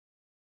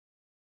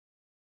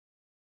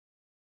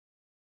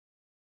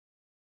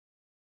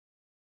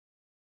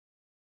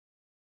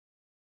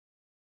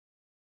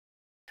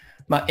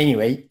But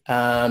anyway,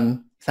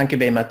 thank you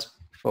very much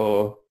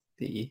for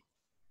the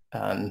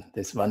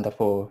this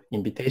wonderful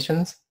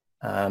invitations.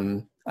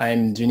 I'm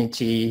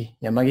Junichi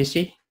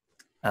Yamagishi,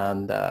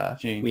 and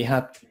we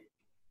have,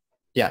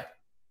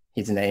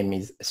 his name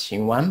is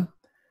Xin Wang.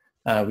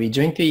 We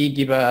jointly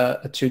give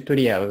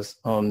tutorials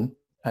on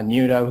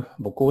neural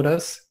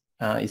vocoders.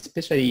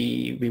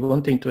 Especially, we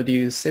want to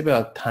introduce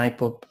several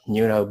types of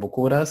neural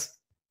vocoders,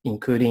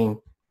 including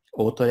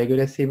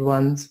auto-regressive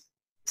ones,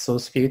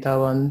 source filter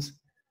ones,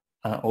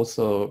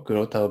 also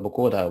Glottal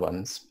vocoder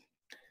ones.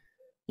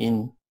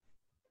 In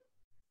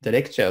the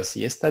lectures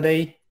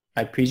yesterday,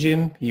 I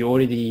presume you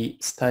already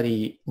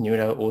study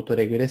neural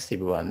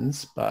auto-regressive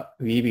ones, but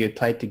we will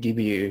try to give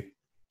you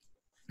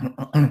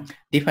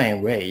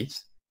different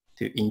ways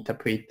to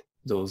interpret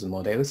those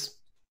models.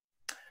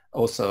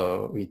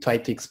 Also, we try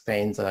to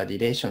explain the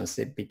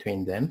relationship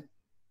between them.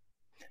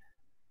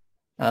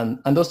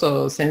 And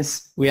also,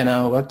 since we are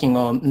now working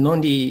on not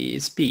only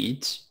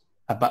speech,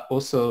 but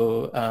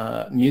also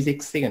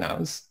music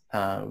signals,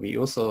 we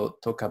also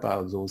talk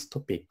about those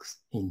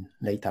topics in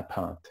later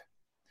part.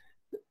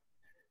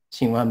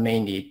 Xin Wang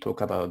mainly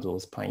talk about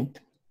those points.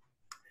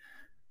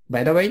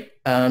 By the way,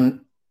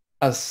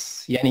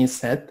 as Yanni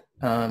said,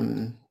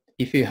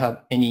 if you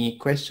have any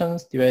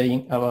questions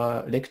during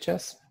our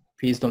lectures,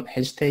 please don't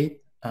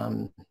hesitate.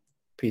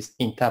 Please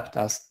interrupt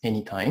us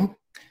anytime.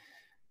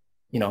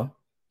 You know,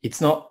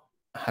 it's not,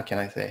 how can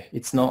I say,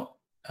 it's not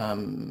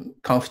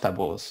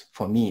comfortable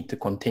for me to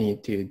continue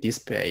to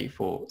display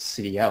for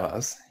 3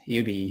 hours. It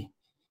would be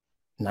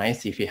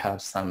nice if you have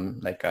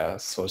some like a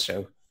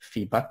social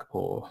feedback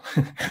or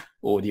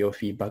audio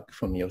feedback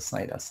from your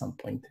side at some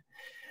point.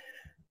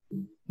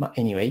 But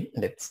anyway,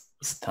 let's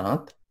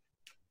start.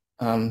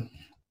 So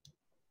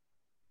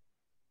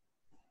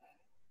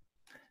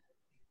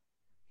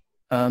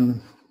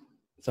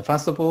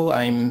first of all,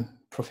 I'm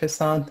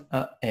professor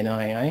at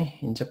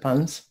NII in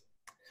Japan.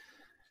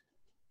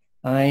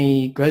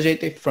 I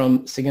graduated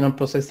from signal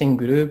processing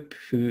group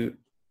who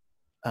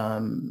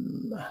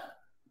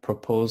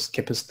proposed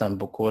capacitance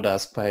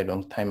vocoders quite a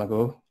long time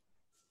ago.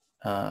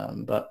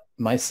 But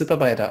my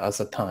supervisor at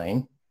the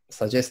time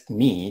suggested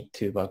me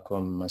to work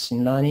on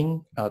machine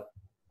learning at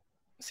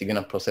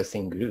signal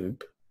processing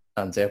group,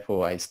 and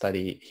therefore I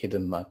studied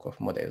hidden Markov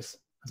models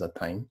at the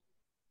time.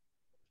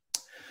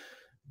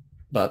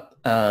 But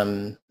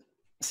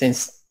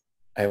since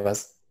I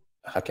was,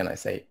 how can I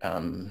say,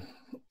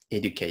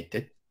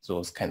 educated,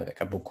 those kind of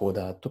like a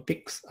vocoder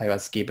topics, I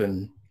was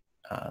given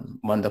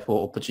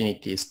wonderful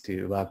opportunities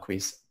to work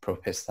with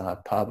Professor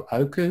Pav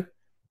Alku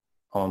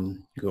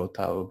on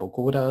Glottal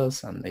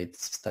vocoders and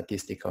its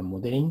statistical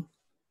modeling.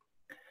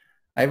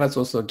 I was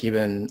also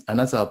given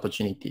another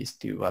opportunities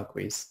to work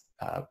with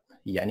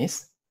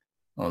Yannis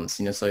on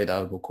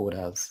sinusoidal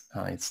vocoders.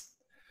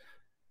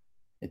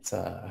 It's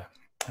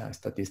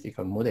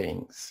statistical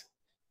modelings.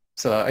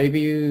 So I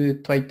will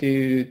try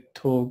to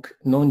talk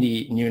not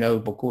only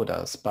neural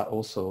vocoders, but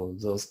also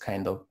those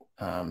kind of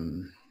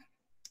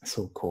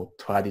so-called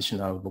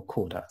traditional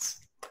vocoders,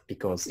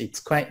 because it's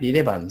quite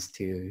relevant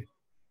to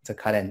the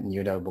current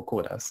neural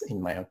vocoders,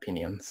 in my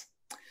opinions.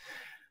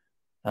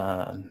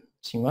 Xin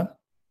Wang?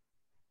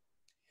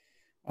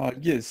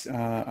 Yes,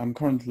 I'm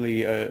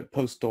currently a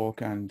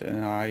postdoc and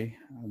I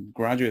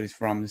graduated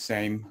from the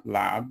same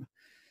lab.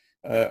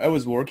 I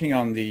was working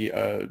on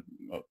the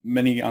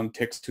many on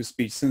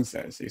text-to-speech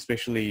synthesis,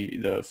 especially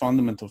the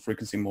fundamental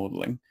frequency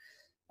modeling.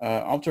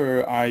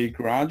 After I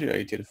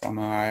graduated from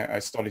I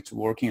started to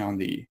working on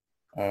the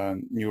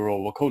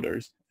neural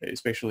vocoders,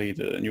 especially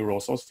the neural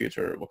source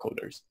filter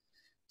vocoders.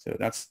 So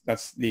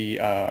that's the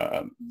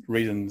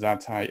reason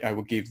that I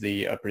will give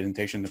the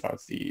presentation about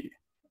the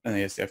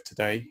NASF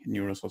today,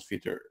 neural source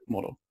filter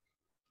model.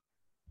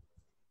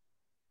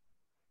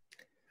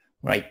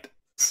 Right.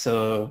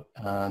 So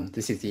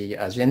this is the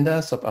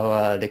agenda of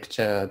our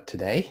lecture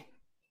today.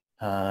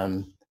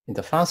 In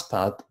the first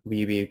part,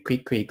 we will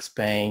quickly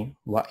explain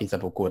what is a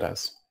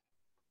vocoders.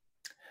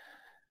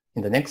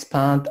 In the next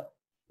part,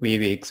 we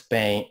will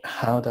explain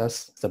how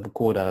does the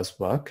vocoders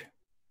work.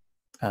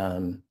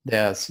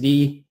 There are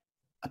 3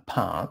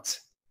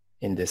 parts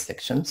in these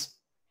sections.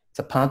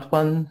 So part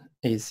 1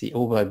 is the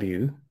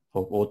overview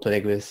of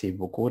auto-regressive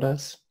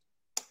vocoders.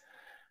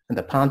 And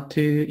the part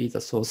 2 is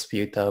the source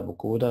filter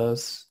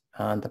vocoders.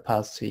 And the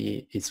part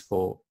 3 is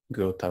for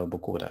Glottal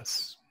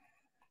vocoders.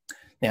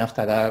 And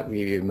after that,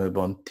 we will move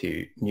on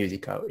to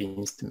musical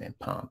instrument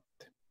part.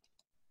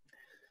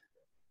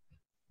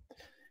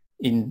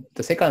 In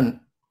the second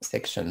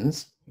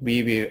sections,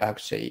 we will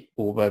actually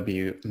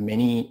overview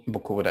many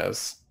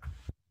vocoders,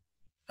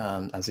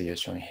 as you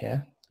shown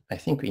here. I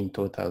think in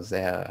total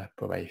there are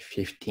probably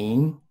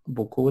 15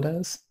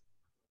 vocoders,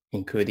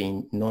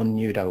 including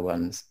non-neural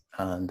ones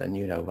and the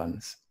neural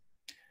ones.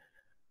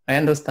 I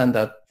understand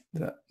that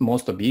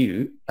most of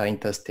you are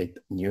interested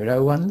in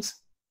neural ones,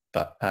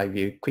 but I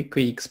will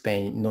quickly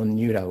explain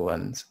non-neural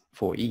ones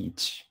for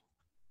each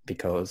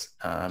because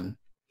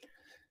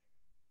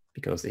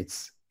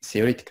it's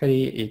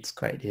theoretically it's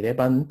quite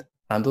relevant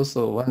And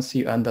also, once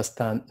you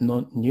understand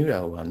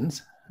non-neural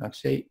ones,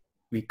 actually,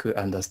 we could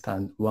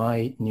understand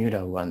why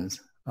neural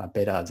ones are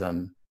better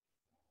than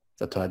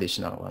the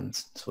traditional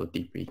ones so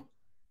deeply.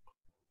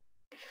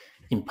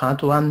 In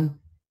part 1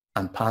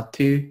 and part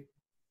 2,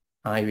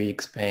 I will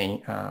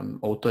explain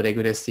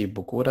auto-regressive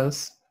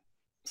vocoders,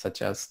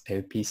 such as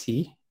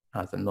LPC,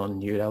 as the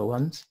non-neural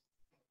ones.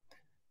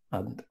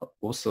 And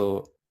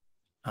also,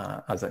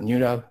 as a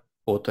neural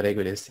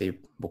auto-regressive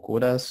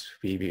vocoders,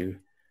 we will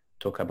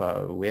talk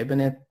about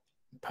WebNet,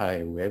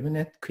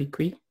 PyWebNet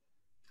quickly,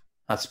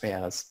 as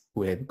well as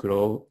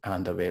WebGlow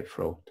and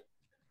WebFloat.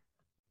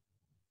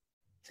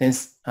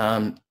 Since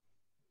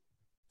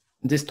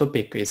this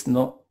topic is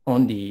not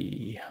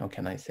only, how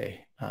can I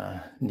say,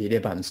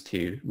 relevant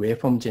to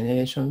waveform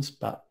generations,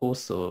 but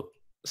also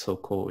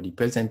so-called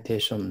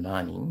representation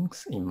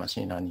learnings in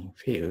machine learning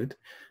field,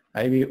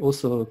 I will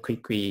also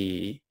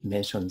quickly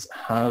mention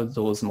how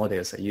those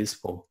models are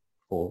useful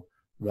for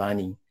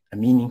running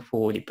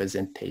meaningful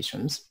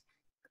representations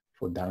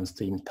for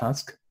downstream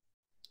tasks.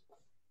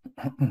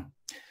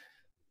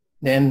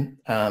 Then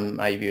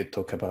I will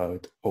talk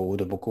about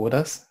old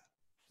vocoders,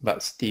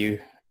 but still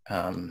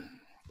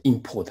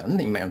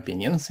important in my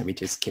opinion,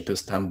 which is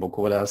Kepler-Stan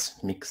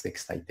vocoders, mixed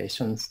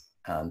excitations,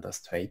 and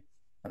straight,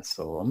 and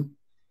so on.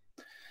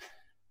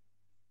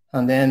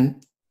 And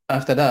then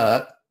after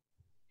that,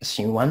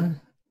 Xin Wang,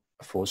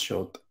 for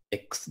short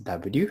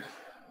XW,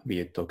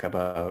 we'll talk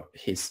about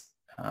his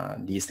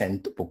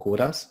recent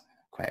vocoders,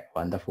 quite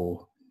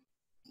wonderful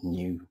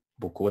new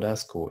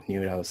vocoders called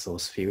Neural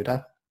Source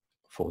Filter,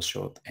 for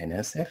short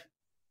NSF.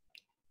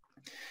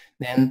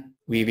 Then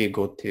we will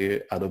go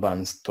to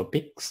advanced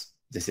topics.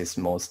 This is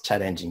most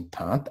challenging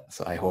part,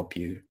 so I hope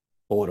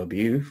all of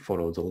you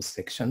follow those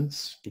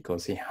sections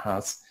because it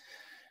has,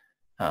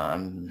 how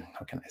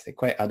can I say,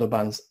 quite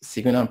advanced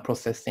signal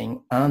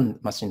processing and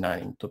machine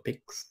learning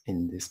topics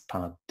in this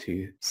part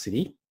 2,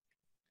 3.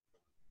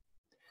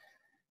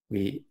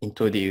 We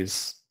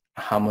introduce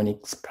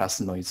harmonics plus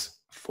noise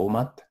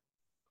format,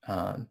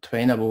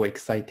 trainable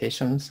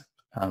excitations,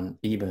 and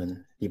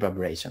even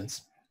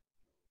reverberations.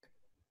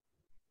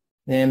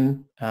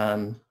 Then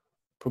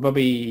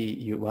probably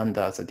you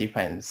wonder the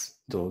difference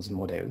those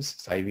models.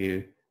 So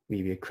we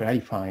will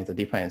clarify the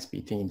difference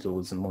between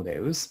those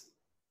models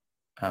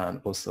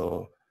and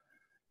also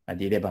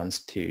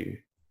relevance to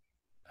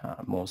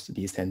most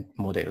recent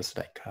models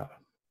like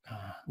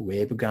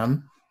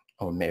waveGAN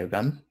or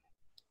MailGAN.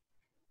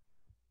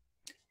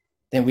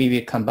 Then we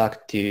will come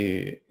back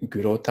to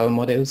Glottal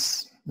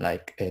models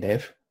like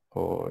LF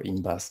or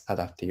inverse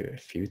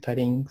adaptive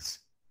filterings.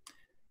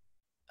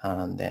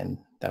 And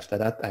then after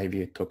that, I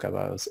will talk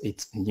about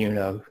its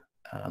neural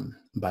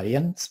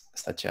variants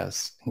such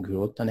as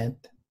GlottalNet,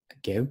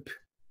 GELP,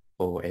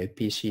 or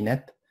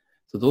LPCNet.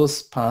 So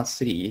those part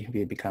 3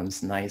 will become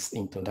nice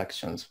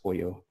introductions for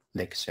your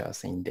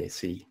lectures in day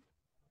 3.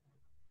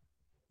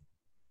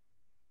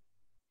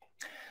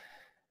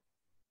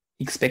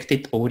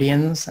 Expected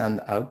audience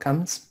and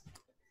outcomes.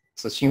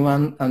 So Xin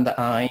Wang and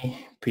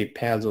I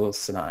prepare those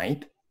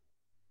slides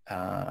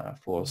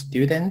for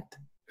students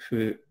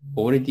who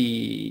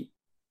already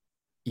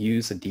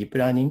use deep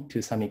learning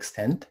to some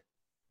extent,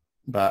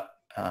 but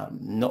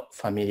not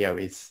familiar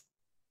with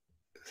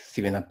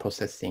signal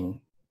processing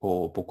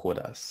or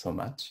vocoders so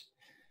much.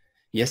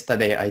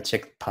 Yesterday, I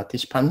checked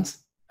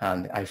participants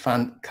and I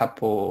found a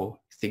couple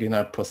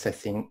signal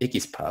processing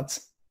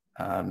experts.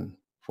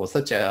 For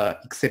such an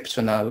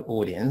exceptional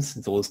audience,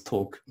 those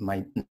talks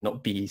might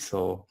not be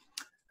so,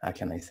 how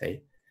can I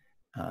say,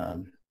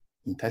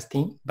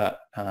 interesting,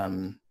 but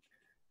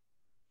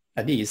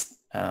at least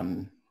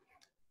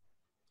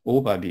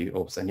overview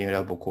of the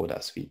neural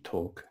vocoders we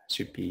talk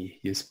should be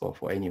useful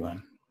for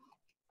anyone.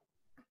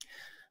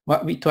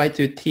 What we try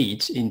to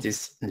teach in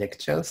these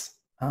lectures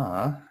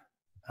are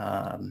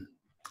the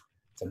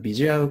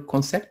visual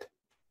concept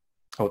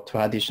of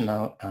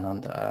traditional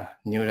and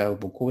neural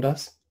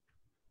vocoders,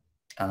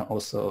 and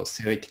also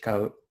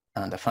theoretical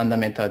and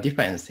fundamental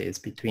differences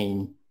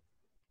between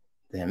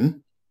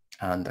them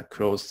and the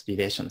close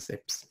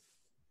relationships.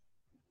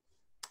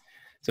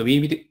 So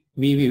we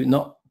will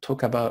not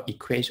talk about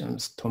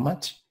equations too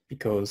much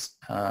because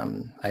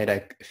I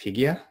like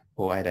figure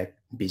or I like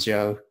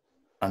visual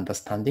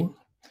understanding.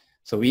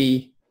 So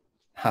we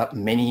have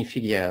many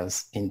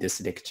figures in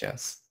these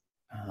lectures.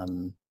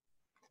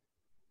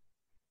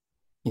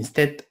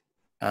 Instead,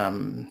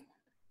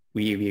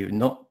 we will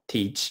not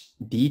teach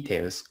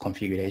details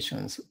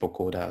configurations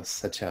vocoders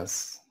such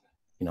as,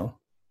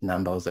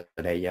 number of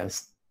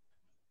layers,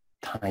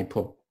 type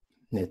of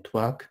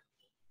network,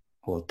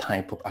 or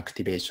type of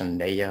activation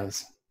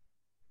layers,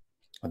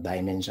 or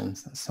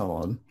dimensions, and so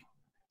on.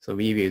 So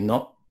we will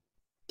not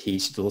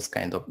teach those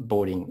kind of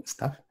boring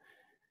stuff.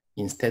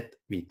 Instead,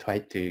 we try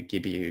to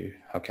give you,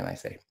 how can I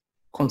say,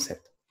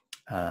 concept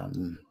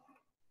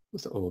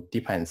or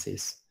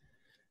differences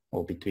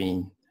or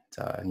between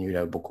the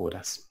neural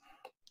vocoders.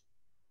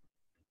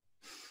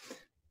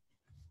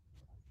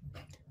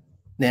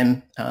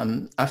 Then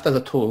after the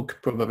talk,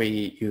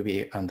 probably you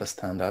will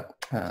understand that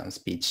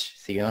speech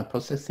signal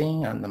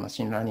processing and the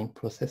machine learning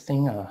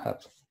processing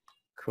have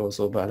close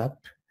overlap,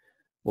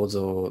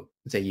 although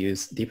they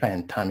use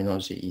different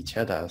terminology each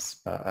other's,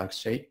 but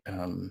actually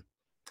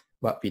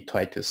what we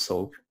try to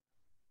solve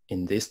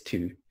in these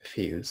two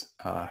fields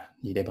are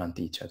relevant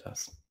to each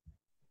other's.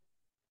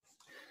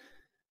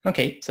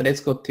 Okay, so let's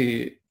go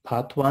to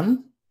part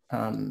one.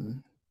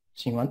 Xin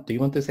Wang, do you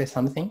want to say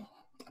something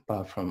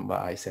apart from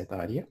what I said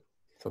earlier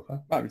so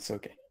far? Oh, it's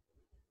okay.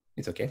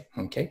 It's okay.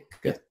 Okay,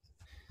 good.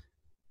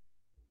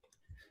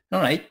 All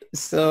right,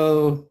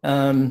 so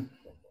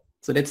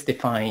so let's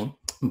define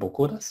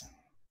vocoders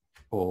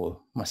or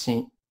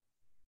machine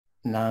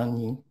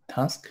learning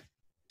task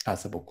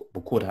as a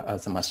vocoder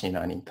as a machine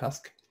learning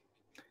task.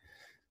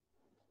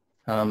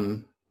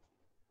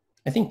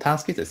 I think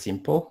task is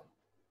simple.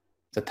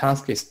 The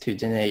task is to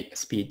generate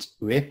speech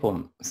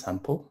waveform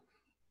sample.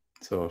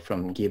 So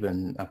from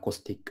given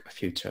acoustic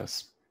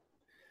features.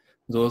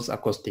 Those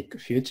acoustic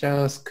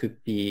features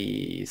could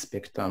be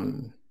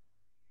spectrum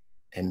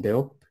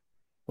envelope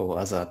or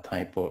other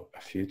type of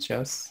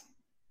features,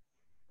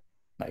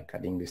 like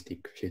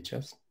linguistic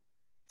features,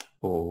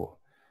 or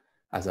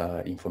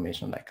other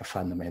information like a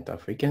fundamental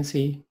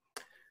frequency.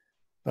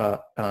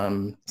 But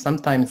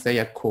sometimes they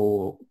are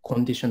called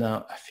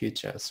conditional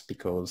features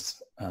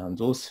because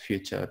those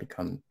features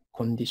become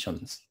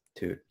conditions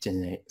to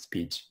generate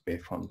speech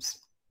waveforms.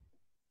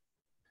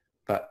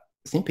 But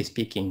simply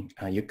speaking,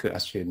 you could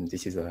assume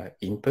this is an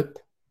input.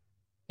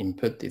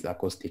 Input is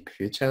acoustic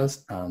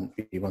features, and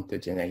we want to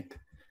generate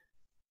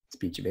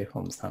speech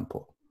waveform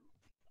sample.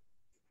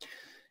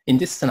 In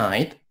this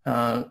slide,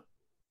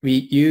 we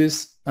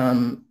use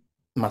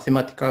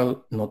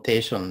mathematical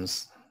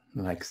notations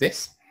like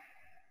this.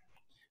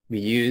 We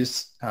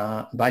use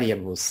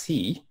variable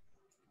C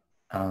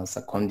as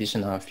a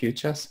conditional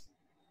features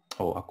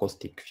or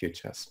acoustic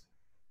features.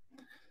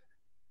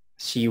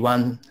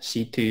 C1,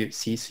 C2,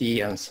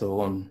 C3, and so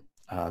on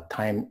are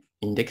time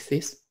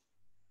indexes.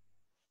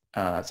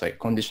 Sorry,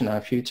 conditional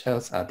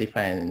features are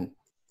different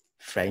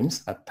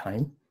frames at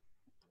time.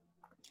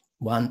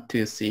 1,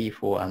 2, 3,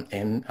 4, and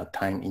n are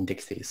time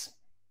indexes.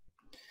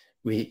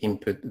 We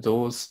input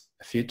those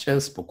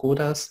features,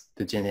 vocoders,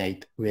 to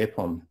generate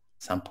waveform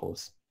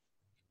samples.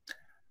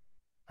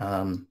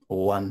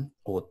 O1,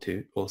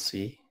 O2,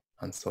 O3,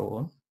 and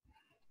so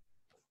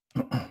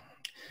on.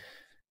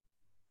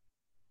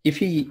 If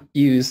we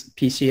use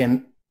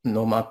PCM,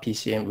 normal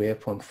PCM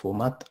waveform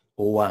format,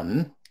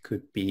 O1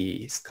 could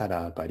be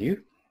scalar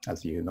value,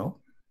 as you know.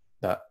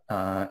 But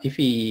if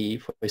we,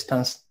 for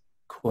instance,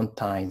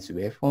 quantize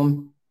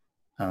waveform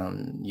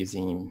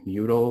using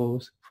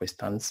Neura, for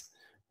instance,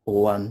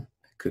 O1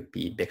 could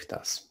be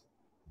vectors.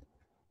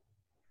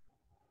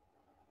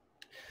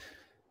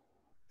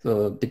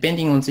 So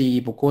depending on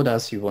the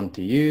vocoders you want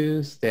to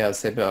use, there are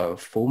several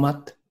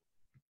formats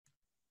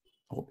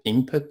of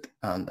input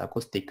and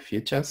acoustic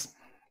features.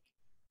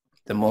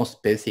 The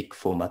most basic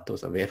format of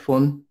the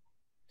waveform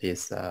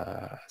is,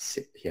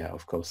 yeah,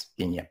 of course,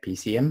 linear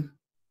PCM.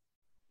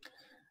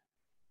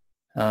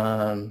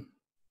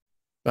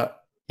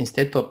 But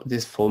instead of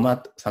this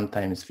format,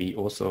 sometimes we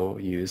also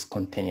use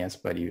continuous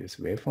values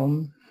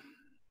waveform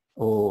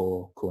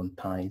or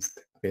quantized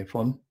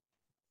waveform.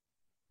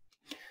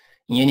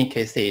 In any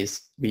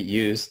cases, we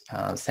use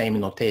same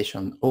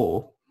notation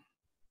O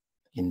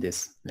in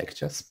these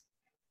lectures.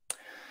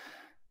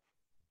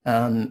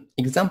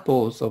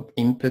 Examples of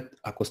input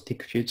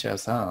acoustic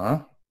features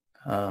are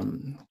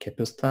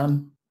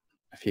Kepler-Strum,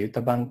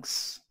 filter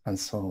banks, and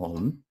so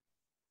on.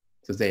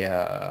 So they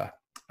are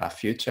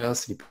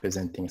features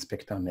representing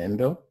spectrum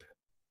envelope.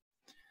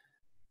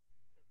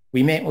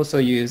 We may also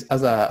use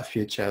other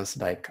features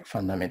like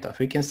fundamental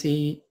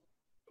frequency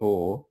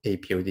or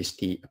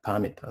aperiodicity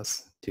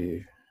parameters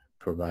to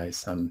provide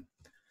some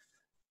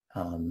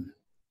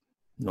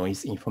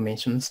noise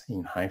informations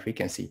in high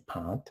frequency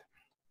part.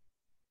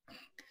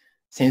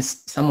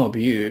 Since some of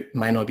you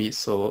might not be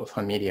so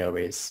familiar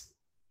with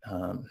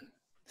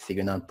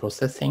signal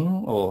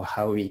processing or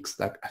how we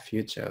extract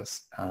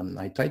features,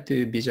 I try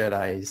to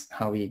visualize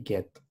how we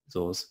get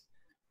those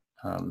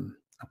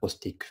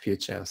acoustic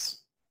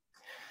features.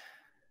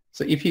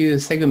 So if you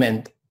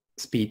segment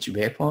speech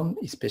waveform,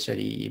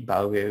 especially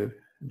vowel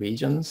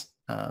regions,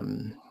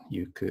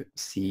 you could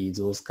see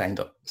those kind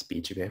of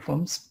speech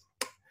waveforms,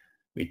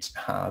 which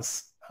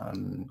has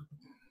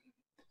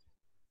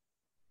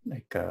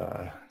like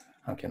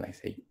how can I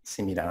say,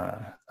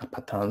 similar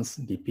patterns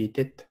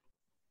repeated.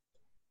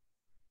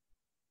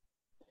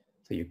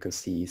 So you could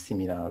see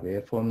similar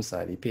waveforms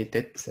are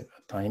repeated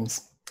several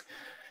times.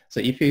 So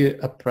if you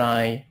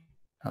apply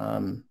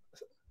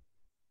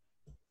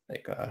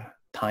like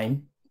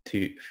time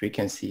to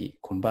frequency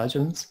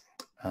conversions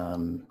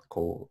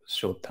called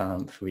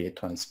short-term Fourier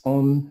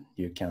transform,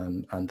 you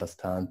can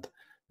understand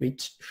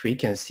which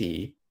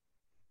frequency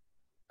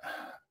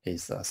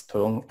is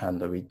strong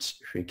and which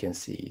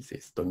frequency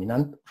is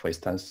dominant, for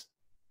instance.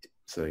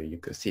 So you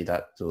could see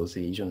that those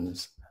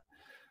regions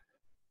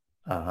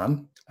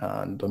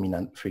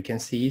dominant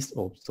frequencies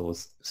of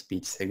those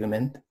speech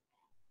segments.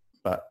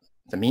 But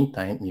in the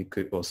meantime, you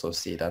could also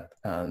see that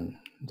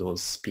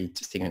those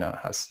speech signal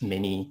has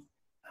many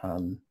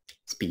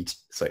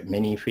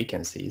many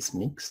frequencies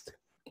mixed.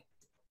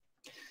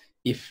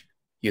 If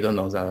you don't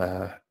know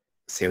the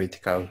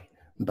theoretical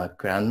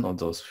background of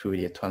those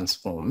Fourier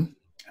transform,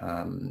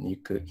 you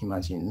could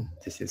imagine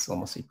this is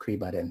almost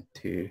equivalent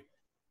to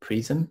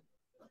prism.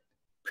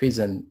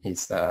 Prism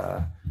is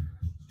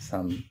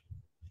some,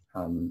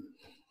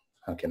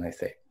 how can I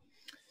say,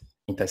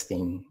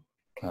 interesting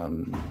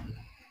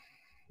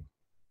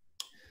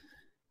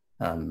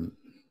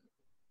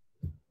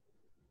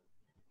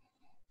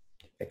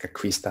like a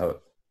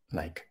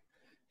crystal-like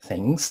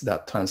things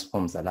that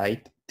transforms the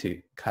light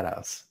to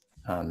colors.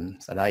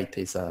 The light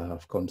is,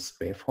 of course,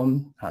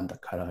 waveform, and the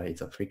color is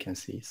the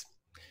frequencies.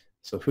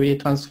 So Fourier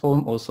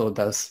transform also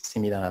does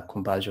similar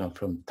conversion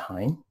from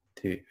time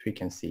to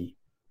frequency.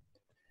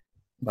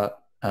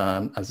 But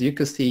as you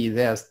can see,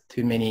 there's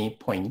too many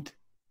points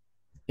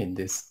in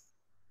this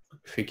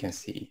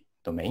frequency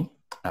domain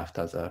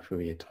after the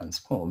Fourier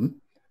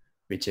transform,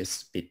 which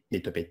is a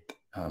little bit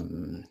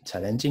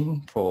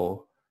challenging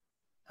for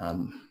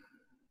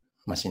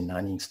machine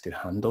learnings to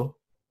handle.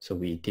 So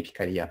we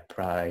typically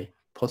apply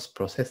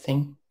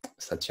post-processing,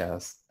 such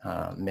as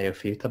Mail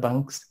filter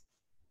banks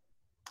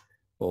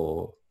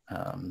or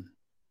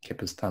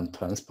Kaplan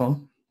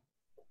transform.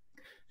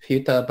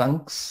 Filter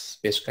banks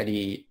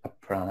basically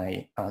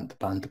apply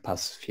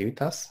bandpass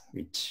filters,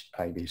 which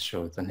I will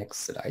show the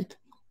next slide,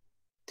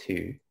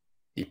 to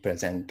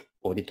represent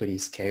auditory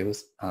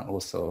scales and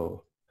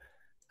also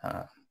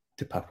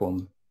to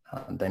perform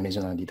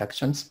dimensional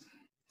reductions.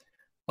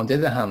 On the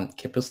other hand,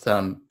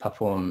 Kaplan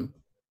perform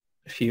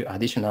a few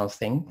additional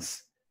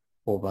things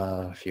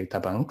over filter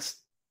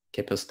banks.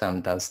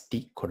 Kaplan does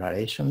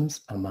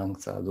decorrelations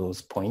amongst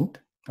those points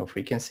of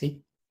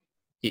frequency.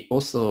 It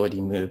also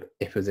removes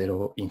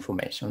F0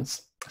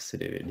 informations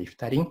through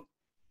liftering.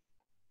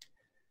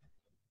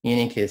 In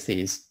any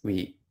cases,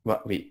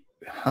 what we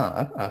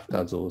have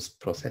after those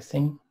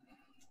processing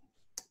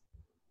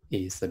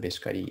is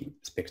basically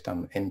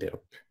spectrum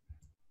envelope,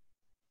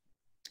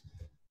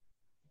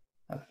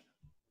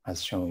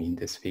 as shown in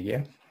this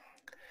figure.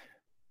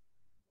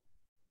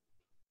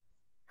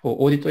 For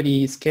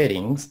auditory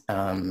scalings,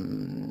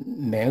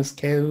 Mail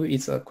scale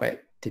is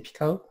quite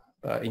typical,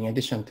 but in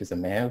addition to the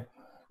Mail,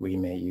 we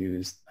may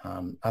use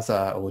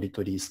other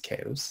auditory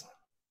scales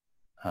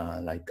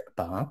like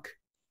Bach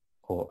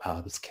or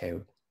Arb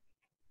scale.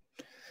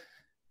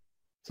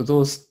 So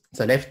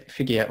the left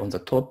figure on the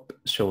top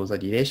shows a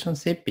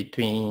relationship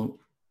between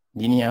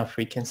linear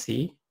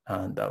frequency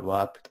and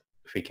warped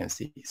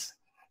frequencies.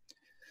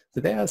 So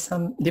there are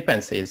some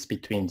differences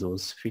between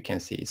those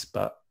frequencies,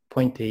 but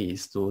point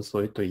is those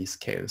auditory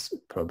scales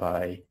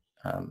provide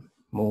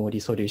more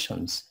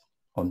resolutions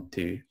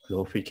onto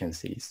low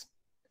frequencies,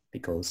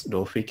 because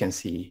low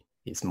frequency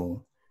is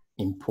more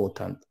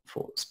important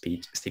for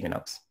speech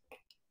signals.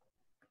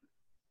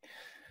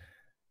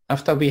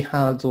 After we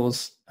have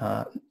those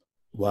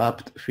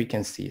warped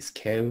frequency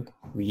scale,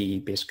 we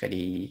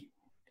basically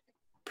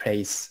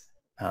place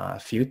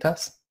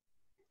filters,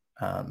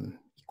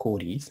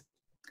 equalities,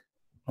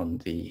 on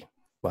the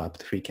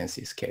warped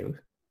frequency scale,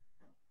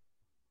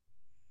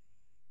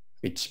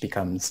 which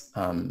becomes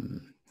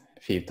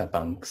filter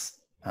banks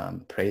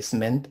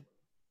placement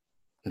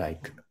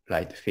like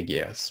light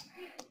figures.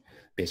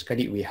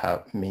 Basically, we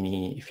have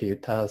many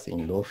filters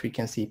in low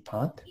frequency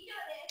part,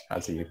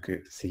 as you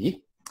could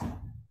see.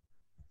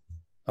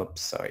 Oops,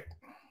 sorry.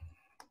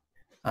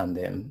 And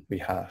then we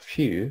have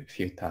few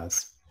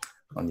filters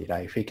on the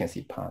high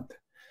frequency part.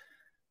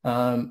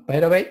 By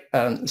the way,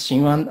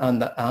 Xin Wang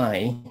and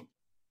I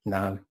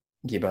now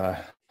give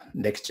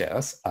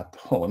lectures at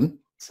home.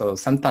 So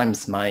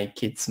sometimes my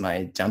kids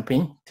might jump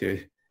in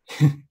to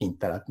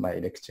interrupt my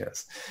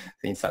lectures.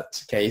 In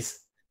such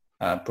case,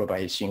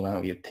 probably Xin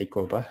Wang will take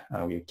over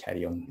and will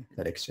carry on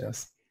the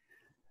lectures.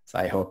 So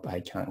I hope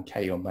I can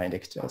carry on my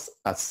lectures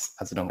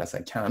as long as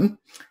I can.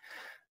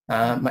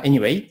 But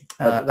anyway,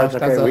 that's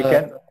after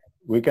okay.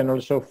 We can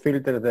also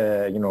filter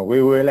the,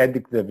 we will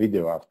edit the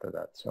video after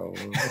that. So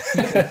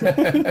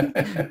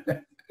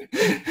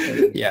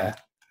yeah,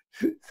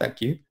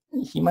 thank you.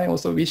 He might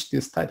also wish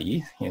to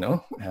study,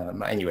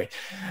 but anyway,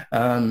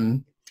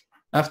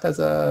 after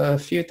the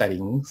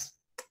filterings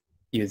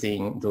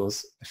using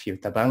those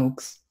filter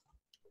banks,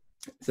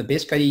 so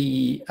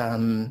basically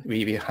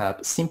we will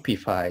have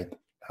simplified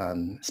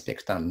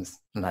spectrums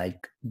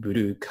like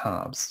blue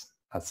curves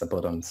at the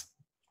bottoms.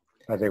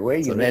 By the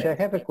way, so I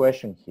have a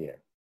question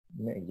here.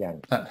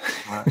 Jan.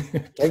 Have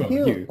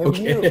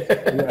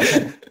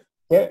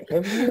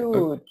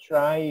you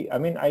tried,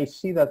 I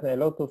see that a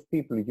lot of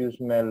people use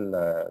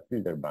Mel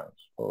filter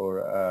banks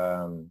for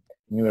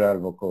neural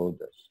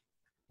vocoders.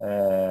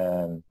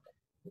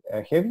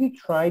 Have you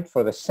tried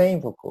for the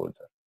same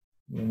vocoder,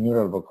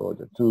 neural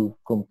vocoder, to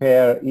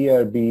compare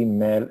ERB,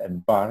 Mel,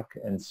 and Bark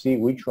and see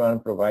which one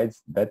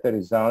provides better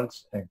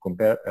results and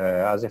compare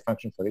as a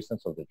function, for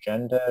instance, of the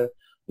gender,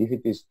 if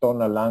it is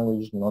tonal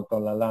language, not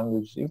tonal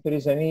language, if there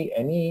is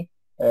any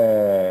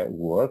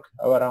work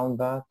around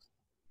that?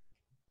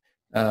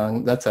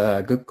 That's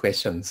a good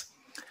question.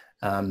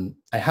 I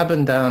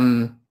haven't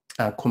done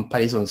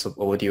comparisons of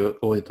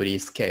auditory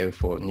scale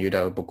for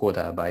neural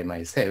vocoder by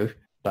myself,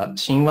 but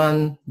Xin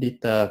Wang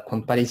did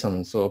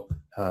comparisons of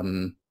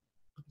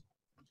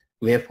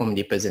waveform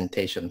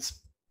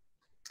representations.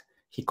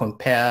 He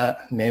compared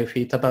male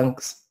filter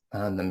banks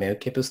and male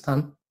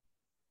capstan,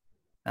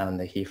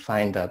 and he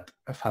found that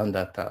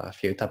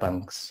filter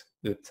banks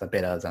are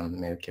better than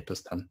male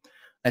capstan.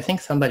 I think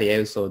somebody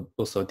else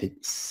also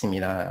did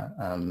similar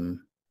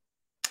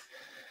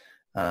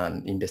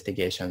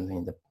investigations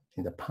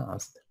in the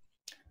past.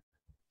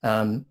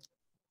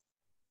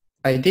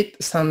 I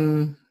did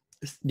some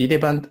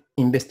relevant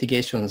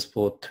investigations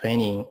for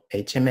training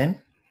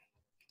HMM,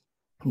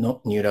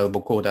 not neural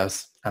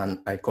vocoders, and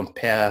I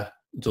compare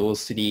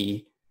those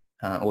three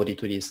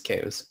auditory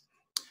scales.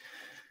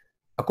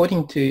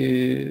 According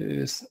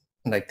to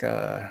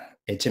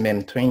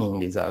HMM training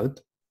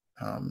result,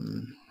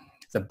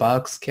 the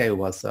Berg scale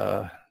was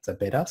the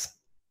best,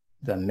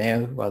 the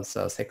male was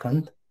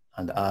second,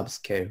 and the ARB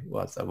scale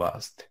was the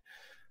worst.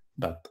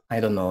 But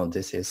I don't know if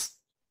this is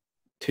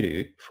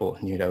true for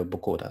neural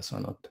vocoders or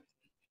not.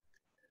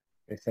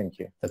 Okay, thank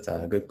you. That's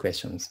a good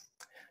question.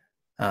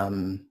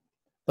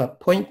 But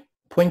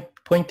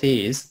point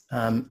is,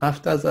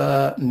 after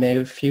the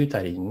male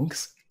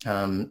filterings,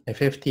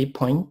 FFT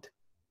point,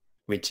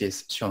 which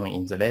is shown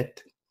in the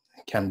red,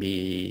 can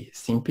be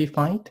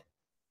simplified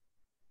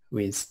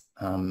with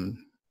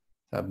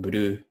the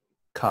blue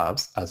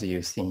curves as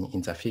you see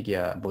in the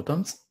figure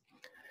bottoms.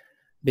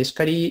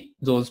 Basically,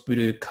 those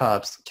blue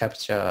curves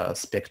capture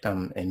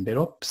spectrum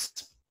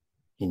envelopes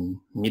in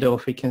middle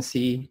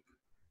frequency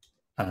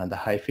and the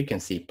high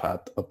frequency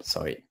part of,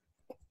 sorry.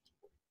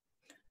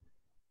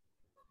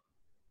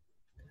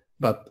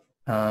 But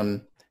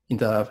in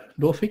the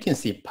low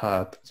frequency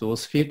part,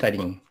 those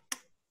filtering,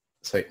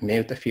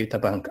 male filter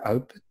bank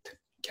output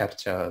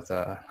capture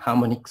the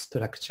harmonic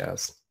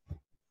structures.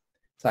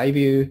 So I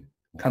will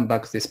come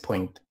back to this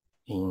point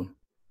in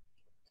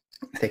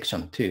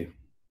section 2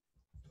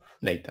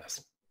 later.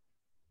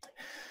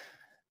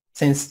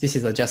 Since this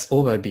is just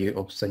overview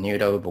of the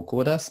neural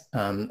vocoders,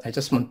 I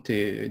just want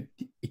to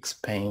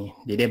explain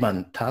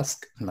relevant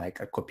tasks like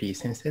copy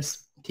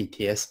synthesis,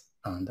 TTS,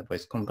 and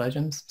voice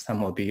conversions.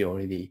 Some of you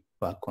already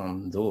work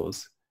on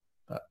those.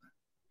 But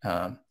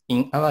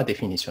in our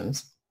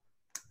definitions,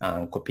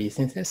 copy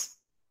synthesis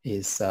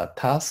is a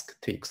task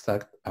to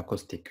extract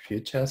acoustic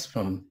features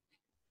from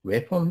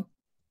waveform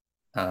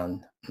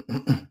and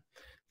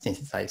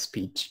synthesize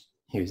speech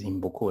using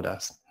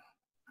vocoders.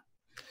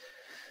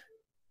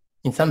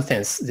 In some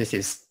sense, this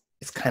is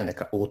kind of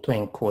like an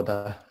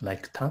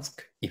autoencoder-like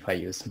task if I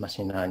use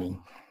machine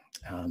learning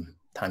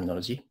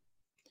terminology.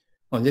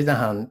 On the other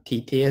hand,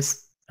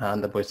 TTS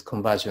and the voice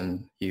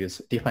conversion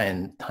use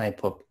different type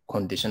of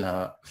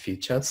conditional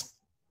features.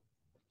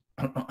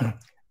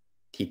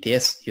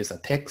 TTS use a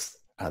text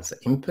as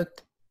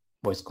input.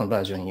 Voice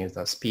conversion use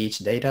a speech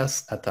data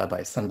uttered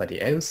by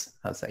somebody else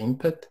as an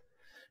input.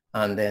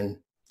 And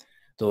then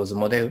those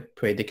models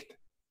predict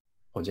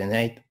or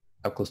generate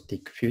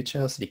acoustic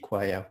features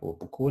required for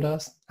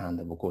vocoders, and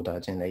the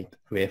vocoder generate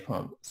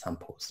waveform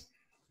samples.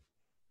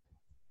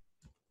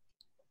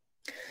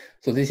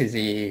 So this is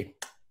a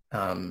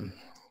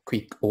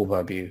quick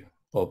overview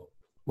of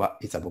what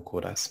is a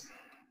vocoders.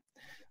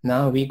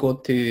 Now we go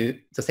to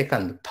the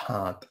second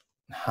part.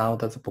 How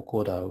does a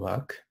vocoder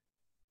work?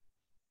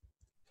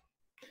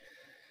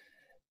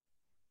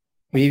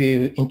 We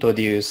will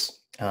introduce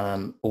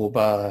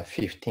over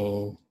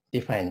 15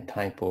 different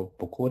type of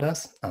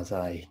vocoders, as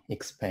I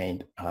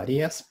explained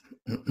earlier.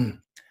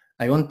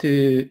 I want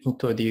to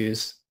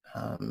introduce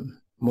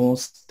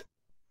most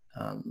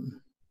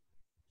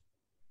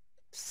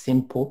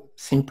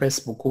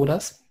simplest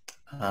vocoders,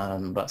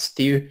 but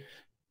still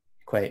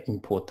quite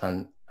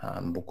important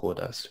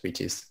vocoders,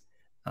 which is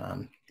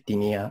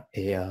linear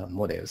AR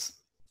models.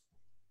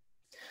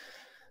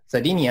 The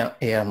linear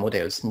AR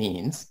models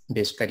means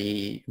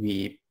basically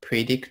we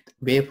predict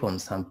waveform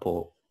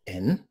sample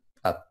n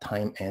at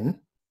time n,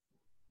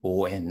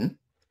 O(n),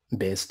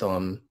 based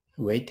on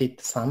weighted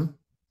sum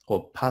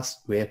of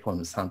past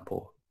waveform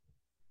sample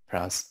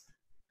plus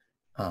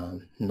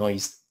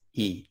noise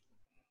E.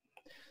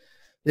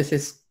 This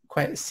is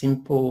quite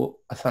simple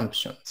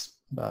assumptions,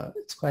 but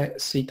it's quite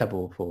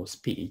suitable for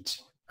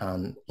speech,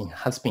 and it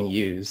has been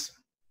used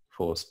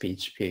for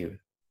speech field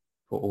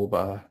for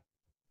over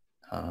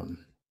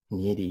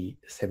nearly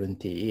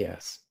 70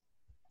 years.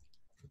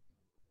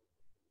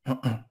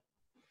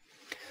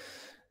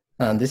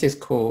 And this is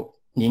called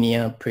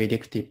linear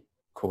predictive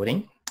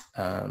coding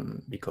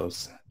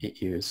because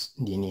it uses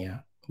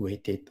linear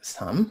weighted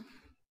sum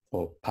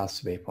of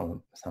past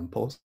waveform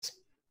samples.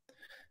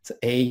 So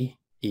A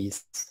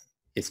is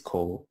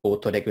called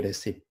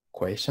auto-regressive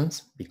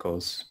coefficients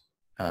because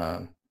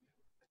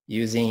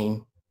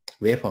using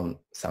waveform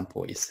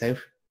sample itself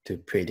to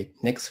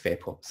predict next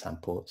waveform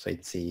sample, so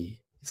it's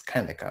It's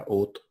kind of like a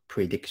auto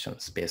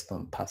predictions based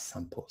on past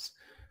samples.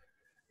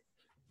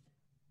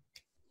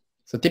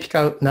 So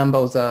typical number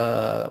of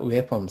the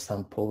waveform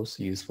samples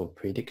used for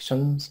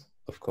predictions,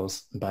 of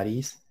course,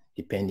 varies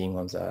depending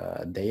on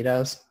the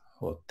data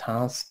or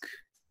task,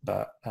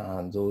 but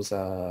those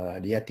are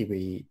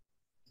relatively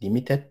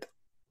limited,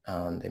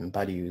 and then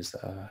values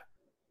are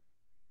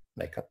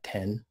like a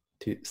 10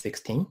 to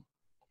 16.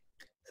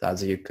 So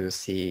as you could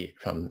see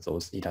from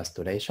those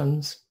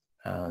illustrations,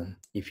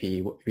 if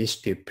you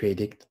wish to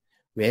predict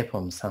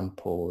waveform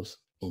samples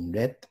in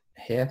red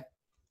here,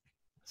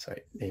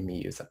 sorry, let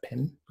me use a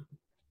pen.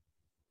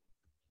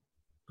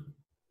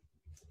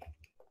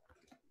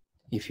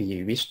 If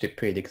you wish to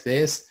predict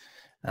this,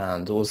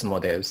 those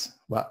models,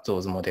 what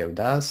those model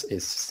does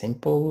is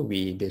simple.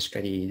 We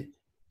basically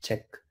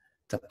check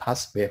the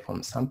past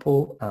waveform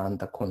sample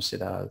and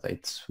consider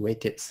its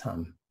weighted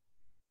sum.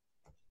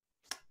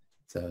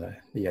 It's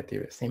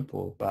relatively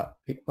simple, but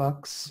it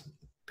works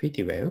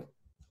pretty well.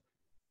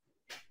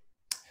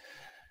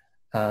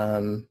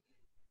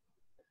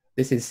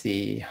 This is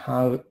the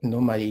how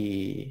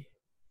normally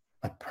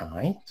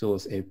apply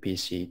those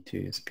LPC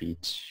to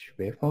speech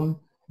waveform.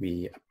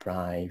 We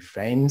apply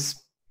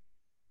frames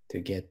to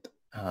get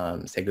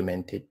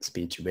segmented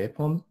speech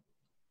waveform.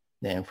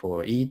 Then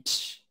for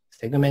each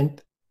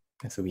segment,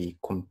 so we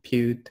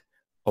compute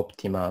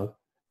optimal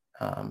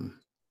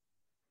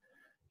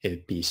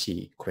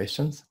LPC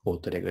questions,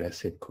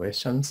 auto-regressive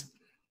questions.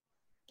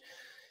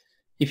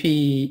 If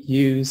we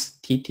use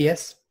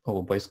TTS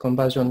or voice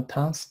conversion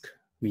task,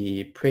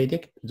 we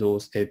predict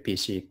those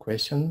LPC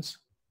questions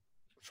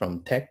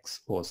from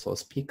text or source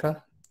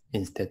speaker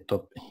instead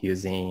of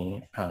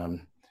using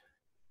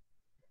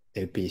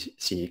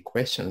LPC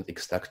questions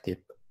extracted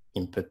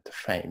input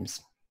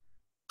frames.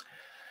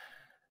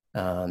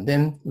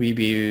 Then we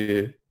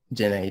will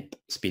generate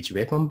speech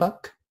waveform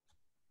back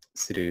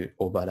through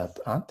overlap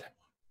art.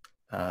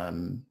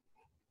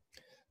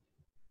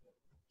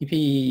 If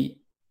we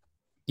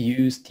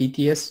use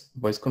TTS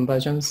voice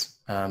conversions,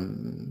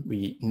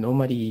 we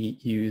normally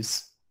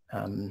use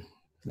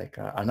like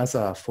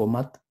another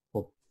format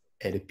of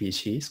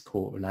LPCs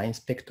called line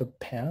spectral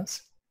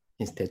pairs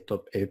instead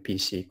of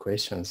LPC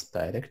questions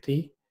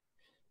directly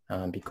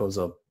because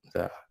of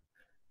the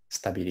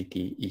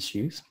stability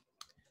issues,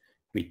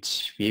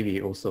 which we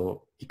will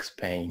also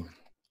explain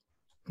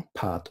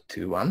part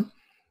 2.1.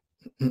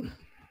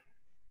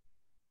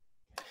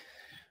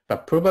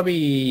 But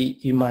probably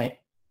you might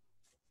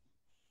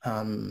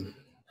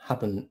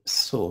haven't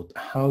thought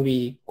how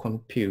we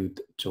compute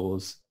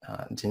those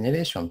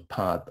generation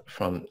part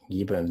from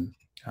given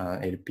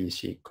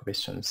LPC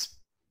questions.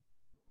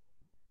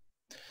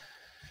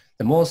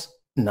 The most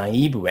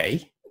naive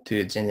way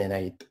to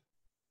generate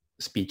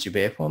speech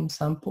waveform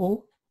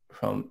sample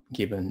from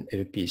given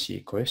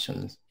LPC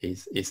questions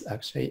is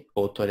actually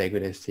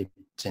auto-regressive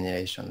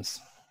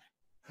generations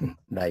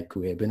like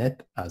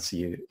WebNet, as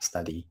you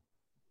study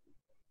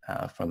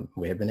from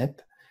WebNet.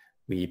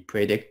 We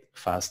predict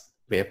first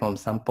waveform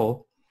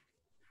sample,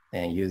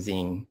 and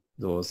using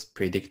those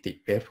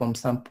predicted waveform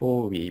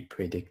sample, we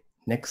predict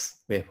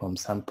next waveform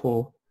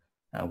sample,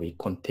 and we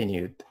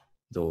continued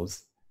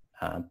those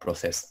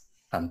process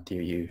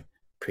until you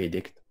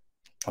predict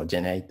or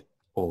generate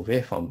all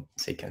waveform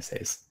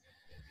sequences.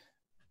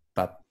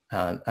 But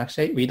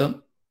actually, we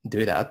don't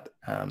do that,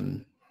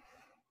 and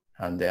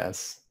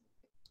there's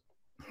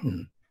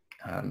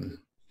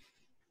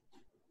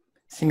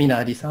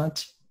similar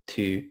research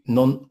to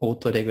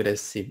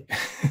non-auto-regressive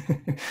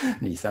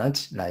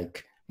research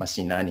like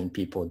machine learning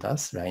people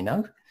does right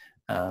now.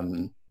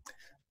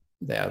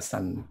 There are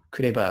some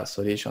clever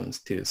solutions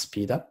to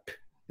speed up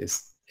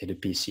this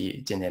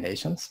LPC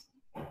generations.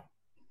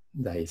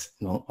 That is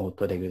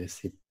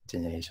non-auto-regressive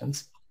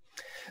generations.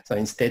 So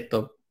instead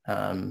of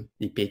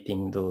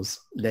repeating those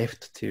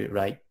left to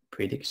right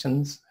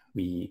predictions,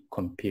 we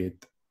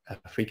compute a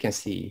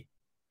frequency,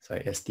 so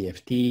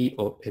STFT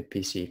or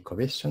LPC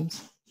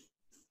corrections,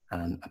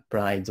 and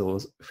apply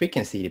those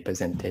frequency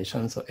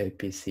representations of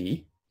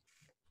LPC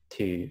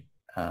to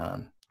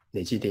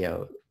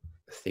residual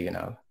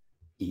signal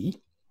E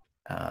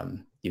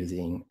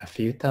using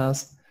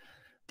filters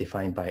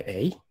defined by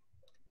A.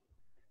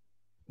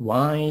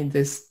 Why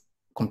this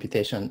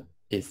computation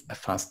is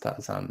faster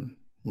than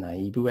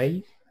naive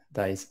way?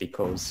 That is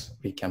because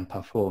we can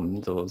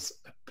perform those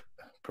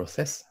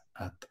process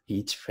at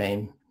each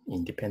frame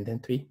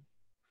independently.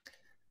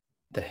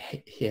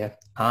 Here,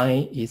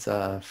 I is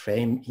a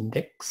frame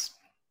index.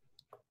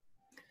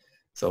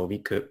 So we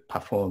could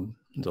perform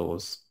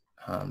those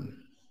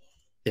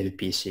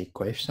LPC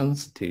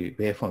questions to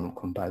waveform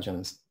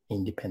conversions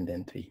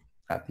independently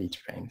at each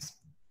frames.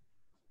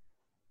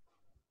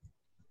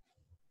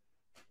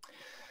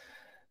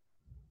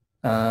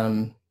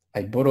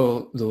 I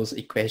borrow those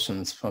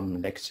equations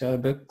from lecture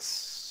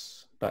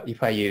books, but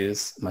if I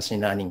use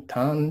machine learning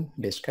term,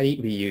 basically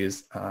we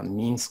use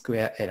mean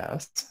square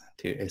errors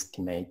to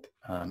estimate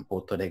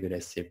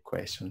auto-regressive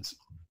questions,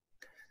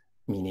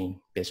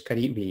 meaning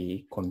basically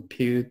we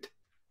compute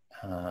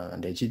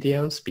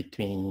residuals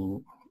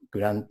between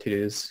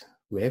Glottal's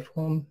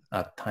waveform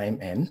at time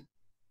n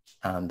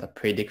and the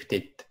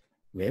predicted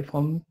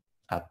waveform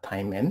at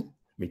time n,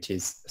 which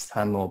is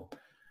sum of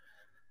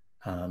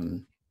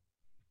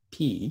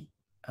p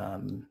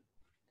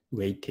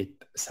weighted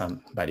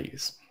sum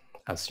values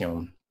as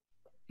shown,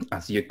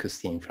 as you could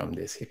see from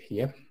this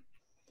here.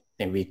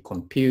 Then we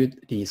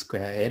compute least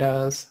square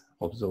errors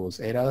of those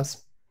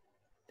errors.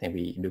 Then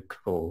we look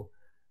for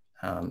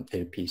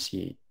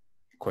LPC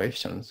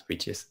coefficients,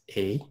 which is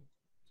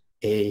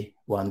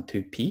A1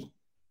 to P.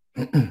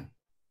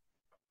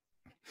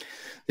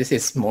 This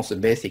is most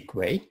basic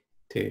way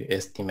to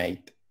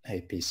estimate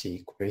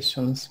LPC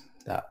coefficients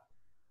that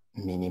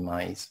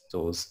minimize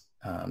those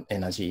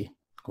energy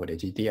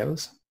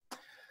residuals.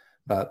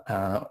 But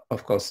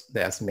of course,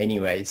 there's many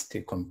ways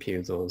to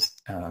compute those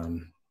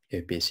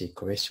LPC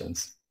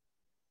coefficients.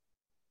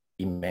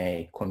 We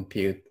may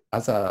compute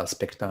other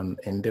spectrum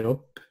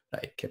envelope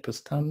like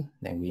Kapustan,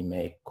 then we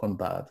may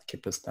convert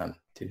Kapustan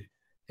to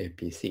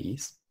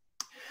LPCs.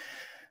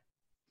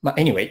 But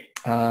anyway,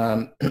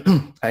 I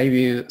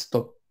will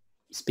stop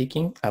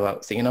speaking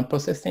about signal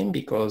processing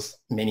because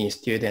many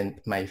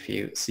students might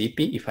feel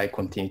sleepy if I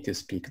continue to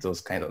speak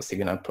those kind of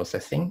signal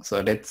processing.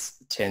 So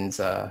let's change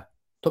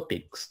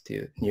topics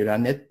to neural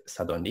net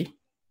suddenly.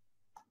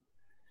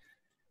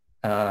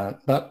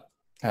 But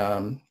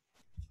I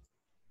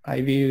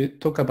will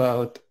talk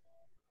about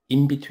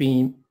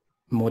in-between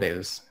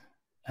models,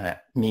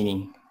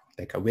 meaning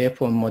like a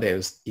waveform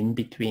models in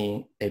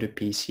between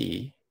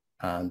LPC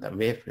and the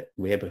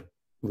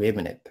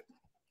wavenet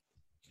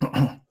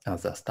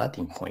as a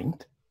starting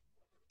point,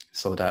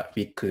 so that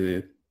we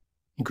could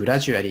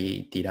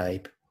gradually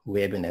derive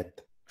wavenet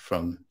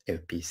from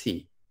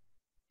LPC.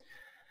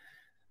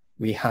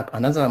 We have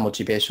another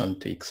motivation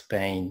to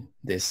explain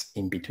this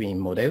in-between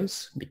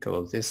models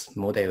because this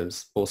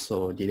models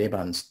also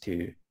relevant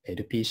to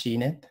LPC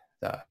net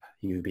that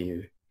you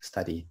will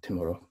study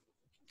tomorrow.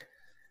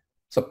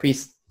 So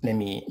please let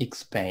me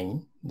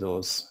explain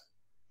those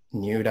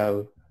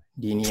neural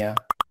linear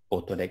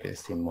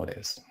auto-regressive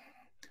models,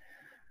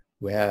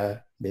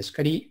 where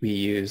basically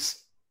we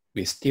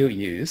still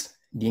use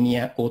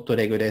linear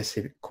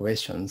auto-regressive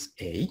coefficients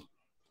A,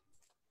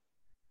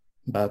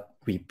 but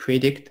we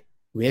predict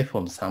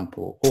waveform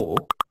sample O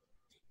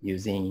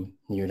using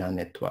neural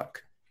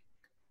network.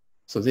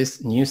 So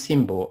this new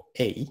symbol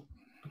A,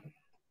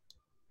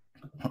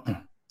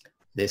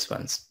 this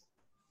one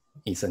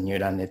is a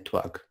neural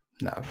network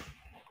now.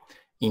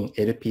 In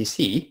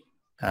LPC,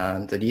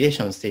 and the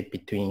relationship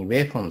between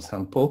waveform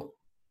sample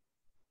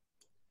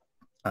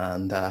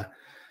and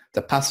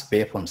the past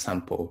waveform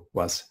sample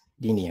was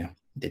linear,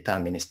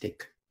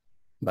 deterministic.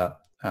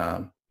 But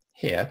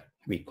here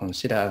we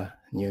consider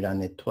neural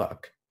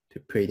network to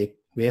predict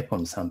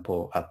waveform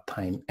sample at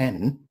time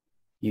n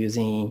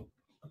using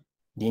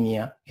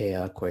linear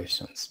AR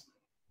coefficients.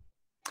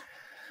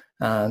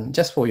 And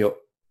just to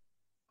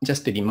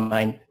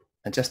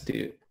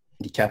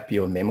recap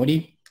your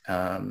memory,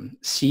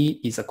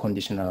 C is a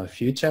conditional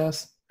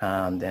features,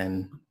 and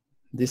then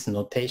this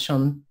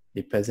notation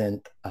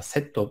represents a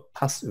set of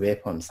past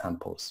waveform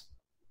samples.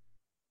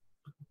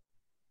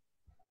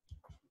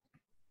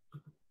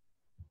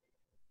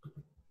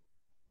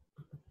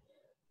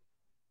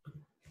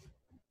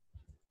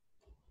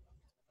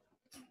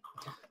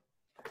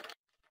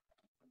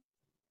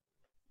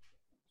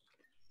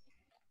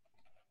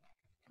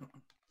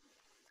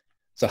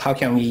 So how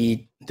can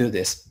we do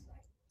this?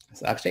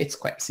 So actually, it's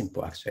quite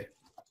simple, actually.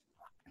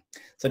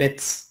 So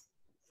let's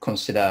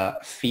consider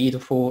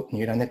feed for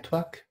neural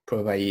network,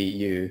 provided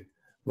you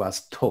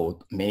was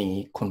taught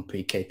many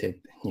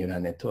complicated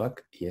neural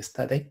network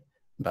yesterday.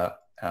 But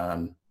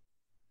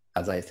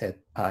as I said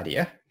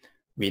earlier,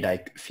 we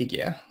like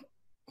figure,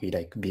 we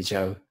like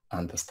visual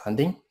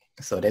understanding.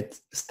 So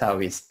let's start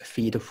with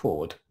feed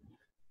forward.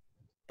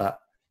 But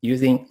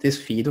using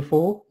this feed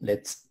forward,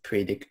 let's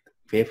predict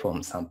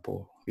waveform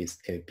sample with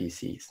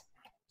LPCs,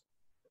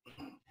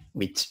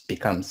 which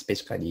becomes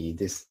basically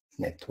this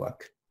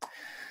network.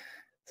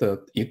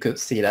 So you could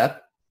see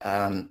that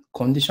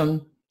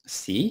condition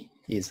C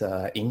is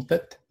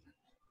input.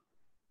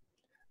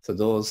 So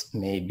those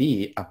may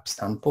be up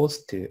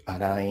samples to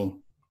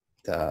align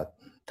the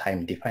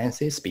time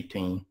differences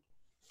between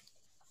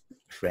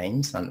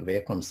frames and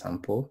waveform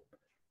sample.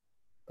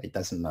 But it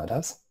doesn't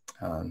matter.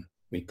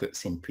 We could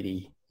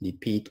simply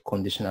repeat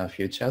conditional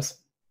features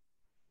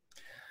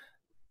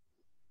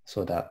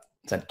so that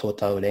the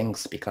total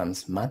length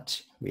becomes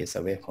matched with the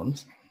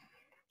waveforms.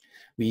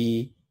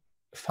 We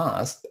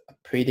first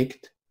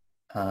predict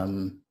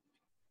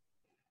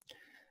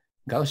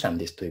Gaussian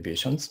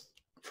distributions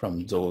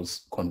from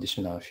those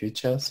conditional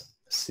features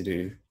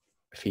through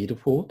feed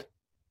forward.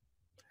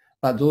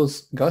 But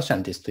those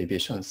Gaussian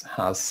distributions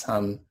have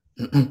some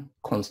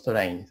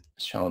constraints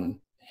shown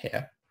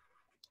here.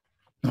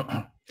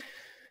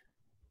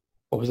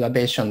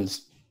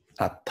 Observations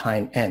at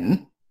time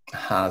n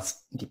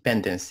has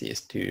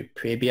dependencies to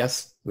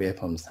previous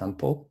waveform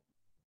sample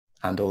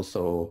and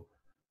also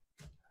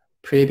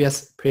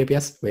previous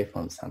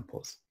waveform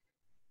samples.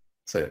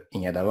 So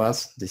in other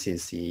words, this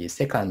is the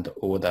second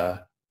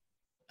order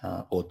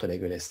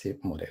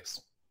autoregressive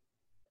models.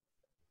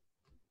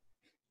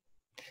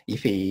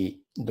 If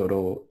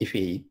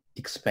we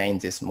explain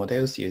these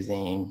models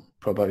using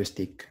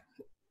probabilistic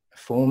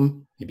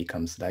form, it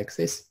becomes like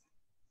this.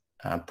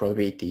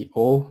 Probability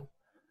O,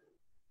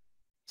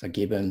 the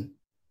given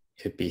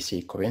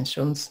LPC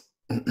coefficients,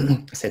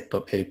 set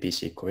of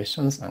LPC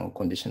coefficients and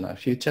conditional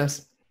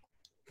futures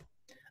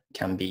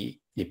can be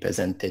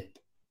represented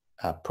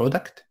a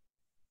product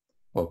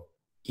of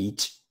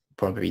each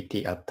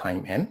probability at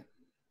time n.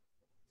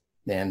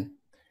 Then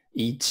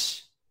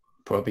each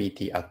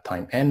probability at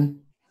time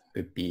n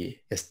would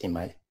be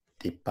estimated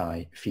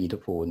by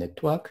feed-forward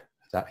network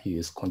that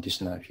use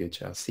conditional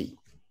future C.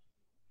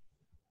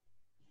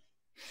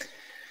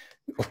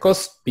 Of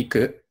course, we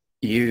could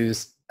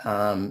use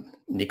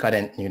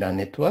recurrent neural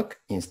network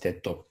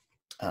instead of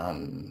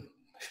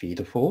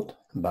feed-forward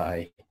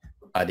by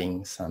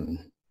adding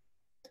some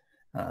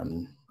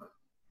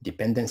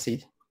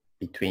dependency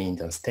between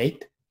the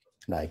state,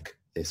 like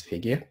this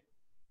figure.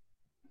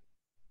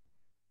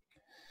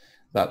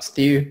 But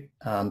still,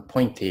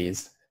 point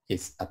is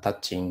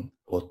attaching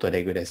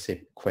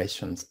autoregressive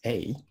questions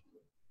A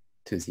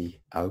to the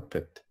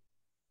output.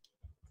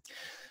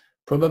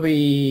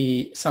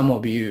 Probably some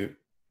of you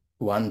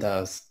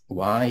wonders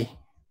why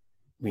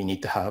we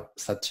need to have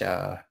such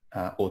a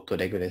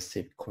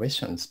autoregressive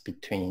questions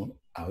between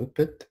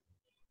output.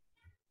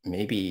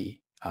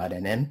 Maybe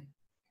RNN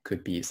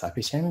could be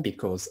sufficient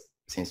because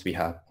since we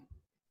have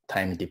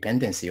time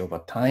dependency over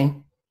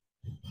time,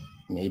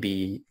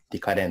 maybe the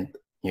current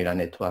neural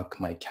network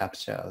might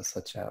capture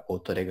such a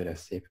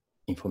autoregressive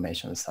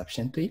information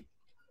sufficiently.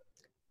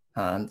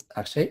 And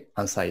actually,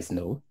 answer is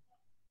no.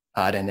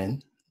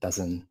 RNN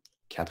doesn't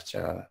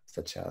capture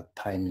such a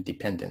time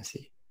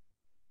dependency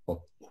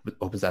of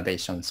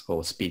observations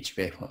for speech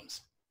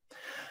waveforms.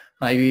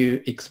 I will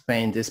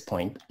explain this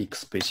point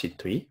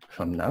explicitly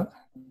from now.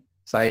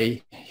 So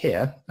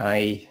here,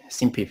 I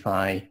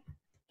simplify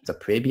the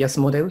previous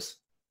models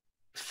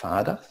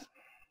further.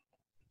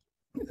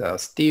 They're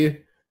still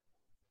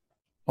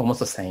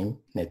almost the same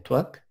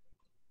network,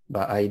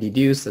 but I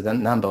reduce the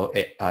number of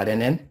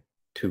RNN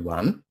to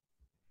 1.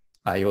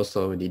 I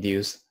also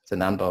reduce the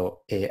number of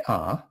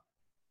AR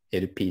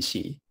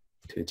LPC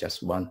to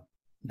just 1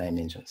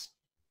 dimensions.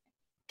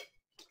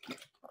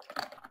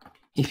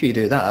 If you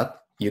do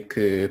that, you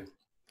could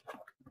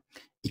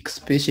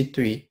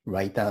explicitly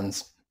write down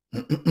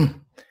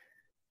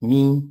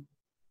mean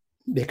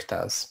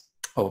vectors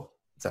of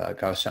the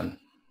Gaussian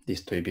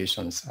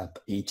distributions at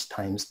each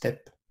time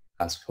step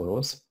as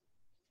follows.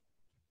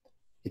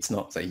 It's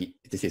not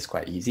this is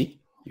quite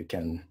easy. You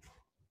can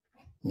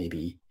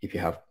maybe, if you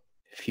have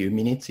a few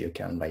minutes, you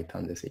can write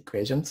down these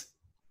equations.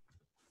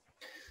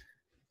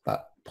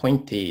 But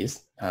point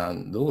is,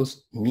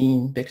 those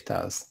mean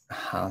vectors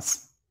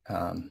has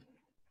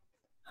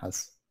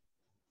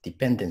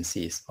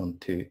dependencies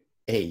onto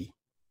A,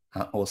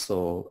 and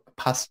also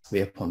past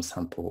waveform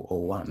sample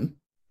O1,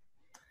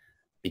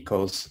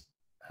 because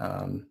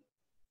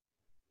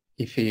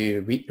if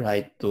you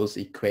rewrite those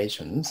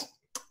equations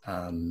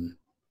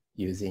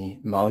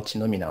using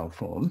multinomial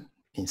form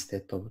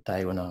instead of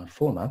diagonal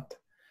format,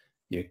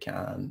 you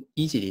can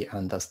easily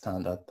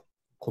understand that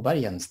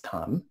covariance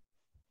term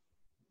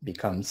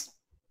becomes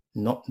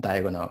not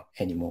diagonal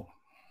anymore.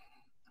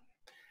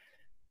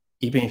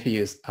 Even if you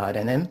use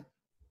RNN,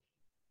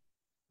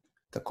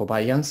 the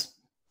covariance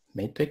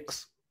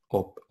matrix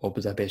of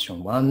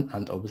observation 1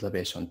 and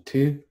observation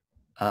 2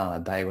 are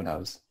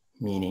diagonals,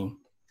 meaning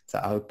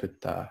the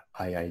output are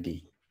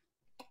IID.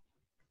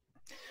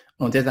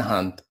 On the other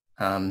hand,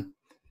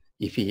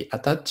 if we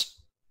attach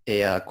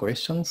AR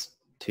questions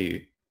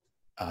to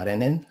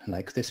RNN,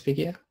 like this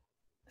figure,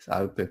 the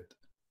output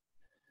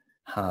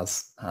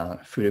has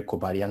a full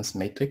covariance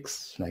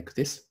matrix like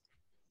this,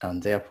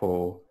 and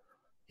therefore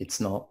it's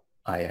not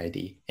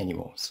IID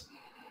anymore.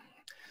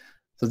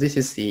 So this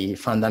is the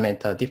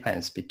fundamental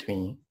difference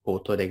between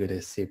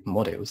autoregressive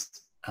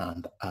models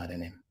and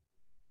RNN.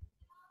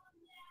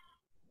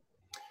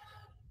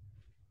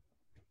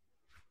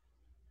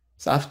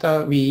 So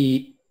after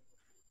we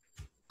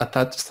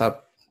attach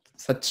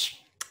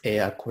such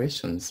AR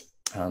questions,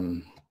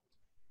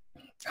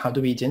 how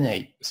do we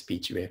generate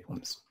speech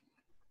waveforms?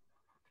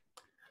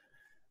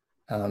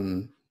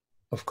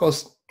 Of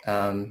course,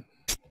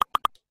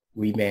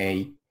 we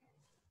may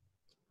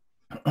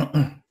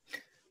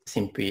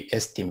simply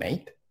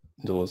estimate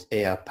those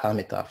AR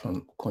parameters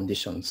from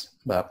conditions,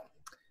 but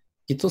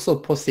it's also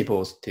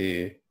possible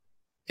to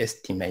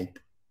estimate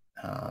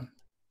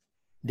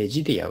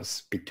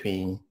residuals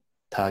between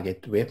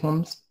target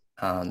waveforms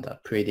and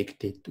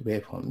predicted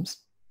waveforms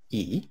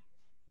E,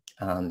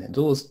 and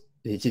those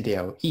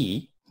residual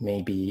E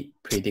may be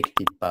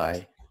predicted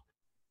by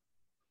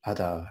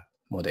other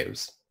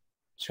models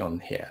shown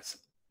here.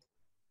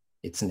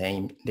 It's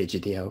named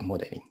residual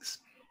modelings.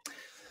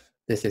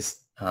 This is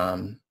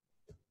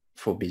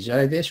for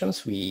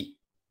visualizations, we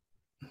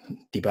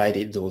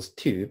divided those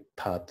two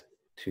parts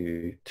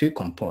to two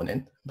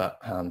components, but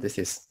this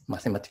is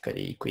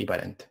mathematically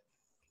equivalent.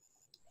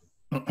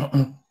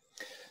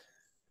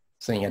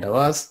 So in other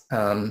words,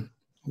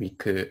 we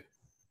could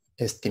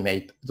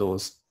estimate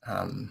those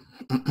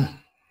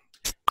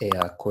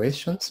error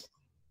coefficients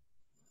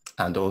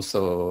and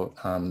also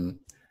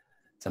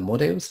the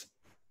models.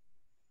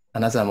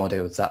 Another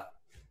model that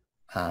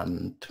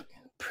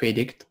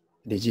predict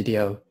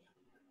residual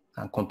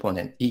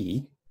component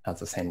E at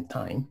the same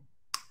time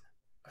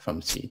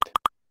from sheet.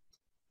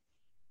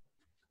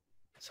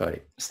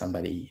 Sorry,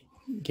 somebody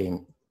gave,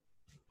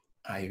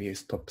 I will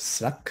stop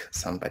Slack.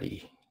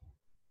 Somebody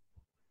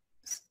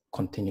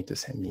continue to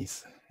send me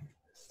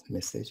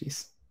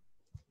messages.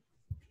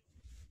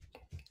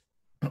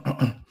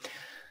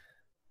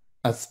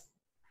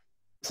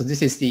 So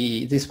this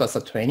was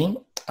the training.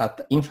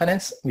 At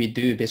inference, we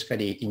do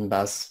basically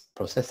inverse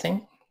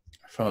processing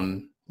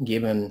from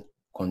given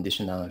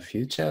conditional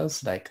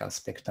features like a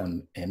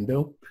spectrum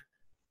envelope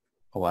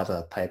or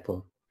other type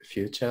of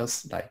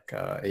features like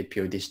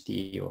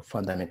aperiodicity or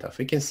fundamental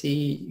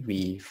frequency.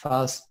 We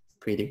first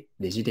predict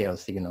residual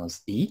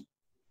signals E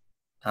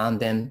and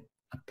then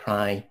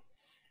apply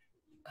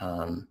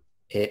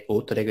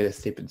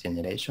auto-regressive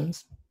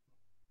generations.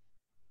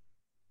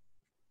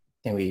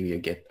 Then we will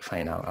get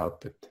final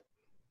output.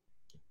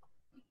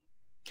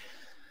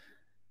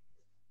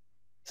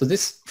 So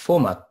this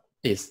format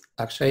is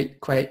actually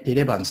quite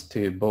relevant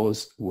to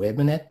both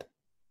WebNet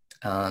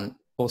and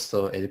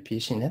also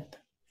LPCnet.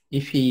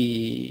 If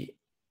we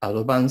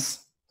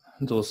advance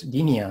those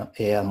linear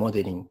AR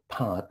modeling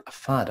part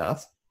further,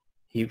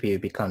 it will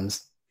become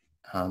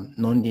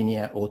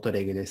nonlinear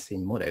auto-regressive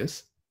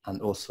models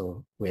and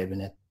also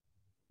WebNet.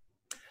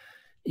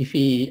 If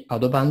we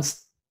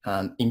advance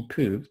and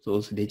improve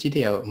those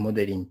residual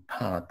modeling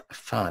part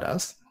further,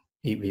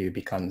 it will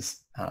become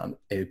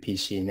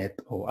LPCnet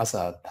or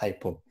other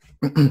type of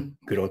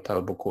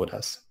Glottal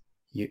vocoders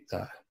you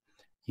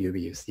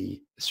will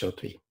see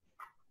shortly.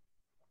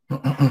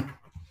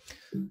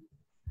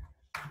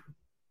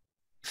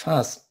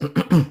 First,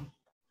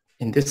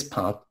 in this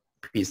part,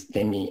 please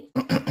let me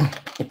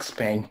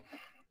explain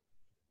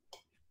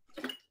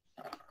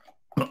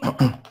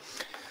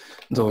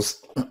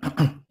those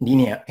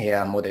linear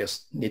AR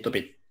models a little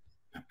bit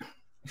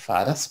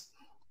further.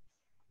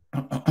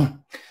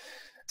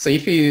 So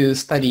if you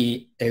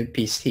study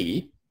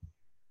LPC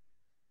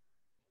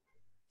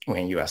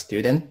when you are a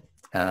student,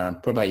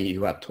 probably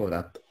you are taught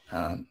that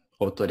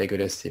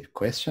auto-regressive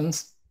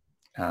questions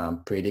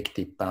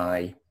predicted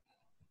by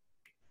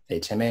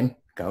HMM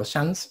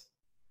Gaussians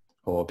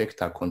or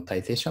vector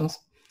quantizations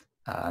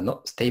are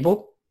not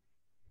stable,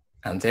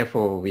 and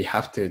therefore we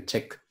have to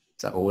check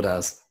the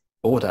orders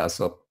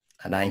of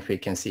line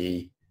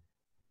frequency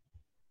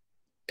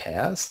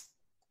pairs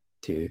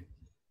to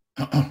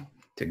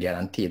to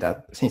guarantee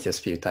that synthesis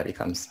filter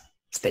becomes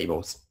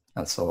stable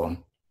and so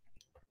on.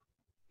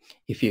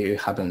 If you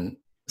haven't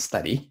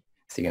studied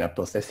signal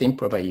processing,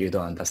 probably you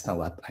don't understand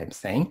what I'm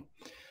saying.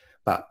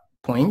 But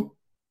point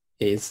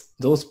is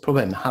those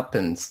problems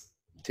happens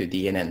to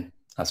DNN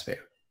as well.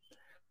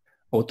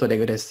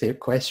 Auto-regressive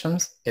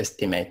questions,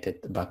 estimated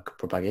back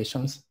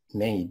propagations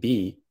may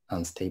be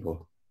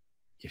unstable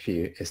if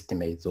you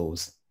estimate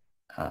those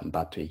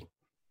battery.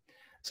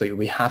 So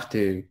we have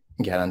to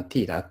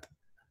guarantee that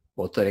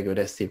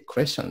auto-regressive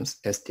questions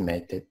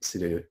estimated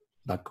through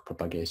back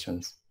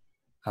propagations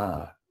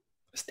are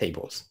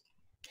stable.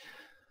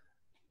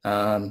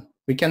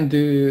 We can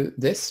do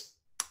this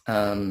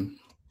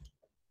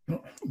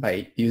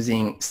by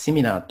using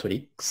similar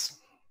tricks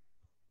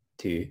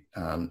to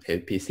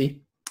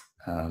LPC.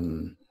 How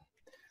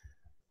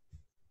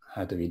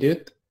do we do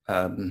it?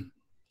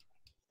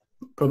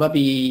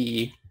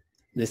 Probably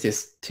this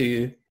is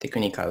too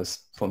technical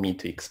for me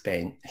to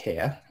explain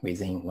here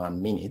within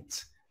 1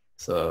 minute.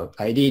 So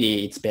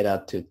ideally, it's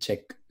better to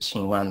check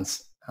Xin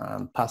Wang's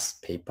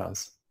past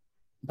papers.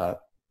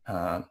 But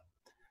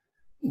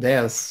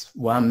there's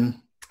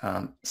one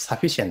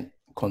sufficient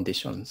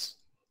conditions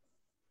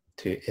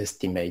to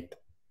estimate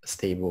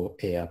stable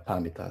AR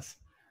parameters.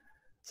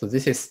 So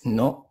this is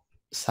not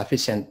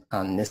sufficient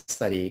and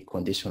necessary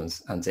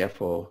conditions, and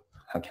therefore,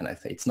 how can I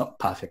say, it's not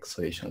perfect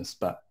solutions,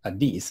 but at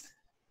least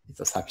it's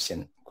a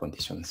sufficient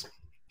conditions.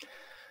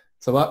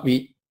 So what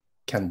we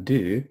can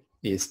do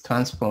is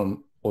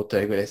transform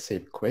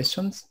auto-regressive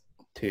questions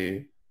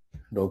to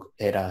log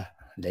error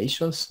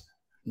ratios,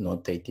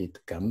 notated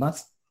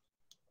gammas.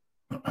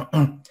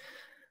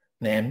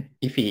 Then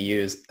if we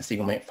use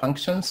sigmoid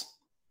functions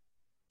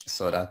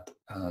so that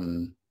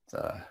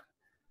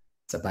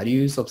the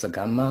values of the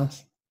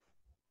gammas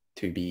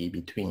to be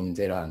between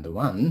 0 and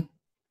 1,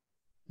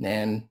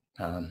 then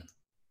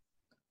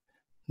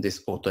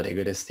this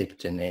auto-regressive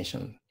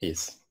generation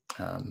is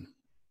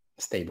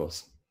stable.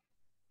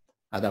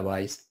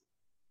 Otherwise,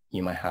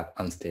 you might have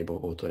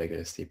unstable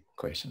auto-regressive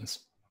questions.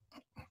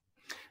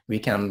 We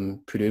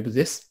can prove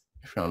this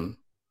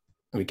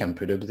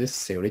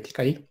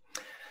theoretically,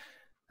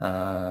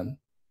 and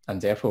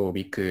therefore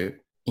we could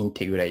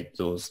integrate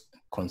those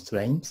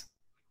constraints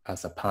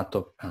as a part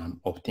of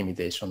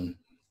optimization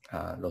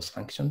loss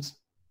functions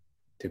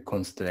to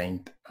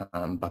constrain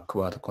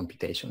backward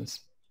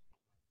computations.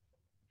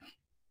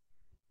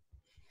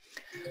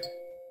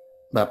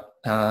 But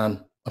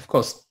of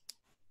course,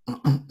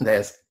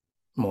 there's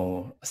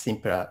more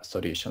simpler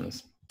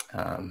solutions,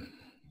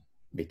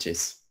 which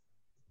is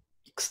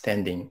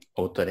extending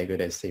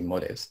auto-regressive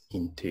models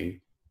into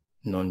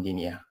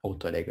nonlinear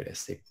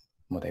auto-regressive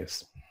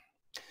models.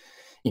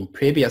 In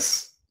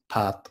previous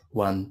part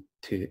 1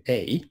 to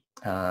A,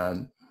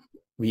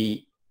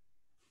 we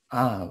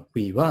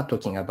were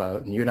talking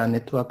about neural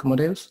network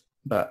models,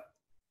 but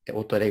the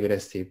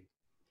auto-regressive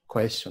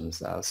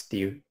questions are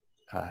still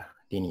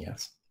linear.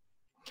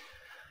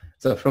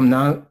 So from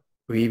now,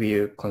 we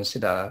will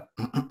consider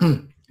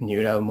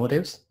neural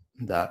models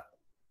that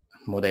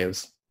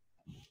models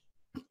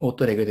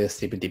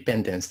auto-regressive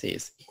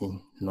dependencies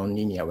in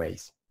nonlinear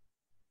ways,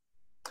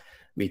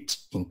 which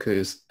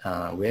includes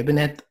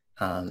WebNet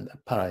and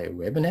parallel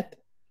WebNet.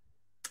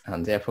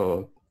 And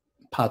therefore,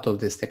 part of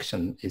this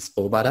section is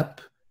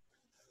overlap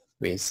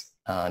with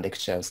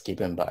lectures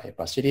given by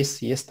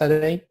Vasilis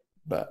yesterday,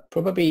 but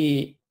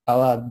probably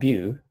our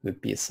view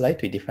would be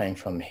slightly different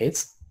from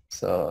his.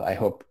 So I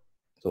hope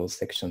those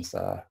sections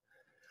are a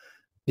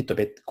little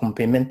bit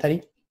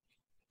complementary.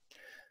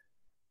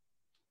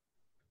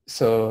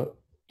 So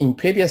in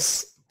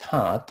previous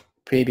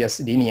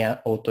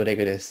linear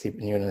auto-regressive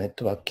neural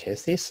network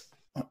cases,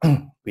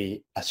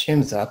 we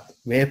assume that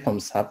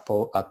waveform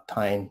sample at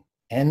time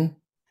n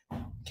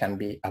can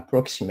be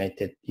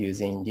approximated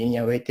using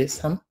linear weighted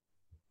sum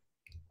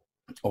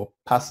or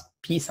past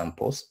p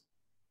samples,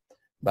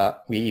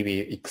 but we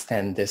will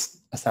extend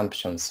these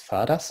assumptions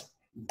further.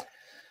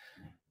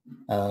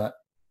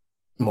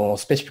 More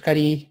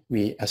specifically,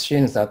 we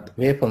assume that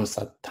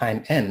waveforms at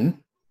time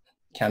n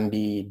can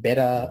be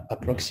better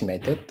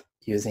approximated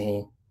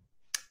using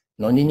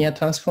nonlinear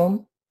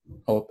transform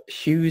of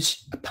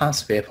huge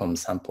past waveform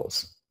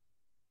samples,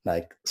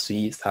 like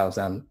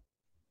 3,000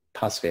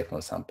 past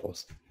waveform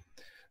samples.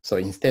 So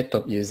instead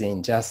of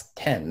using just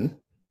 10,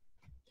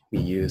 we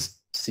use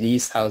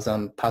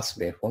 3,000 past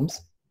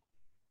waveforms,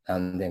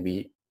 and then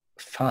we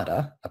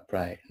further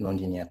apply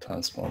nonlinear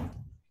transform.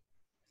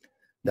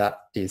 That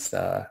is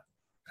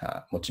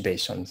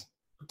motivations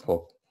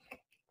of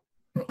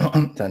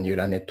the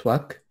neural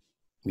network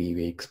we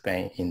will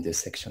explain in these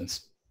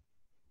sections.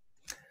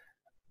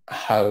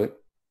 How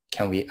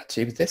can we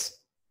achieve this?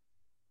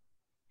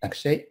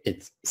 Actually,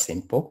 it's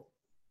simple.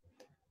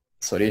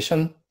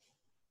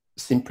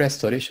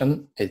 Simplest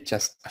solution is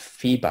just a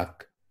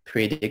feedback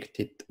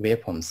predicted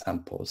waveform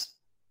samples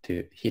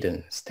to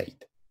hidden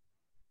state.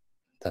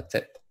 That's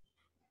it.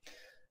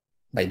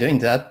 By doing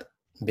that,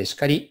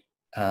 basically,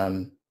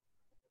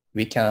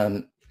 we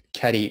can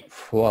carry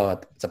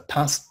forward the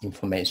past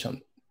information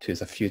to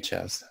the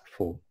futures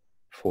for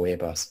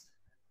wafers.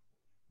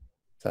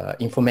 The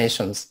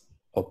informations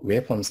of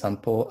waveform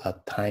sample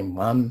at time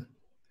 1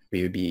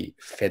 will be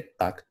fed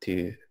back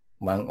to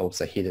one of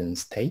the hidden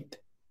state.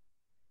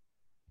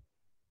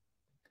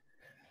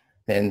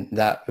 Then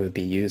that will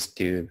be used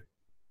to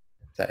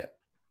the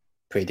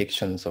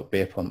predictions of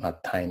waveform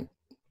at time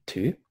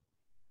 2.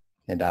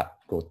 And that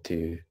go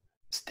to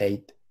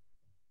state,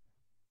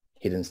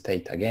 hidden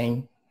state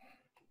again.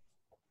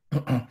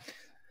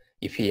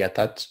 If we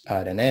attach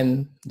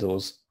RNN,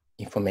 those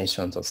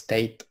informations of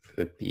state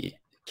would be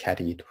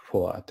carried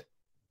forward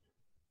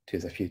to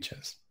the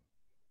futures.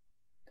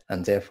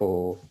 And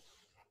therefore,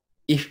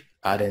 if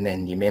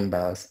RNN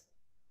remembers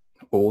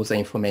all the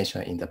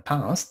information in the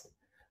past,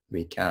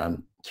 we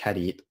can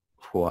carry it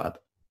forward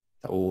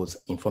all the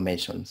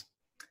informations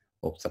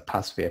of the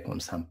past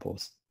waveform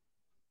samples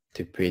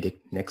to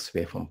predict next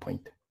waveform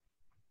point.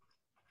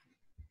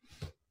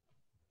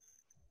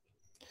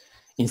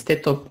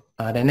 Instead of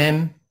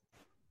RNN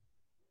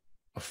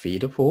or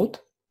feed forward,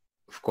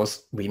 of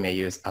course, we may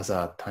use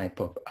other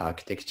type of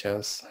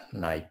architectures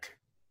like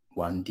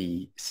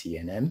 1D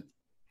CNN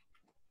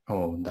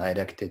or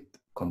directed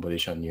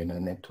convolution neural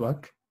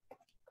network.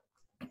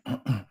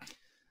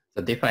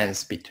 The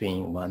difference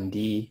between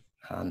 1D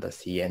and the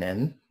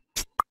CNN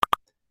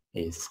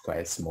is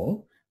quite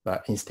small,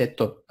 but instead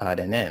of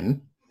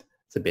RNN,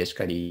 so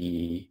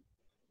basically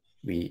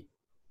we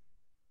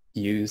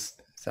use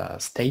the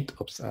state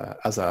of the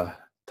other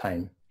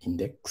time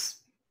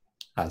index,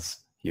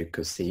 as you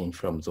could see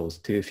from those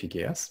two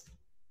figures.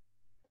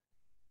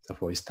 So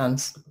for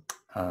instance,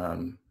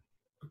 the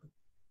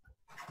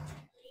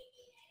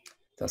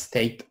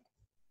state,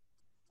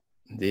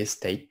 this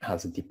state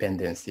has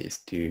dependencies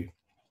to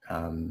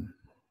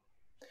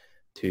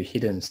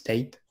hidden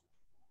state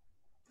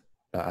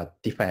at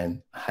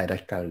different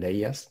hierarchical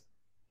layers.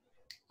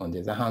 On the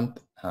other hand,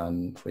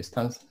 for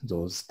instance,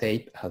 those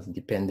state has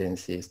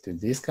dependencies to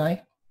this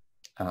guy,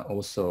 and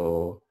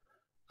also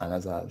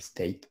another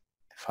state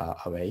far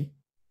away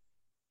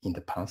in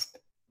the past.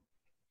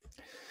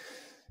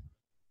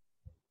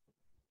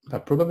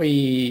 But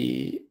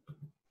probably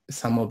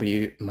some of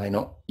you might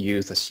not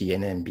use a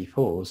CNN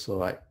before,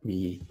 so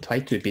we try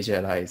to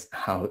visualize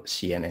how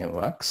CNN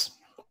works.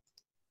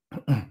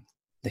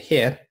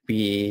 Here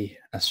we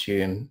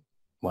assume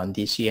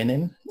 1D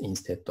CNN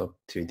instead of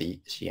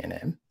 2D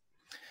CNN.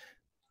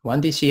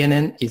 1D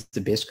CNN is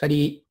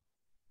basically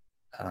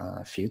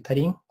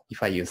filtering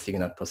if I use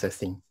signal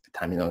processing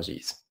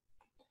terminologies.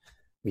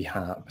 We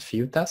have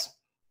filters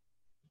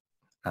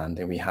and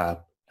then we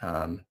have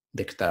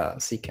vector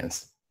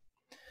sequence.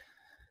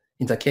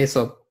 In the case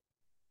of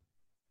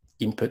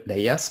input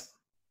layers,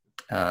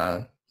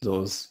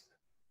 those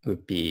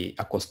would be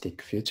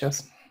acoustic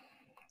filters,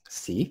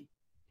 C.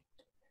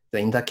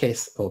 In the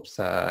case of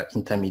the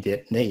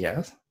intermediate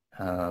layers,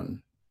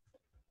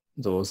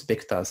 those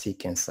vector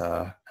sequence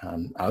are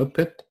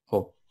output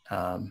of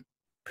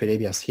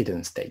previous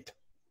hidden state.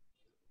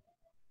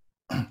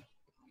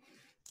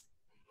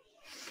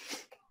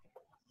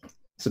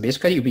 So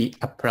basically, we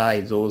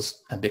apply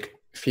those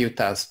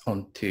filters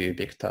onto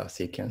vector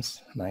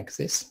sequence like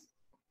this.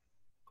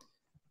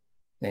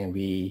 Then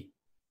we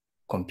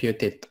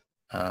computed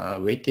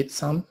weighted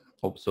sum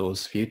of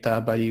those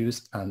filter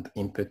values and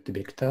input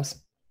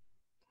vectors.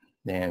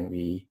 Then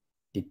we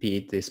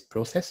repeat this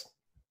process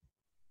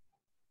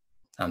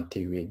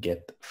until we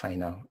get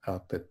final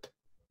output.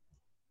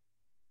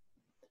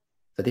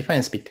 The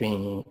difference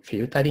between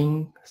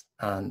filtering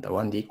and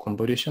 1D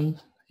convolution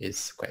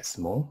is quite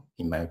small,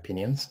 in my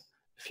opinion.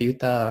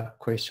 Filter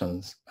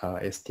questions are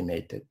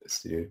estimated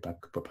through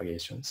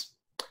backpropagations.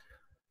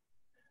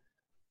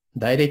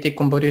 Dilated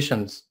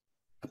convolutions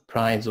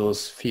apply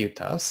those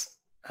filters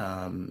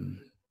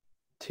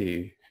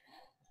to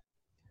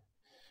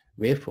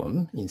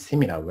waveform in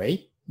similar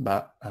way,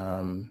 but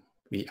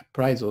we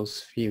apply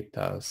those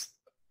filters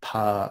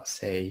per,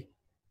 say,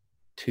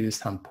 2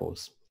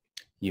 samples.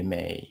 You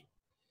may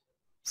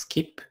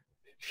skip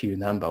few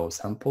number of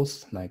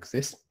samples like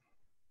this,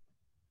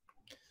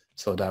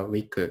 so that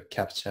we could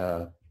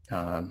capture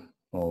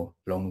more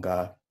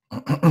longer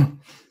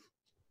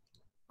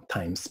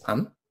time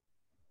span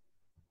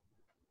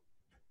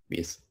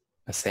with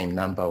the same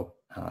number of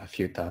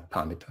filter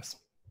parameters.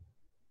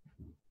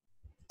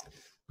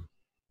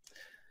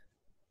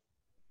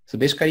 So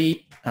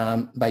basically,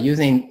 by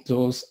using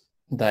those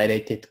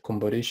dilated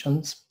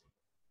convolutions,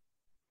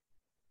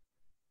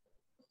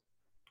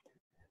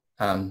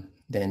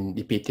 then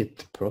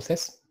repeated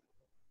process,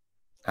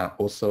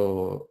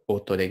 also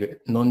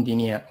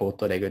nonlinear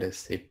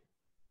auto-regressive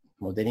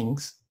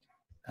modelings,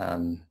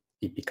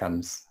 it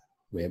becomes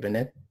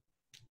WaveNet.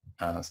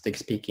 Strictly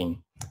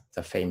speaking,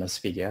 the famous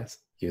figures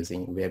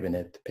using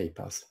WaveNet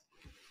papers.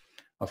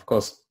 Of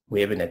course,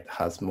 WaveNet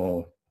has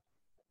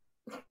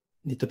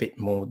little bit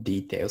more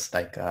details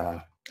like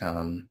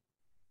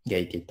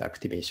gated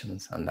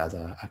activations and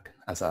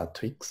other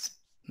tricks.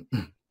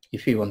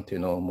 If you want to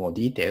know more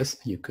details,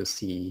 you could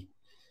see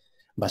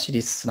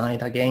Bashiri's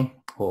slide again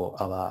or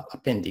our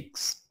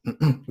appendix.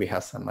 We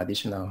have some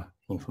additional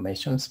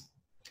informations.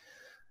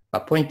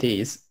 But point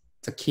is,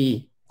 the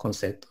key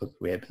concept of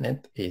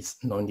WaveNet is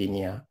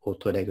nonlinear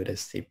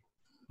auto-regressive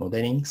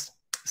modelings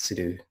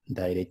through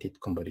dilated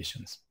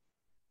convolutions.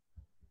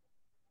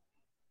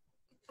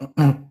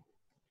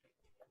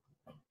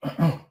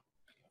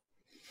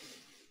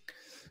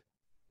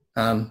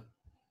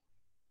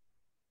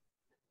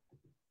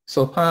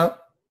 So far,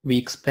 we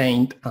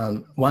explained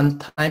one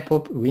type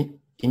of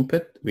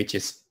input, which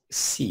is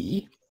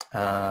C.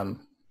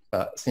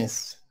 But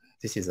since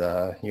this is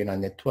a neural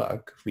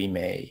network, we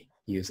may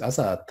use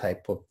other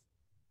type of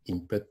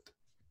input.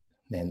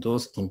 Then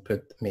those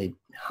input may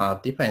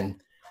have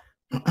different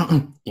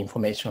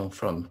information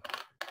from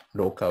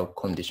local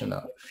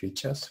conditional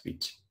features,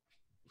 which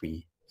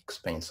we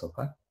explained so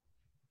far.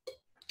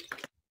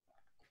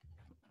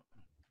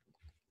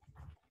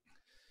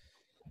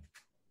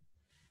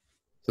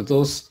 So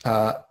those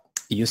are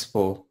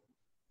useful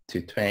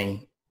to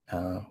train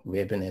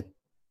WaveNet,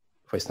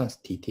 for instance,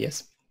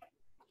 TTS.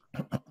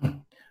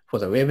 For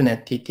the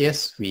WaveNet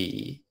TTS,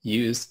 we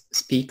use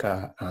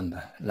speaker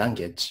and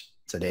language,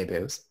 the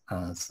labels,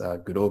 as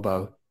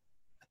global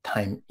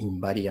time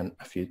invariant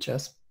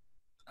features,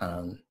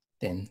 and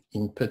then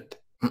input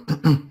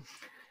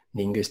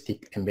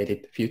linguistic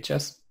embedded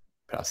features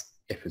plus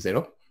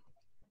F0.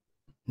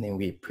 Then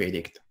we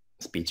predict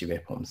speech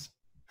waveforms.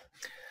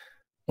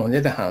 On the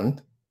other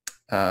hand,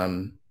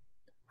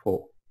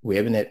 for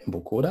WaveNet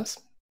vocoders,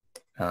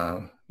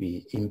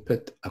 we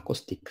input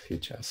acoustic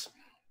features.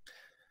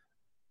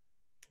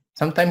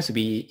 Sometimes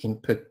we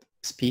input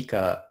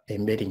speaker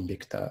embedding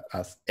vector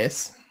as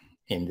S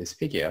in this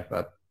figure,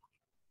 but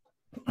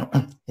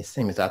it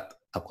seems that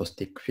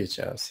acoustic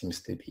feature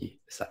seems to be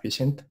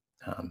sufficient.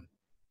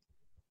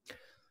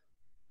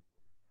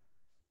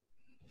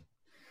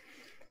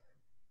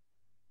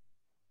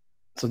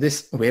 So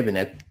this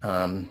WaveNet,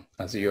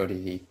 as you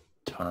already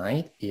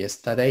tried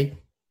yesterday,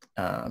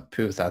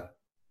 proves that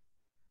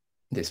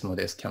these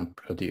models can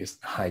produce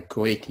high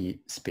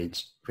quality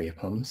speech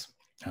waveforms,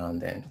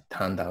 and then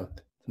turned out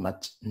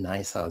much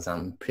nicer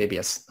than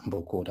previous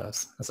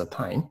vocoders at the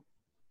time.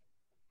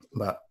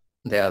 But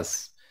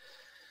there's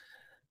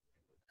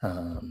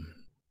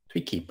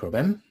tricky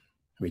problem,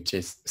 which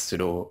is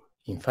slow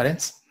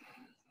inference.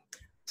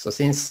 So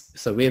since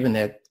the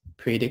WaveNet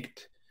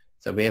predict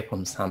the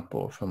waveform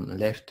sample from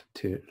left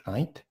to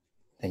right,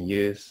 then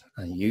use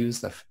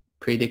the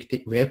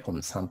predicted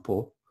waveform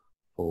sample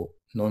for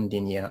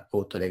nonlinear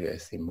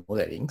autoregressive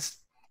modelings.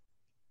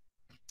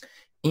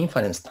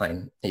 Inference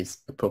time is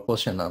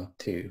proportional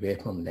to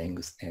waveform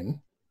length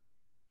n,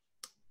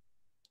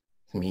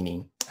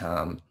 meaning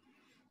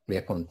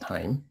waveform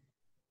time,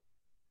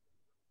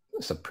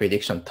 so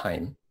prediction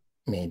time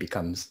may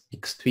becomes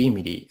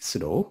extremely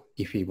slow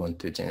if we want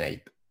to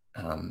generate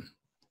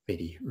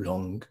very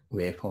long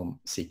waveform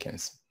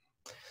sequence.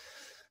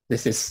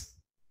 This is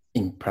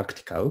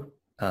impractical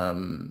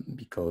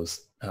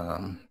because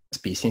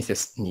speech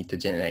synthesis need to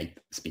generate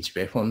speech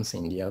waveforms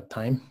in real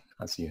time,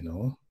 as you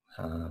know.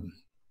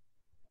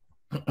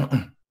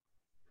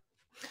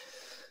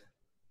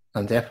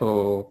 And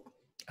therefore,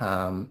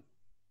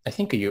 I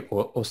think you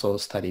also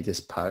study this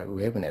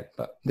parallel WaveNet,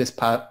 but this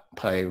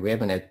parallel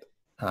WaveNet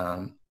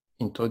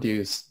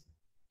introduced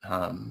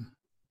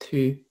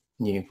two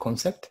new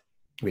concepts,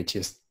 which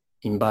is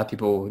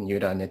invertible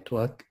neural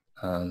network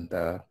and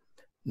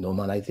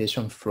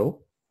normalization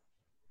flow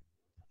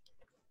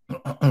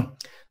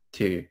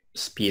to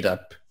speed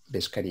up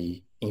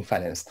basically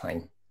inference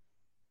time.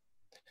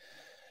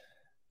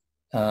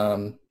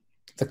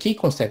 The key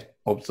concept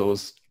of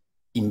those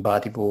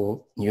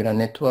invertible neural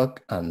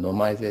network and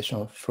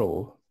normalization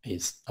flow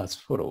is as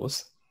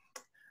follows.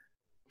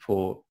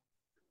 For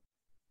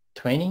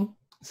training,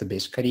 so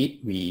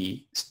basically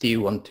we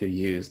still want to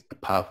use a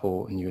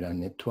powerful neural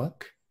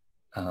network,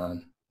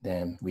 and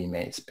then we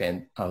may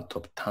spend a lot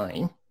of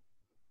time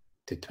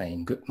to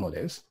train good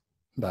models,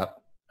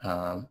 but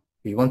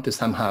we want to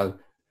somehow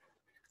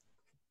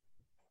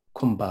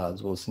convert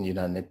those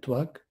neural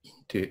network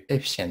into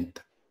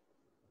efficient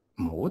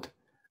mode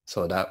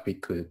so that we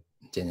could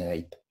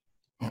generate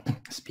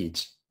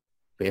speech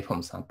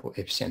waveform sample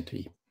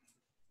efficiently.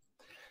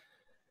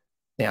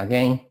 Then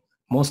again,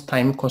 most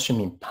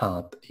time-consuming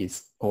part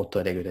is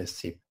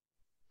auto-regressive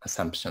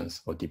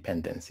assumptions or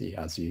dependency,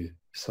 as you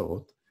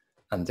saw,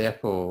 and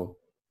therefore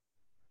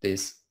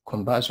this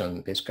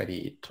conversion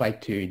basically try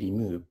to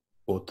remove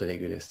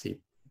auto-regressive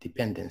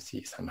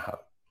dependency somehow.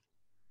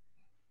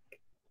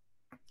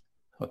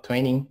 For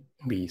training,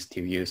 we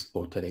still use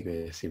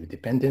auto-regressive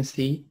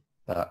dependency,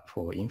 but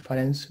for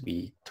inference,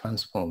 we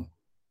transform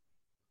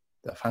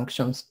the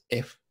functions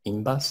f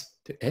inverse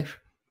to f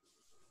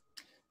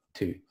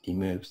to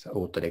remove the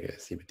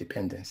auto-regressive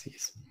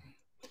dependencies.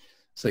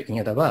 So in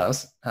other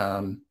words,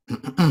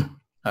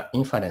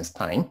 inference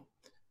time,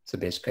 so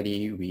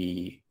basically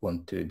we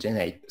want to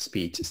generate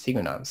speech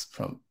signals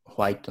from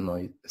white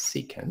noise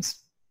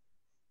sequence.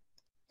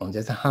 On the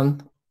other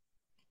hand,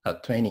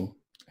 at training,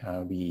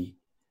 we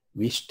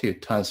wish to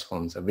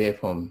transform the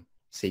waveform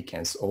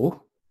sequence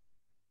O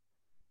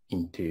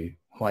into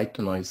white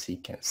noise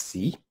sequence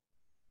C.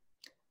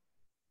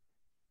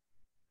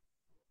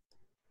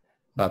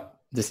 But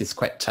this is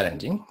quite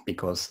challenging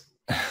because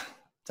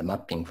the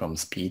mapping from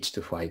speech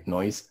to white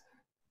noise,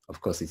 of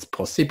course, it's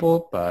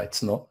possible, but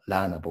it's not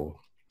learnable.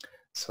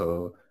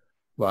 So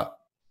what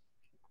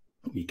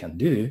we can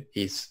do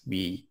is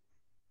we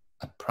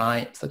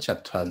apply such a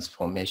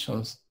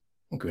transformations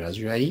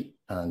gradually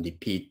and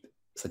repeat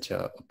such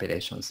a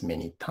operations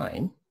many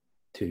times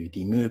to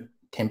remove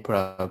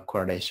temporal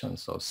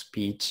correlations of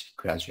speech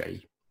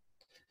gradually.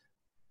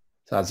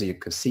 So as you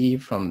could see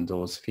from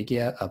those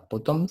figures at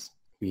bottoms,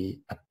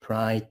 we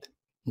applied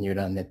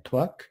neural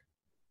network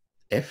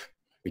F,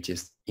 which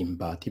is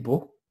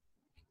invertible,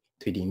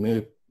 to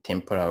remove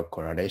temporal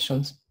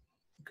correlations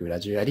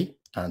gradually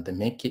and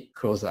make it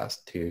closer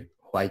to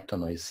white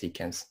noise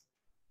sequence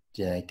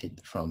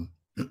generated from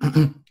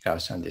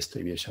Gaussian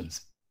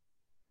distributions.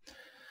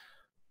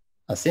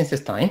 At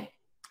synthesis time,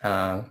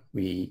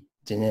 we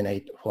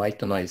generate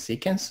white noise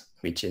sequence,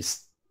 which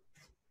is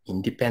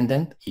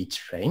independent each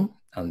frame,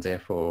 and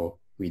therefore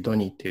we don't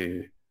need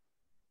to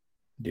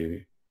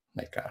do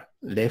like a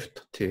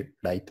left to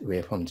right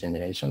waveform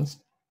generations.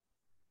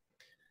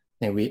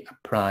 Then we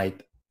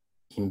applied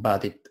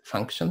inverted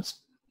functions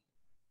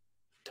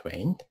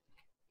trained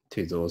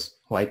to those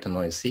white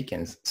noise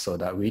sequence so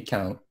that we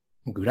can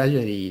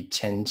gradually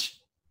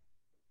change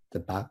the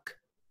back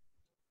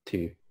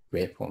to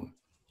waveform,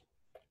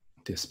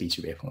 to speech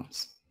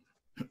waveforms.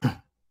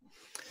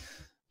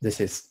 This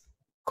is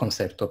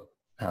concept of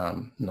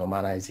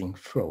normalizing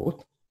flow.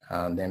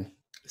 And then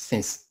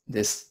since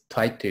this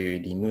try to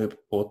remove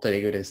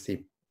auto-regressive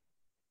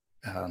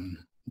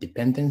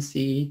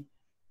dependency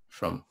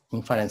from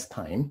inference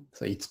time,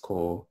 so it's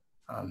called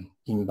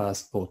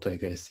inverse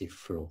auto-regressive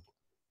flow.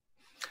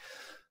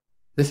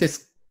 This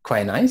is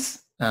quite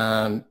nice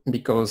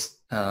because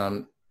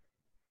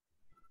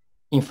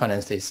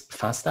inference is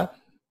faster,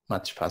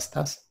 much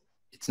faster.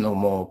 It's no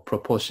more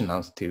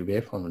proportional to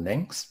waveform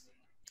length,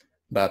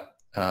 but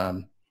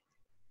I'm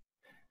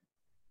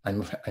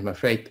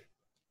afraid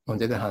on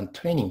the other hand,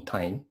 training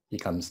time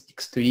becomes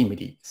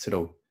extremely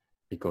slow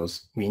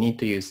because we need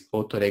to use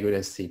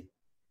auto-regressive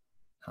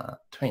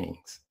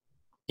trainings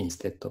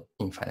instead of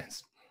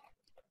inference.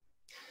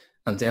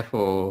 And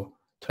therefore,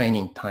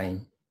 training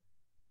time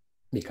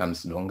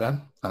becomes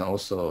longer, and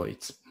also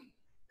it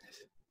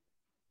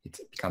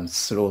becomes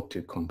slow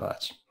to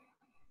converge.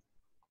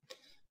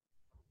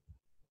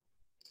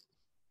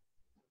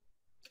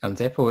 And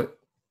therefore,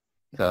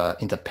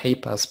 in the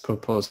papers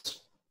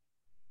proposed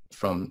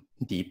from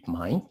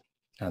DeepMind,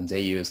 and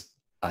they use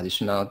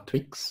additional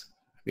tricks,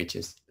 which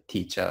is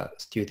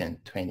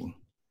teacher-student training,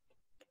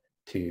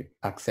 to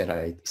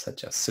accelerate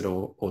such a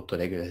slow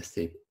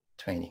auto-regressive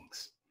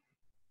trainings.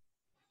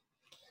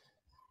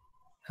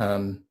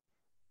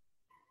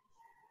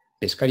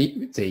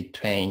 Basically, they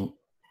train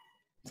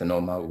the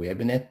normal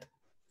WebNet,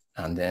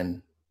 and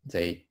then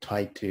they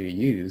try to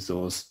use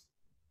those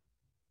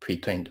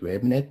pre-trained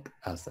WebNet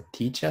as the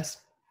teachers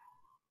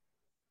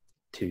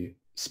to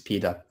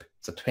speed up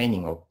the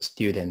training of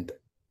student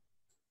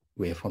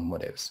waveform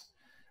models.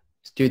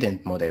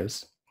 Student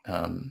models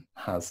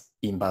has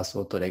inverse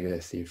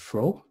autoregressive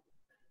flow,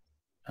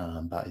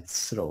 but it's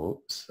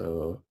slow.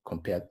 So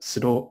compared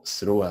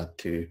slower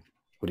to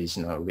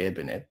original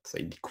WebNet, so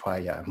it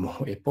requires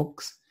more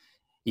epochs.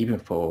 Even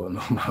for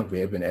normal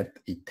WebNet,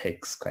 it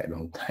takes quite a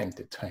long time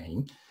to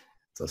train.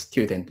 So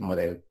student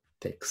model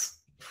takes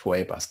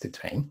forever to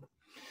train.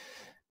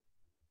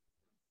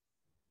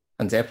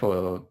 And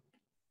therefore,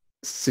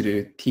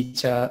 through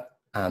teacher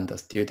and the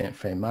student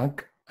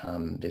framework,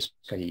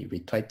 basically we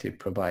try to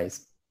provide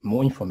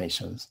more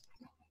information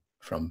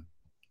from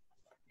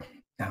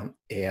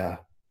air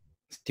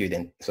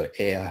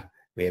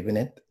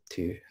WebNet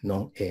to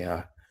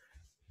non-air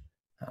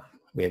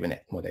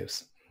WebNet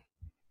models.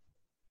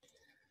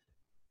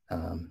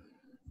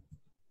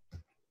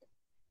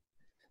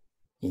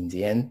 In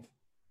the end,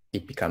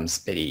 it becomes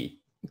very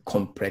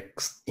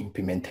complex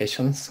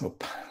implementations of,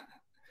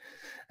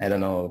 I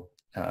don't know,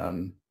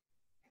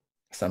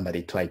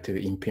 somebody tried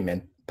to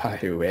implement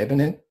parallel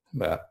WebNet,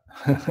 but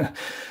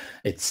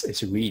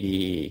it's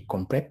really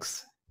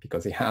complex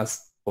because it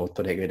has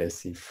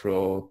autoregressive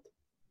flow,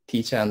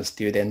 teacher and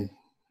student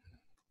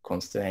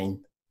constraint,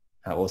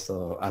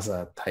 also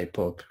other type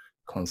of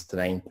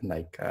constraint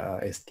like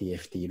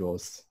STFT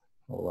laws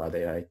or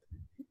other, right?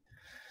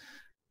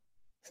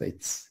 So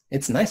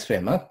it's nice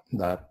framework,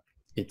 but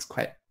it's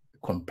quite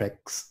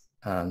complex,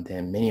 and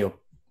then many of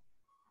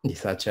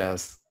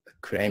researchers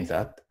claim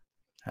that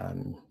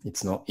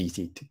it's not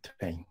easy to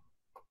train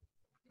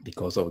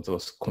because of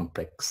those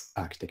complex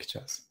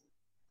architectures.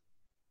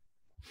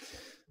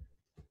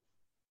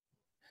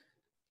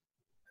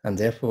 And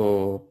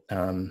therefore,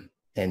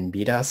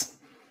 NVIDIA's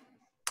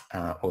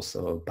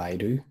also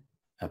Baidu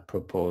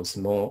propose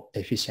more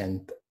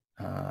efficient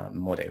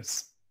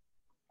models.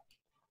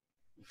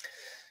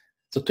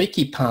 The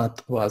tricky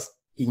part was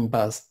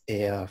inverse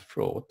air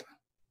float,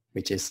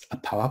 which is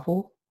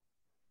powerful,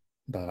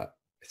 but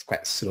it's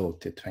quite slow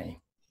to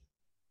train.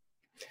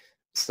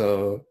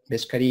 So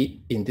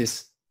basically, in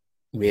this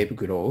wave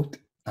growth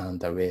and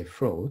the wave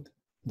float,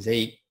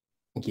 they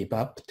give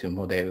up to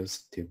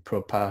models to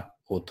proper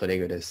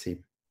autoregressive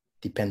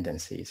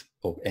dependencies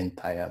of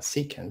entire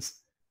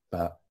sequence,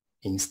 but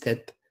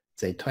instead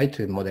they try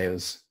to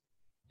models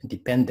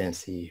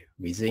dependency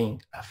within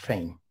a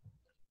frame,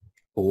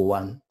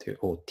 O1 to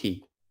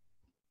OT.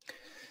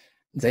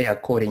 They are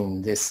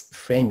calling this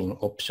framing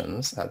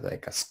options as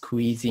like a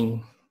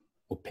squeezing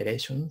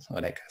operations,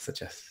 or like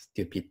such a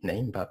stupid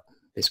name, but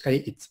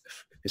basically it's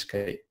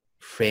basically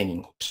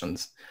framing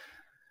options.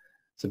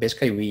 So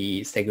basically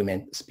we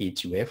segment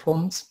speech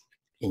waveforms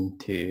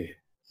into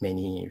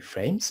many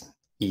frames.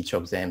 Each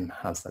of them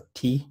has a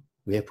T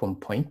waveform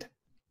point.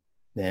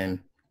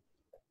 Then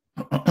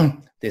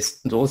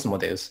those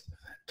models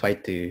try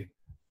to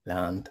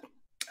learn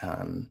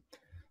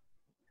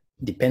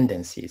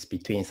dependencies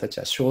between such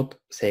a short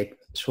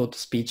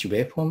speech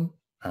waveform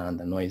and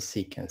the noise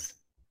sequence.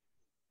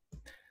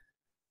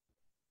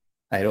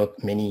 I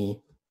wrote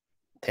many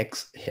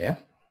texts here,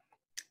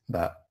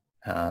 but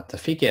the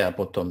figure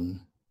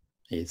bottom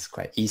is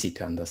quite easy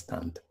to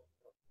understand.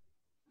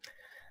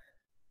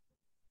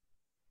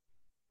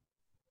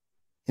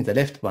 In the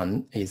left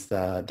one is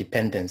the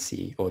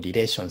dependency or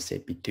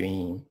relationship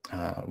between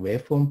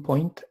waveform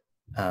point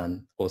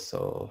and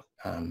also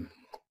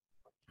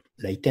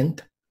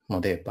latent,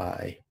 modeled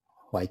by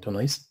white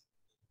noise.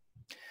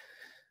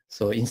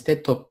 So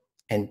instead of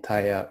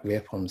entire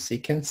waveform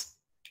sequence,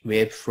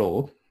 wave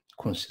flow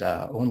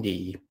consider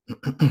only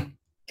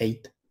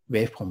 8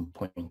 waveform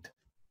point,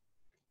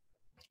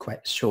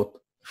 quite short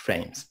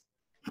frames.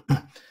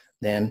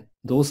 Then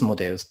those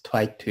models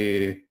try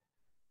to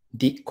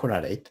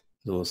decorrelate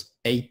those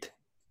 8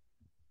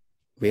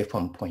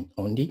 waveform point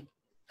only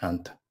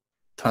and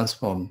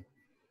transform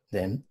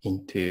them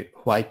into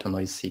white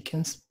noise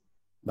sequence.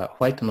 But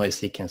white noise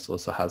sequence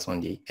also has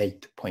only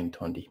 8 point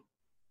only.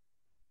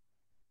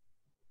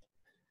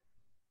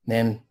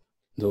 Then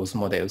those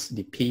models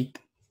repeat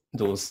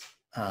those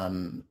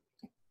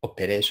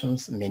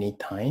operations many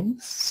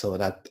times so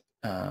that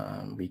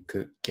we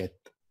could get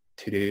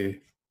true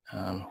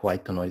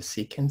white noise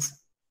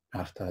sequence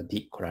after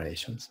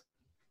decorrelations.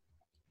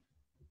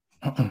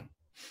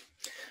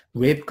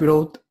 Wave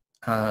growth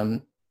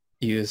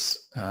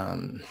use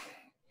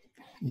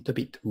little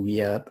bit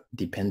weird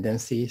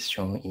dependencies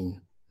shown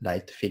in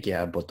right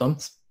figure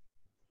bottoms.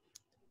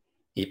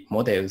 It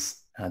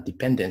models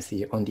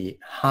dependency on the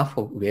half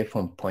of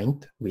waveform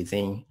point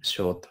within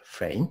short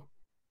frame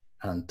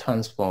and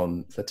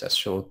transform such a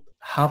short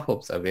half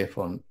of the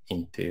waveform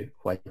into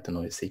white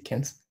noise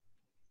sequence.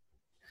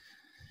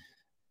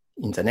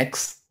 In the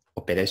next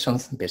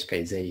operations,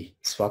 basically they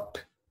swap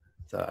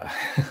the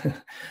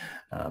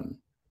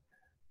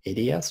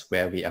areas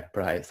where we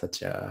apply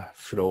such a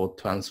flow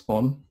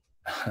transform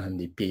and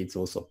repeat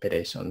those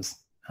operations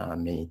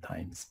many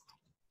times.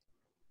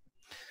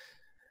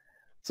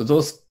 So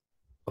those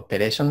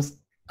operations,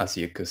 as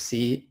you could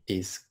see,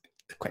 is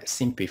quite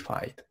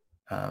simplified,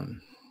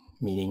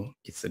 meaning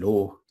it's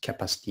low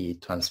capacity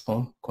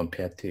transform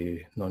compared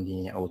to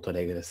nonlinear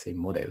autoregressive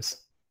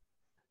models.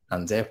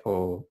 And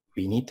therefore,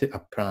 we need to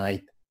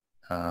apply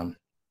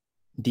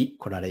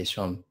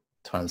decorrelation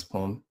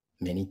transform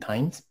many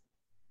times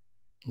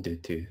due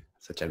to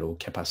such a low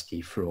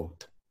capacity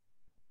float.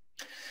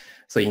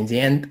 So in the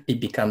end, it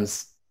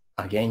becomes,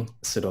 again,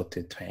 slow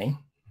to train.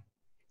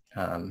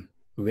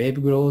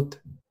 Wave growth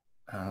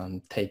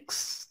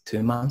takes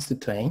 2 months to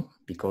train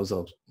because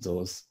of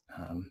those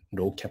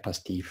low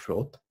capacity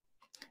float.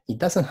 It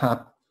doesn't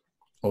have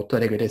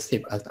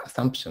autoregressive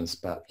assumptions,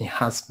 but it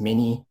has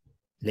many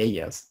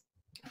layers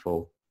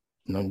for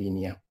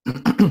nonlinear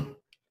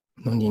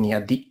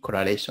nonlinear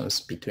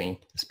decorrelations between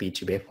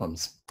speech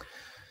waveforms.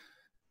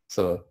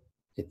 So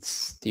it's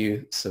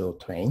still slow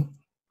train.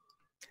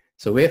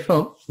 So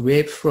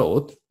wave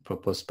float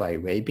proposed by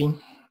Waving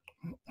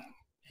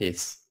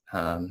is,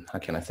 how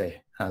can I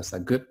say, has a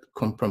good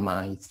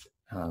compromise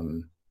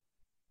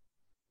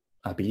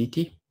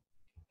ability.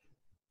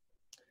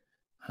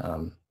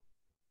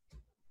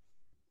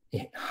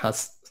 It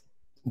has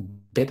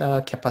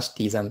better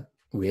capacity than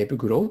wave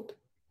growth.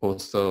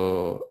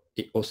 Also,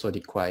 it also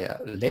requires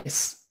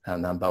less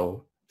number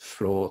of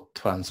flow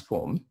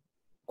transform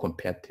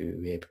compared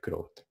to wave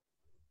growth.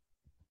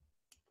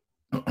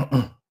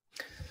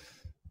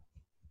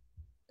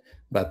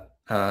 But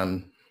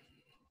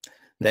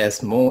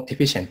there's more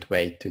efficient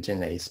way to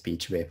generate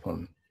speech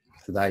waveform.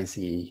 So that is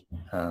the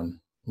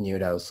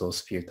neural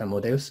source filter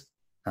models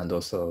and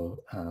also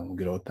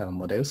Glottal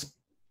models,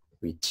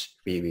 which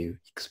we will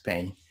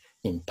explain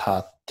in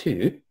part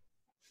 2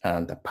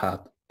 and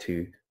part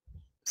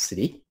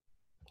 3.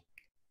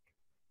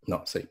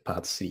 No, sorry,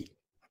 part 3.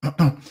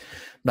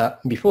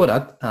 But before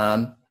that,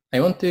 I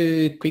want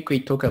to quickly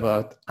talk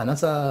about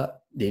another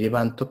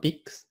relevant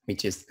topic,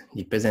 which is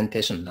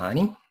representation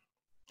learning,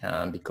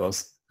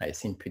 because I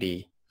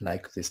simply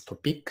like this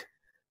topic,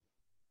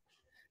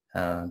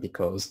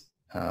 because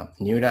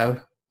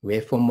neural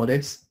waveform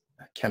models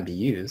can be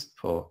used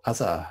for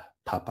other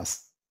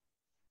purpose,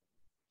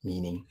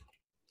 meaning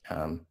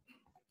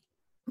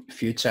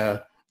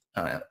future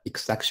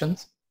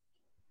extractions.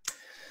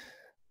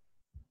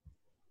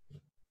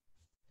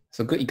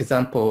 So a good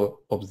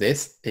example of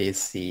this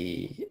is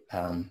the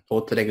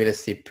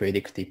auto-regressive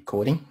predictive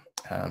coding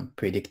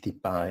predicted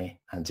by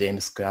a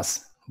James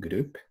Glass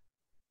group.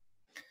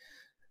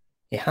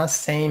 It has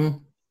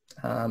same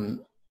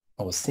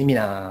or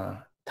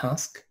similar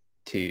task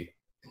to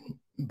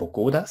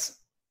vocoders,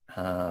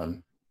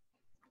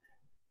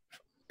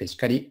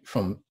 basically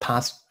from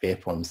past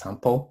waveform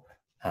sample.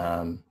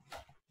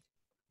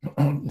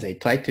 They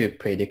try to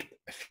predict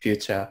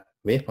future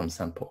waveform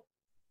sample,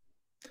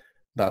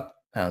 but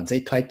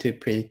they try to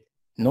predict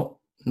not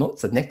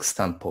the next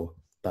sample,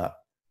 but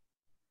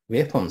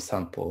waveform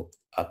sample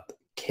at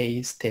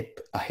k step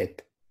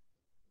ahead.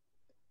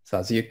 So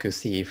as you could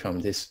see from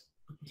these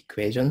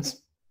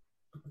equations,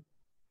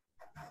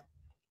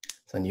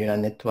 the neural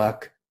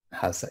network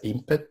has an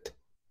input,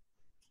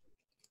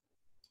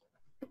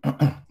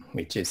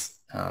 which is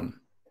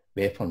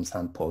waveform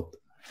sampled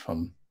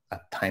from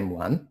at time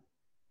 1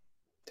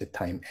 to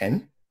time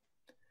n,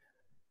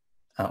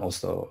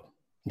 also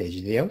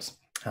residuals.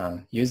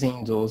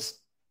 Using those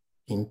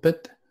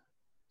input,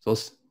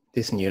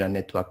 this neural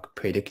network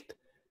predict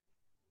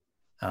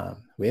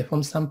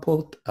waveform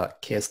sampled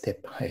at k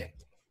step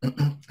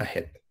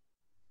ahead.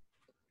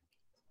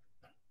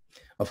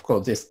 Of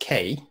course, this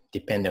k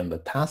depends on the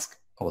task,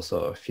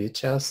 also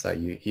features that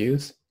you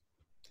use.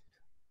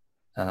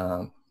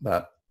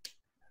 But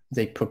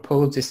they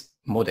propose these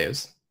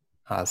models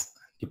as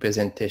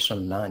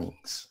representation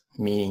learnings,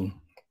 meaning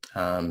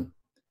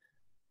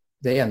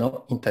they are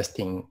not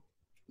interested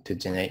to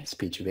generate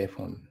speech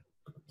waveform.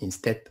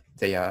 Instead,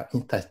 they are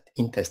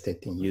interested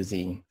in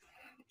using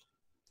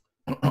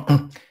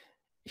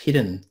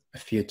hidden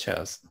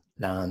features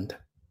learned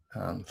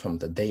from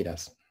the data.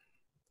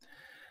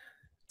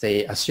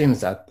 They assume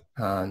that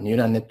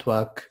neural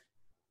network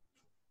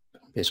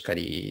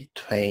basically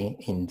train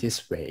in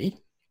this way,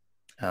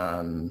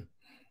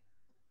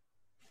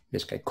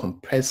 basically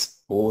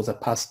compress all the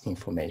past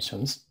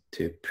informations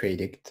to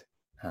predict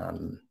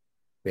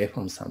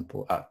waveform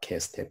sample at k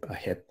step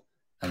ahead.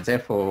 And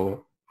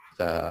therefore,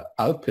 the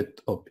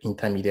output of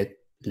intermediate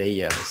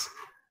layers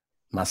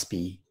must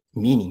be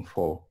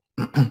meaningful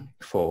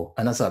for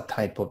another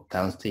type of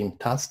downstream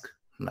task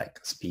like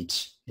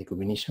speech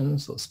recognition,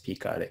 so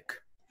speaker rec.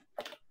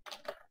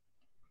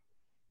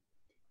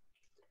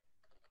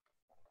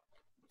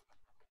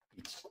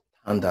 Which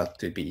turned out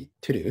to be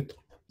true.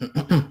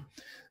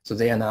 So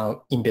they are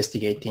now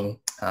investigating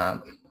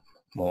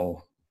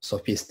more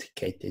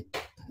sophisticated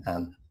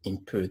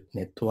input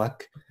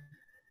network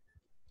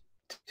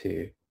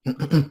to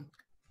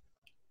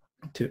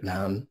to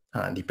learn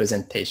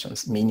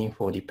representations,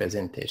 meaningful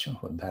representation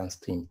for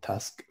downstream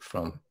task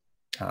from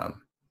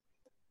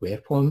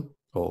waveform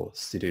or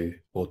through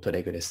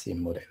auto-regressive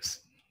models.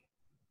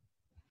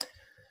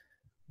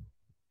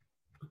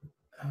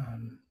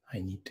 I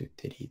need to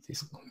delete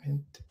this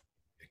comment.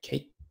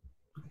 Okay.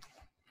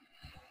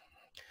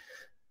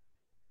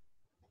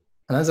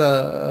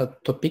 Another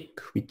topic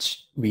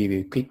which we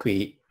will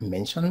quickly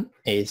mention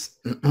is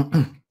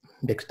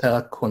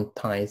vector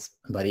quantized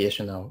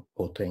variational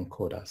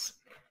autoencoders,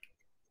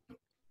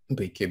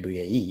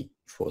 VQVAE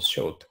for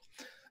short.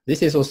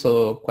 This is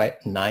also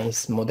quite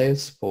nice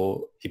models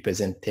for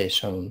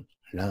representation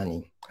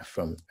learning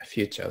from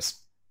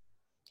features.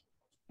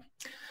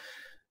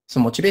 So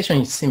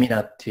motivation is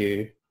similar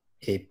to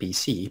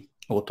APC,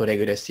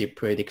 auto-regressive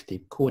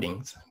predictive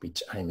codings,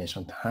 which I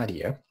mentioned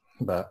earlier,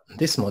 but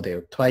this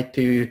model tried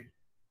to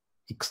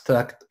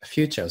extract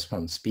features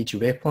from speech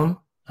waveform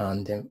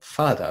and then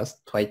further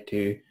try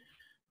to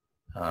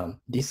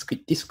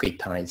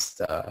discretize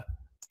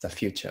the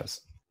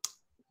features.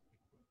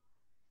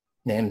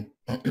 Then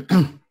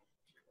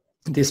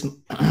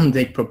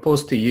they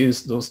propose to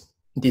use those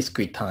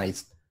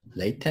discretized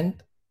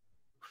latent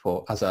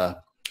for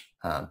other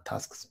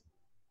tasks.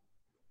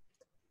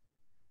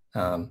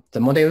 The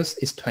models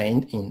is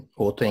trained in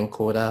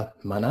autoencoder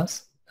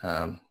manners.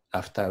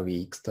 After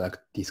we extract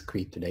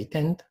discrete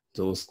latent,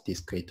 those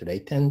discrete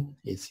latent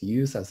is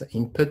used as an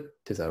input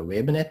to the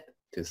wavenet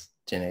to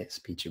generate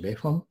speech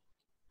waveform,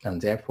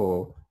 and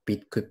therefore we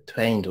could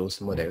train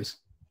those models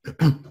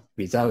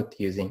without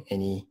using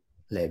any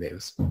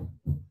labels.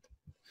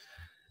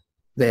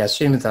 They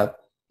assume that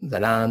the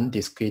learned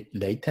discrete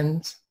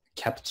latents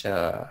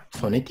capture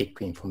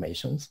phonetic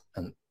informations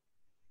and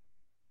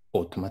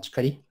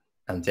automatically,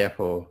 and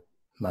therefore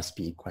must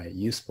be quite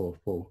useful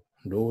for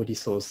low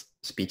resource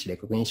speech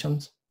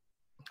recognitions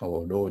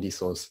or low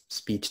resource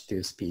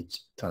speech-to-speech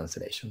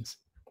translations.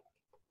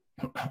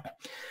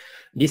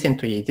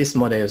 Recently, this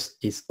model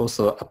is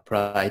also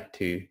applied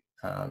to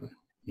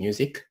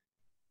music.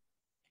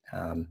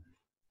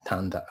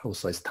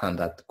 Also is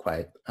turned out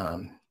quite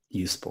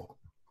useful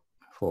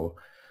for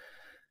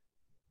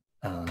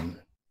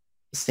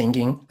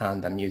singing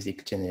and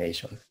music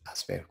generation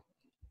as well.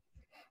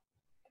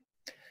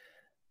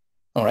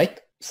 All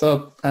right,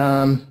 so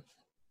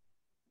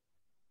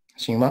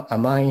Xin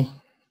Wang,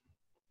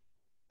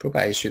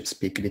 probably I should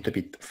speak a little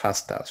bit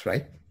faster,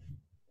 right?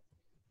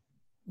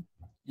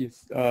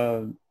 Yes.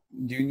 Do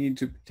you need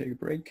to take a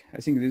break?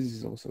 I think this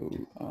is also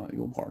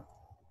your part.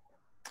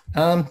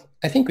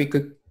 I think we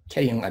could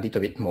carry on a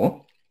little bit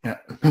more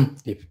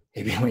if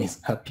everyone is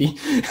happy.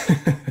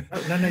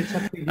 No, it's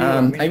up to you.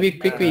 I will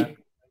quickly.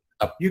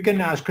 You can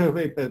ask her,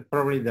 but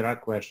probably there are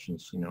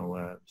questions, you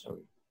know.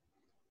 Sorry.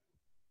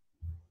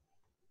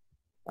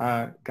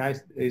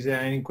 Guys, is there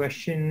any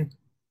question?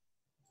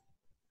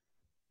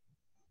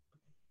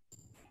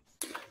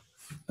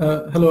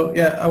 Hello.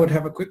 Yeah, I would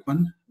have a quick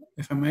one,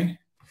 if I may.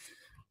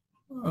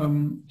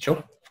 Sure,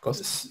 of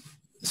course.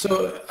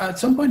 So at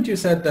some point you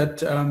said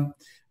that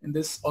in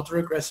this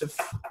autoregressive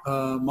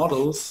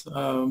models,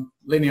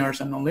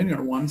 linears and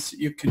nonlinear ones,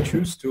 you can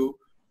choose to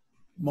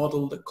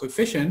model the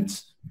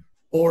coefficients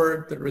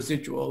or the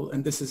residual,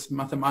 and this is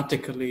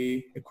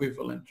mathematically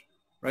equivalent,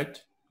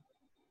 right?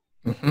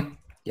 Mm-hmm.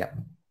 Yeah.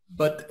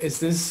 But is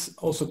this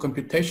also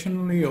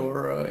computationally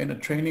or in a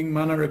training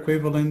manner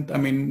equivalent? I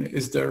mean,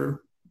 is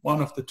there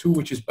one of the two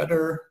which is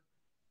better?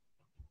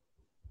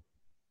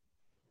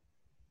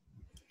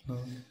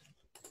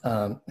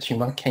 Xin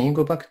Wang, can you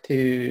go back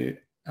to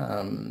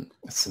a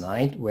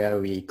slide where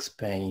we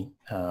explain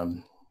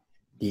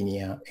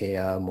linear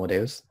AR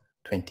models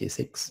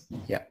 26?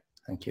 Yeah,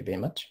 thank you very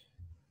much.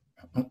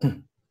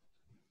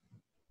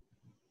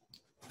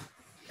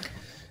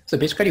 So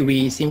basically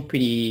we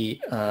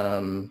simply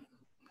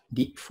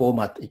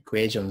format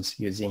equations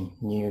using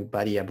new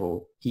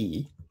variable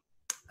E,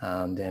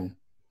 and then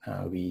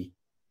we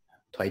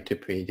try to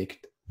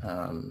predict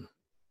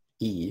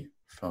E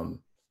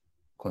from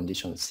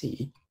condition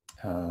C.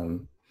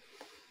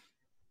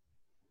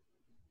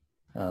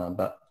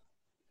 But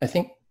I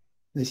think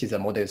this is a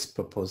models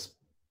proposed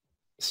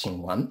Xin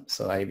Wang,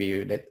 so I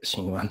will let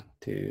Xin Wang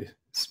to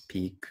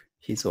speak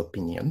his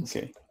opinion.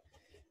 Okay.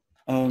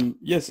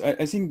 Yes,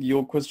 I think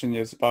your question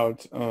is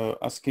about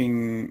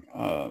asking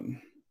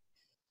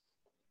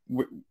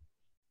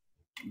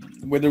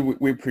whether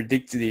we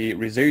predict the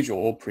residual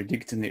or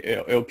predicting the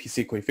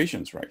LPC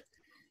coefficients, right?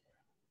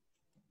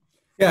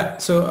 Yeah,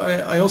 so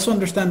I also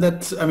understand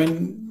that, I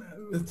mean,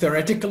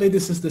 theoretically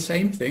this is the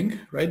same thing,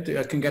 right?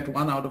 I can get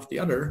one out of the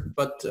other,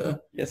 but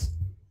yes.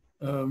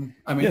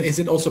 I mean, yes. Is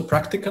it also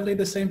practically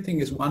the same thing?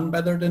 Is one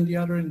better than the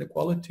other in the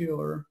quality,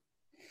 or?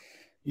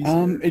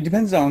 It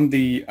depends on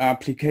the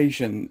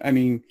application. I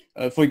mean,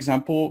 for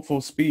example,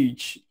 for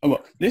speech,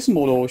 well, this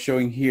model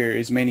showing here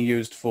is mainly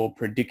used for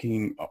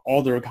predicting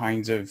other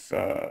kinds of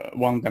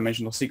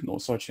one-dimensional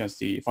signals, such as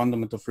the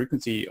fundamental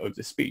frequency of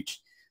the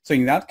speech. So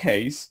in that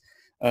case,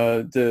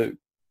 the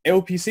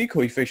LPC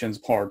coefficients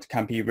part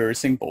can be very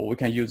simple. We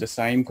can use the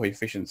same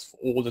coefficients for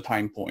all the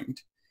time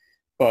point.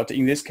 But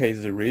in this case,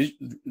 the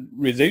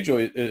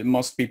residual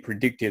must be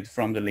predicted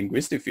from the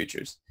linguistic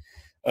features.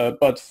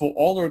 But for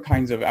other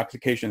kinds of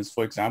applications,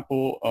 for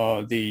example,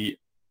 what's the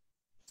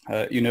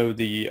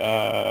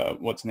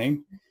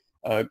name?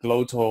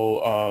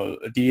 Glottal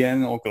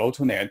DN or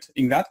Glottal net.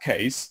 In that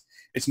case,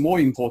 it's more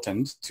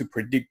important to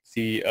predict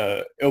the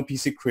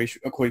LPC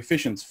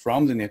coefficients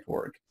from the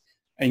network.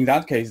 In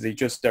that case, they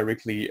just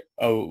directly,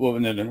 no,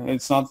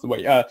 it's not the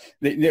way.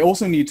 They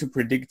also need to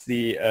predict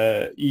the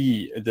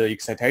the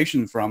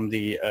excitation from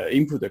the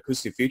input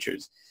acoustic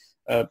features.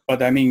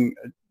 But I mean,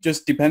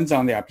 just depends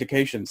on the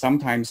application.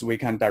 Sometimes we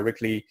can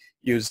directly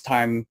use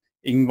time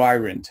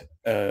invariant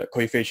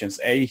coefficients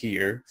A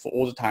here for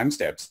all the time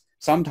steps.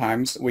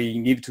 Sometimes we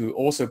need to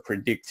also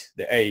predict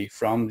the A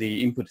from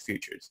the input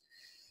features.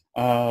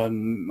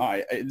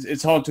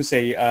 It's hard to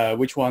say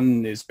which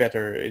one is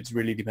better. It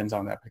really depends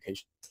on the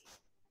application.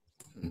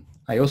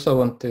 I also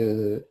want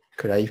to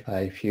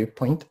clarify a few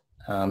points.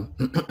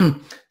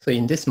 So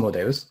in these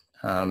models,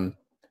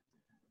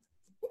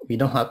 we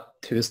don't have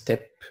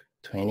two-step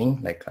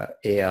training like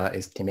AR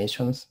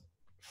estimations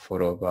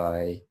followed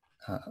by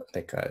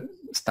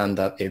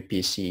standard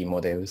LPC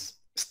models,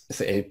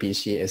 so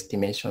LPC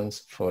estimations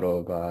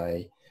followed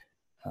by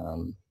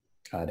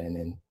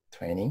RNN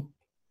training.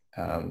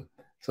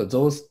 So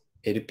those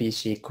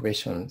LPC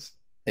questions,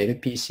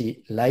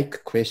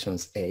 LPC-like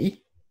questions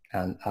A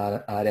and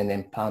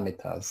RNN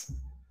parameters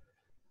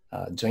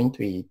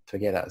jointly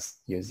together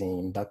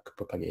using back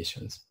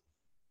propagations.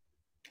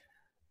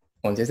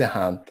 On the other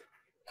hand,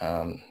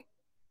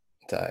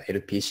 the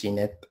LPC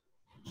net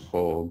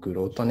or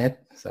Glottal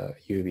net, so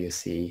you will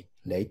see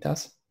later,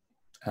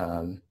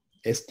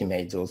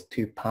 estimate those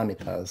two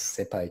parameters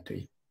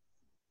separately.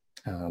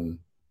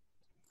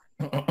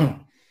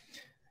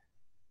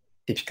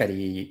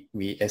 Typically,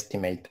 we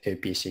estimate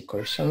LPC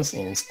coefficients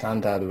in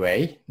standard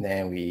way,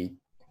 then we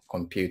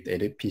compute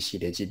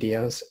LPC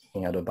residuals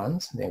in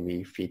advance, then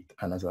we fit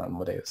another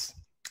models.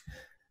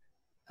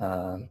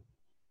 But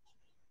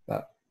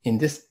in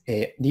this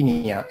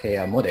linear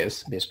AR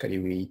models, basically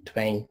we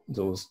train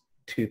those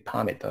two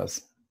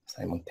parameters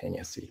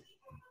simultaneously.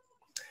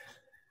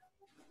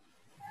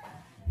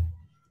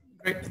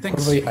 Great,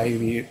 thanks. Probably I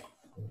will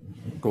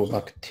go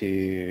back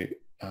to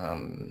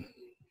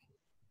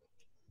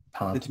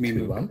part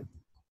 2.1.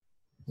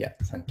 Yeah,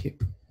 thank you.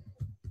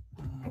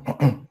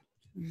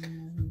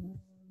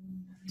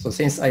 So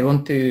since I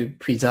want to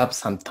preserve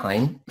some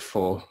time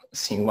for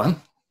Xin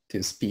Wang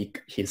to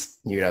speak his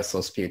neural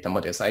source filter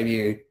models, I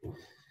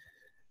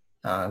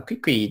will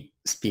quickly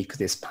speak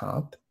this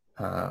part,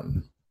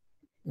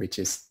 which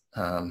is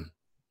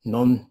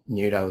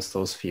non-neural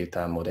source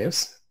filter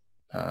models,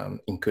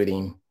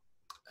 including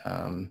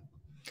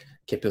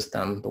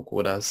Kapustan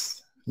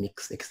vocoders,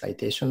 mixed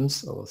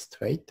excitations or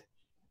straight,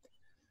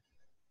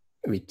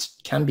 which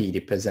can be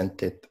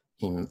represented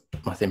in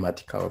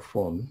mathematical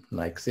form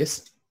like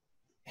this.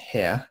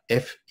 Here,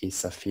 F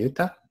is a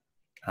filter,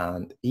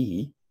 and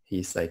E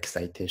is the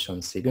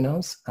excitation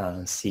signals,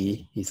 and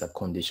C is a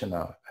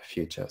conditional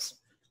features.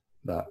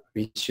 But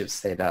we should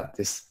say that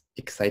this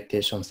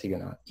excitation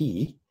signal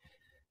E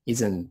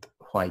isn't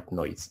white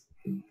noise.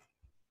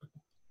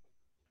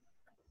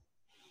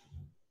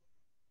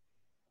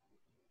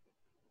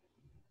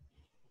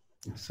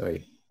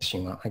 Sorry,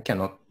 Xin Wang, I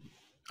cannot.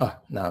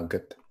 Now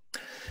good.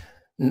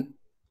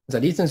 The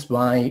reasons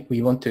why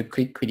we want to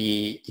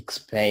quickly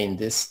explain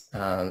this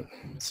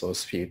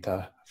source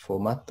filter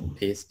format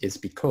is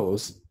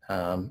because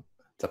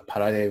the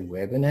parallel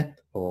wavenet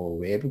or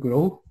wave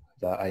growth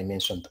that I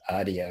mentioned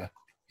earlier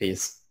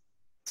is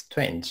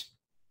strange,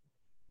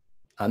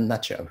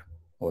 unnatural,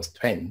 or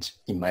strange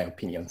in my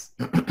opinion.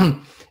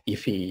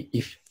 if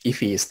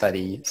we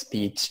study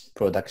speech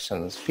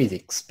production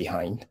physics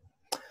behind,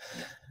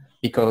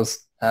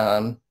 because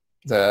the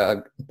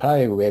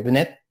parallel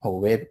wavenet or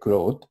wave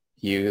growth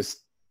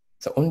use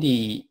the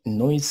only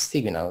noise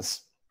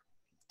signals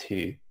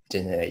to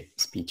generate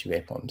speech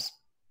waveforms.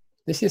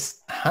 This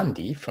is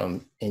handy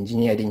from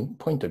engineering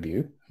point of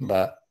view,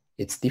 but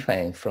it's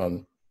different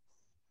from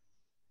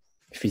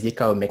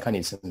physical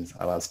mechanisms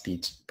of our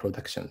speech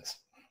productions.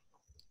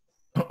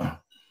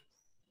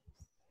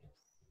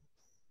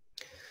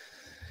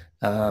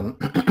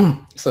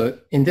 So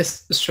in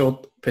this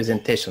short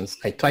presentations,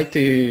 I try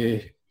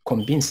to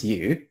convince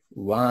you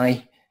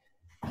why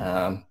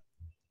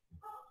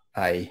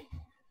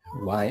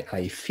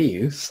I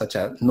feel such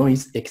a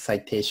noise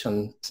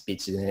excitation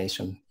speech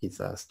generation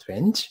is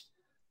strange.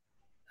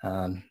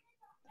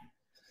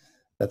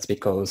 That's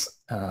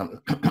because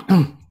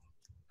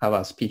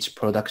our speech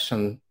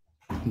production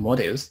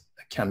models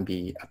can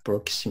be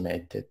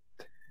approximated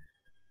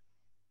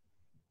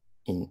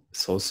in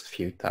source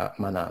filter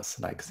manners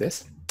like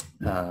this.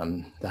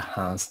 That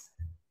has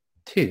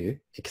two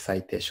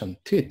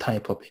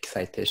type of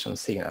excitation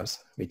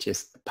signals, which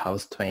is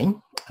pulse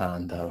train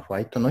and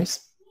white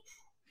noise.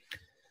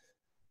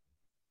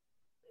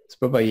 So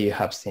probably you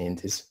have seen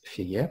this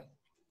figure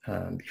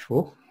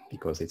before,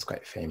 because it's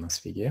quite famous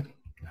figure.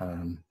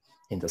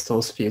 In the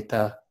source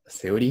filter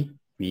theory,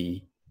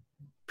 we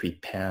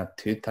prepare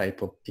two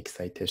type of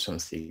excitation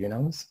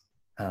signals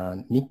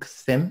and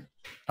mix them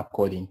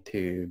according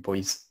to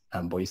voice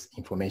and voice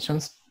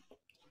informations.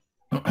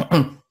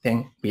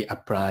 Then we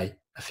apply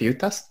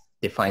filters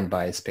defined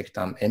by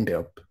spectrum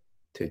envelope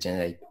to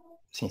generate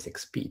synthetic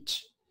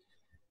speech.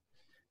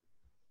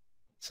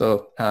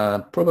 So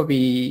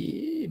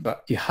probably,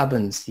 but you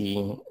haven't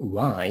seen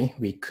why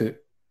we could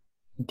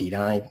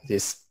derive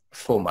this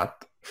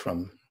format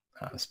from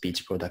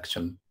speech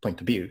production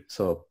point of view.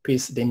 So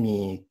please let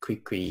me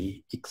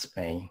quickly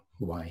explain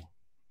why.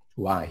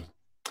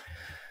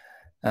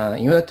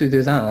 In order to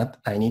do that,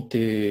 I need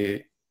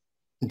to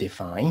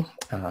define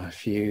a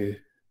few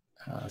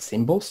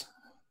symbols,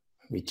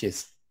 which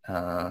is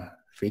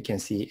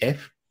frequency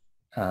F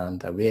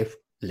and a wave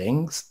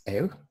length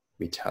L,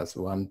 which has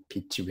one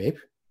pitch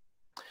wave.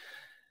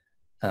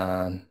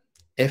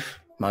 F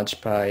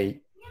multiply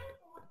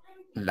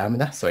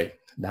lambda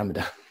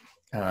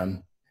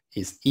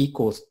is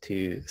equals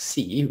to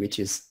C, which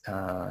is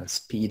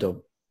speed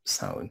of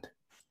sound,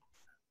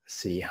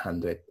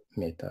 300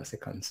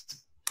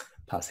 meter-seconds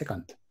per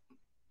second.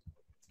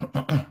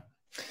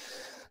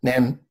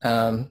 Then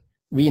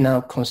we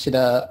now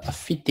consider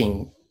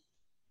fitting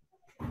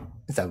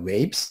the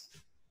waves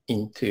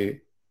into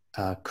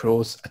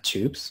closed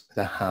tubes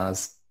that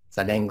has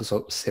the length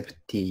of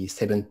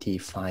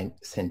 75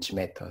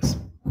 centimeters.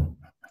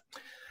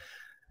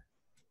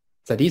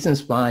 The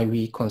reasons why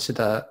we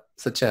consider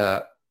such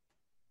a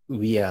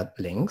weird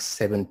length,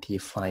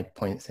 75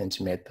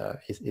 centimeter,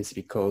 is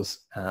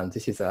because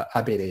this is an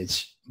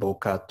average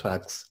vocal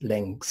tracts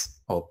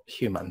length of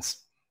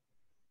humans.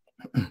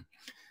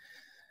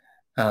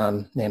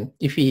 Then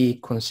if we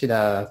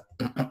consider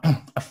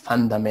a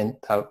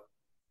fundamental,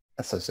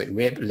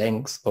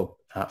 wavelength of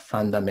a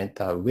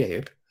fundamental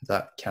wave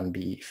that can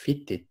be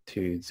fitted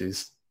to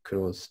this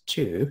closed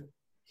tube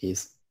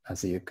is,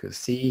 as you could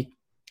see,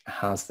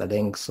 has the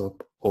length of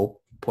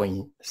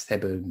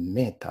 0.7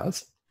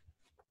 meters,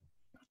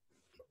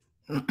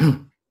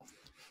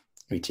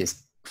 which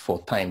is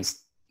 4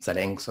 times the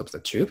length of the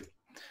tube.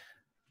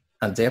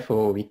 And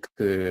therefore, we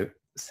could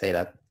say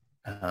that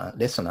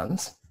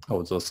resonance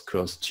of those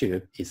closed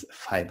tube is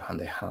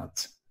 500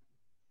 Hertz.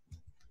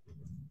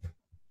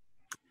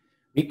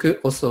 We could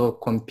also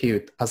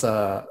compute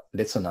other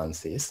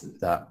resonances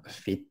that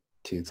fit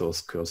to those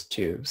closed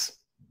tubes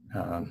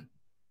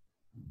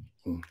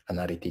in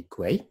analytic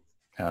way.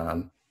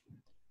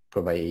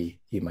 Probably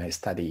you might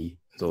study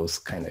those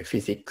kind of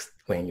physics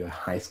when you're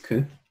high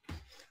school.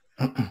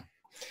 The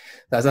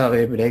other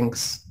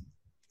wavelengths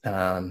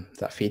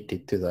that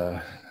fitted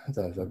to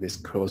this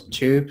closed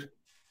tube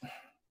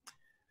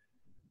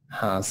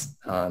has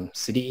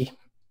 1/3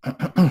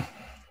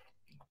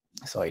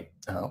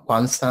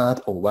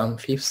 or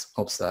 1/5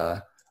 of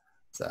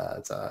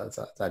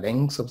the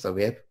length of the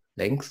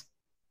wavelength,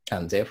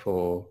 and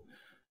therefore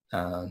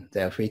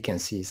their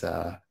frequencies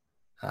are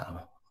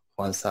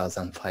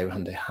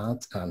 1,500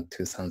 Hertz and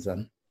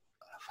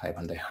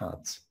 2,500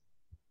 Hertz.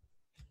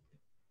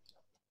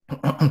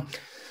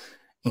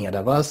 In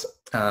other words,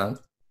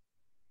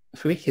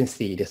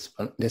 frequency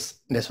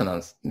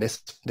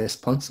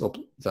response of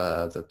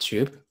the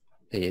tube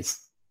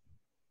is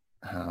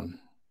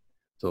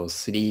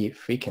those 3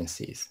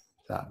 frequencies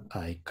that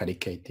I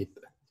calculated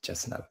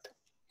just now.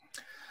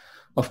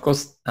 Of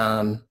course,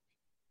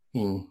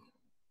 in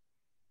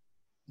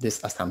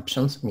these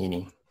assumptions,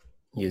 meaning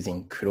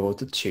using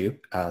closed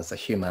tube as a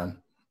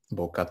human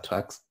vocal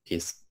tracts,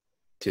 is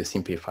too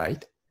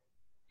simplified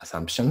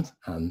assumptions,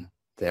 and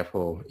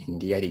therefore in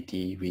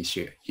reality we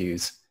should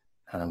use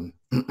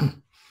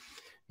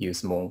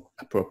use more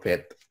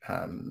appropriate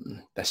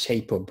the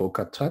shape of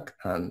vocal tract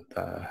and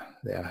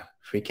their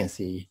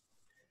frequency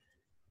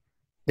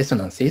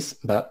resonances.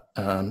 But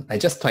I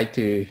just try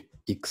to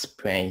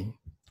explain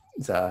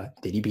the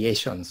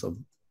derivations of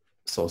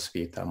source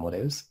filter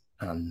models.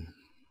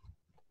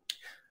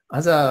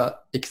 Other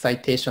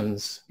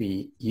excitations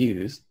we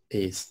use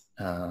is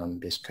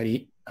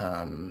basically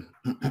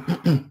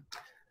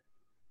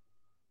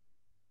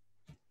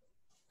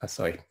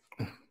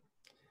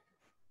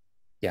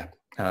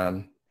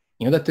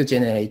in order to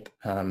generate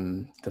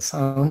the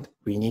sound,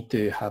 we need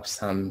to have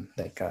some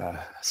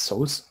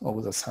source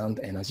of the sound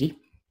energy,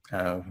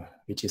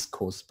 which is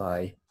caused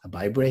by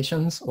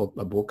vibrations of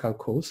vocal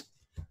cords,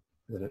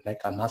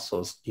 like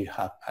muscles you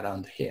have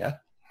around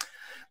here.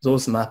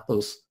 Those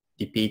muscles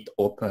repeat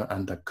open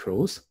and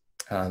close,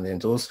 and then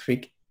those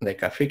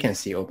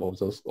frequency of all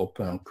those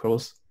open and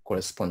close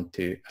correspond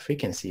to a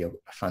frequency of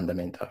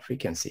fundamental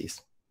frequencies.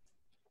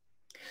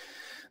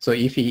 So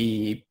if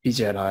you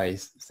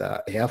visualize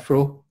the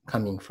airflow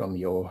coming from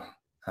your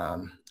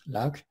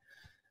lung,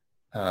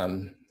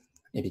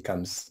 it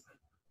becomes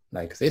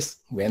like this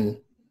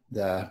when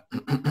the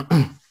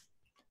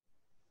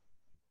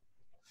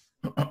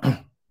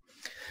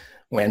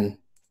when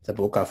the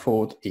vocal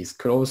fold is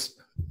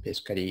closed,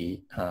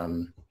 basically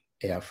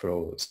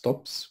airflow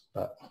stops,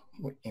 but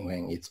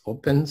when it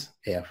opens,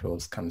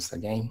 airflow comes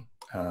again.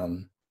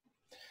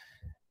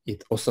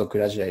 It also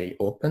gradually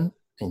opens,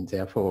 and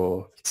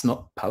therefore it's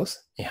not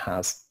pulse. It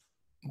has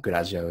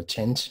gradual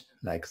change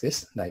like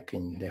this, like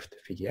in left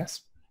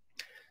figures.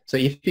 So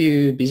if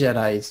you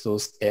visualize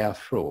those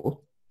airflow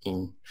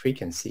in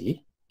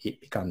frequency,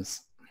 it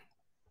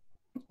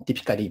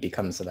typically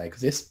becomes like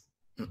this.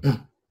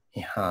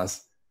 It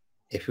has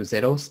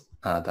F0s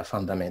are the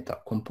fundamental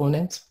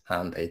components,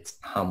 and its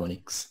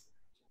harmonics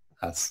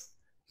as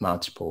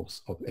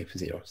multiples of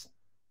F0s.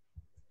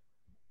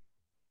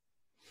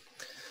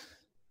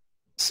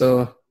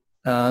 So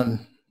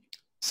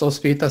source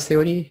filter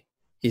theory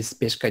is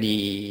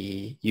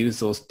basically use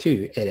those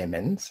two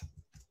elements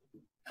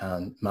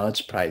and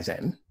multiply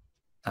them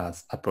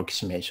as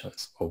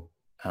approximations of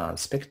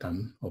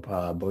spectrum of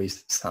our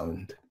voice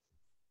sound.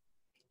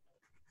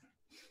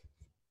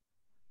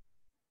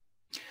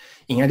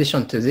 In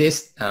addition to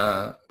this,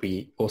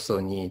 we also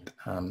need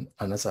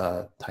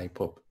another type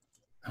of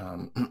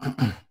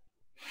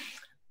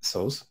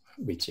source,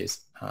 which is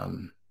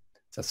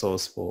the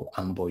source for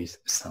unvoiced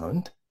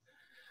sound,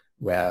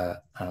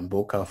 where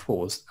vocal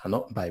folds are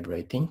not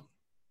vibrating,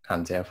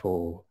 and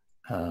therefore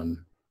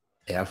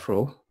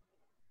airflow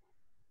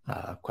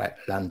are quite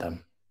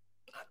random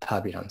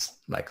turbulence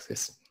like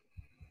this.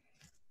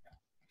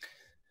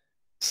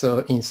 So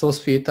in source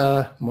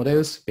filter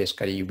models,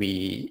 basically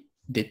we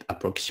did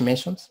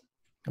approximations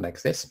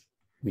like this.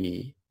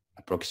 We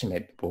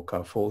approximate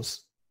vocal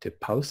folds to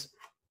pulse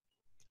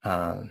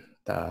and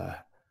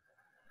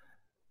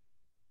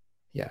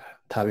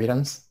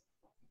turbulence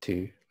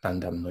to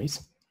random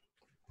noise.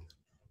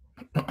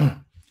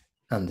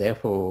 And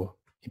therefore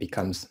it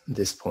becomes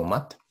this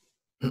format.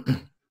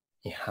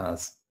 It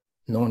has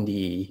not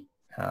only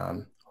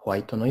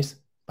white noise,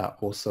 but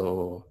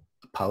also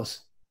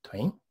pulse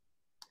tone,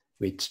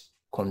 which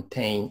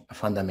contain a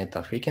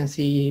fundamental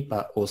frequency,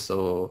 but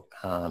also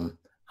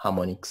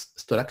harmonics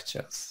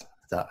structures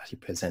that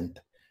represent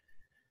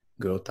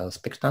glottal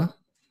spectrum.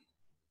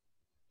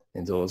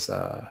 And those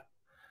are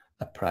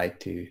applied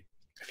to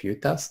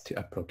filters to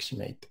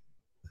approximate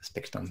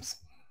spectrums.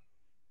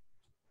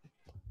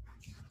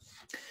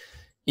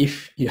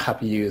 If you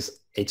have used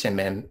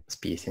HMM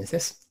speech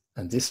synthesis,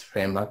 and this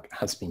framework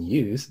has been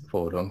used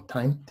for a long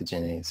time to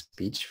generate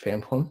speech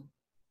frame form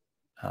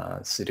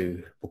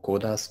through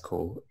vocoders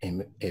called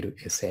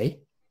MLSA,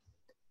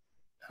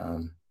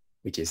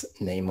 which is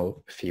name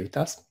of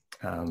filters.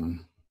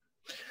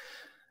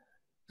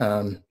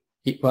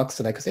 It works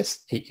like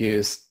this. It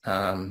uses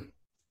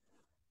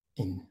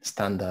in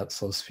standard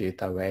source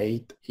filter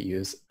way, it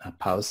uses a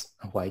pulse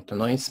and white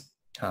noise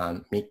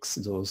and mix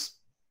those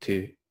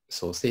two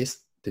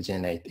sources to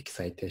generate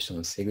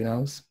excitation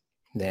signals.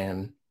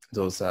 Then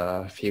those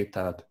are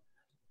filtered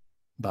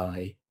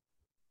by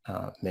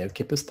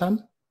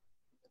Merkepstam,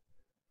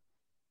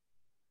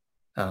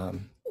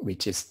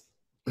 which is,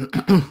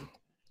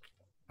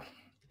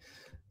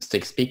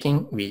 strictly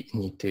speaking, we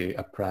need to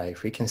apply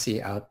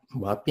frequency out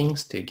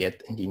warpings to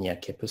get linear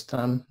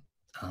Kepstam,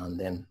 and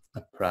then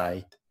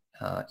apply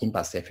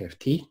inverse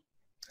FFT,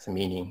 so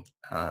meaning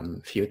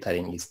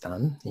filtering is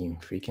done in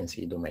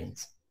frequency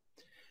domains.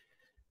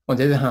 On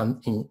the other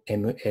hand, in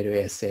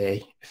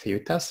MLSA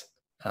filters,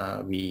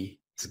 we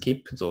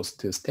skip those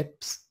two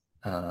steps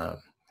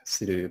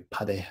through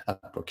Pade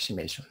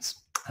approximations.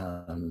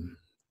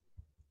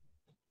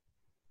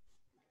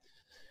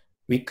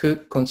 We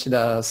could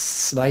consider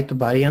slight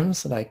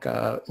variance like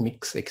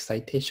mixed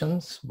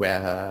excitations,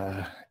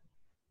 where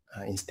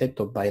instead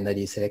of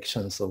binary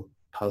selections of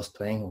pulse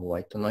tone or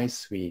white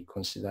noise, we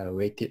consider a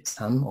weighted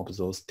sum of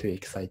those two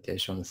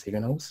excitation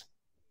signals.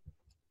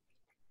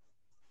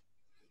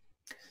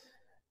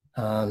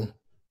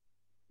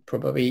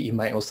 Probably you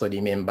might also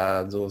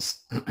remember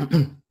those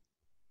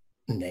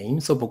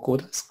names of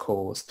vocoders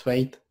called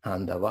straight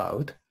and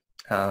loud.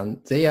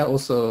 They are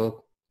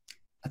also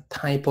a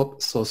type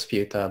of source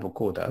filter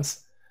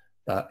vocoders,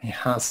 but it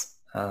has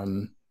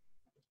some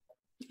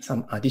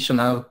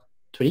additional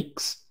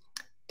tricks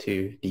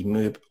to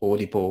remove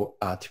audible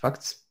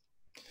artifacts.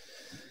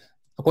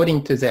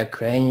 According to their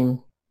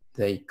claim,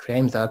 they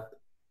claim that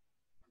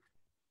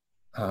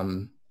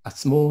a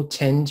small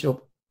change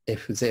of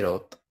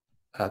F0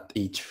 at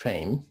each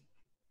frame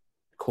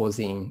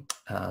causing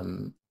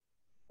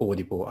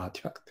audible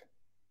artifact.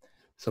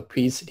 So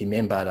please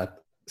remember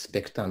that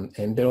spectrum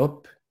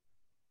envelope,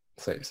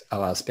 so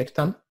our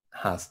spectrum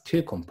has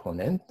two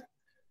components,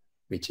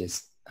 which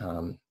is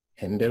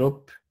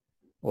envelope,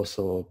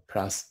 also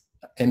plus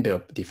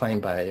envelope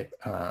defined by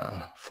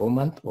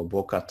format or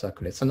vocal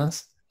tract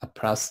resonance,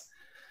 plus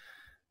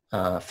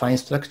fine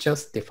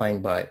structures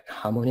defined by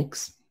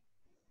harmonics.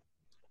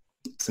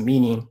 So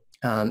meaning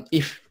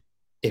if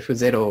F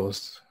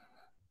zeros,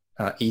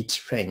 each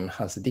frame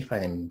has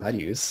different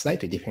values,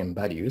 slightly different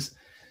values.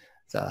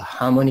 The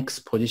harmonics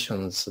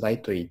position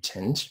slightly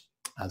change,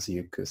 as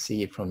you could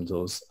see from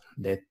those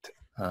red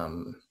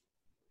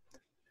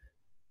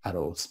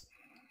arrows.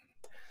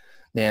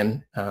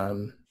 Then,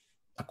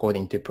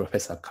 according to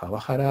Professor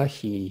Kawahara,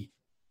 he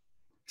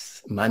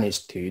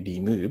managed to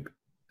remove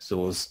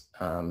those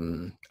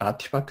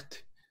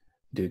artifacts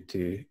due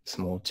to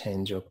small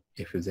change of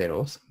F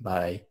zeros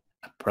by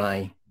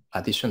applying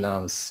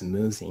additional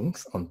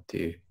smoothings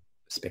onto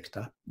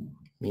spectra,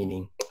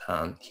 meaning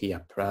he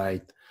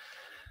applied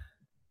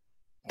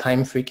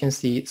time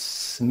frequency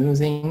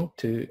smoothing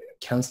to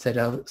cancel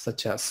out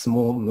such a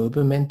small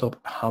movement of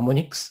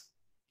harmonics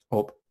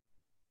of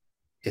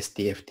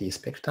SDFT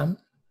spectrum.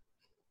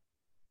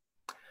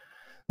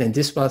 Then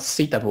this was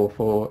suitable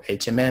for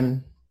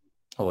HMM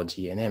or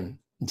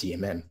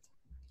GMM,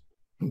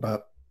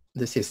 but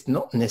this is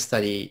not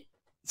necessarily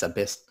the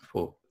best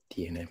for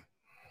DNM,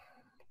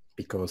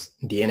 because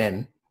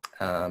DNM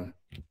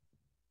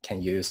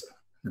can use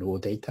raw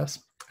data.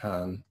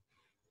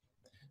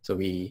 So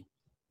we,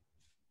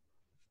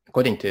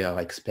 according to our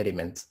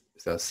experiments,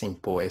 the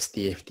simple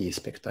SDFT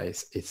spectra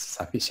is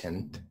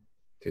sufficient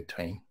to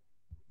train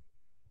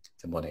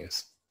the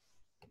models.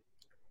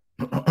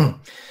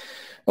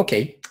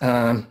 Okay,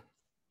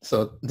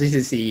 so this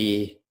is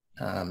the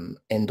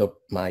end of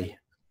my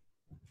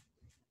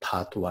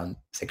part 1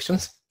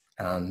 sections.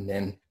 And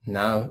then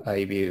now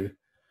I will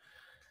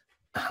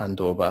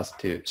hand over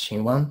to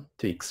Xin Wang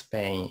to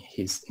explain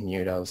his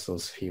neural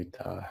source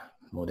filter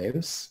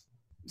models.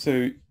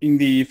 So in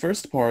the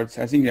first part,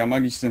 I think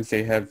Yamagishi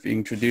sensei have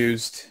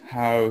introduced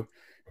how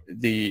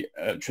the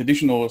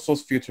traditional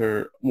source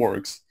filter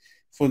works.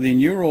 For the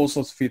neural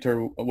source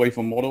filter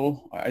waveform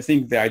model, I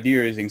think the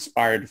idea is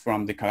inspired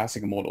from the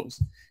classic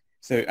models.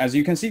 So as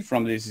you can see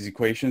from these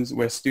equations,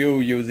 we're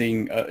still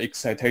using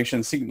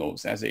excitation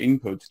signals as the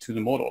input to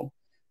the model.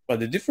 But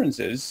the difference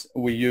is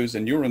we use a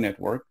neural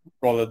network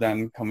rather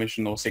than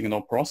conventional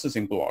signal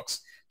processing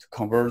blocks to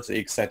convert the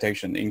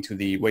excitation into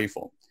the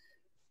waveform.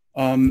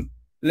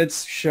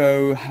 Let's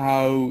show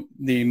how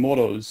the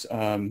models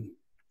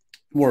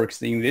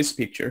works in this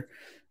picture.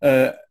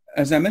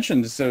 As I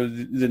mentioned, so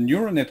the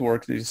neural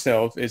network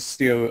itself is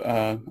still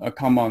a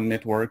common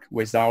network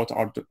without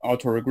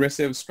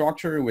auto-regressive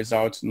structure,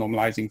 without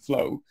normalizing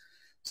flow.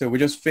 So we're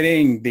just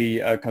fitting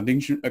the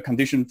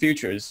condition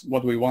features.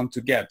 What we want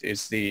to get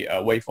is the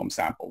waveform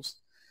samples.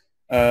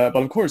 But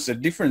of course, the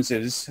difference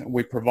is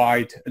we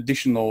provide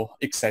additional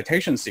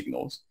excitation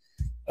signals.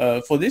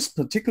 For this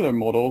particular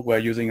model, we're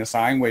using a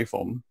sine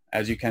waveform,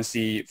 as you can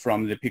see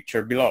from the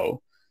picture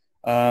below.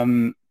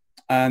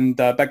 And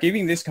by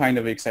giving this kind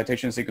of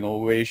excitation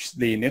signal, which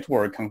the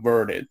network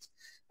converted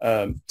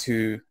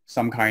to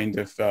some kind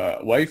of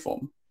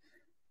waveform.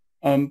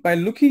 By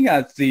looking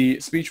at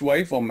the speech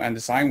waveform and the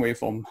sine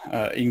waveform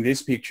in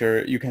this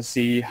picture, you can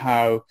see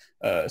how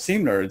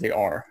similar they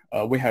are.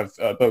 We have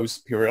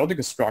both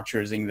periodic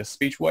structures in the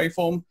speech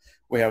waveform.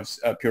 We have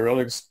a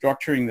periodic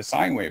structure in the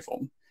sine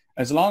waveform.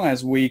 As long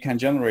as we can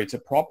generate a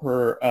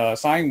proper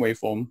sine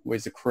waveform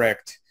with the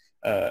correct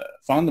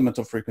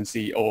fundamental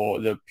frequency or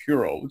the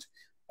period,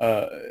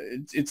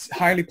 it's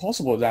highly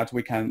possible that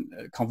we can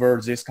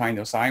convert this kind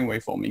of sine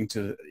waveform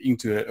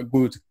into a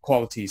good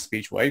quality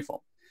speech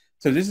waveform.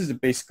 So this is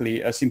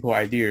basically a simple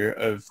idea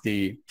of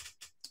the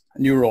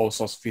neural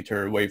source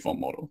filter waveform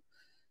model.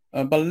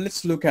 But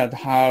let's look at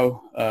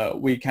how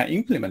we can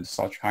implement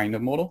such kind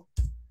of model.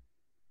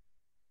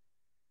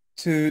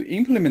 To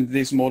implement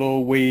this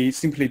model, we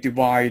simply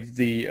divide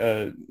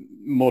the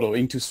model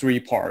into 3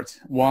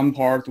 parts. One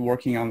part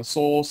working on the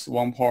source,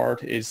 one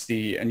part is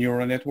the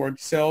neural network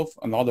itself,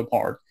 another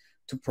part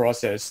to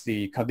process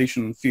the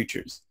condition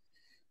features.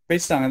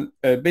 Based on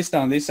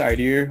this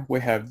idea, we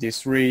have these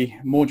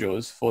 3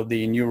 modules for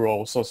the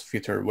neural source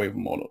filter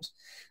waveform models.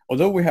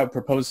 Although we have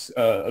proposed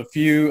a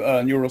few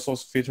neural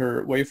source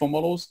filter waveform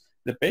models,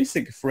 the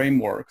basic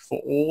framework for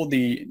all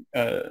the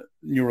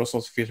neural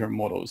source filter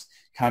models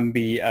can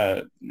be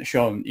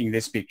shown in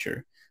this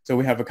picture. So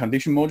we have a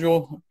condition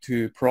module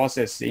to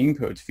process the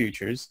input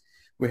features.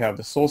 We have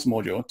the source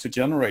module to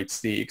generate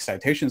the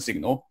excitation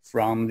signal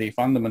from the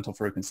fundamental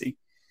frequency.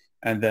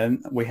 And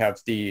then we have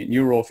the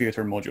neural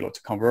filter module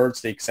to convert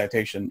the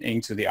excitation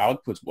into the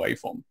output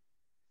waveform.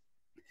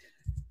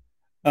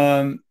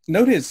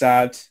 Notice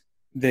that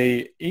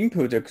the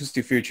input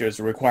acoustic features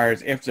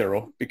requires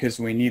F0 because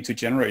we need to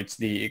generate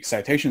the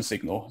excitation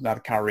signal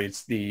that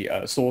carries the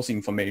source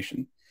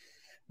information.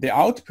 The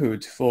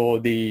output for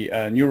the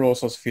neural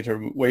source filter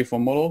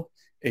waveform model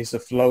is a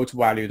float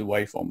valued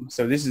waveform.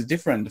 So this is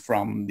different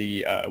from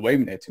the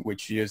wavenet,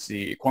 which uses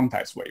the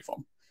quantized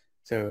waveform.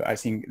 So I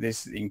think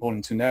this is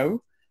important to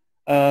know.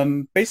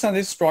 Based on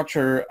this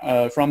structure,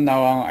 from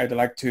now on, I'd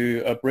like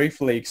to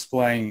briefly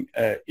explain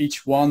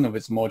each one of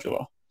its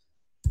modula.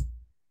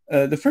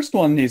 The first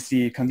one is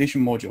the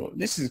condition module.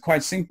 This is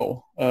quite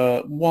simple.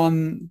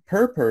 One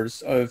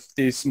purpose of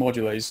this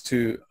module is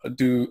to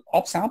do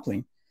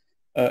upsampling.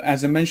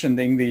 As I mentioned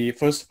in the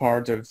first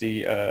part of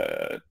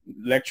the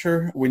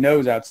lecture, we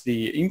know that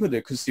the input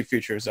acoustic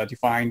features are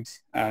defined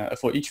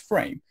for each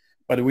frame,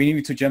 but we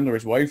need to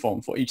generate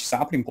waveform for each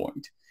sampling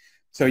point.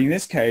 So in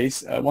this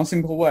case, one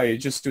simple way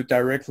is just to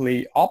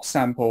directly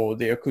upsample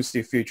the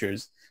acoustic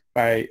features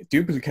by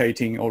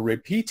duplicating or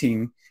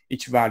repeating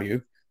each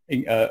value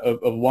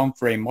of one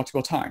frame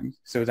multiple times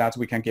so that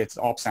we can get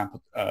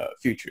upsampled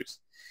features.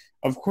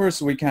 Of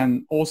course, we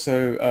can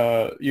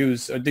also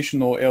use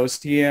additional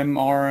LSTM,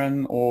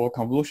 RN, or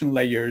convolution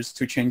layers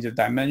to change the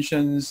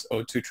dimensions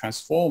or to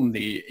transform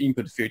the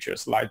input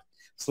features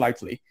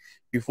slightly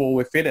before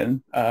we fit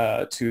in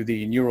to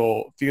the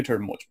neural filter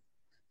module.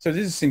 So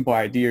this is a simple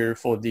idea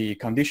for the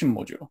condition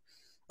module.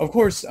 Of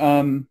course,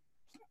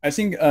 I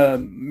think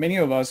many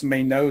of us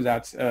may know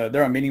that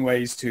there are many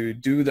ways to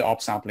do the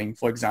upsampling,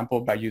 for example,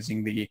 by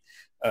using the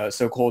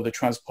so-called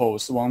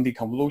transpose 1D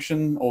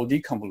convolution or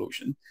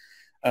deconvolution.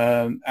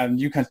 And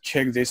you can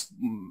check these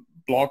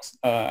blocks,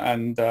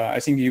 and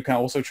I think you can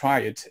also try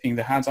it in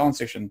the hands-on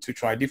session to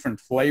try different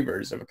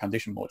flavors of a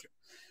condition module.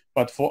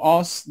 But for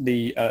us,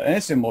 the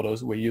NSM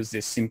models, we use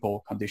this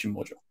simple condition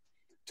module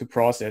to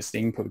process the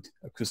input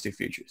acoustic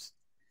features.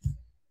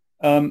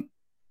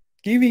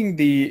 Giving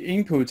the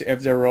input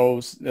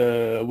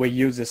F0s, we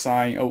use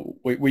the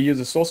we use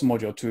the source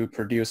module to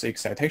produce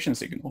excitation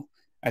signal.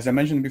 As I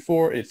mentioned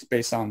before, it's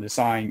based on the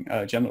sine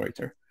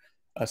generator,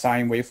 a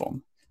sine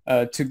waveform.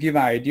 To give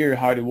an idea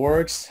how it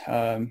works,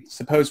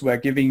 suppose we're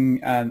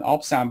giving an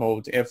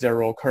upsampled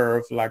F0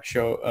 curve like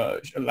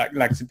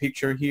the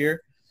picture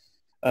here.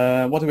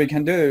 What we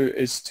can do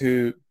is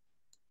to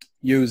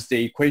use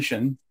the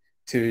equation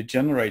to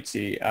generate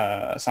the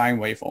sine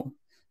waveform.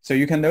 So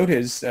you can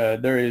notice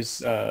there is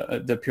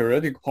the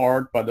periodic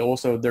part, but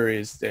also there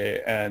is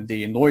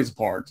the noise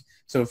part.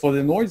 So for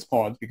the noise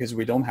part, because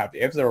we don't have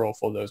the F0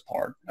 for those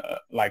part,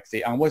 like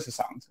the unvoiced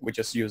sound, we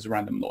just use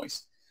random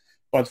noise.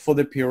 But for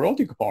the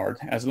periodic part,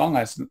 as long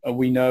as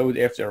we know the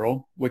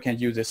F0, we can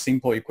use a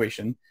simple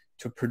equation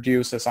to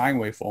produce a sine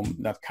waveform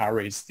that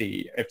carries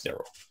the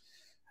F0.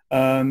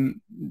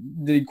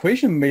 The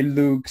equation may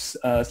look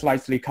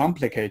slightly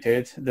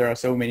complicated. There are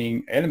so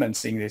many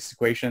elements in this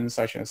equation,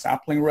 such as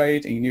sampling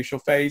rate, initial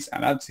phase,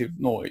 and additive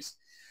noise.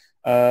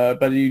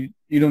 But you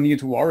don't need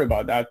to worry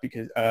about that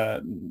because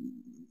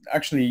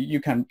actually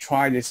you can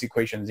try these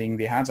equations in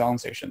the hands-on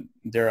session.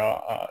 There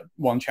are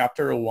one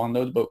chapter or one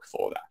notebook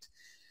for that.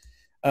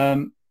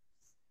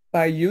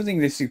 By using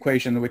this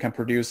equation, we can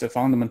produce a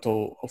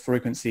fundamental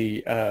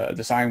frequency,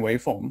 the sine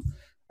waveform.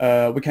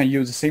 We can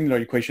use similar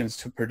equations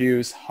to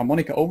produce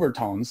harmonic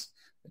overtones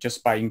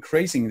just by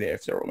increasing the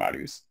F0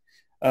 values.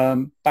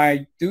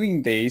 By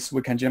doing this,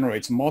 we can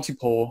generate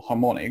multiple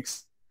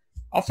harmonics.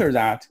 After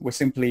that, we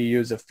simply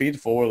use a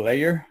feed-forward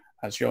layer,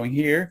 as shown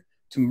here,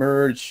 to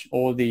merge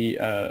all the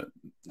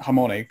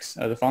harmonics,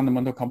 the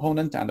fundamental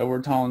component and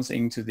overtones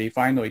into the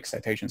final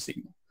excitation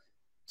signal.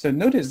 So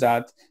notice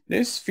that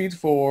this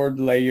feed-forward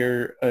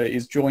layer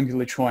is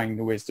jointly trained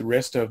with the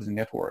rest of the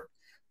network.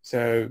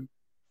 So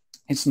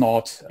it's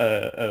not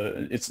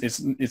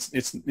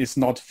it's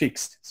not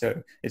fixed.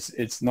 So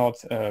it's not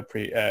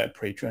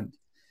pre-trained.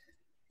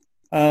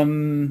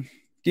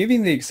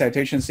 Giving the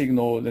excitation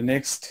signal, the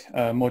next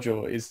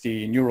module is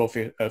the neural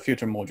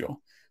filter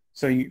module.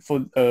 So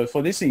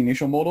for this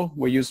initial model,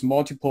 we use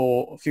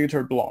multiple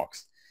filter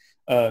blocks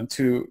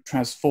to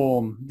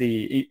transform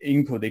the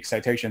input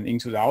excitation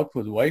into the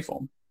output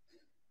waveform.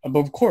 But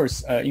of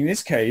course, in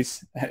this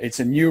case, it's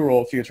a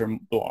neural filter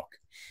block.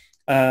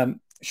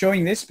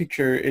 Showing this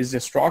picture is the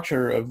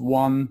structure of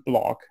one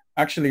block.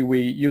 Actually,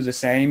 we use the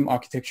same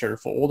architecture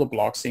for all the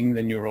blocks in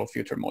the neural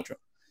filter module.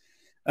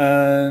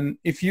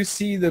 If you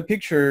see the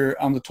picture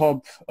on the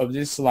top of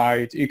this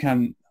slide, you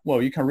can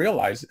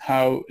realize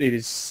how it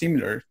is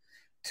similar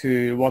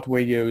to what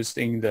we used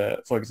in the,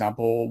 for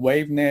example,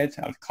 WaveNet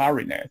and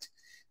ClariNet.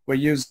 We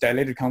use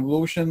dilated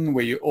convolution.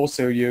 We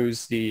also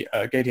use the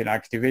gated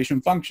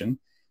activation function.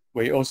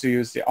 We also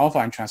use the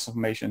affine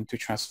transformation to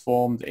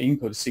transform the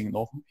input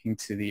signal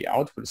into the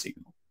output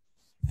signal.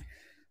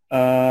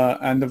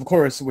 And of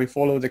course, we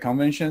follow the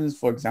conventions,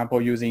 for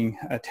example, using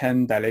a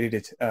 10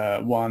 dilated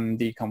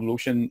 1D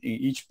convolution in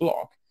each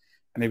block.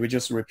 And then we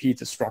just repeat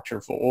the structure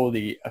for all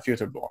the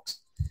filter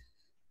blocks.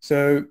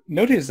 So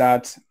notice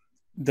that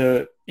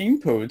the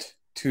input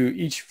to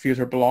each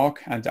filter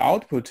block and the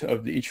output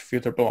of each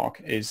filter block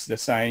is the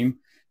same,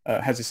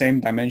 has the same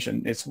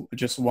dimension. It's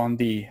just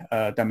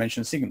 1D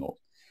dimension signal.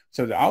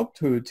 So the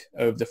output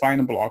of the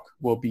final block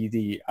will be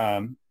the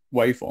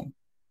waveform.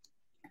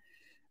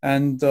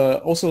 And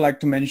also like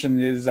to mention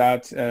is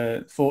that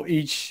for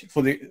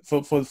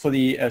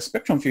the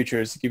spectrum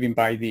features given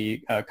by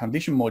the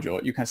condition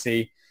module, you can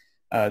see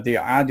they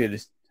are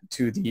added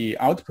to the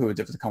output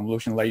of the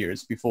convolution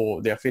layers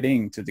before they are fed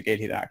into the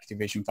gated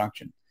activation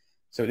function.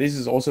 So this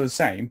is also the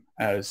same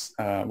as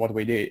what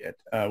we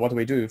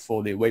do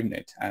for the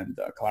WaveNet and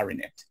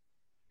ClariNet.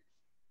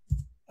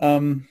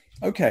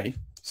 Okay,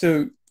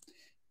 so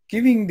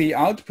giving the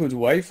output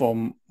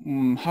waveform,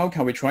 how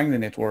can we train the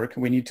network?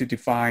 We need to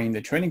define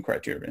the training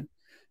criterion.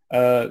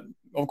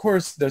 of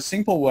course, the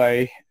simple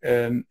way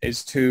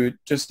is to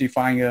just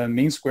define a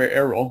mean square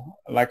error,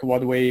 like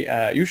what we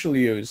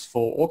usually use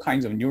for all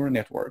kinds of neural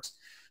networks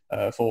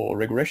for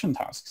regression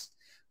tasks.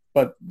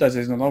 But does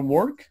it not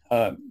work?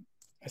 I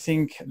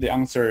think the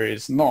answer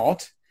is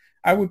not.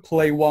 I would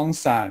play one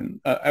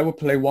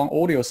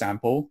audio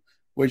sample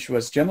which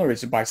was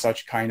generated by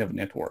such kind of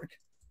network.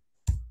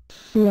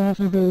 I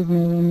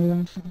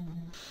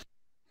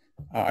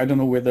don't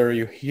know whether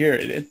you hear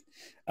it.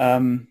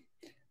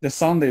 The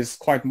sound is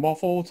quite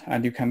muffled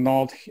and you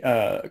cannot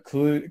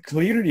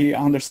clearly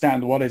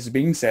understand what is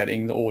being said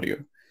in the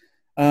audio.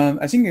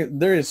 I think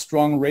there is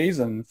strong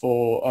reason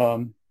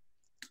for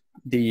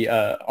the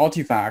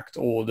artifact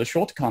or the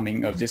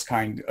shortcoming of this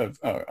kind of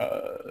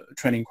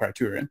training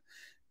criterion,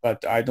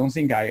 but I don't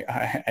think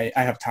I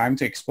have time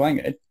to explain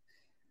it.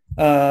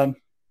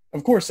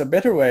 Of course, a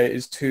better way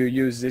is to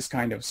use this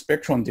kind of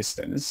spectrum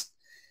distance.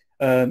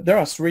 There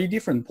are three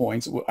different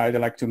points I'd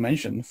like to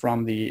mention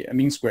from the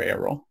mean square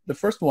error. The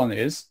first one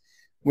is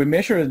we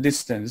measure the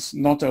distance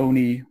not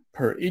only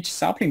per each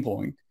sampling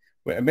point,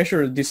 we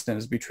measure the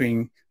distance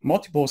between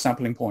multiple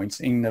sampling points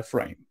in the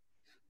frame.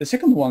 The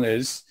second one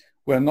is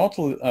we're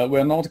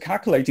not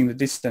calculating the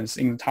distance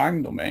in the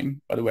time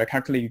domain, but we're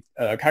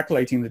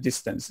calculating the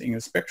distance in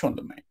the spectrum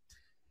domain.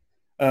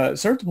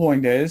 Third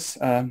point is,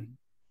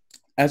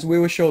 as we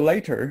will show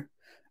later,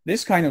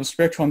 this kind of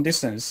spectrum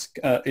distance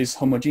is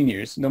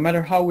homogeneous. No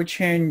matter how we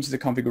change the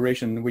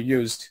configuration we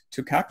used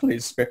to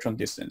calculate spectrum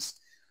distance,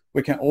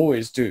 we can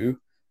always do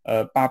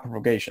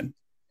backpropagation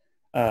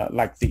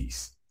like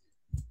these.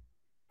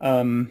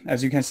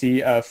 As you can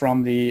see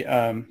from the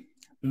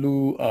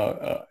blue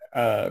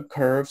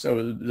curves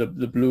or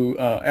the blue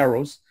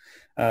arrows,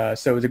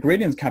 so the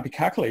gradient can be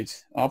calculated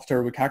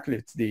after we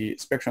calculate the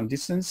spectrum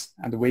distance,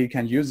 and we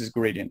can use this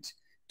gradient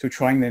to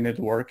train the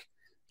network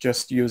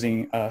just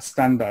using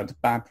standard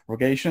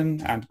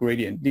backpropagation and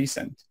gradient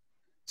descent.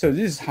 So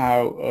this is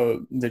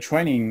how the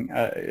training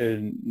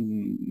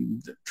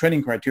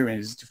criterion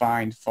is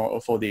defined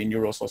for the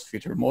neural source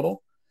filter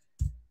model.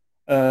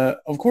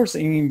 Of course,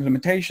 in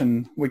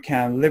implementation, we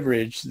can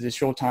leverage the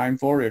short-time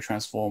Fourier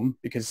transform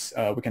because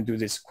we can do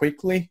this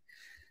quickly.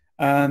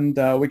 And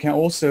we can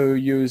also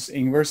use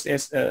inverse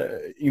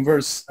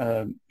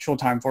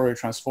short-time Fourier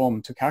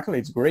transform to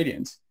calculate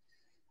gradients.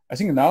 I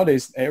think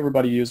nowadays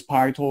everybody uses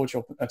PyTorch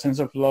or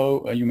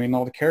TensorFlow. You may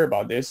not care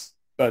about this,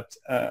 but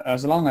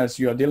as long as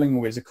you are dealing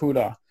with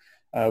CUDA,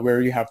 where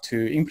you have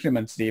to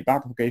implement the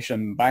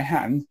backpropagation by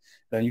hand,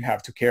 then you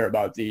have to care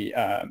about the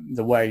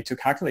way to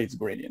calculate the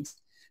gradients.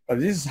 But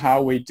this is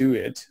how we do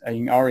it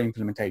in our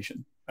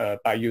implementation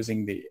by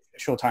using the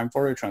short-time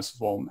Fourier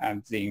transform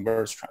and the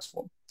inverse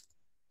transform.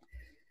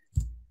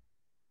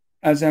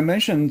 As I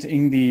mentioned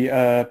in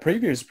the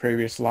previous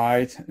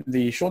slide,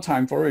 the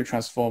short-time Fourier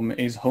transform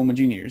is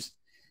homogeneous,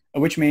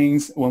 which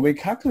means when we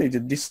calculate the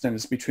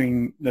distance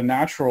between the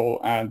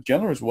natural and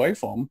generous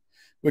waveform,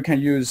 we can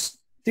use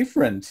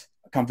different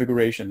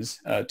configurations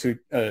for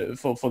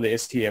the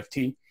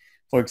STFT.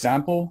 For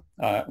example,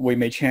 we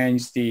may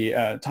change the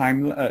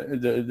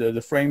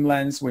the frame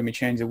length, we may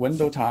change the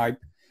window type,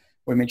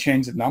 we may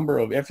change the number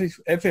of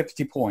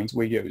FFT points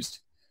we used.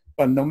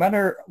 But no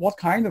matter what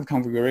kind of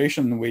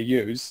configuration we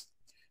use,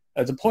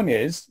 the point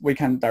is we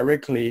can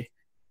directly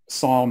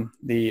sum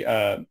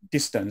the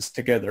distance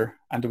together,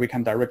 and we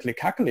can directly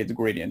calculate the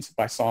gradients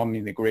by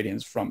summing the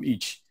gradients from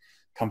each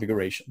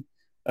configuration,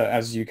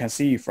 as you can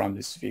see from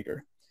this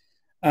figure.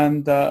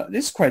 And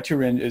this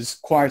criterion is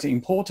quite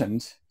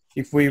important.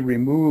 If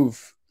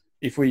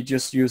we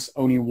just use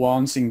only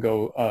one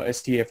single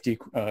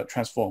STFT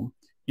transform,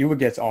 you will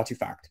get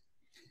artifact.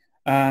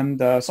 And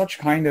such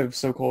kind of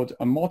so-called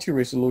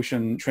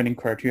multi-resolution training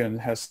criterion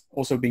has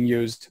also been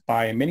used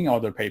by many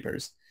other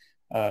papers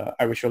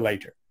I will show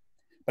later.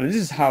 But this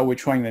is how we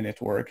train the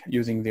network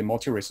using the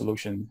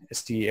multi-resolution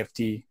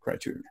STFT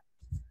criterion.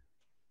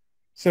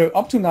 So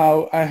up to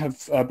now, I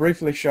have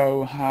briefly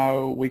shown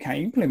how we can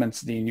implement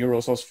the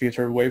neural source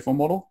filter waveform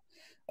model,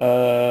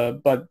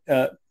 but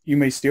you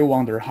may still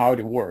wonder how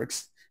it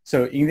works.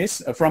 So in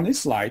this, from this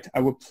slide, I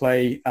will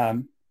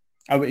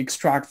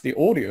extract the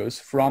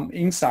audios from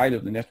inside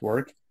of the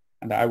network,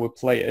 and I will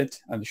play it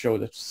and show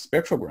the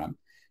spectrogram.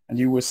 And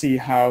you will see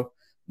how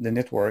the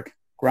network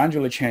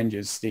gradually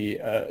changes the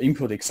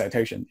input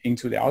excitation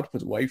into the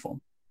output waveform.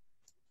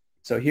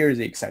 So here is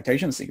the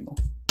excitation signal.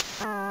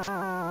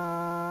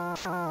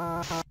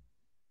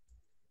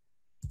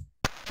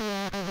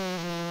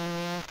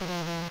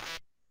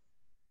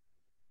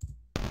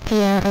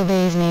 Pierre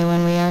obeys me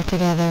when we are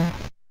together.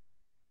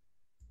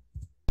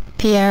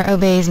 Pierre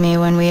obeys me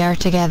when we are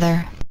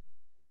together.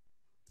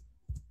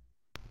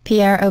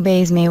 Pierre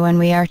obeys me when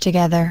we are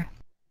together.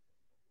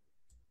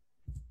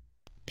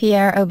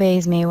 Pierre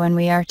obeys me when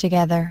we are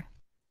together.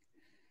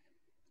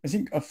 I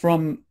think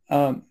from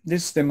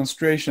this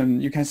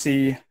demonstration, you can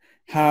see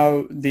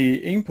how the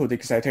input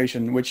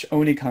excitation, which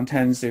only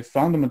contains the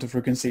fundamental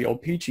frequency or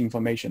pitch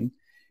information,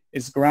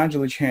 is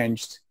gradually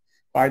changed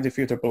by the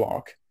filter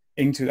block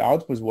into the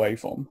output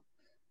waveform.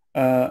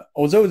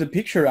 Although the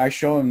picture I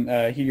shown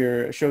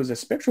here shows a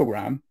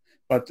spectrogram,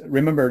 but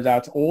remember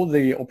that all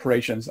the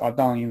operations are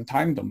done in the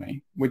time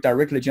domain. We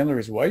directly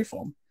generate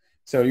waveform.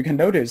 So you can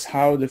notice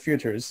how the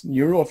filters,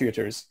 neural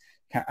filters,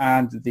 can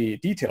add the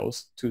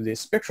details to the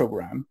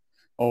spectrogram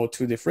or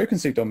to the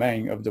frequency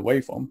domain of the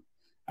waveform.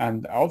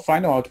 And our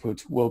final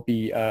output will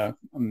be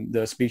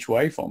the speech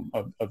waveform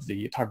of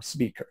the target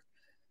speaker.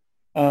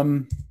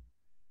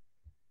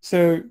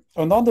 So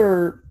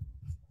another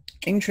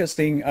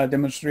interesting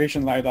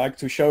demonstration I'd like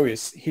to show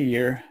is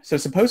here. So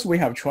suppose we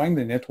have trained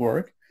the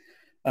network.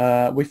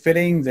 We fit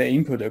in the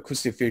input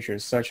acoustic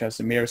features such as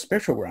the mirror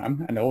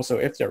spectrogram and also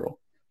F0.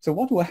 So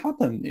what will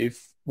happen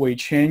if we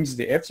change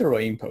the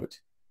F0 input?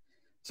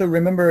 So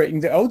remember in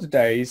the old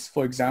days,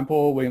 for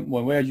example, when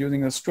we are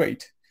using a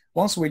straight,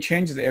 once we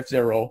change the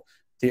F0,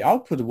 the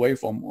output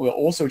waveform will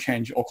also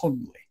change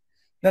accordingly.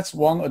 That's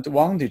one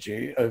advantage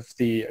of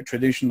the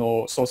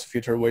traditional source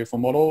filter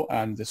waveform model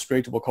and the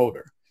straight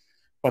vocoder.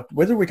 But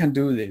whether we can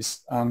do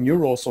this on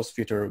neural source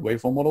filter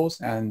waveform models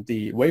and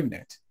the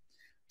WaveNet.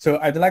 So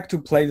I'd like to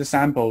play the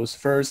samples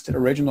first,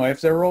 original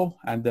F0,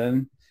 and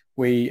then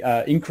we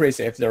increase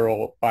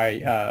F0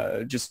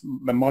 by just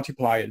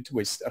multiply it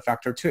with a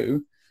factor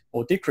 2,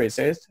 or decrease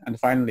it, and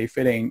finally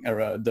fitting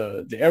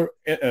the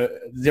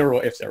zero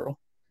F0.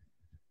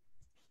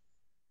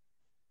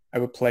 I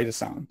will play the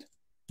sound.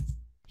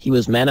 He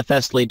was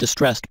manifestly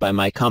distressed by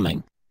my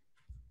coming.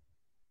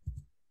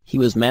 He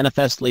was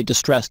manifestly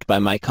distressed by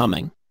my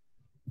coming.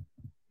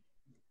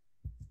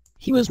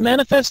 He was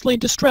manifestly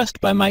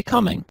distressed by my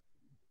coming.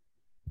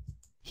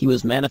 He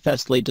was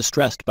manifestly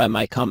distressed by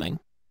my coming.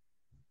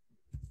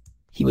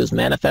 He was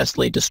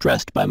manifestly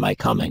distressed by my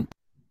coming.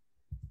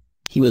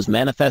 He was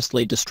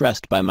manifestly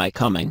distressed by my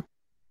coming.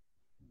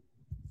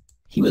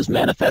 He was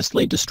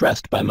manifestly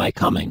distressed by my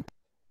coming.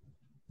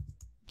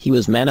 He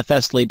was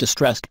manifestly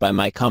distressed by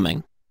my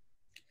coming.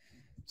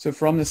 So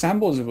from the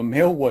samples of a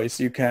male voice,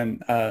 you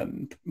can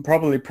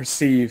probably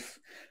perceive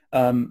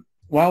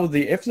while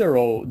the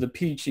F0, the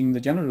pitch in the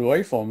generated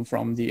waveform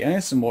from the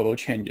NS model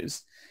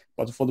changes,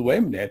 but for the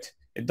WaveNet,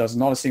 it does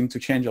not seem to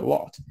change a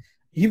lot.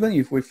 Even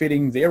if we fit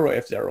in zero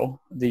F0,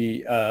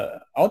 the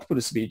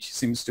output speech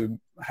seems to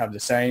have the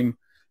same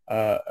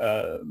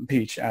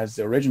pitch as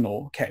the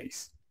original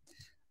case.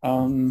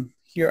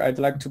 Here I'd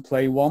like to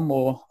play one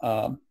more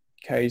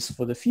case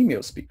for the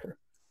female speaker.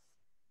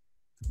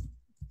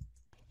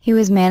 He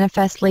was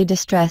manifestly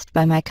distressed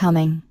by my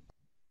coming.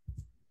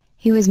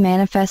 He was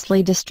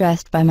manifestly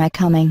distressed by my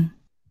coming.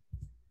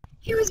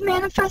 He was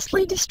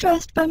manifestly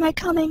distressed by my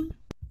coming.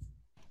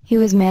 He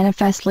was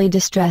manifestly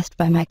distressed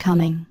by my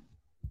coming.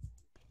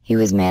 He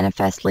was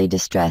manifestly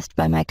distressed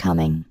by my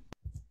coming.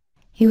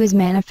 He was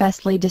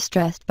manifestly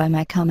distressed by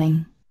my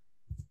coming.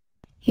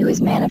 He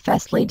was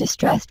manifestly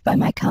distressed by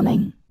my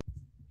coming.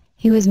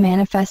 He was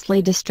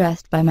manifestly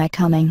distressed by my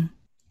coming.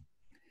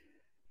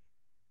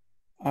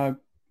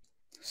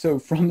 So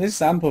from these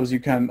samples, you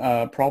can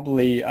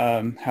probably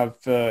have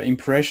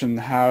impression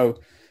how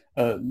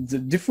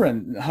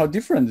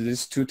different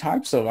these two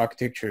types of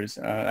architectures,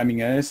 I mean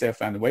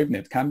NSF and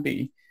WaveNet, can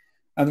be.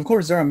 And of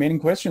course, there are many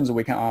questions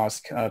we can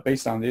ask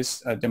based on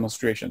these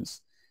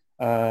demonstrations.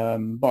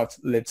 But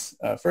let's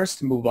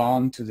first move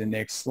on to the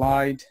next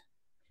slide.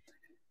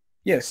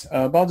 Yes,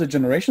 about the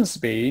generation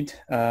speed,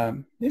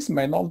 this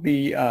might not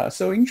be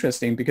so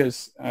interesting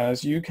because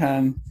as you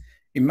can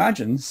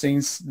imagine,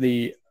 since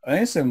the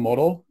NSM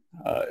model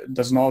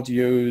does not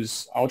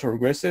use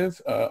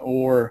auto-regressive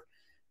or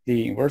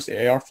the inverse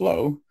AR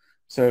flow,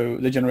 so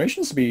the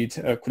generation speed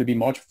could be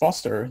much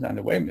faster than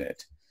the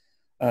WaveNet.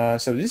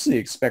 So this is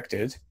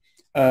expected.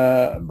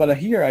 But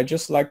here I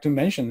just like to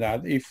mention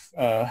that if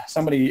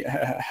somebody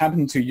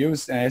happened to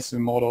use the NSM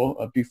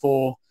model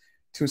before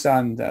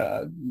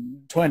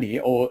 2020,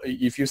 or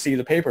if you see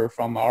the paper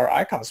from our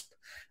ICASP,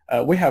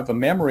 we have a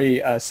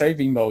memory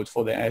saving mode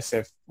for the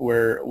NSF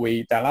where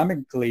we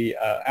dynamically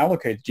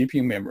allocate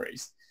GPU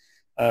memories.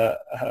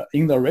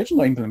 In the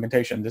original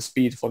implementation, the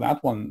speed for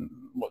that one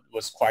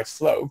was quite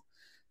slow.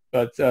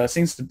 But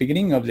since the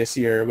beginning of this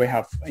year, we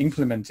have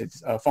implemented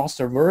a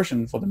faster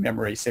version for the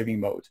memory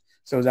saving mode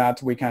so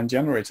that we can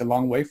generate a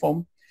long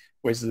waveform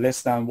with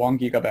less than 1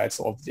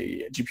 gigabytes of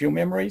the GPU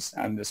memories,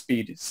 and the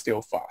speed is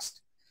still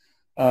fast.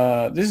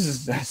 This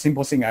is a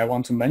simple thing I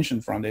want to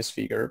mention from this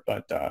figure,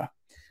 but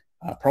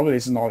probably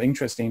it's not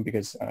interesting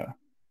because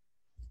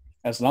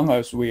as long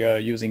as we are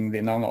using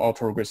the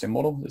non-auto-regressive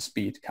model, the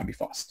speed can be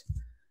fast.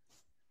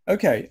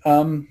 Okay,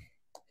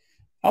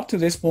 up to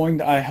this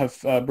point, I have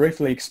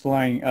briefly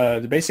explained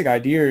the basic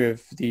idea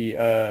of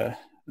the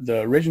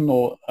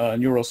original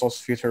neural source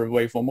filter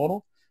waveform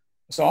model.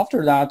 So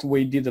after that,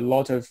 we did a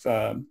lot of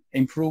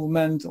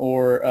improvement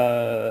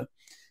or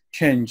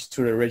change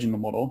to the original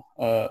model.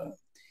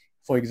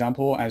 For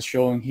example, as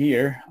shown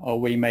here,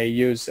 we may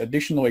use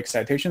additional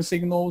excitation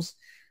signals.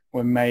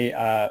 We may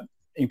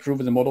improve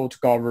the model to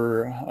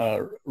cover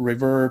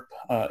reverb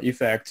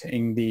effect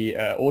in the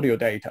audio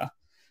data.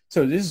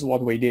 So this is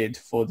what we did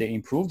for the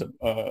improved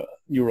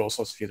neural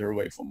source filter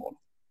waveform model.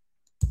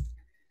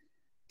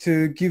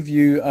 to give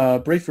you a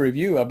brief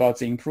review about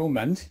the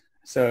improvement.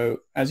 So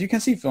as you can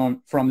see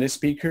from this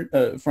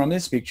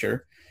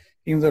picture,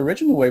 in the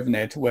original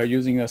wavenet, we're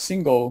using a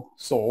single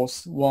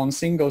source, one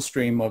single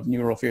stream of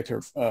neural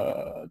filter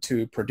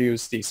to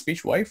produce the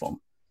speech waveform.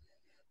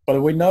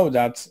 But we know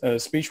that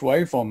speech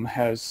waveform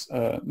has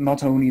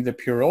not only the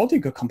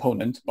periodic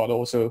component, but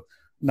also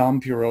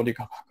non-periodic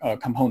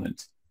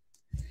component.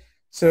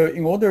 So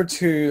in order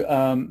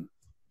to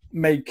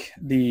make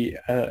the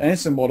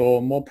answer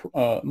model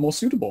more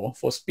suitable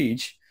for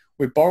speech,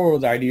 we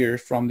borrowed the idea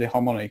from the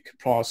harmonic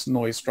plus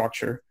noise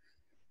structure.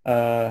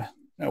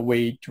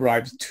 We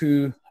derived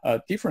two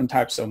different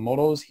types of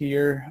models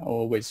here,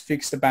 with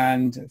fixed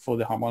band for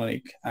the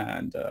harmonic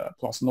and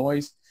plus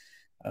noise.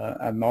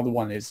 Another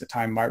one is the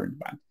time invariant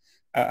band.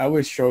 I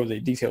will show the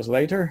details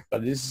later,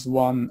 but this is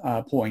one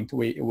point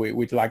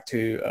we'd like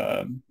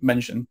to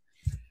mention.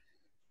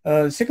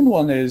 Second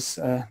one is,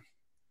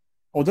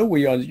 although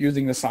we are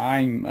using the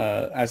sine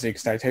as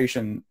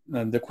excitation,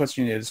 the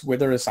question is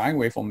whether a sine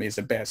waveform is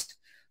the best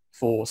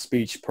for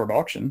speech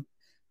production.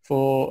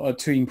 To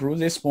improve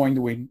this point,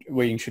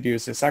 we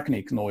introduce a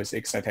cyclic noise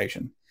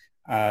excitation,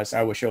 as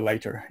I will show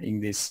later in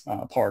this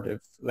part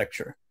of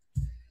lecture.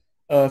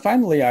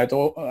 Finally,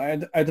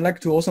 I'd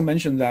like to also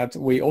mention that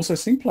we also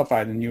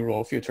simplified the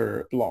neural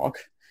filter block.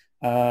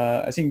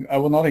 I think I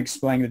will not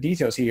explain the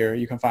details here.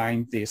 You can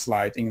find the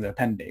slide in the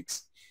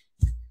appendix.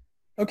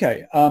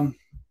 Okay,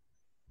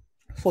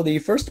 for the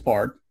first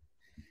part,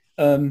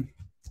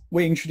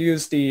 we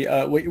introduce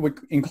we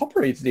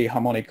incorporate the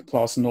harmonic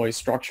plus noise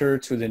structure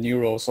to the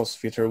neural source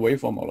filter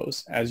waveform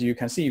models, as you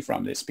can see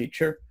from this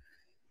picture.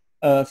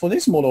 For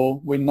this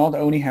model, we not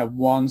only have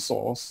one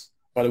source,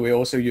 but we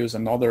also use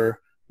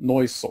another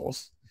noise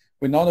source.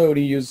 We not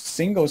only use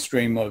single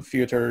stream of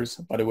filters,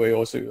 but we're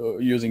also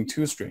using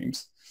two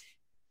streams.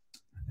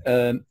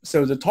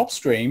 So the top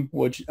stream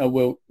which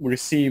will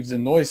receive the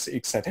noise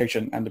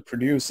excitation and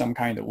produce some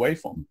kind of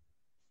waveform.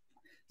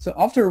 So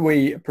after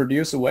we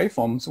produce the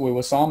waveforms, we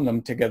will sum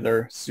them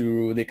together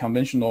through the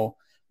conventional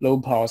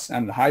low pass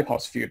and high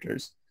pass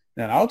filters.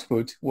 Then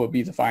output will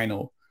be the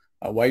final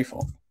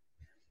waveform.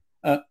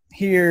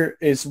 Here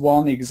is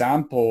one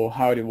example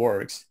how it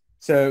works.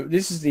 So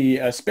this is the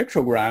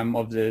spectrogram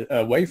of the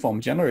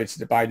waveform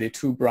generated by the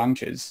two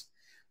branches.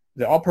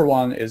 The upper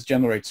one is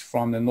generated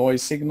from the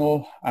noise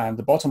signal, and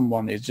the bottom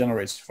one is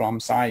generated from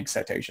sine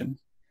excitation.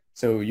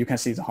 So you can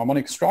see the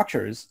harmonic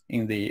structures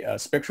in the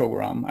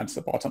spectrogram at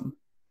the bottom.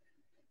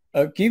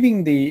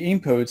 Giving the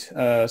input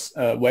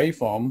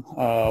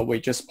waveform, we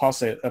just pass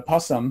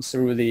them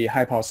through the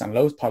high pass and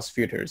low pass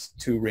filters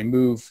to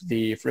remove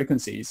the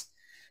frequencies.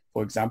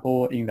 For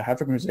example, in the high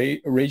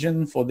frequency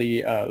region for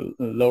the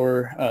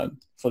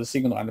for the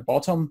signal at the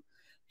bottom,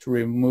 to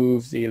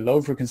remove the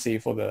low frequency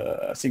for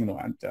the signal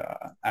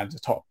at the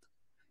top.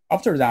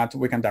 After that,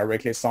 we can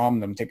directly sum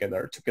them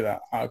together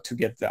to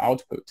get the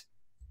output.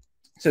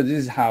 So this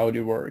is how it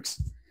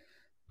works.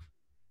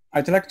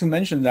 I'd like to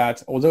mention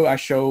that although I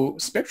show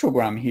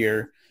spectrogram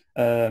here,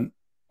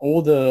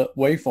 all the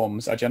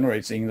waveforms are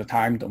generated in the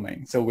time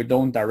domain. So we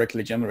don't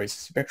directly generate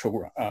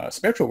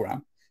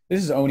spectrogram.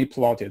 This is only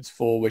plotted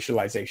for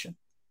visualization.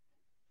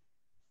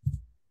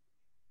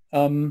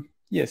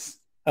 Yes,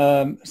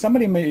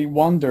 somebody may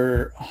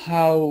wonder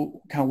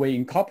how can we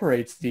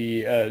incorporate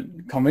the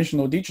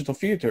conventional digital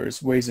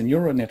filters with the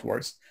neural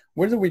networks,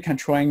 whether we can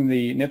train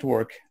the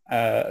network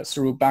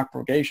through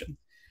backpropagation.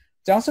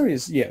 The answer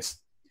is yes.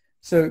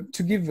 So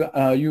to give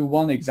you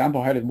one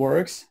example how it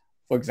works,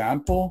 for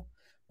example,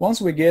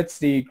 once we get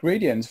the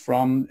gradient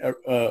from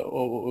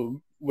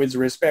with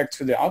respect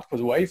to the output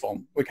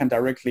waveform, we can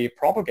directly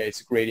propagate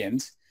the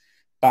gradient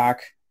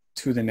back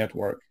to the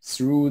network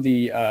through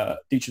the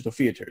digital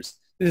filters.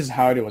 This is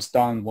how it was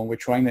done when we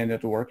train the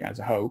network as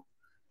a whole.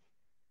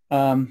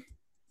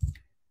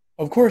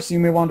 Of course, you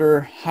may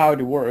wonder how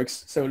it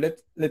works. So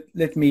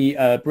let me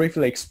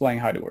briefly explain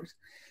how it works.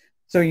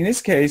 So in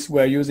this case,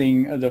 we're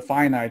using the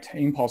finite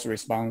impulse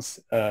response,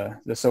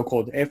 the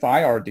so-called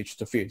FIR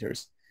digital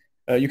filters.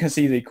 You can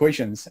see the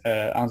equations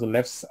on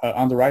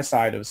the right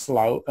side of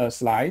the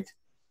slide.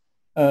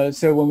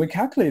 So when we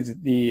calculate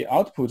the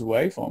output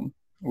waveform,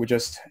 we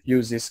just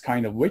use this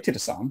kind of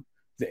weighted sum.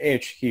 The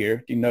H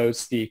here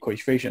denotes the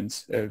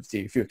coefficients of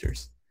the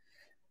filters.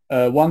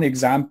 One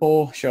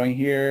example showing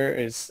here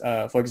is,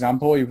 for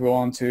example, if we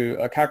want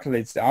to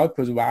calculate the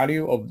output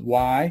value of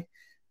Y,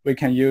 we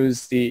can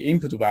use the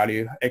input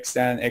value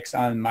xn,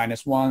 xn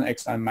minus 1,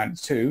 xn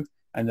minus 2,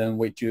 and then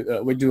we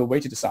do a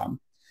weighted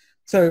sum.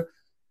 So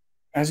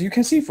as you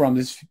can see from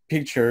this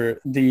picture,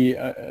 the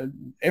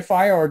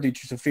FIR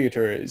digital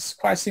filter is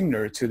quite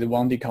similar to the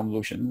 1D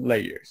convolution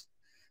layers.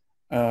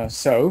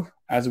 So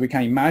as we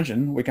can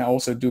imagine, we can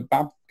also do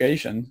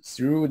backpropagation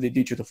through the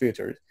digital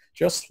filters,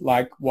 just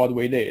like what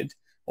we did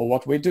or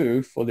what we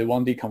do for the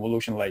 1D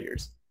convolution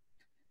layers,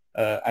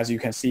 as you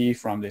can see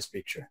from this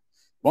picture.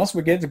 Once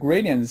we get the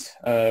gradients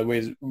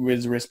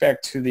with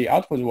respect to the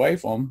output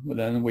waveform,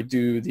 then we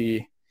do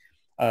the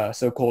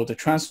so-called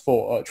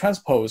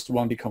transposed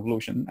 1D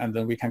convolution, and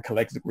then we can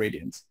collect the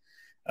gradients.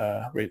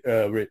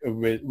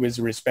 with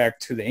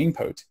respect to the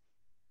input.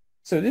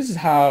 So this is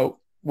how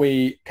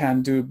we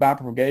can do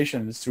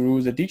backpropagation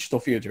through the digital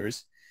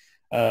filters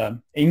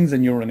in the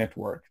neural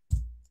network.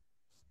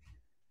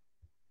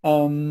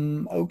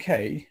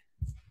 Okay.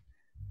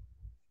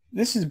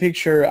 This is a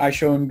picture I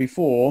shown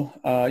before.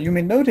 You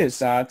may notice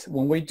that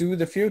when we do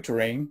the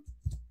filtering,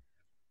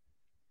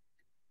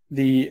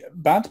 the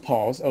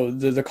bandpass or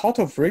the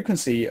cutoff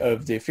frequency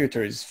of the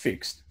filter is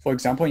fixed. For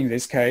example, in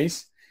this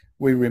case,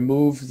 we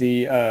remove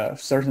the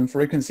certain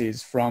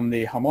frequencies from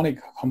the harmonic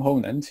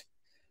component,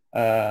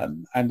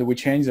 and we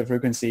change the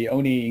frequency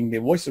only in the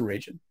voice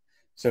region.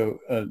 So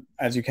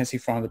as you can see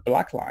from the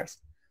black lines.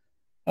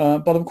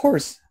 But of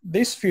course,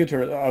 these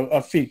filters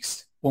are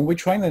fixed. When we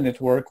train the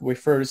network, we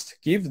first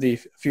give the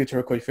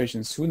filter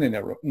coefficients to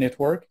the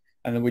network,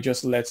 and then we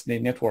just let the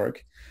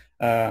network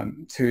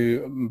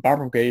to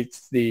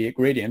propagate the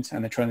gradient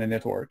and train the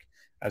network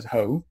as a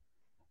whole.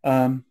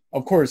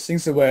 Of course,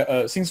 since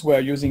we're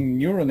using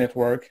neural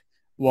network,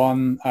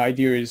 one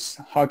idea is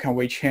how can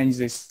we change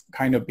this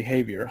kind of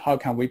behavior? How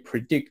can we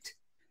predict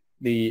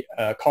the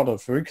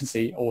cutoff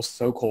frequency, or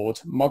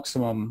so-called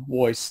maximum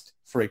voiced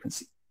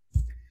frequency?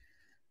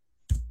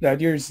 The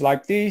idea is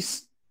like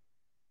this.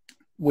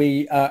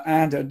 We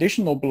add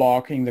additional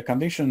block in the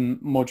condition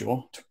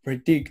module to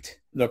predict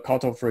the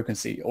cutoff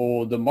frequency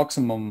or the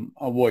maximum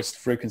voiced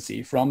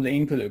frequency from the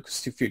input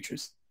acoustic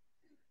features.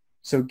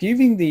 So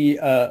giving the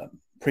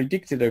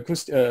predicted the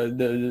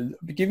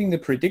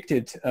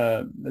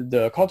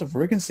cutoff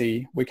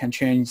frequency, we can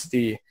change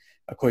the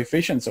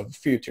coefficients of the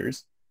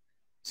filters.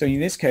 So in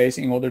this case,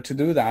 in order to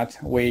do that,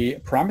 we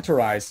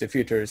parameterize the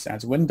filters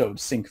as windowed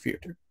sync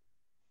filter.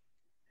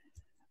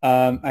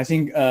 I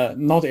think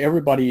not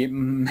everybody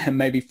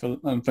may be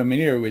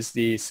familiar with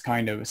these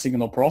kind of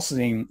signal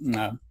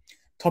processing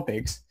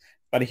topics,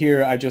 but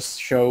here I just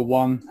show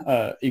one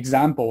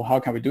example.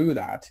 How can we do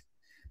that?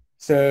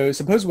 So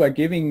suppose we're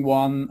giving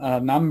one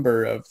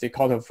number of the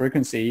cutoff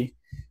frequency,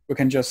 we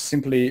can just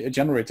simply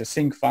generate a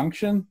sync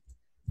function.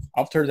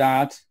 After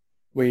that,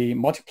 we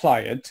multiply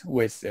it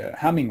with the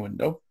Hamming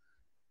window.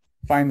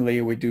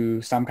 Finally, we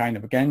do some kind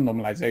of gain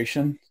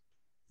normalization.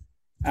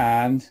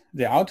 And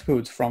the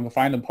output from the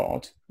final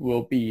part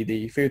will be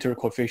the filter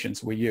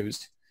coefficients we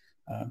used.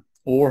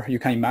 Or you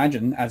can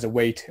imagine as a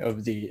weight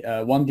of the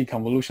 1D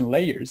convolution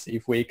layers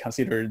if we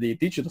consider the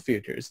digital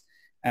filters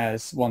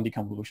as 1D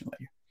convolution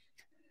layer.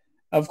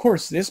 Of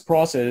course, this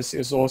process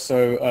is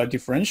also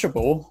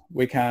differentiable.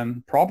 We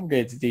can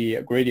propagate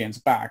the gradients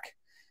back,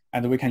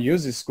 and we can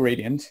use this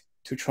gradient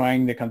to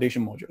train the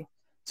condition module.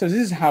 So this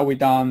is how we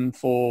done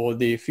for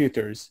the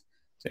filters.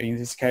 So in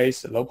this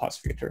case, the low-pass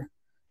filter.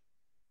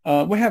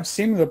 We have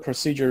similar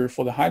procedure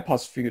for the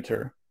high-pass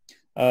filter,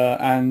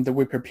 and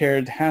we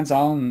prepared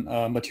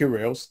hands-on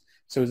materials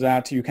so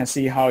that you can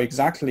see how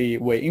exactly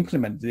we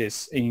implement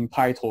this in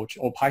PyTorch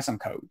or Python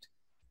code.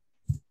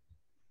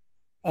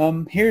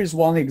 Here's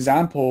one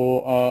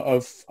example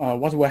of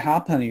what will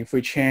happen if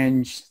we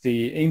change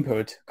the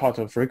input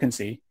cutoff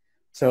frequency.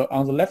 So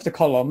on the left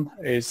column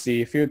is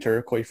the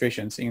filter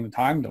coefficients in the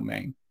time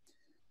domain.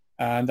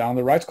 And on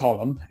the right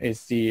column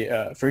is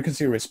the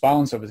frequency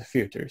response of the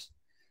filters.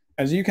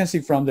 As you can see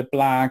from the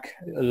black,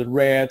 the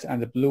red,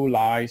 and the blue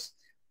lines,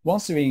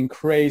 once we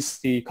increase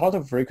the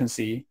cutoff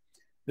frequency,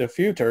 the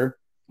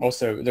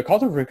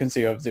cutoff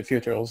frequency of the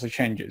filter also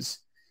changes.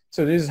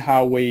 So this is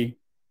how we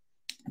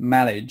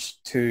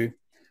manage to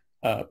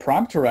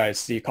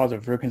parameterize the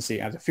cutoff frequency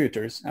as the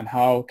filters, and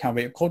how can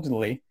we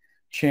accordingly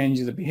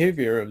change the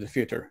behavior of the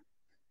filter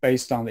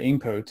based on the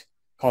input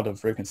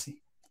cutoff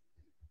frequency.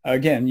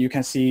 Again, you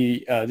can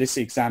see these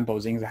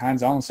examples in the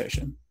hands-on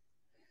session.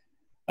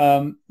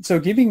 So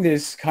giving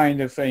this kind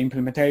of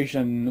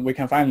implementation, we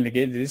can finally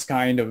get this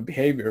kind of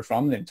behavior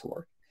from the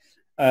network.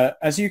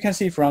 As you can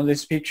see from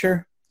this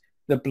picture,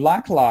 the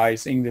black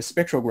lines in the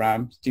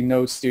spectrogram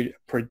denotes the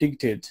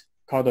predicted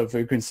cutoff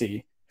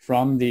frequency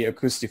from the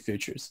acoustic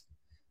features.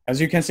 As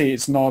you can see,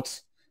 it's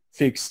not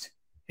fixed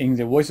in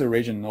the voice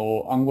region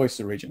or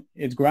unvoiced region.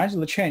 It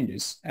gradually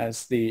changes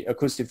as the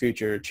acoustic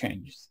feature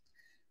changes.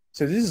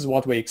 So this is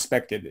what we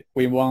expected.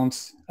 We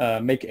want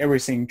make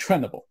everything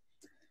trainable.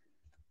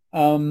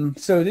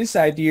 So this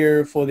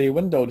idea for the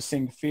windowed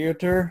sync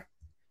filter,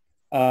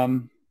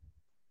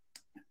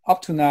 up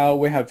to now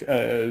we have,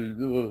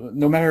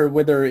 no matter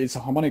whether it's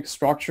a harmonic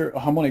structure, a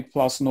harmonic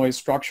plus noise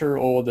structure,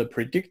 or the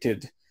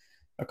predicted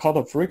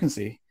cutoff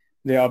frequency,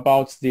 they are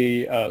about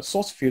the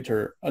source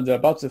filter,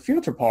 about the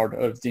filter part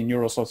of the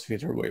neural source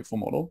filter waveform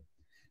model.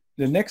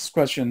 The next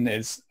question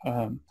is,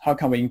 how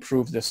can we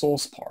improve the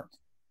source part?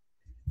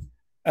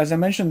 As I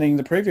mentioned in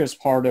the previous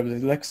part of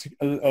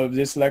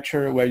this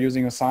lecture, we're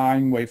using a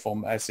sine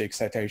waveform as the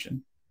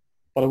excitation.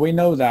 But we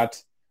know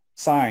that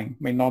sine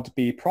may not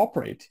be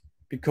appropriate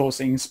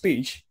because in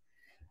speech,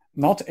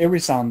 not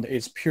every sound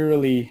is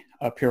purely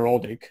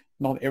periodic.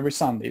 Not every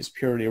sound is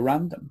purely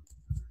random.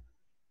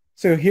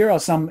 So here are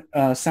some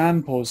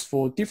samples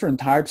for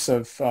different types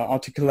of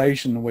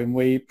articulation when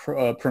we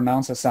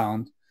pronounce a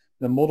sound: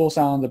 the modal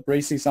sound, the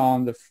bracey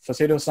sound, the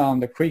falsetto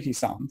sound, the Crete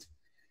sound.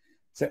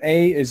 So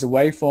A is the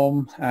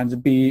waveform,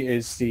 and B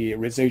is the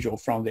residual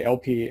from the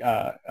LPC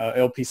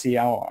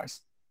LRIs.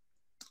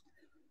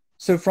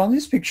 So from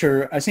this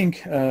picture, I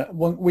think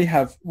when we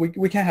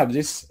can have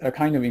this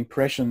kind of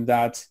impression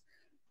that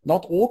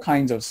not all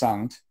kinds of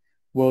sound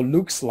will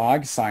look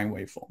like sine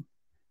waveform.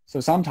 So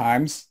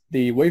sometimes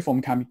the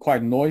waveform can be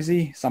quite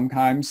noisy.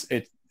 Sometimes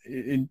it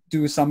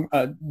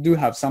do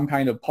have some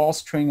kind of pulse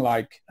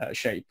string-like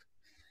shape.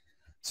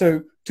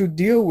 So to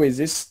deal with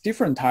these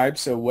different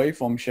types of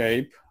waveform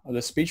shape, or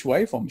the speech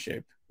waveform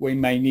shape, we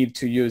may need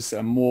to use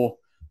a more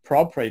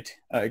appropriate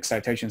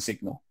excitation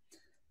signal.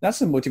 That's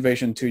the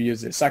motivation to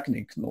use the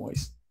cyclic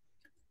noise.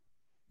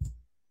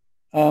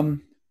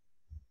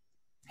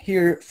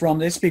 Here from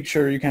this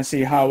picture, you can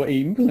see how it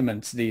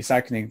implements the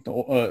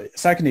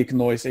cyclic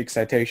noise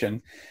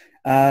excitation.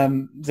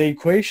 The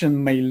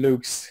equation may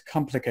look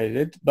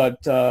complicated,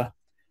 but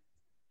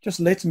just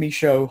let me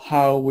show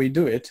how we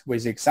do it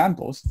with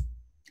examples.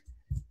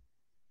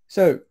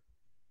 So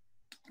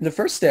the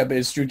first step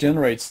is to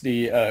generate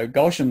the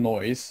Gaussian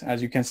noise,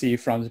 as you can see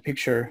from the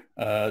picture,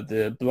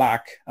 the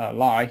black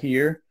line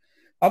here.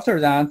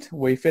 After that,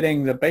 we fit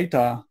in the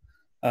beta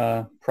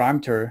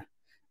parameter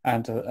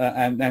and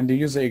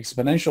use the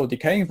exponential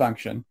decaying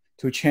function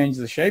to change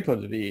the shape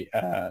of the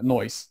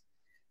noise.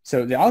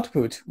 So the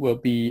output will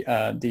be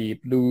the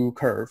blue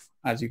curve,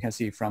 as you can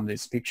see from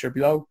this picture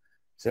below.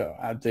 So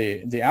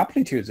the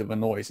amplitude of a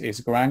noise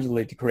is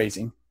gradually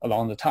decreasing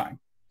along the time.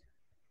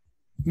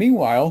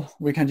 Meanwhile,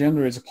 we can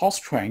generate a pulse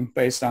train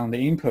based on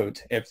the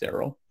input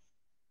F0,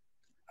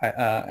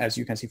 as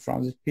you can see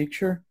from this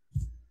picture.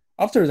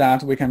 After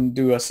that, we can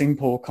do a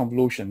simple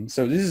convolution.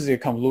 So this is a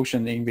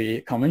convolution in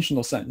the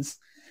conventional sense.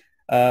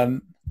 As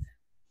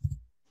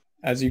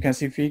you can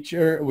see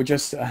picture, we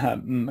just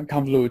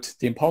convolute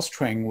the impulse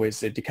train with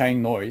the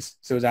decaying noise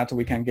so that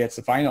we can get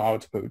the final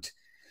output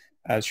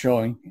as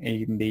shown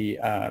in the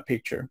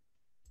picture.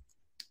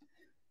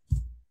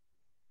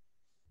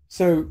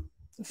 So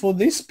from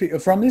this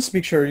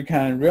picture, you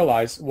can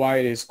realize why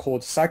it is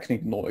called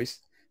cyclic noise,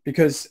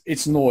 because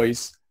it's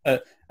noise,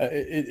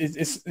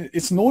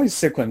 it's noise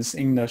sequence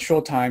in a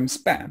short time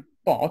span.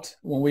 But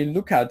when we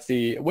look at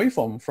the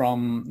waveform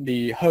from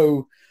the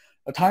whole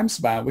time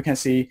span, we can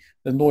see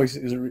the noise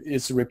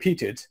is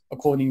repeated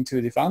according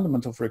to the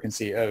fundamental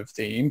frequency of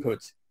the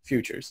input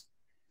features.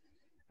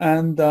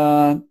 And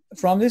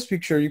from this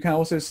picture, you can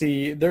also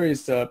see there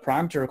is a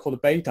parameter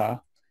called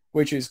beta,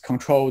 which is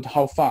controlled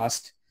how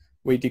fast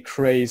we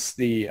decrease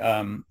the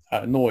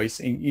noise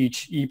in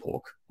each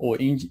epoch or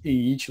in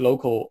each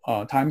local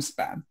time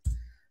span.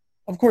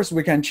 Of course,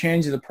 we can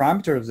change the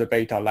parameter of the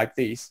beta like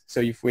this. So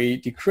if we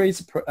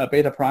decrease a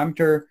beta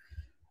parameter,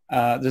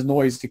 the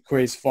noise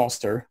decreases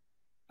faster,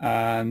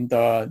 and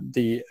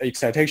the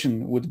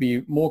excitation would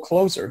be more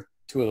closer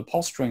to a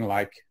pulse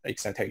string-like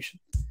excitation.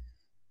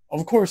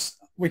 Of course,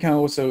 we can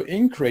also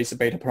increase the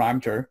beta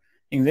parameter.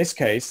 In this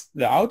case,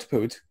 the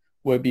output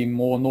will be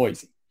more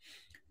noisy.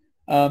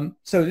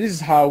 So this is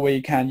how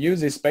we can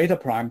use this beta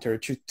parameter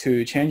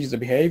to change the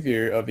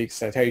behavior of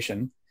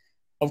excitation.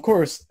 Of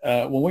course,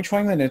 when we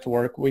train the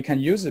network, we can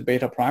use the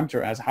beta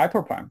parameter as a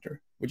hyperparameter.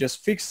 We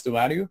just fix the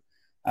value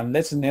and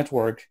let the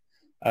network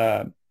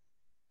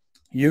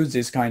use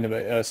this kind of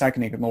a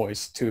cyclic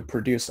noise to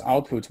produce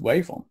output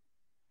waveform.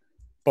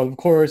 But of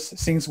course,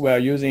 since we are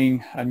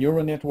using a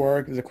neural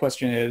network, the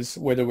question is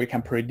whether we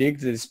can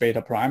predict this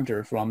beta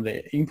parameter from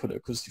the input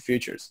acoustic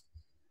features.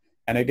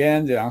 And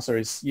again, the answer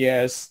is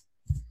yes.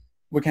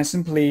 We can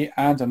simply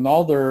add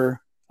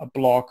another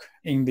block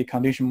in the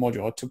condition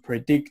module to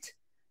predict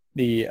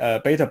the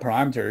beta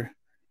parameter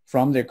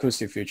from the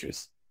acoustic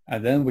features.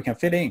 And then we can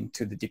fit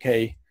into the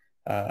decay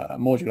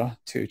module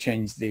to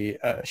change the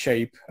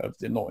shape of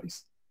the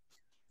noise.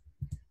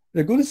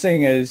 The good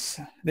thing is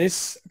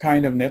this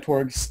kind of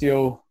network is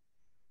still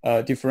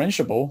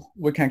differentiable.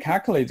 We can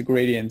calculate the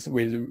gradient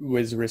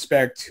with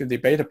respect to the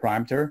beta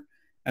parameter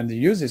and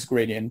use this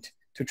gradient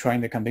to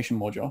train the condition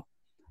module.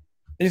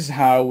 This is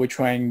how we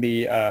train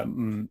the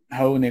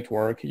whole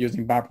network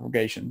using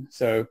backpropagation.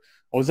 So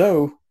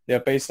although they're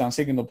based on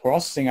signal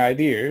processing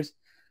ideas,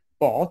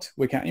 but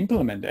we can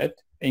implement it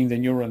in the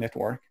neural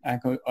network,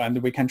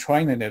 and we can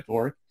train the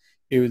network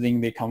using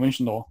the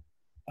conventional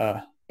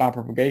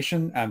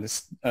backpropagation and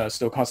the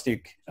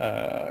stochastic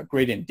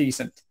gradient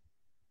descent.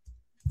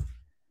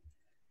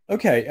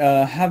 Okay,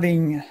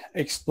 having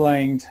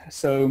explained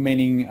so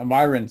many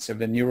variants of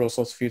the neural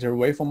source filter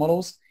waveform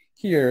models,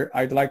 here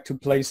I'd like to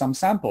play some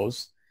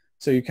samples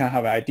so you can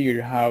have an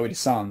idea how it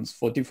sounds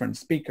for different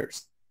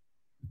speakers.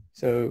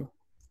 So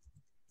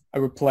I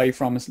will play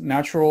from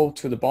natural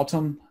to the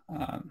bottom,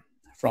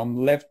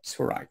 from left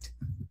to right.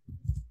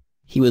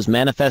 He was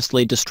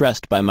manifestly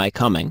distressed by my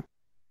coming.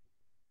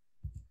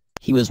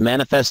 He was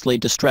manifestly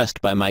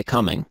distressed by my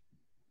coming.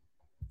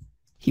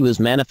 He was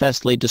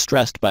manifestly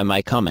distressed by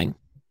my coming.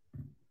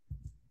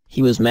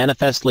 He was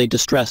manifestly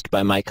distressed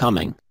by my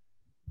coming.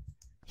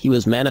 He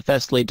was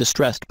manifestly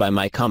distressed by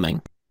my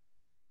coming.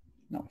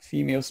 Now,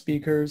 female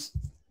speakers.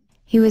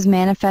 He was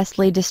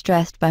manifestly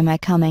distressed by my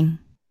coming.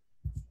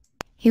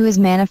 He was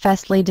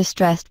manifestly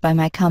distressed by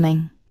my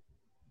coming.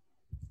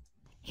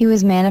 He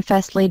was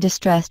manifestly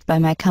distressed by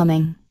my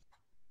coming.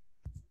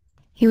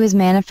 He was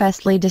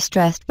manifestly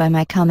distressed by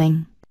my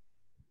coming.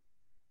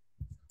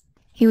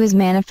 He was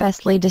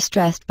manifestly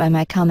distressed by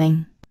my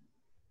coming.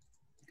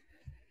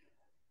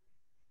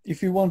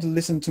 If you want to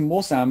listen to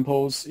more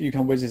samples, you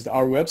can visit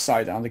our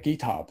website on the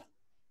GitHub.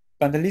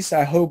 But at least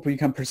I hope you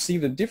can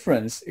perceive the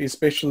difference,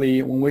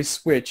 especially when we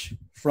switch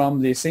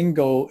from the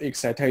single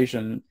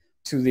excitation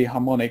to the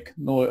harmonic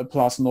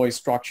plus noise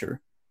structure.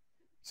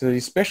 So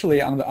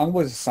especially on the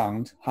onwards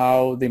sound,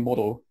 how the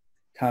model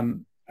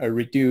can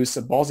reduce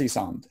the bossy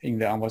sound in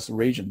the onwards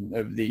region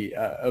of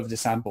the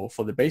sample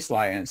for the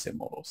baseline ANC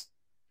models.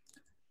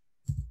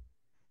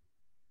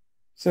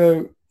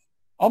 So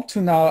up to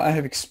now, I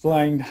have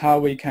explained how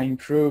we can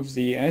improve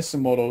the ANC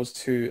models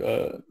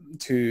to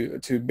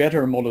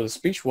better model the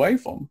speech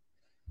waveform.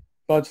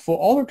 But for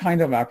other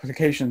kind of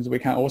applications, we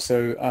can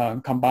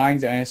also combine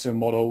the ANC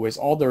model with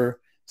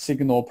other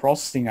signal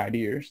processing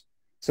ideas.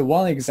 So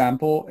one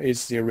example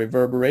is the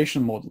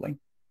reverberation modeling.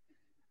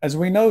 As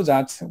we know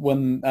that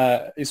when,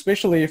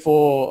 especially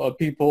for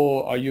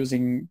people are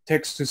using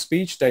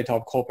text-to-speech data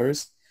of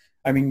corpus,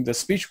 I mean, the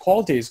speech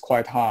quality is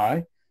quite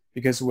high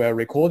because we're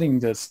recording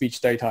the speech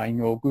data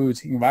in a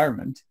good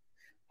environment.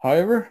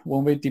 However,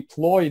 when we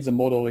deploy the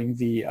model in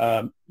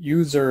the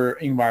user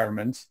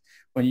environment,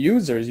 when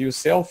users use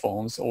cell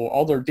phones or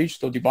other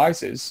digital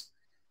devices,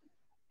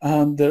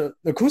 the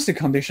acoustic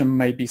condition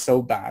may be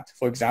so bad.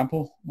 For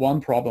example, one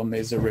problem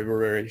is the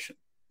reverberation,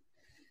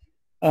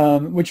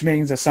 which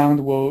means the sound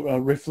will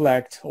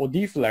reflect or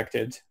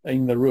deflected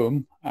in the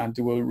room and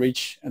will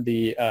reach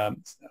the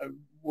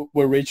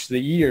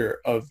ear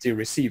of the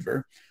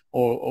receiver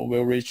or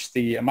will reach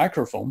the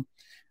microphone,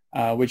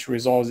 which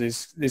results in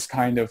this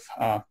kind of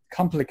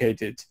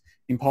complicated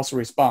impulse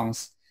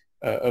response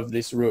of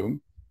this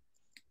room.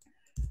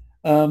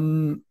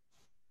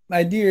 The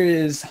idea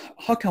is,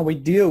 how can we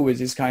deal with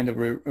this kind of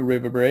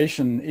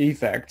reverberation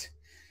effect?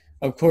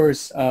 Of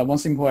course, one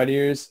simple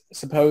idea is,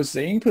 suppose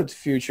the input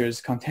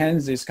features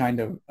contains this kind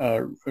of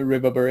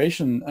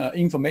reverberation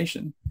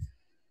information.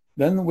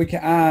 Then we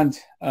can add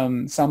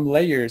some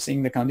layers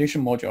in the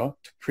condition module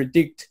to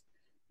predict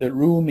the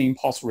room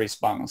impulse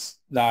response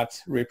that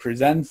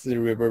represents the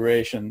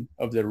reverberation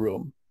of the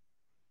room.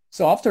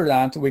 So after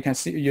that, we can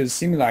use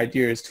similar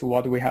ideas to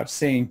what we have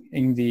seen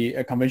in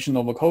the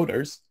conventional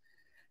vocoders,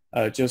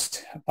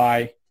 just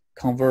by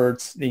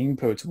converts the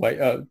input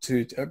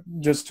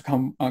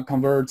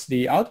converts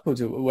the output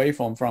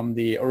waveform from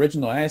the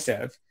original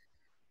SF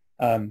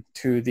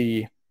to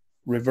the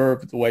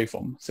reverbed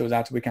waveform, so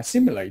that we can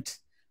simulate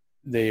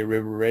the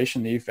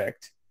reverberation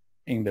effect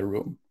in the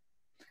room.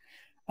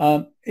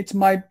 It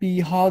might be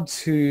hard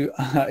to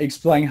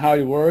explain how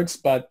it works,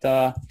 but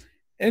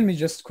let me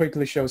just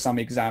quickly show some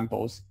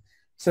examples.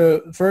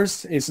 So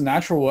first is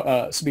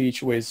natural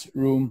speech with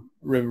room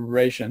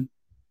reverberation.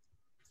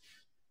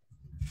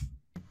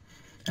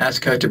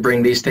 Ask her to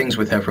bring these things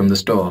with her from the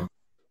store.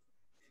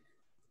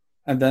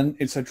 And then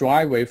it's a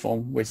dry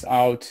waveform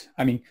without,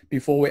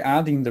 before we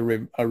add in the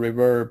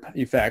reverb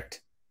effect.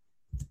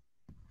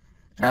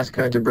 Ask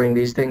her to bring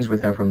these things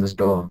with her from the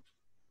store.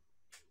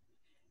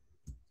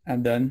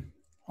 And then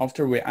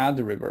after we add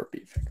the reverb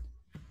effect.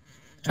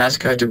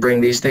 Ask her to bring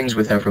these things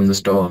with her from the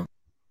store.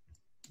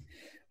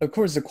 Of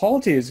course, the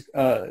quality is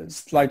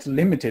slightly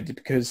limited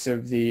because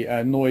of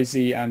the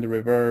noisy and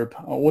reverb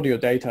audio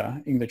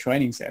data in the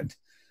training set.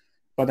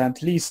 But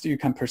at least you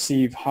can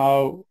perceive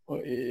how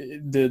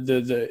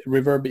the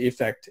reverb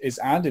effect is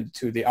added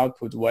to the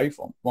output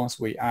waveform once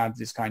we add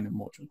this kind of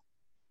module.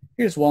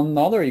 Here's one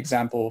other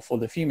example for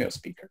the female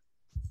speaker.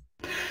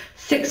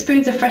 6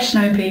 spoons of fresh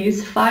snow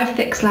peas, 5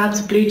 thick slabs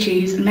of blue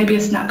cheese, and maybe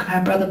a snack for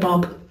her brother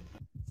Bob.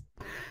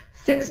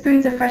 6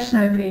 spoons of fresh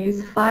snow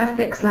peas, 5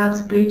 thick slabs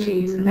of blue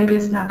cheese, and maybe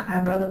a snack for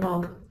her brother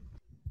Bob.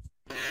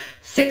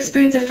 6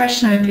 spoons of fresh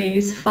snow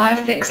peas,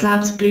 5 thick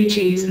slabs of blue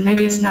cheese, and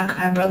maybe a snack for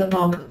her brother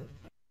Bob.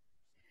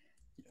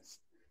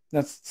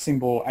 That's a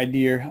simple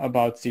idea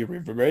about the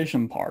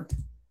reverberation part.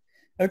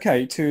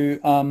 Okay, to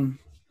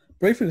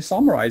briefly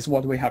summarize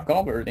what we have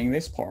covered in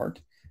this part,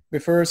 we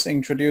first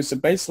introduced the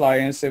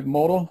baseline ANC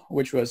model,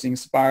 which was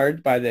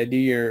inspired by the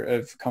idea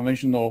of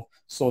conventional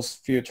source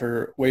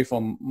filter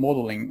waveform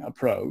modeling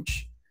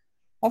approach.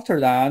 After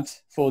that,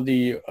 for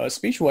the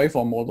speech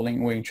waveform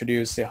modeling, we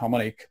introduced the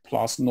harmonic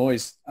plus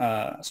noise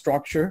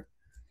structure.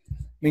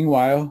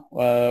 Meanwhile,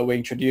 we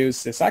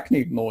introduced the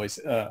cyclic noise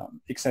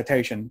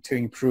excitation to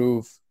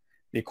improve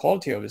the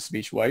quality of the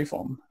speech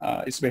waveform,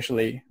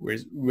 especially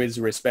with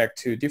respect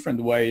to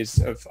different ways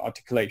of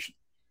articulation.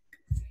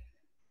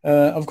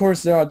 Of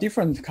course, there are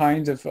different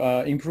kinds of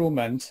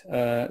improvement.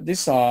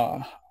 These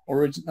are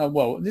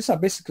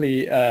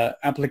basically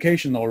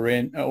application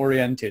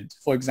oriented.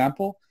 For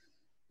example,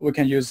 we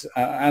can use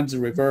add the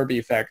reverb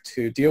effect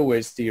to deal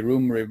with the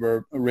room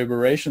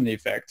reverberation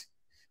effect.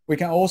 We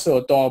can also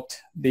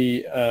adopt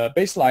the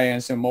baseline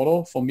ANC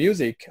model for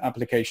music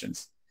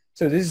applications.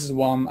 So this is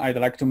one I'd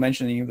like to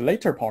mention in the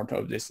later part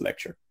of this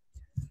lecture.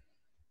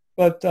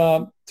 But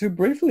to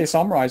briefly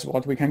summarize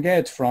what we can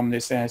get from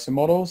these NSA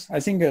models, I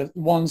think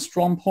one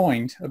strong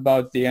point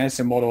about the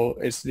NSA model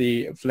is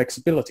the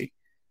flexibility,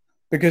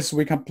 because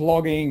we can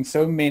plug in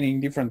so many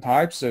different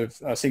types of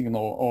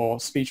signal or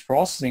speech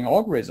processing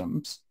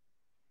algorithms,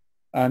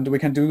 and we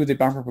can do the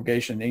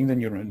backpropagation in the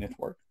neural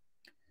network.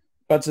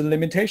 But the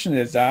limitation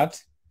is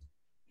that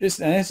this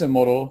NSA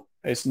model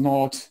is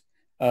not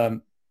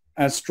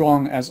as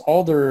strong as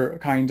other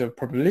kind of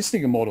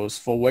probabilistic models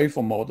for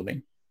waveform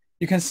modeling.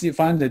 You can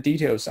find the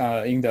details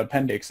in the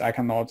appendix. I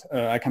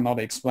cannot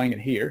explain it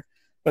here,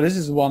 but this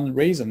is one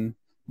reason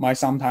why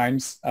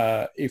sometimes,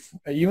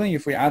 even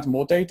if we add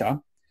more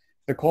data,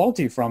 the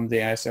quality from the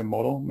NSA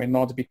model may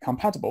not be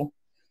compatible,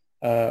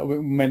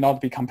 may not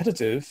be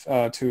competitive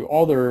to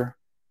other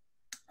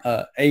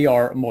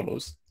AR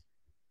models.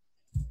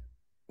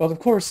 But of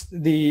course,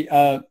 the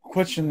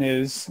question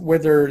is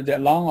whether the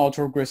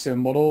non-autoregressive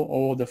model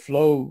or the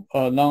flow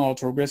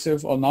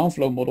non-autoregressive or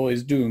non-flow model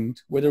is doomed,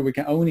 whether we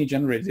can only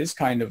generate this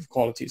kind of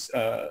qualities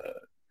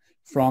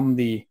from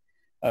the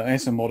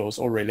NSA models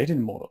or related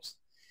models.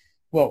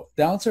 Well,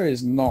 the answer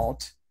is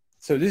not.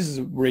 So this is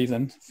the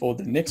reason for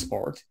the next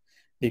part,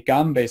 the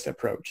GAN-based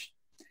approach.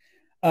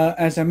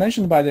 As I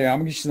mentioned by the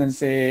Yamagishi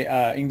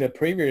sensei in the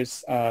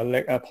previous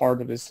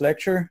part of this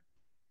lecture,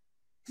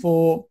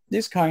 for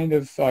this kind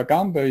of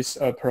GAN-based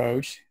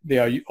approach, they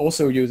are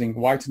also using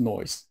white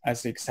noise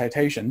as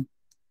excitation.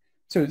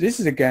 So this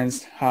is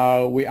against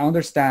how we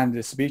understand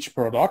the speech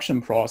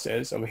production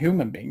process of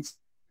human beings,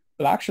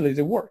 but actually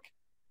they work.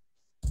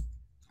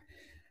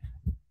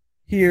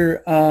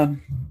 Here,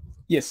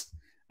 yes,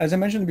 as I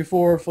mentioned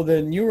before, for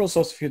the neural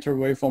source filter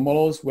waveform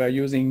models, we're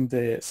using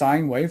the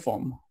sine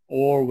waveform,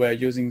 or we're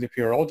using the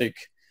periodic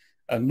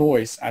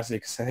noise as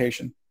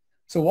excitation.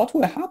 So what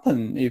will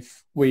happen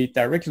if we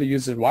directly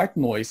use the white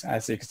noise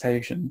as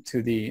excitation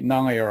to the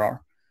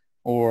non-ARR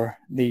or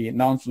the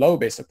non-flow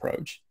based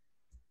approach?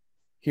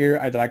 Here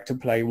I'd like to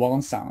play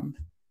one sound.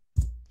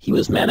 He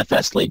was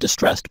manifestly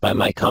distressed by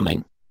my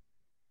coming.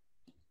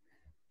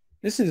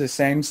 This is the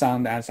same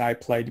sound as I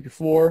played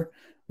before,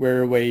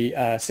 where we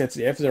set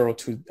the F0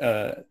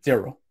 to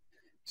 0.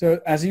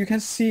 So as you can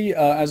see,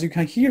 as you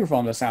can hear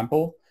from the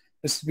sample,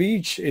 the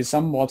speech is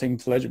somewhat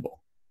intelligible,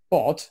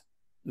 but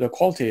the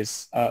quality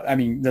is,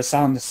 the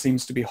sound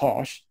seems to be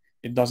harsh.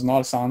 It does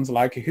not sound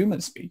like a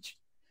human speech.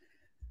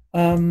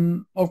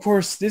 Of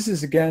course, this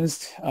is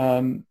against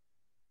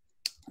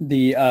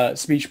the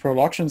speech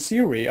production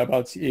theory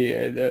about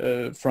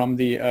from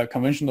the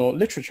conventional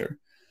literature.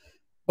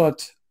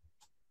 But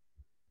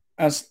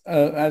as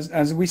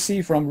we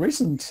see from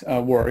recent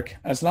work,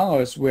 as long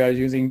as we are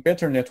using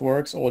better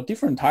networks or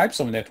different types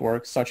of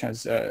networks, such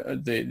as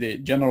the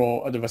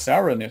general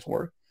adversarial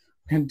network,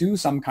 can do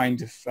some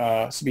kind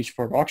of speech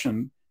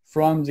production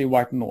from the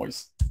white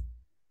noise.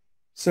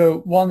 So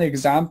one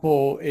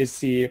example is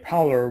the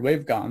parallel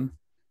wavegun,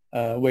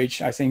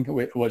 which I think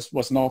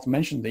was not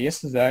mentioned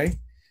yesterday.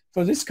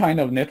 For this kind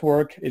of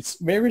network,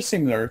 it's very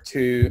similar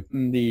to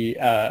the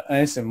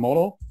NSA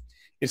model.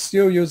 It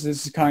still uses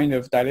this kind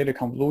of dilated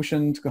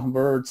convolution to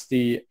convert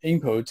the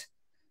input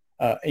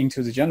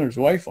into the generated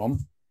waveform.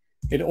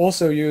 It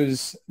also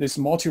uses this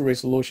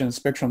multi-resolution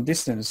spectrum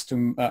distance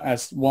to,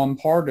 as one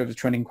part of the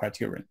training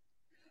criterion.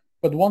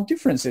 But one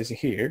difference is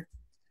here.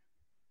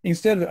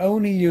 Instead of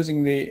only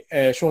using the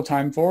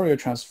short-time Fourier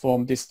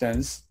transform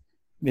distance,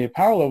 the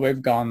parallel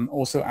wavegun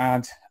also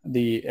add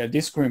the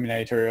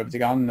discriminator of the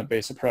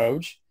GAN-based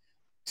approach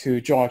to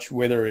judge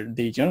whether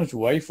the generated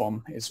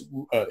waveform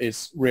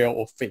is real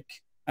or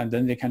fake, and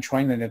then they can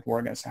train the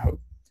network as a whole.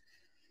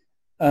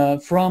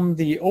 From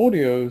the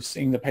audios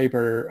in the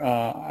paper,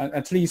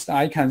 at least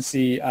I can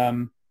see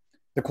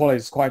the quality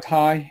is quite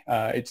high.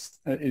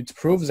 It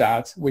proves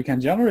that we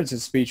can generate a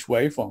speech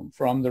waveform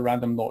from the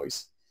random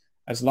noise,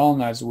 as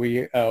long as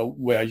we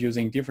are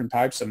using different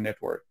types of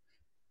network,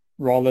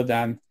 rather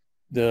than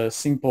the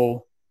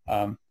simple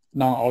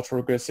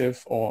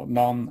non-autoregressive or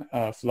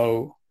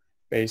non-flow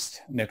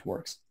based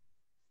networks.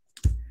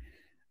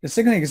 The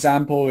second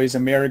example is a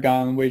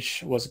American,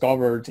 which was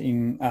covered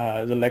in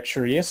the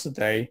lecture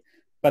yesterday.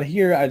 But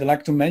here I'd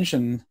like to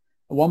mention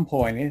one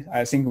point,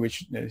 I think,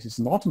 which is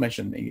not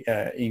mentioned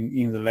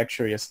in the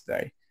lecture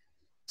yesterday.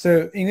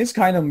 So in this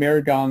kind of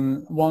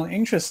American, one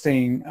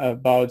interesting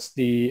about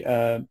the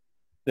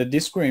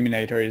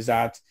discriminator is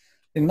that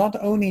they not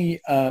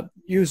only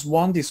use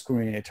one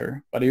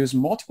discriminator, but use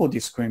multiple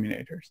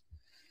discriminators.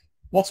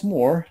 What's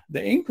more,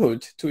 the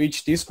input to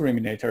each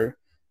discriminator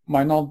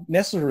might not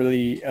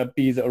necessarily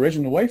be the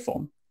original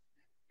waveform.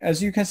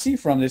 As you can see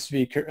from this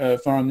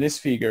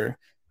figure,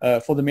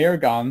 for the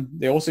American,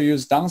 they also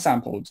use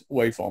downsampled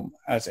waveform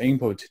as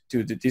input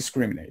to the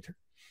discriminator.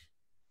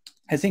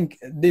 I think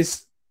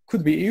this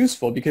could be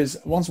useful because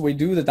once we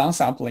do the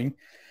downsampling,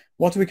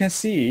 what we can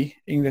see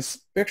in the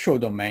spectral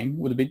domain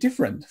would be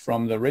different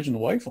from the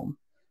original waveform.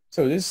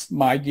 So this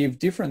might give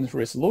different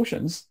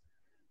resolutions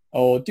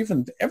or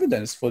different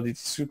evidence for the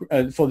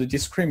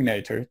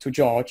discriminator to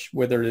judge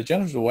whether the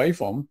generated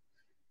waveform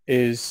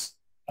is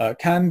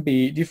can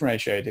be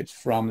differentiated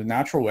from the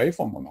natural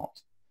waveform or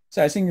not.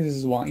 So I think this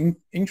is one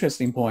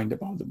interesting point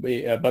about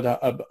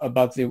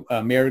the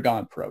American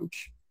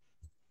approach.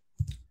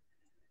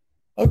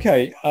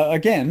 Okay,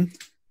 again,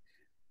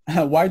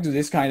 why do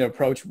this kind of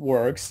approach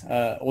works,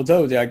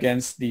 although they're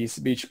against the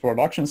speech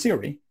production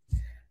theory?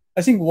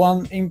 I think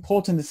one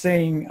important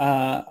thing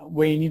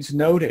we need to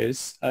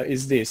notice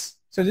is this.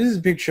 So this is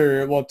a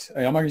picture what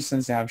Yamagishi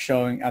sensei have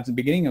shown at the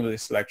beginning of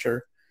this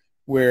lecture,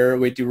 where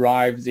we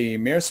derive the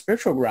mere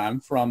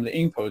spectrogram from the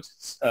input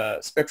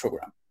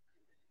spectrogram.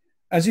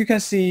 As you can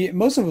see,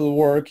 most of the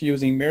work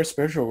using mere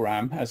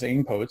spectrogram as an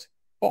input,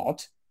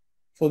 but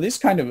for this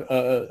kind of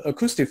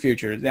acoustic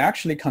feature, it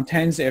actually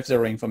contains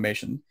F0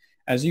 information,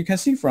 as you can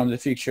see from the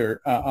picture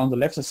on the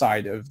left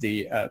side of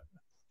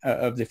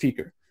the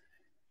figure.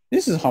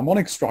 This is a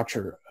harmonic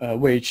structure,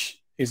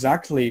 which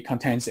exactly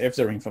contains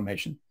F0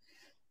 information.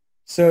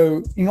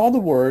 So in other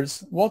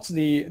words, what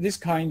this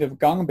kind of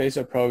gang-based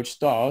approach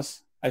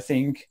does, I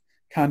think,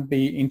 can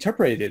be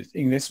interpreted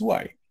in this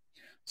way.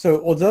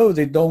 So although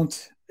they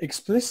don't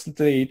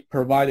explicitly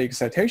provide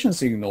excitation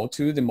signal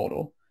to the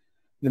model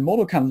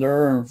can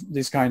learn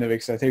this kind of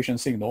excitation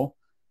signal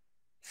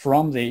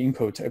from the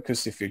input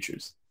acoustic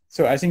features.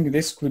 So I think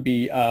this could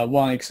be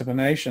one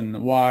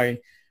explanation why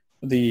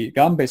the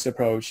gang-based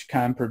approach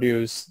can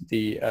produce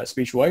the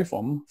speech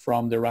waveform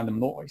from the random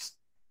noise.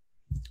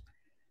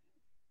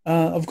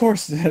 Of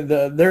course,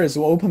 there is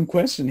an open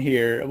question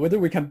here whether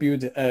we can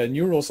build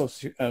neural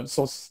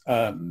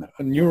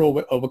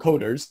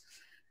vocoders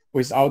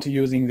without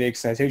using the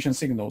excitation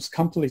signals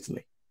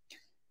completely.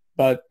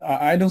 But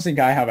I don't think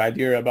I have an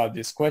idea about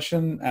this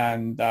question,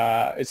 and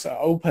it's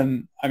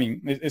open. I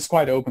mean, it's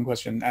quite an open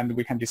question, and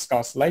we can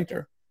discuss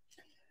later.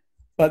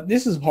 But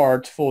this is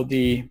part for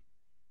the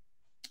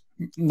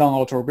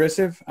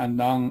non-auto-regressive and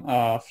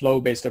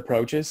non-flow-based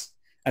approaches.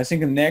 I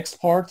think the next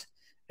part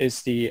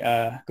is the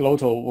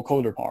glottal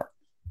vocoder part.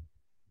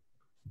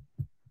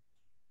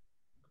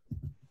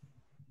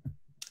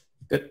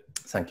 Good,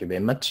 thank you very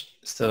much.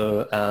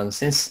 So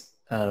since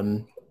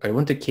I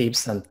want to keep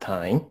some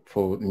time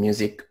for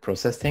music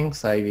processing,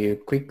 so I will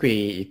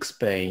quickly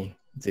explain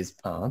this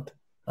part,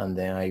 and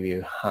then I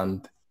will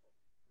hand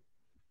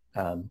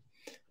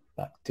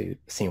back to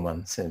Xin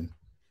Wang soon.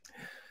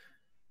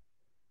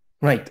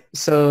 Right,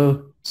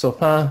 so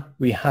far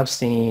we have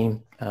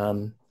seen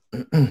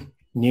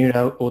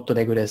neural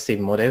auto-regressive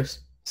models,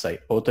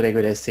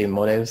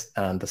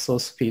 and the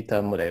source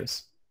filter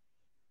models.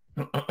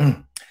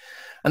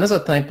 Another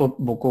type of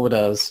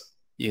vocoders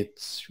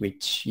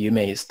which you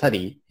may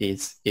study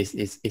is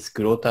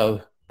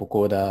Glottal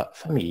vocoder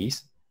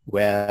families,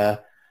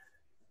 where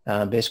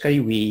basically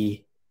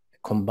we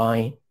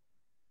combine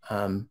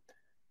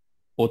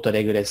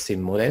auto-regressive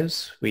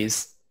models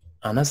with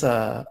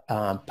another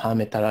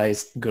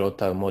parameterized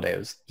Glottal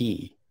models,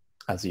 E,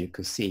 as you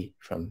could see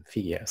from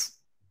figures.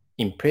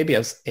 In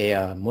previous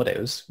AR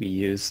models, we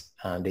use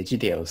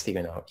residual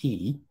signal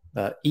E,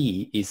 but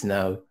E is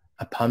now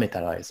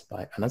parameterized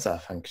by another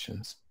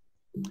functions.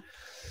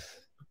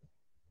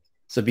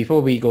 So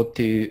before we go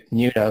to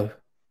neural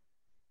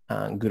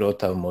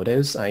Glottal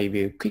models, I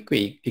will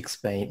quickly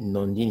explain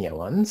nonlinear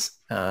ones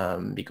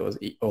because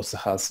it also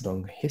has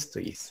long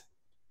histories.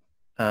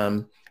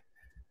 So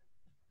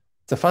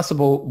first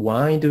of all,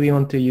 why do we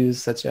want to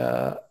use such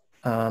a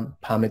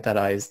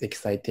parameterized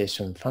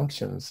excitation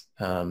functions?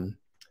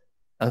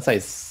 Answer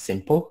is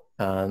simple.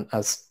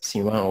 As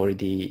Xin Wang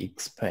already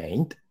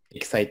explained,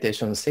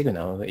 excitation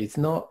signal is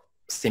not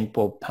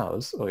simple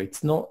pulse or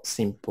it's not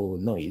simple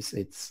noise,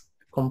 it's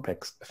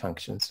complex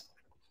functions.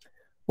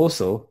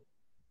 Also,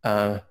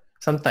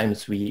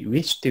 sometimes we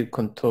wish to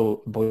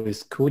control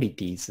voice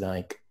qualities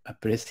like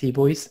breathy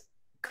voice,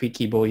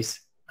 squeaky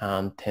voice,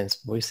 and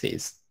tense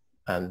voices.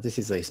 And this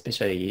is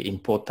especially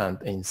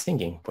important in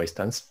singing, for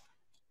instance.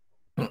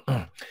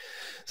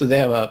 So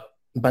there are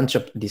a bunch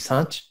of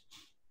research.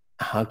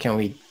 How can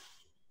we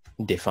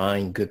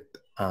define good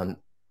and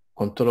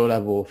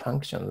controllable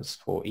functions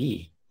for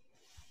E,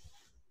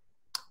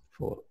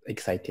 for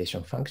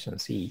excitation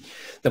functions E?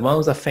 The one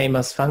of the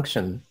famous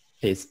function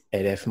is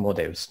LF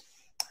models.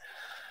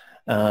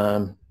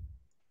 The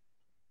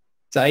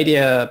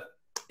idea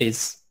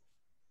is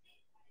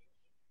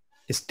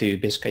to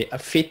basically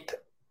fit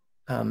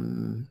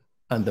and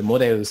the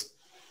model's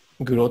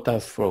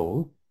Glottal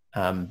flow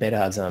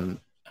better than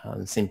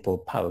simple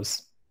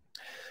pulse.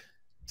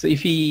 So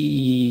if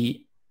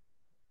we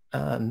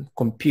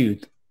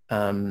compute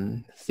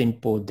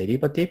simple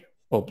derivative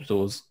of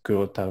those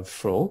Glottal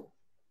flow,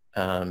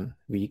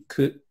 we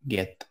could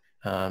get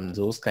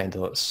those kind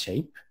of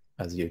shape,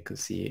 as you could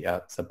see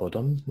at the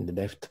bottom in the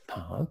left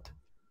part.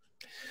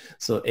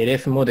 So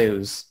LF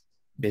models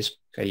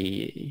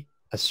basically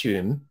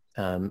assume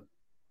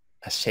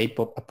a shape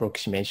of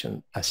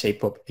approximation, a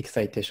shape of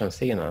excitation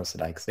signals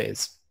like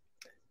this,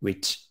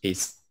 which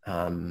is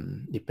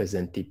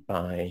represented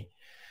by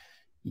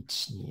 1,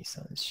 2,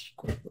 3,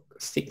 4,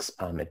 6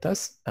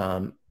 parameters.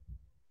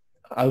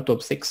 Out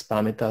of 6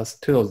 parameters,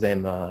 2 of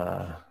them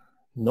are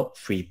not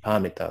free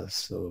parameters.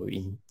 So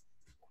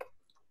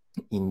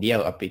in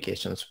real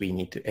applications, we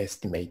need to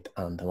estimate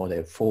and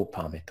model 4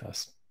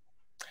 parameters.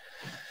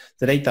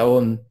 So later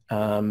on,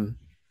 the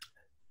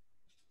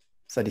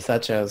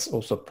researchers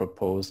also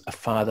propose a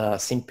further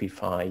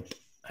simplified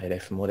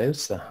IRF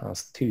models that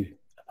has 2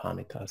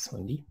 parameters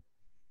only.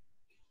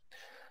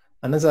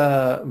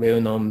 Another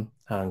well-known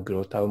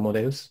Glottal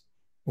models,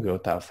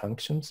 Glottal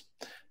functions,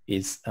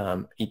 is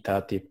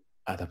iterative,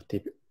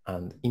 adaptive,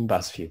 and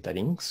inverse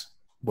filterings,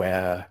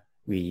 where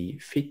we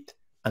fit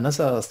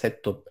another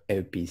set of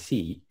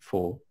LPC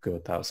for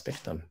Glottal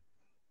spectrum.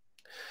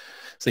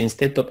 So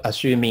instead of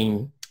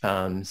assuming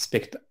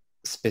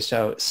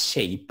special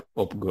shape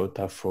of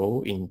Glottal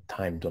flow in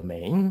time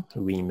domain,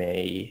 we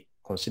may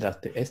consider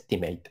to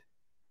estimate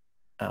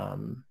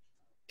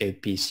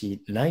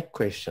LPC-like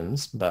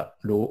questions, but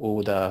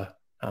low-order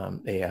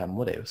AR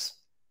models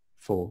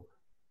for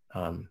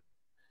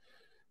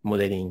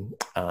modeling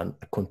and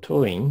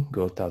controlling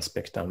Glottal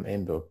spectrum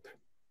envelope.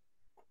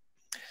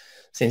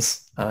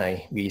 Since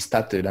we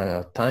start to run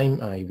out of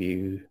time, I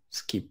will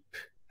skip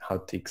how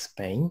to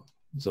explain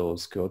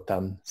those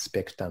Glottal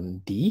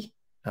spectrum D,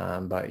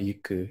 but you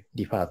could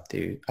refer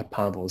to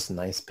Pablo's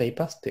nice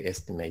papers to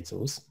estimate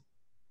those.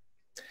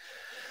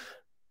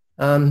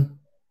 The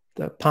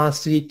part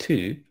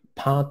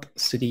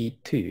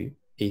 3.2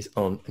 is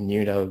on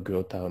neural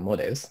Glottal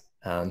models.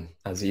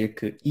 As you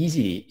could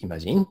easily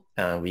imagine,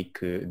 we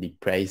could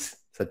replace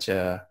such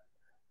a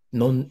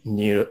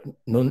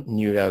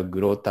non-neural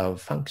Glottal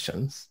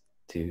functions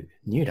to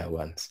neural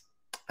ones,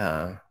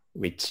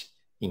 which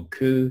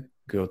include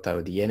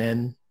Glottal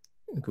DNN,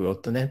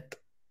 GlottNet,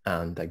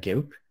 and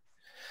GELP.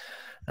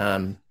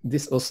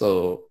 This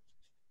also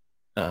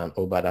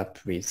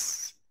overlaps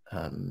with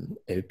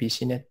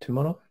LPCnet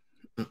tomorrow.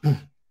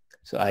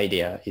 So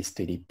idea is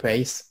to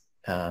replace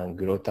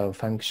Glottal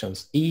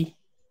functions E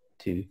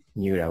to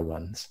neural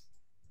ones.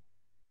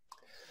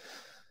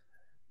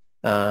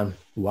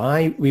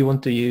 Why we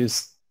want to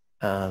use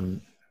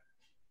the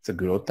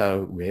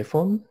Glottal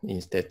waveform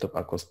instead of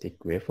acoustic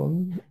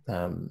waveform?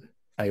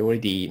 I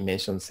already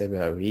mentioned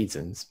several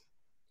reasons,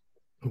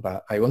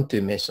 but I want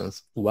to mention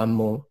one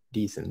more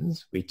reason,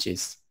 which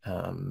is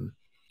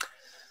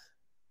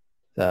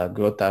the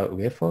Glottal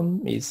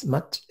waveform is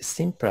much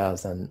simpler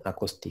than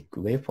acoustic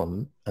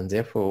waveform, and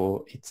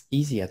therefore it's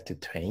easier to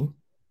train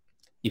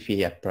if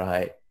we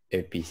apply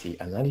LPC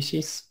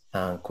analysis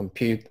and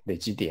compute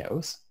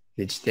residuals.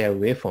 Residual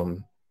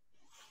waveform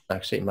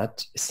actually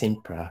much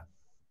simpler,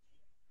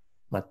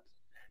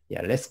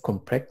 less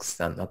complex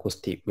than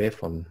acoustic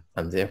waveform,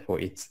 and therefore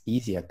it's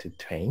easier to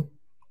train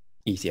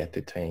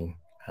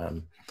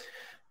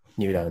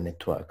neural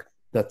network.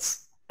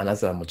 That's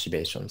another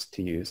motivations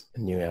to use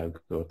neural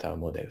Glottal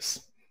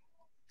models.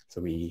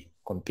 So we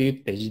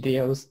compute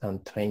residuals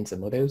and train the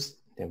models,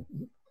 then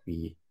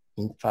we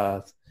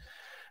infer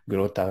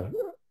Glottal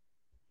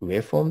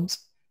waveforms,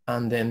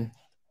 and then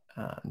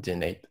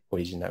generate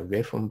original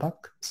waveform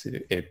back through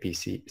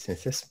LPC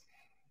synthesis.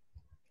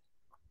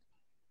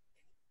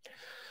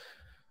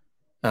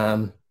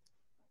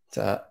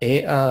 The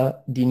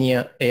AR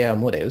linear AR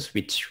models,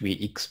 which we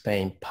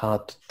explain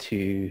part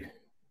 2B,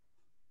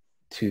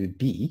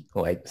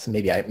 or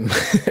maybe I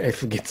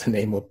forget the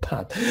name of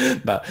part,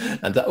 but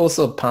and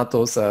also part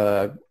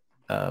also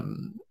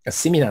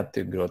similar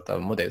to Glottal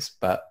models,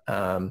 but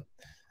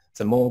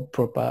the more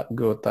proper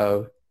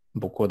Glottal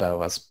vocoder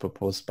was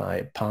proposed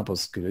by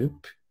Pablo's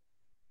group.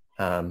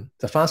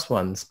 The first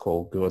one's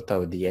called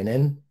Glottal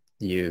DNN,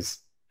 use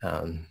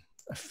a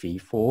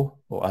FEE4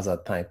 or other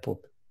type of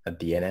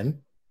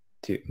DNN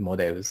to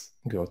models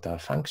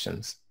Glottal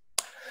functions.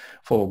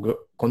 For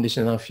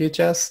conditional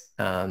features,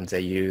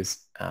 they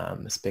use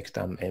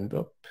spectrum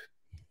envelope,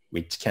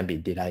 which can be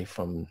derived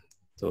from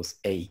those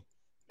A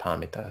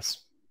parameters,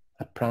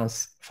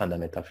 plus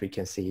fundamental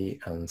frequency,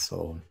 and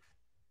so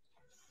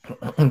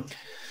on.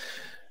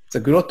 The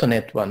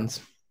GlottNet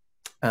ones,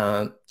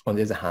 on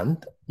the other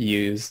hand,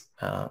 use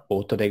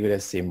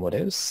auto-regressive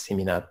models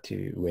similar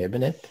to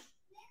WaveNet.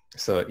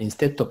 So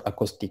instead of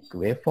acoustic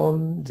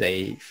waveform,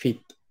 they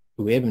fit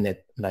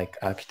WaveNet-like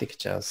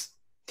architectures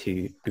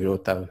to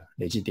Glottal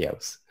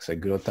residuals, so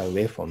Glottal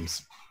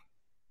waveforms.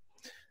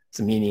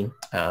 So meaning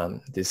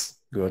this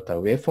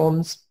Glottal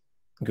waveforms,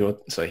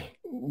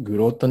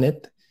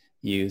 GlottNet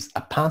use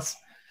a path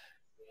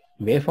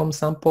waveform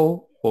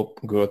sample of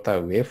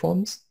Glottal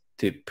waveforms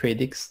to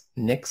predict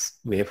next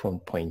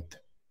waveform point.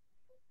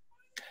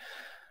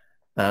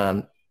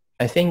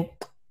 I think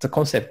the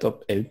concept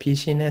of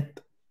LPCnet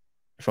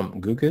from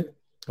Google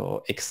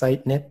or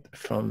ExciteNet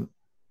from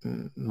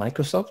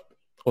Microsoft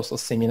also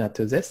similar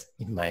to this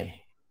in my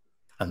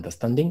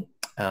understanding.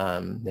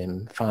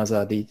 Then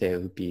further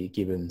detail will be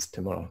given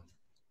tomorrow.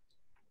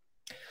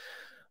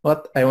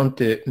 What I want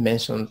to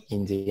mention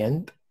in the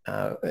end,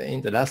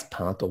 in the last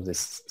part of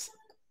this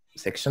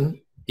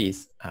section,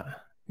 is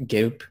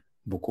GELP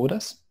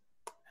vocoders,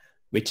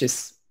 which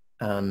is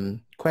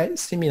quite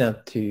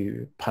similar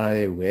to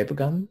parallel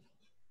wavegun,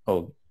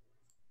 or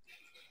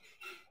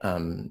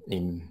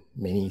in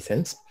many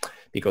sense,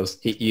 because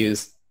it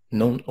uses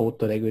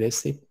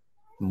non-auto-regressive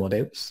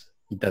models.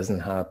 It doesn't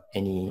have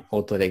any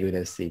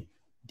auto-regressive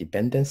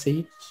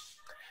dependency.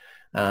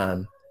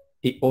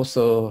 It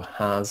also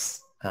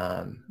has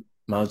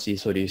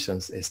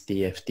multi-solutions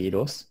STFT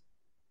loss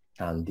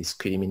and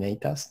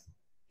discriminators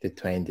to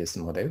train these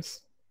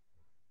models.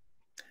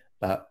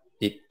 But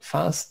it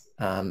first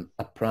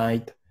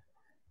applied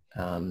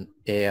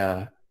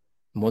air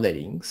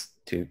modelings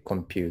to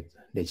compute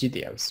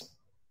residuals.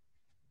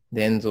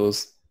 Then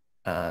those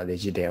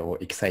residual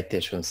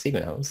excitation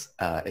signals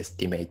are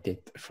estimated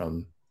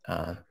from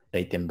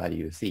latent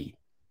value Z.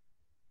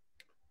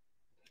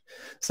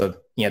 So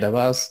in other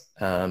words,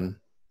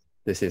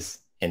 this is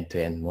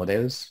end-to-end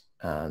models,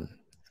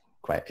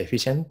 quite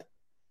efficient,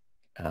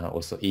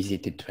 also easy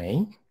to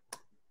train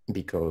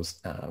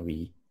because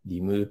we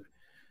remove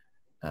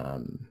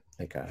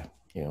like a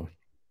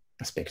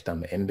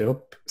spectrum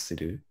envelope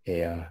through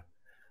air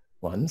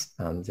ones,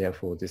 and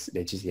therefore this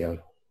residual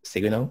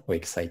signal or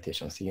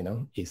excitation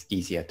signal is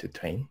easier to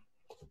train.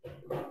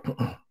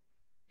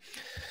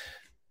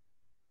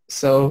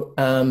 So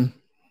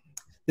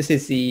this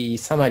is the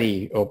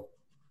summary of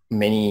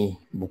many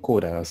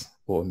vocoders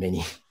or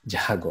many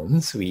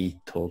jargons we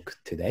talk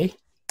today.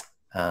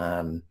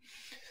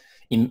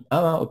 In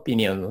our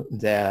opinion,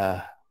 there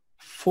are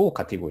 4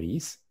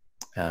 categories: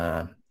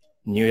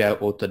 Neural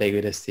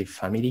auto-regressive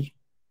family,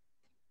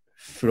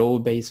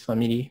 flow-based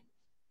family,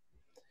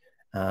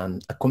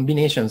 a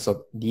combinations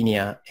of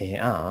linear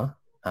AR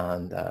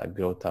and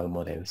Glottal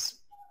models,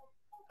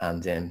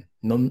 and then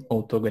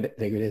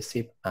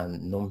non-auto-regressive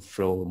and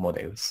non-flow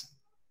models.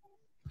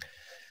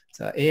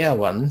 The AR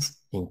ones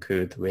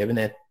include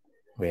WebNet,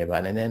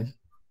 WebRNN,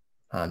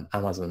 and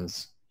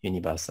Amazon's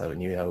Universal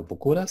Neural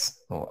Vocoders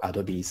or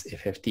Adobe's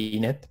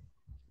FFTNet.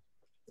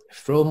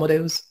 Flow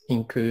models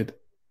include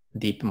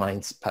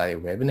DeepMind's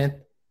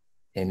PyWebNet,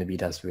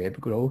 NVIDIA's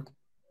WebGrow,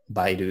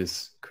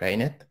 Baidu's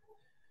Crete,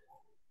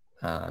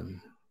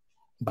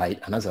 by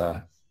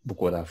another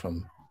vocoder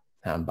from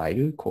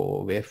Baidu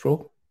called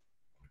Webflow.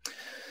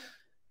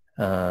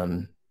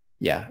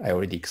 Yeah, I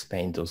already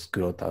explained those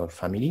Glottal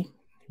family,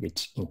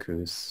 which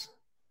includes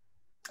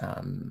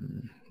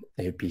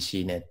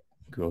LPCnet,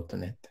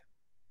 GlotNet.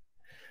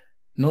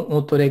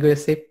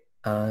 Non-auto-regressive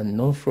and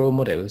non-flow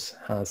models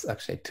has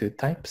actually 2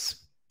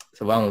 types.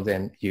 So one of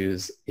them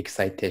use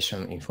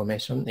excitation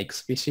information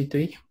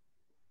explicitly,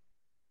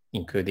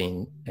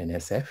 including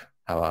NSF,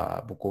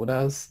 our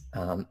vocoders,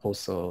 and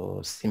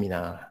also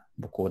similar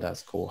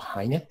vocoders called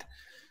HiNet,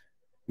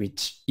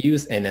 which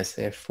use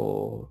NSF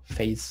for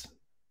phase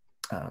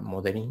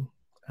modeling.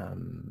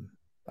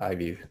 I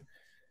will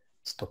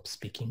stop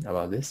speaking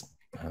about this.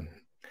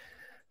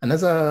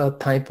 Another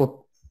type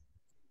of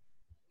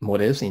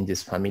models in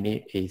this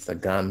family is the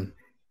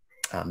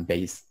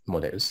GAN-based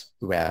models,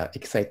 where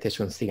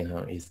excitation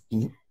signal is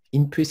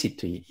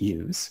implicitly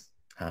used.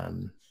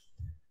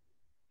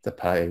 The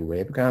parallel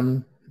wave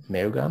GAN,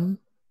 MelGAN,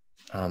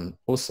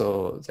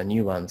 also the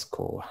new ones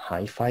called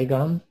Hi-Fi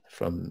GAN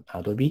from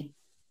Adobe,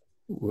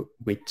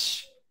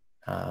 which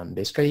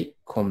basically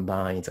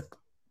combines the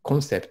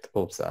concept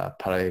of the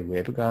parallel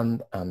wave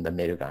GAN and the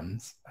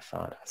MelGANs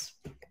further.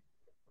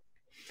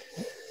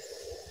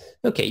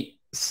 Okay,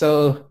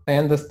 so I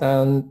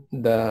understand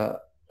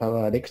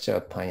our lecture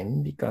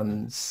time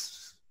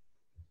becomes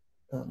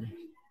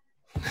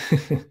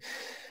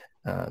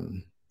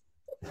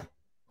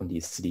only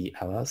 3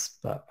 hours,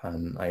 but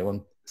I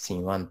want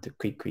Xin Wang to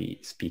quickly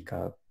speak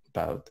up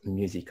about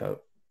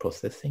musical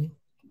processing.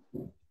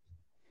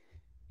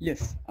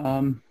 Yes.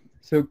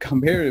 So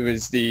compared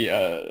with the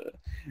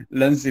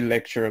lengthy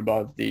lecture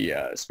about the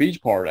speech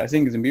part, I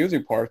think the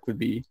music part could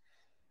be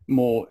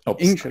more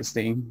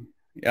interesting.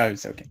 Yeah,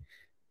 it's okay.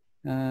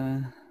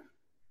 I'll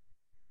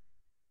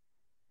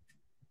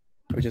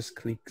just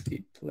click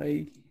the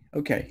play.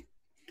 Okay.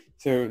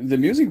 So the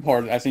music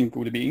part, I think,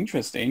 would be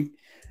interesting.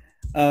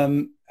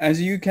 As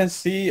you can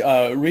see,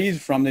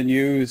 read from the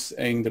news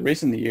in the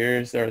recent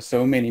years, there are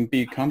so many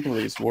big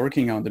companies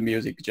working on the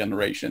music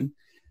generation.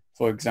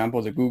 For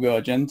example, the Google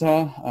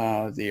Agenda,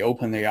 the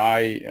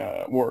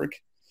OpenAI work.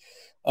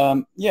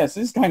 Yes,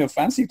 this is kind of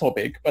fancy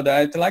topic, but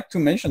I'd like to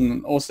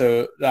mention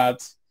also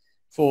that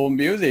for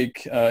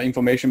music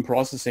information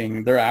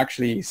processing, there are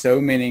actually so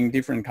many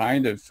different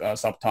kinds of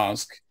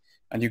subtasks,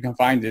 and you can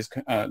find these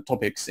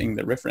topics in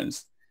the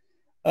reference.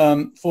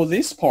 For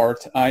this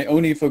part, I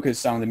only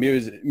focus on the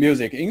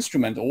music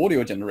instrument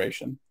audio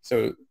generation.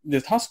 So the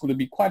task would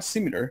be quite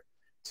similar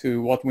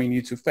to what we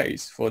need to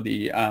face for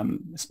the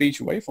speech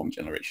waveform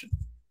generation.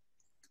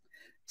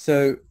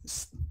 So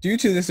due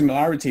to the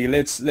similarity,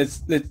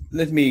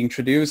 let me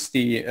introduce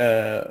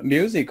the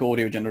music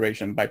audio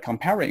generation by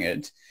comparing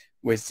it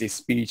with the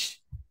speech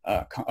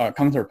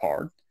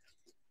counterpart.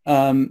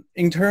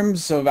 In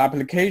terms of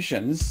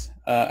applications,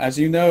 as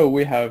you know,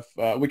 we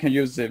can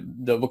use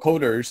the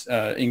vocoders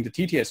in the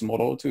TTS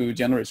model to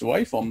generate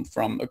waveform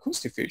from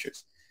acoustic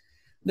features.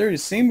 There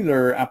is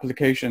similar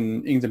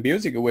application in the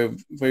music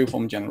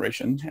waveform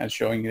generation as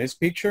shown in this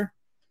picture.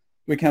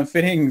 we can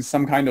fit in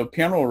some kind of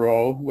piano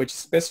roll which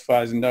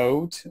specifies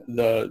note,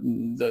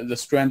 the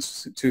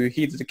strength to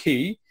hit the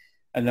key,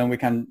 and then we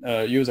can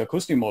use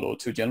acoustic model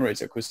to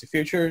generate acoustic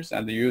features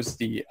and use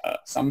the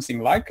something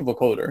like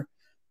vocoder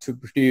to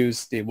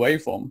produce the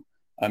waveform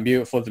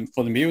for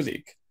the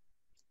music.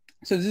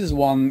 So this is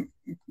one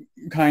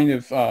kind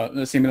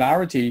of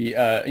similarity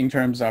in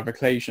terms of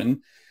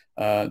application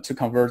to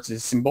convert the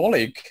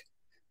symbolic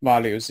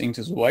values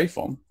into the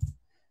waveform.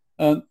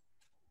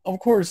 Of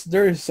course,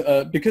 there is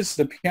because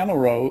the piano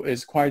roll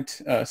is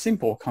quite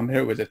simple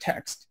compared with the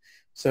text.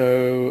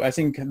 So I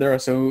think there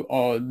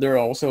are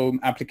also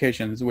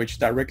applications which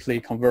directly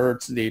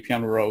convert the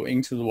piano roll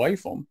into the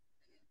waveform.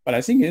 But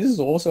I think it is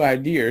also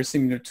idea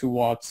similar to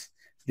what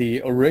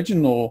the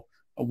original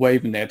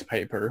WaveNet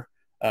paper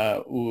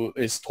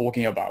is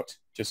talking about,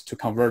 just to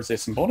convert the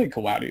symbolic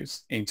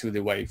values into the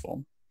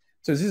waveform.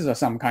 So these are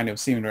some kind of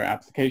similar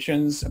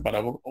applications, but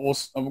of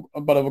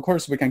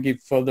course we can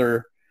give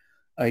further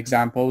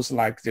examples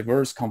like the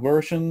verse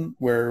conversion,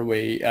 where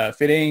we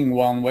fit in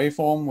one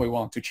waveform, we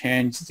want to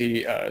change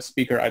the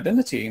speaker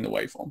identity in the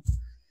waveform.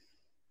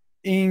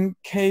 In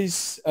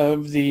case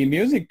of the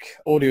music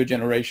audio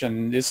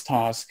generation, this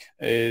task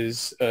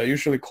is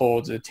usually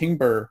called the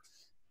timbre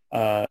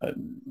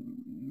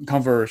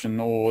conversion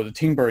or the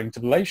timbre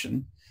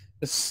interpolation.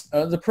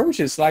 The approach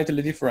is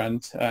slightly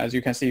different. As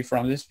you can see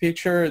from this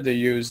picture, they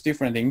use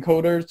different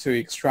encoders to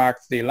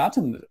extract the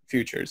latent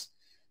features.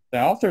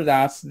 Then after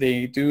that,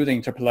 they do the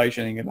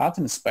interpolation in the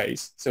latent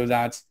space so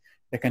that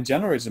they can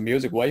generate the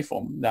music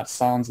waveform that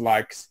sounds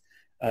like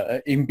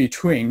in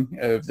between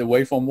of the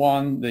waveform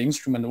 1, the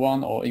instrument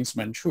 1, or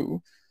instrument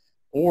 2,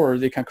 or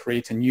they can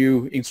create a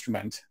new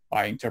instrument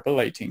by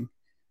interpolating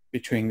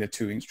between the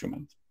two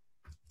instruments.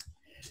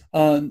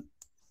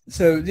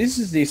 So this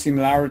is the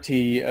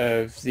similarity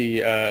of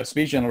the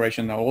speech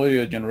generation or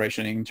audio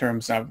generation in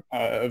terms of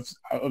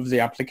the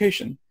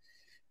application.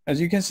 As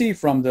you can see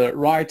from the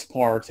right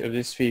part of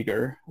this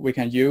figure, we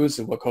can use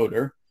a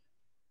vocoder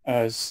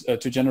as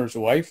to generate a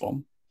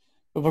waveform.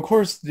 But of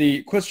course,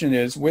 the question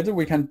is whether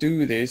we can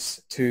do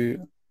this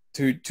to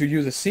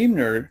use a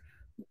similar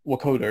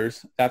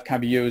vocoders that can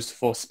be used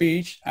for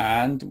speech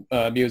and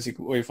music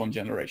waveform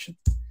generation.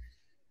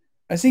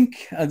 I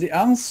think the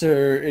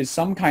answer is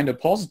some kind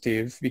of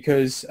positive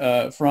because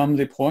from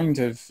the point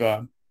of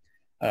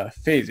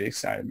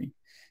physics, I mean,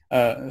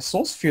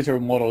 source filter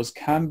models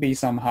can be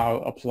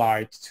somehow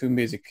applied to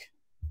music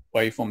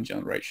waveform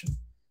generation.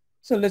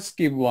 So let's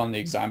give one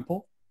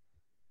example.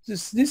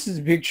 This is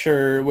a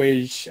picture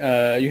which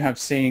you have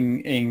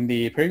seen in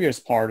the previous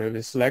part of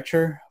this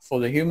lecture.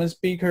 For the human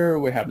speaker,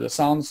 we have the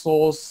sound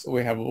source,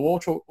 we have a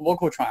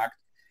vocal tract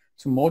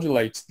to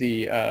modulate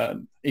the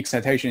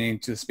excitation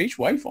into the speech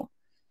waveform.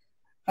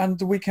 And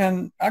we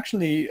can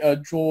actually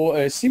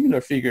draw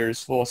similar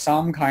figures for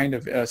some kind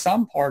of,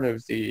 some part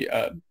of the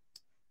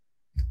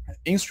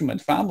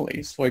instrument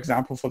families. For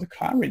example, for the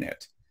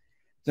clarinet.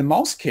 The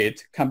mouse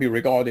kit can be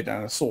regarded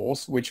as a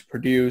source which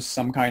produces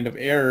some kind of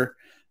air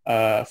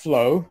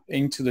flow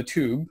into the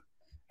tube,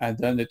 and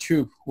then the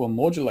tube will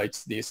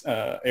modulate this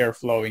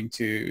airflow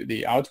into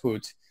the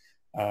output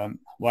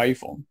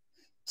waveform.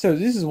 So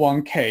this is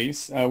one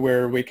case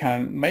where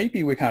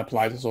maybe we can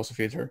apply the source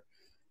filter.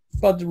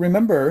 But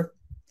remember,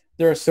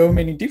 there are so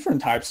many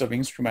different types of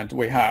instrument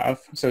we have.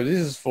 So this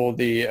is for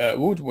the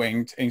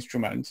woodwind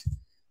instrument.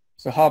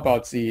 So how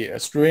about the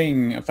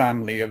string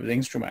family of the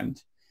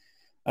instrument?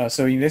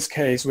 So in this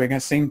case, we can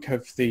think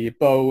of the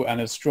bow and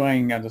the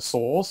string and the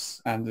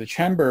source and the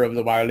chamber of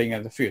the violin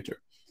and the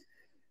filter.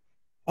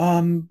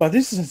 But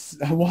this is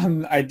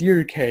one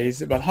ideal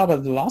case. But how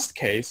about the last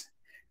case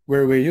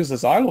where we use a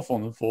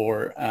xylophone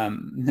for,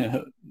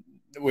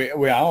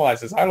 we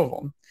analyze the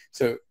xylophone.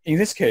 So in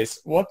this case,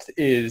 what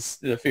is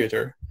the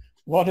filter?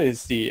 What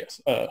is the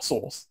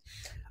source?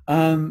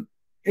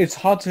 It's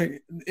hard to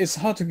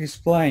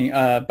explain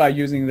by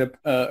using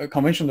the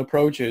conventional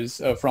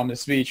approaches from the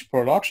speech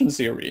production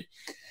theory.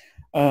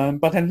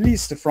 But at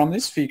least from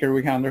this figure,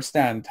 we can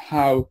understand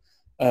how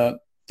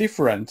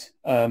different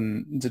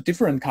the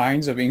different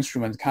kinds of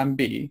instruments can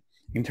be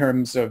in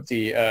terms of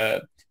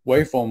the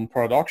waveform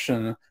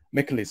production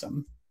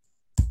mechanism.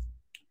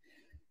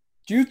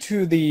 Due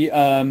to the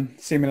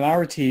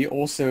similarity,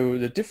 also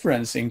the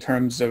difference in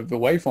terms of the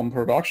waveform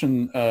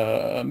production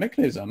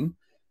mechanism,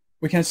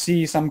 we can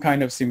see some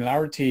kind of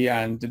similarity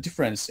and the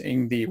difference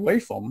in the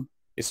waveform,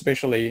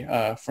 especially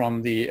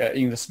from the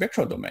in the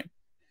spectral domain.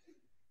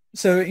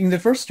 So in the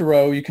first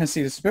row, you can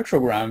see the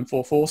spectrogram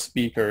for 4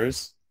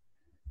 speakers.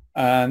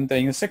 And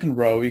in the second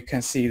row, you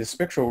can see the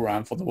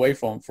spectrogram for the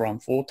waveform from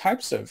 4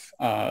 types of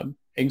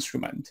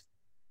instrument.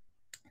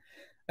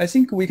 I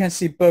think we can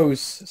see both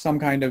some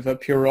kind of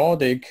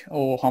periodic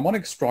or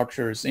harmonic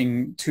structures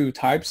in 2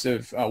 types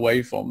of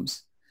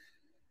waveforms.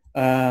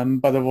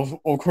 But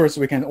of course,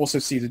 we can also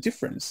see the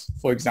difference.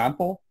 For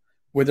example,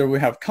 whether we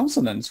have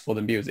consonants for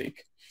the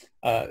music.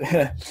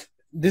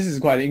 This is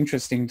quite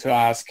interesting to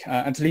ask.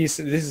 At least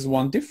this is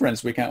one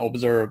difference we can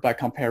observe by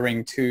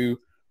comparing 2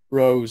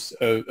 rows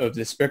of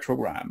the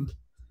spectrogram.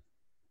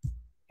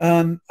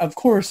 Of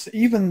course,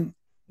 even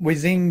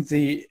within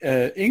the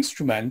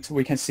instrument,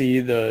 we can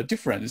see the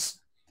difference.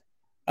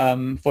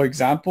 For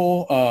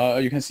example,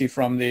 you can see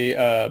from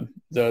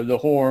the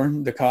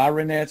horn, the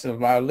clarinet, the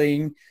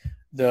violin,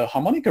 the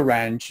harmonic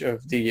range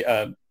of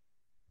the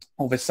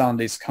sound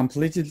is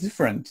completely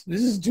different.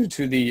 This is due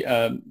to the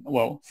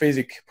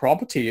physical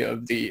property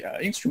of the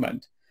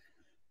instrument.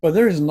 But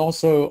there is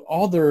also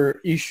other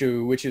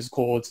issue which is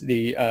called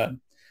the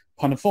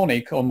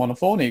polyphonic or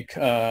monophonic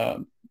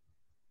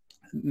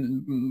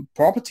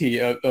property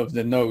of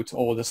the note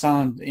or the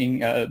sound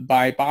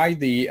by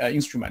the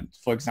instrument,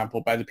 for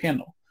example, by the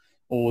piano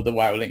or the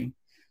violin.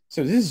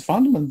 So this is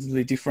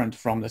fundamentally different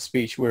from the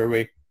speech, where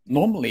we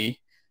normally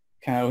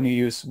can only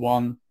use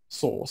one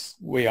source.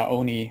 We are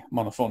only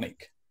monophonic,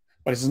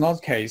 but it's not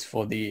the case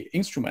for the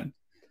instrument.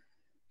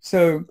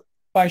 So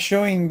by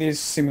showing this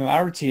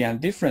similarity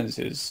and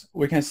differences,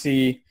 we can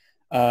see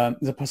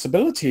the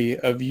possibility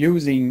of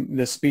using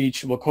the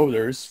speech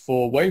vocoders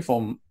for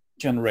waveform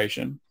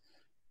generation.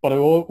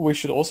 But we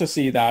should also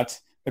see that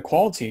the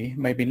quality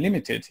may be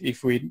limited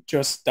if we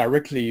just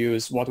directly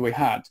use what we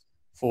had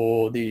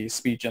for the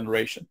speech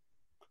generation.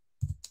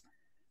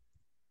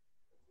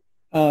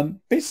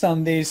 Based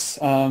on this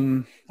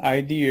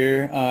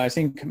idea, I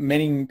think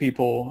many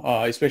people,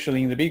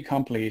 especially in the big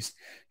companies,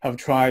 have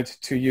tried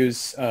to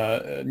use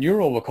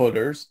neural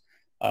vocoders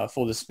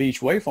for the speech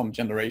waveform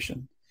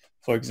generation.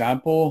 For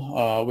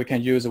example, we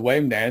can use a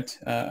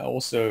WaveNet,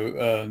 also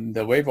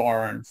the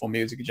WaveRN for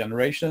music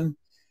generation.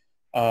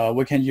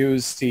 We can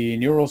use the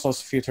neural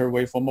source filter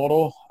waveform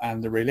model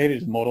and the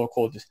related model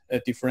called a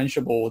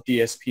differentiable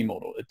DSP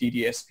model, a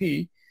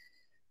DDSP.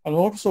 And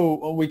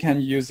also we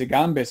can use the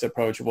GAN-based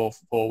approach for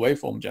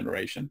waveform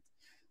generation.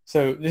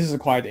 So this is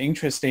quite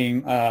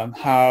interesting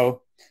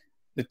how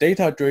the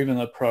data-driven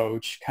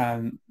approach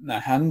can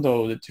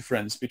handle the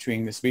difference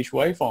between the speech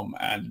waveform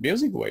and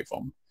music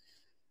waveform.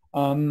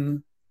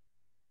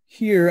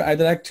 Here, I'd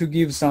like to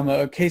give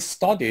some case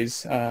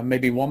studies,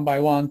 maybe one by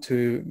one,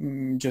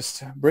 to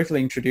just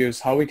briefly introduce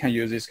how we can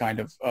use this kind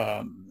of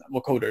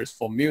vocoders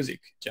for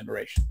music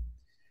generation.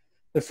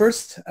 The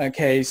first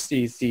case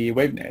is the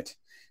WaveNet.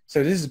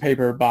 So this is a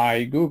paper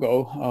by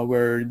Google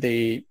where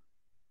they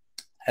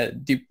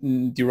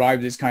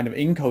derive this kind of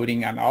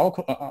encoding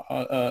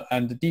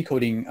and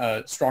decoding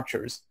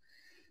structures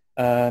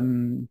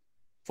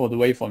for the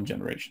waveform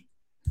generation.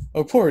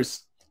 Of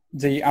course,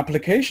 the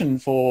application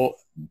for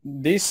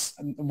this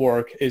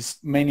work is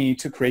mainly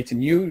to create a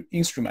new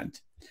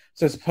instrument.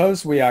 So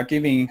suppose we are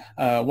giving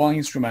one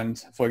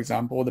instrument, for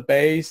example, the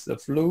bass, the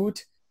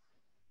flute.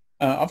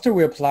 After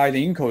we apply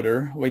the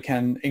encoder, we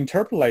can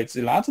interpolate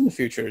the latent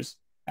features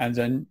and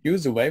then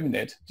use the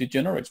WaveNet to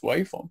generate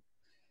waveform.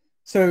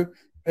 So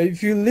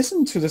if you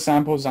listen to the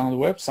samples on the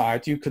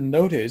website, you can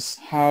notice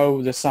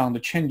how the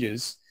sound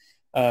changes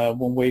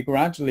when we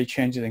gradually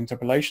change the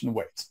interpolation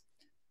weight.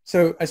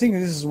 So I think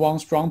this is one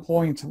strong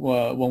point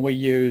when we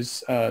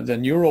use the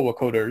neural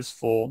vocoders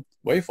for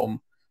waveform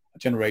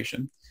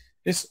generation.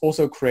 This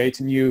also creates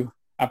new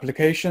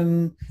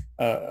application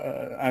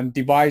and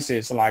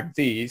devices like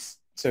these.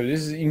 So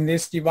this is in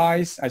this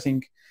device, I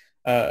think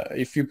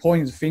if you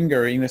point the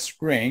finger in the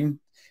screen,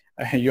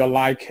 you're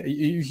like,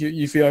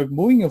 if you're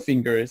moving your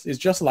fingers, it's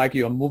just like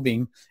you're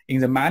moving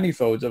in the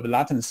manifold of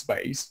latent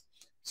space.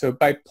 So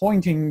by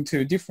pointing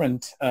to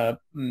different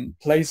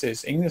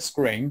places in the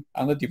screen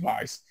on the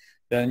device,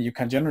 then you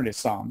can generate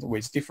sound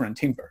with different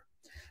timbre.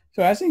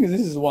 So I think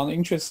this is one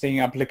interesting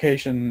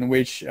application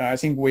which I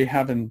think we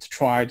haven't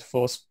tried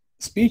for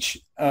speech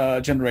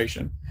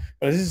generation,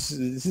 but this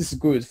is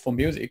good for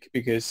music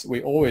because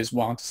we always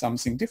want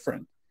something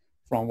different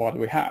from what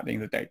we had in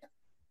the data.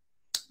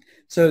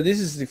 So this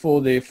is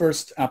for the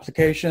first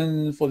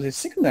application. For the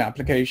second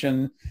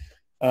application,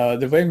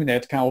 the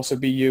WaveNet can also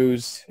be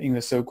used in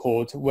the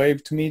so-called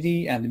wave to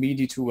MIDI and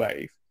MIDI to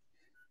wave.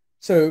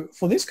 So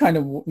for this kind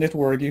of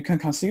network, you can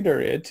consider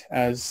it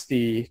as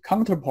the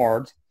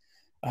counterpart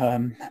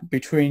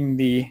between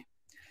the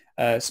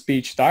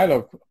speech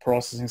dialogue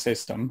processing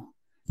system.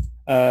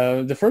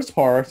 The first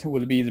part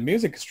would be the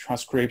music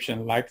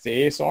transcription, like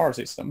the ASR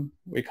system.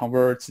 We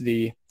convert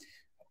the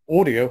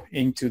audio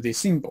into the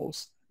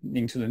symbols,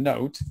 into the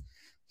note.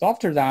 So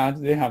after that,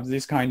 they have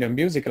this kind of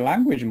music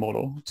language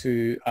model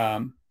to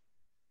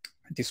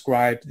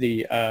describe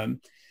the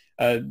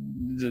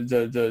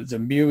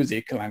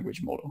music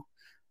language model.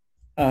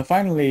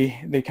 Finally,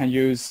 they can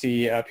use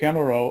the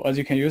piano roll, as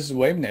you can use the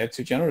WaveNet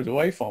to generate the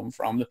waveform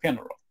from the piano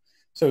roll.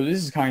 So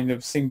this is kind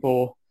of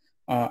simple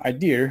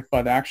idea,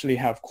 but actually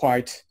have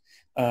quite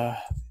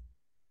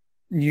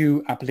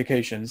new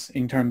applications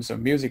in terms of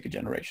music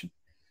generation.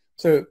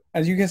 So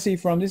as you can see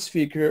from this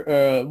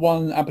figure,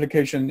 one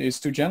application is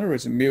to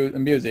generate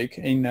music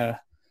in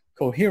a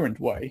coherent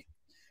way.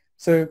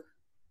 So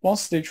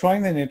once they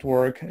train the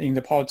network in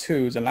the part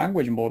 2, the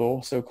language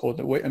model, so-called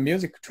a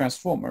music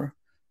transformer,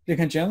 they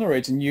can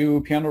generate a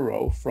new piano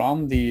roll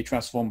from the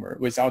transformer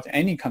without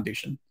any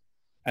condition,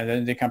 and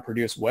then they can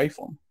produce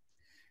waveform.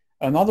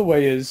 Another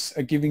way is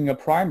giving a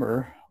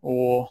primer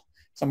or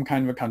some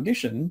kind of a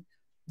condition,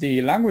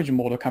 the language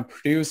model can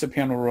produce a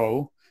piano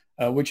roll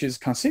which is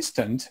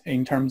consistent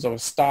in terms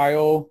of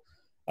style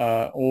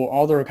or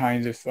other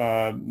kinds of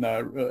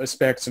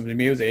aspects of the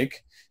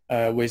music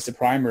with the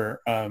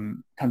primer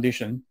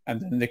condition,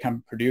 and then they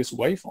can produce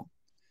waveform.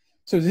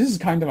 So this is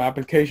kind of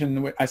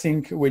application I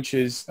think which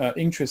is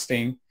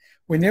interesting.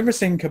 We never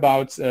think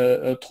about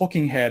a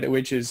talking head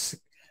which is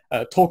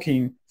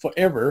talking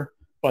forever,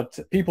 but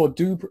people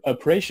do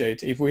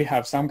appreciate if we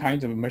have some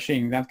kind of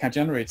machine that can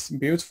generate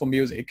beautiful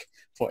music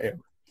forever.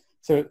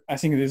 So I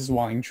think this is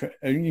one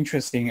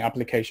interesting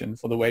application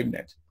for the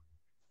WaveNet.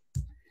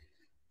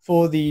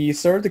 For the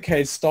third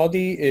case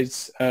study,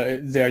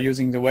 they are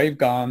using the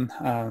wavegun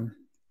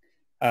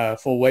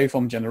for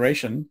waveform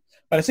generation.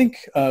 But I think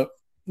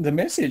the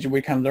message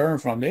we can learn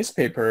from this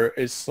paper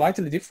is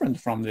slightly different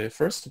from the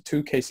first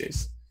two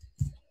cases.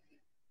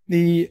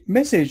 The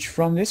message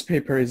from this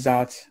paper is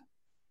that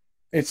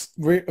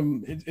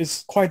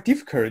it's quite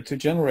difficult to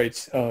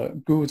generate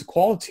good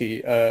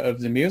quality of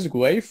the music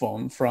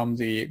waveform from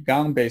the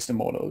gun-based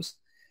models.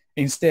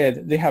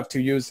 Instead, they have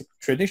to use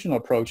traditional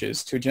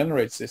approaches to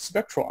generate the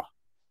spectra,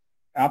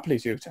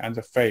 amplitude, and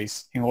the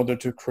phase in order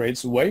to create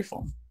the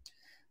waveform.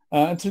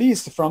 At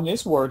least from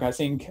this work, I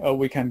think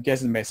we can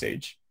get the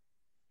message.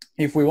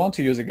 If we want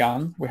to use a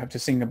gun, we have to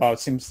think about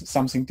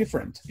something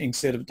different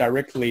instead of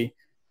directly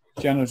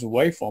generate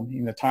waveform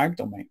in the time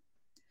domain.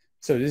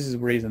 So this is the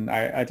reason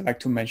I'd like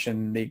to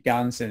mention the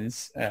gun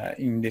sense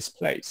in this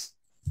place.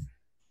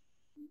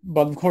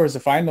 But of course, the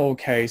final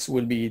case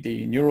would be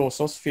the neural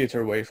source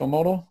filter waveform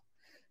model.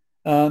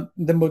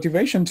 The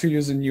motivation to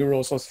use a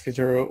neural source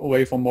filter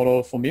waveform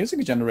model for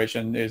music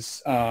generation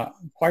is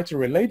quite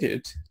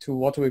related to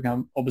what we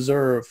can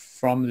observe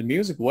from the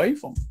music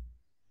waveform.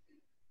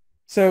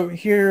 So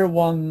here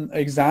one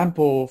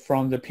example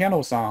from the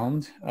piano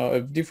sound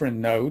of different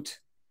note.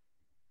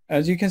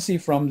 As you can see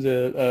from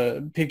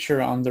the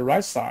picture on the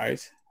right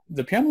side,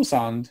 the piano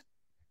sound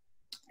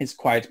is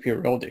quite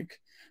periodic,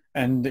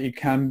 and it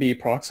can be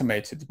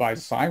approximated by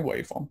the sine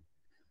waveform.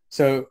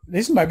 So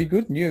this might be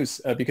good news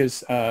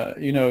because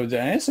you know, the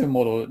NSO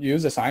model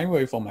uses a sine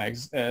waveform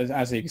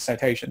as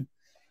excitation.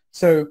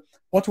 So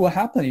what will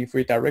happen if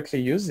we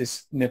directly use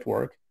this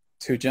network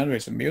to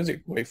generate a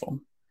music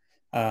waveform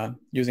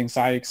using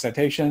sine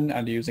excitation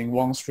and using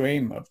one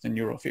stream of the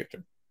neural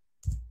filter?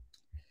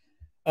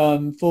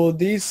 For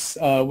this,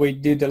 we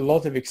did a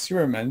lot of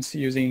experiments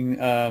using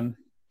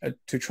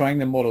to train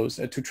the models,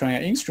 to train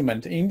an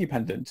instrument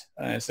independent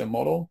as a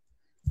model.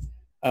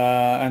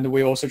 And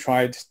we also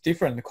tried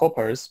different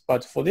corpus,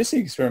 but for this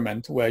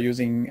experiment, we're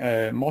using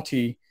a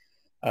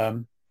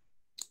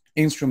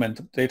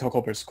multi-instrument data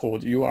corpus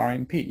called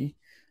URMP.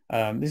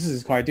 This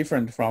is quite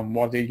different from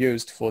what they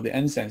used for the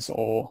NSense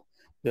or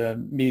the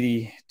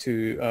MIDI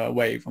to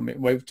wave, or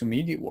wave to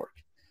MIDI work.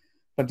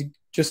 But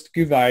just to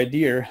give an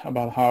idea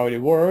about how it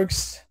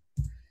works,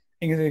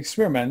 in the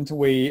experiment,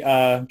 we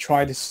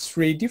tried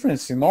 3 different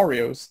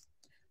scenarios.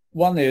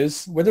 One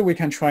is whether we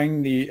can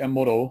train the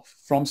model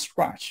from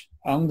scratch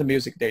on the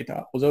music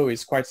data, although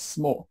it's quite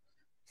small,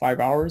 5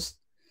 hours.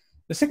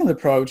 The second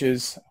approach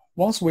is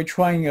once we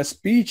train a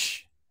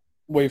speech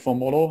waveform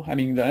model, I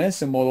mean the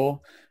NSM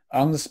model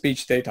on the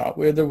speech data,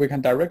 whether we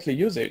can directly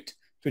use it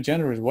to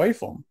generate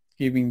waveform,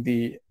 giving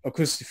the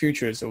acoustic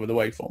features of the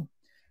waveform.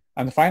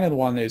 And the final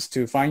one is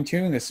to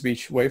fine-tune the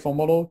speech waveform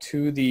model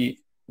to the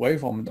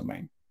waveform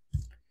domain.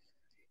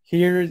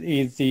 Here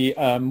is the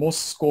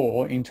most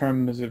score in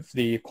terms of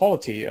the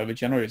quality of a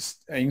generated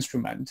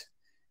instrument.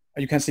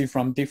 You can see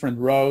from different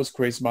rows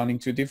corresponding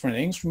to different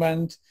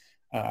instruments,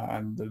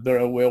 and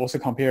there we also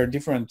compare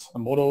different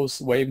models,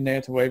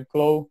 WaveNet,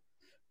 WaveGlow.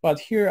 But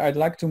here I'd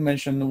like to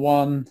mention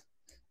one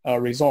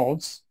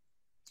results.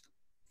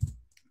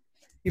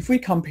 If we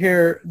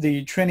compare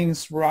the training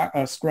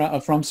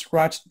from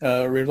scratch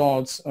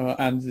results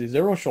and the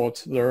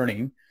zero-shot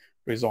learning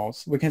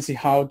results, we can see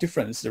how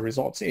different the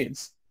results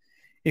is.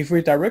 If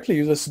we directly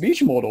use a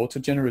speech model to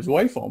generate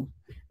waveform,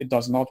 it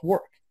does not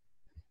work.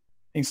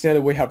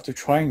 Instead, we have to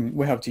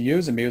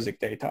use the music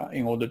data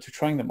in order to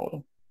train the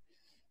model.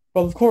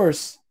 But of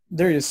course,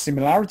 there is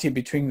similarity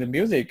between the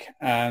music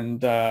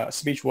and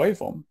speech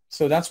waveform.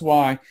 So that's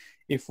why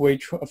if we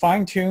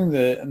fine-tune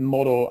the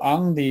model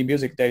on the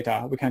music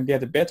data, we can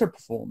get a better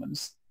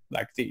performance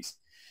like this.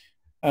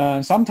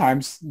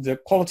 Sometimes the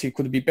quality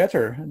could be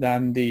better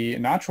than the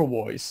natural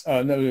voice,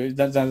 than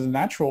the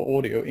natural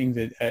audio in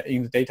the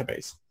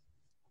database.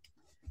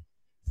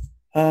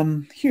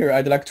 Here,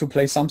 I'd like to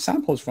play some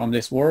samples from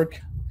this work.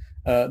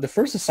 The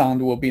first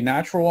sound will be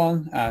natural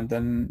one, and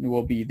then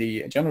will be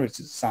the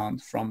generated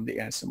sound from the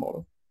answer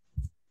model.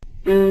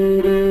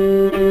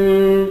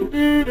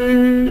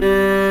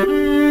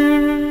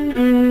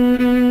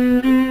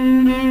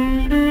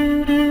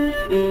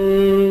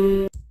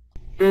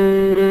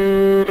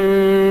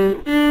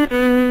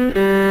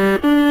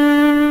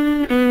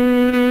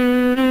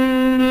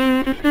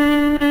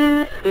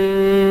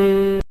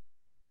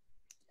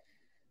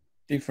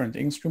 Different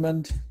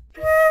instrument.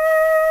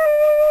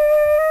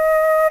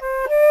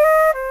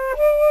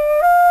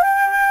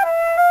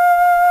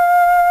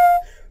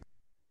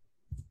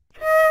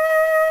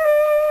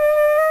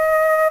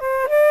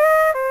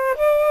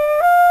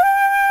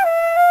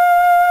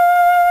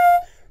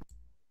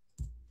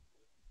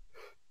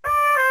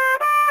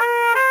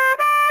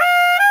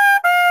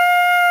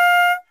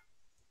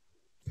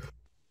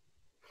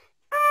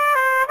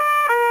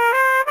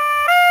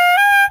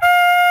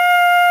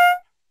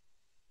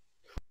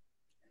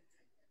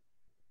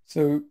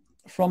 So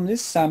from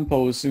these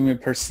samples, we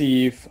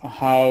perceive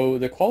how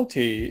the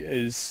quality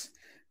is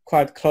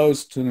quite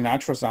close to the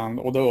natural sound,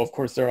 although of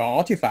course there are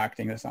artifacts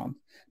in the sound.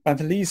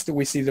 But at least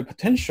we see the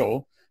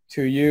potential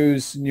to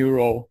use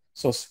neural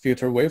source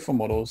filter waveform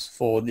models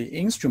for the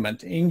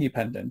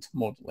instrument-independent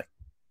modeling.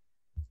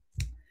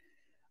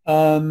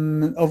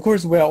 Of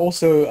course, we are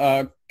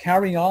also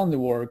carrying on the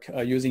work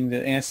using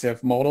the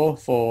NSF model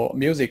for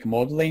music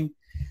modeling.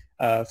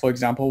 For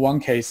example,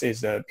 one case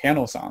is the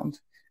piano sound.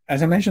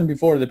 As I mentioned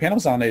before, the piano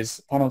sound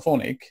is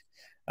polyphonic.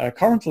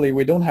 Currently,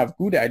 we don't have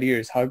good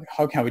ideas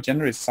how can we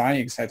generate sine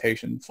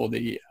excitation for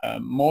the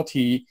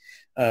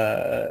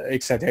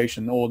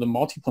multi-excitation or the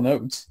multiple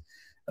notes.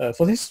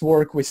 For this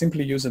work, we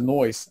simply use a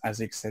noise as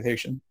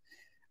excitation.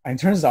 And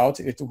it turns out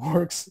it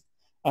works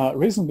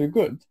reasonably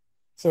good.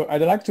 So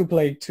I'd like to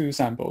play two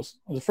samples.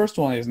 The first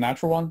one is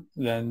natural one,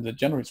 then the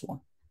generated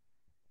one.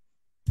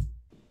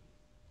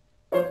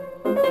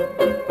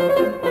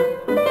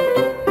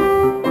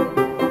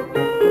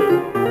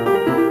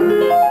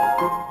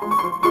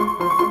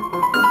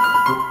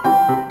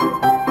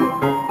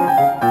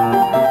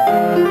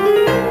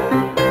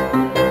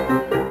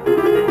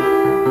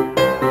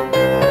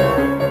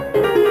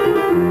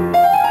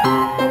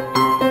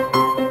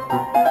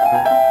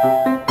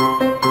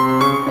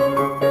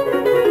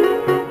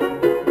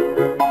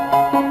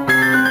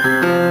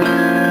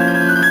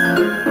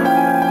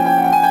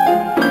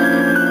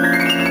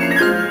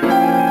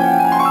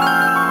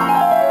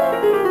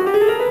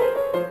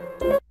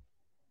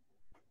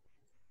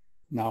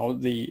 Now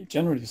the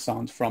generated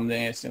sound from the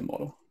ASM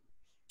model.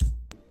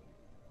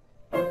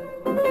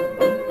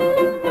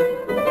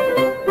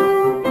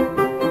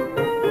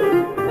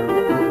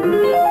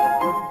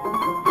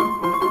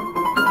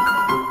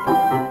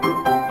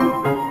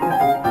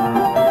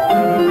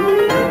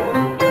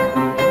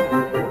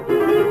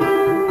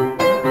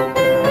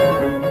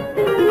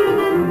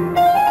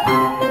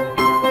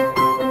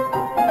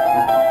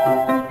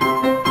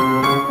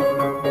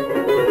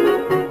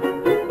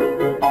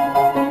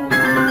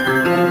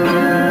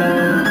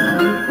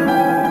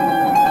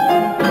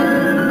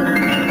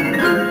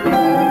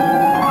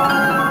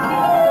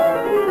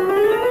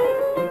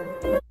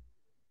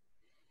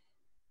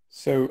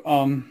 So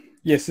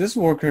yes, this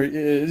work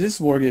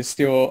is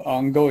still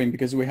ongoing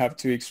because we have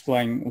to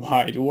explain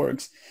why it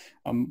works.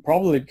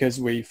 Probably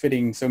because we're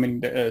fitting so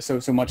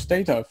much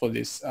data for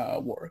this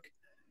work.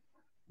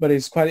 But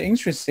it's quite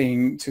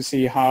interesting to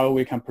see how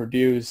we can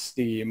produce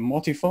the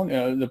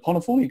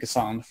polyphonic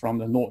sound from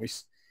the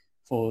noise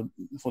for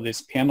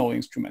this piano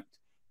instrument.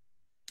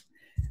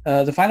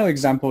 The final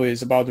example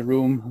is about the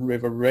room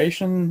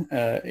reverberation.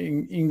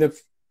 In the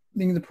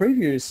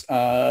previous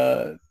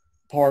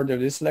part of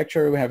this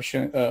lecture, we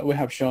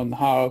have shown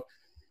how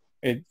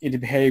it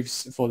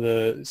behaves for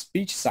the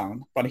speech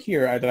sound. But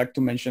here, I'd like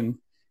to mention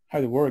how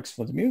it works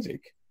for the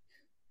music.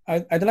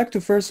 I'd like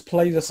to first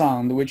play the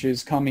sound which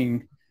is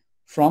coming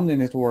from the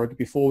network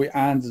before we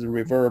add the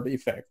reverb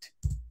effect.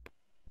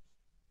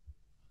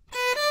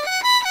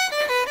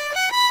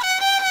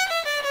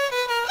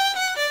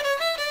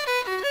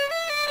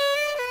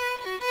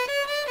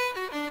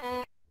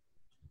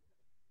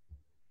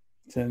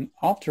 Then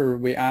after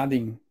we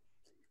adding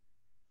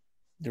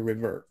the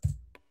reverb.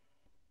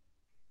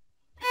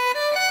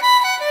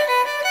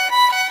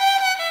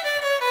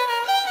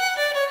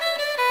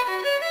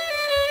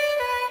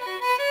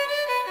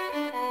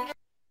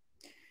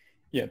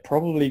 Yeah,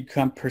 probably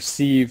can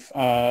perceive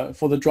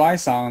for the dry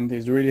sound,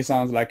 it really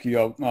sounds like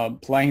you're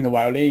playing the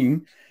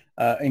violin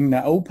in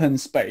an open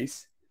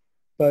space.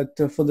 But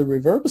for the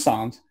reverb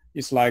sound,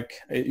 it's like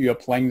you're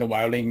playing the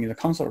violin in the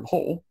concert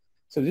hall.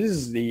 So this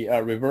is the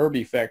reverb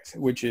effect,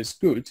 which is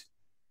good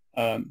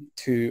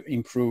to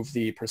improve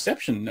the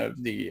perception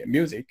of the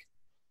music.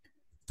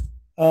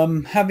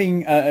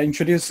 Having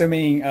introduced so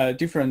many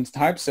different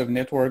types of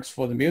networks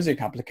for the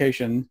music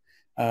application,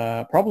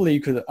 probably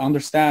you could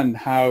understand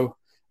how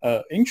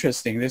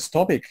interesting this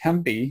topic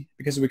can be,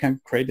 because we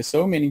can create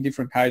so many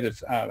different kinds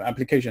of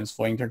applications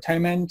for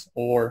entertainment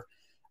or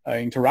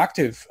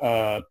interactive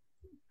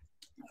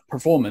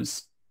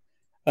performance.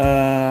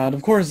 And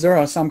of course, there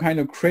are some kind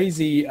of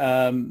crazy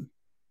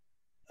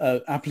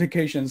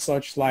applications,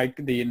 such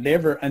like the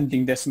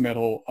never-ending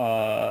decimal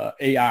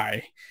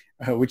AI,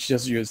 which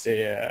just use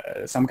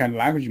some kind of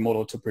language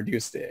model to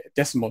produce the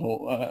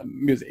decimal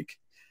music.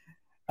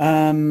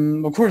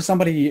 Of course,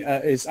 somebody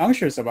is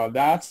anxious about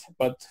that,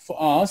 but for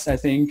us, I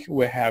think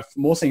we have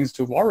more things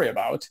to worry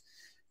about.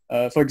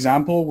 For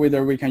example,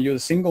 whether we can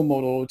use a single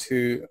model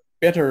to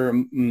better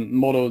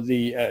model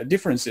the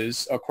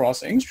differences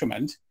across the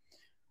instrument,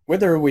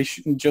 whether we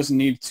just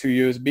need to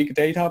use big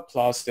data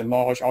plus the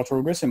large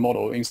auto-regressive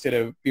model instead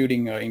of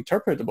building an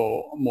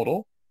interpretable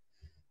model.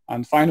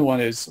 And final one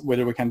is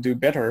whether we can do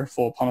better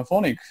for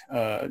polyphonic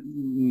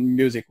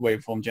music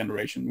waveform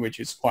generation, which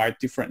is quite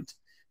different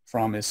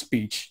from a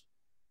speech.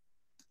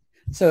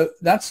 So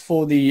that's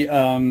for the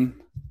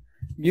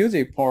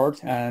music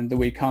part, and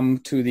we come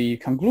to the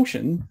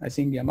conclusion. I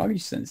think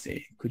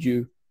Yamagishi-sensei, could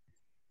you?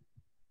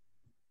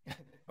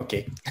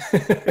 Okay.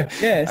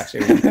 Yes.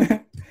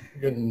 Actually,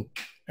 even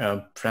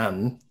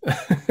plan. But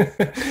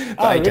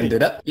Oh, I can really? do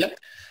that. Yep.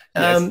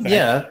 Yes,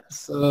 Yeah.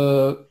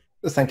 So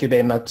thank you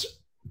very much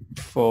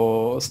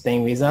for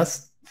staying with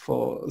us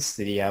for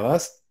 3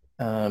 hours.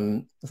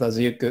 So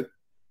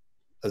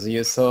as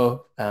you saw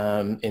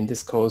in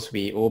this course,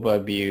 we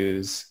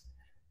overviews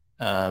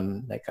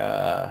like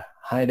a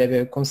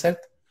high-level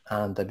concept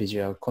and the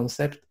visual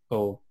concept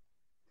of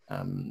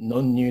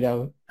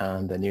non-neural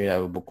and the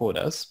neural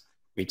vocoders,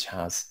 which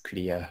has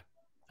clear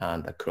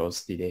and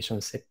close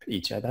relationship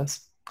each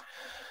other's.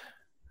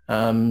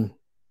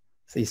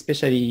 So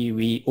especially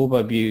we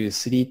overview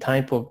 3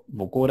 type of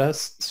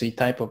vocoders, 3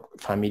 type of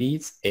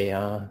families,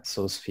 AR,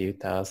 source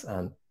filters,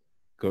 and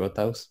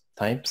Glottal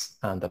types,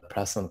 and the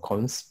pros and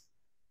cons.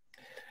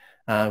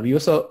 We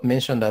also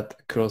mentioned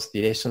that close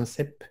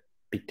relationship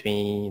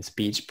between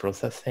speech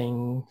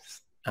processing,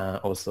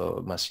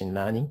 also machine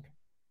learning.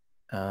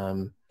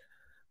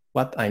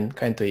 What I'm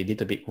kind of a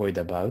little bit worried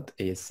about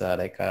is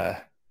like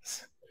a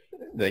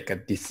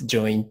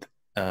disjoint,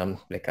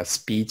 like a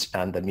speech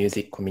and the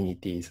music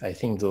communities. I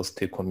think those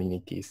 2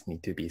 communities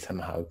need to be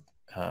somehow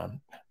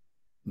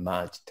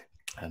merged.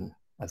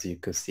 As you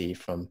could see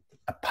from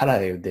a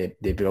parallel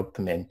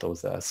development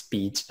of the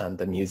speech and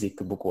the music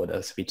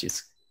vocoders, which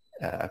is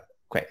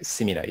quite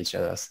similar each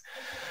other's.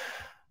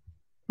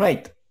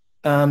 Right.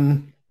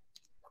 In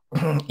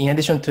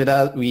addition to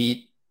that,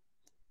 we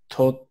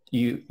taught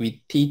you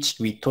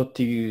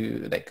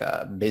like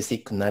a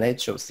basic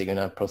knowledge of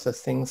signal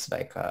processing,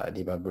 like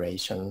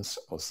reverberations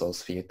or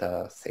source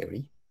filter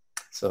theory.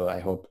 So I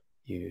hope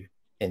you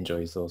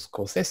enjoy those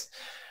courses.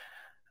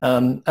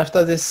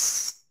 After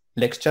this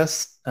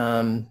lectures,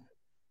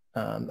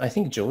 I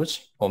think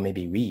George, or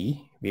maybe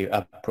we will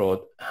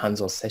upload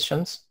hands-on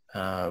sessions,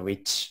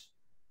 which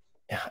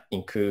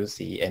includes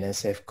the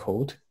NSF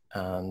code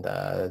and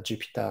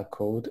Jupyter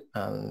code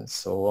and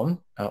so on.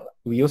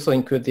 We also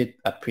included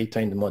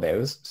pre-trained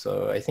models,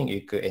 so I think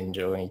you could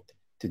enjoy it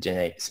to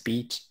generate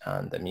speech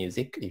and the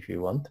music if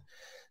you want.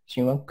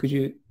 Xin Wang, could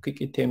you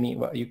quickly tell me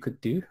what you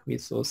could do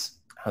with those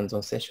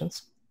hands-on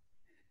sessions?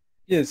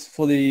 Yes,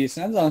 for the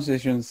hands-on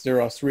sessions,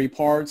 there are 3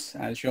 parts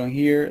as shown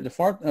here.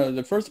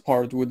 The first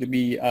part would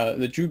be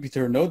the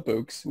Jupyter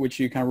notebooks, which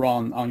you can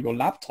run on your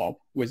laptop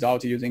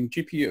without using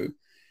GPU.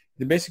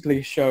 It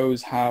basically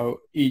shows how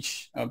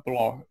each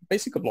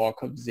basic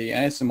block of the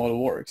NSF model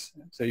works.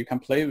 So you can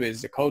play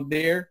with the code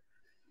there.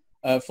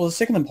 For the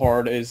second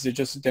part is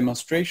just a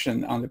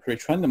demonstration on the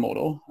pre-trained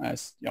model,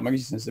 as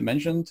Yamagishi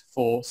mentioned,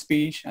 for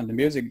speech and the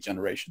music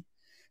generation.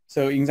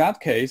 So in that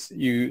case,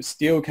 you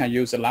still can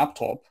use a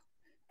laptop,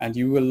 and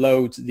you will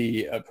load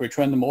the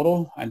pre-trained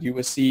model, and you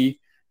will see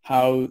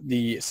how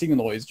the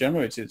signal is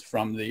generated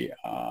from the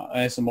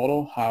NSF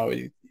model, how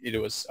it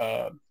was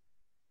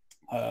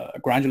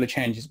gradually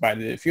changes by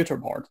the filter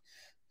part.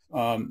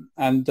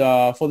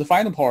 For the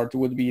final part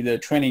would be the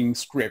training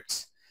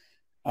scripts.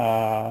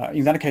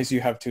 In that case,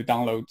 you have to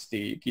download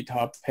the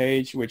GitHub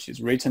page, which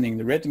is written in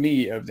the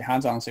README of the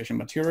hands-on session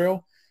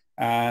material.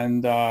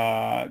 And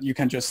you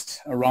can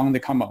just run the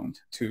command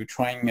to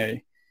train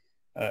a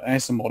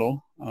NSF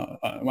model,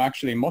 well,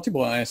 actually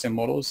multiple NSF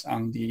models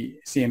on the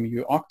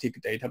CMU Arctic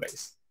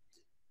database.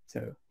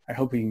 So I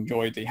hope you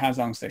enjoyed the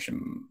hands-on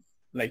session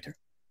later.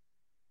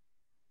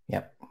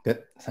 Yeah,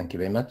 good. Thank you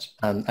very much.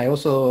 And I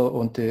also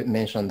want to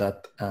mention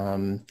that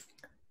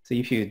so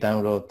if you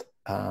download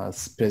a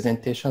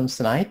presentation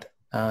slide,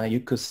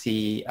 you could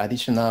see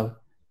additional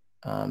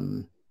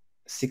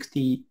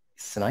 60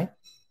 slides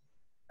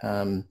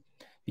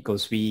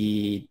because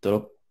we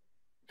drop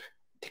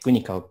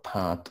technical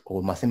part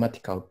or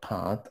mathematical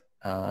part,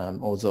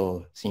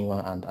 although Xin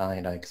Wang and I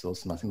like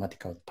those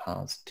mathematical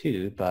parts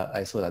too, but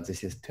I saw that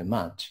this is too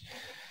much.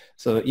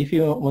 So if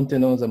you want to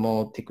know the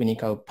more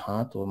technical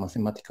part or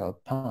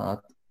mathematical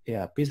part,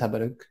 yeah, please have a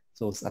look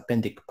those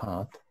appendix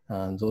part,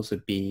 and those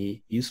would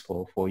be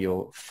useful for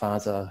your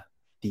further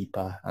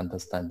deeper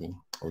understanding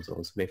of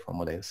those waveform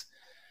models.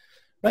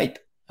 Right.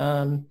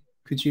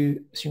 Could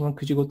you, Xin Wang,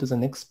 could you go to the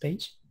next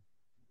page?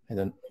 I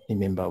don't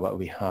remember what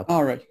we have.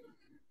 All right.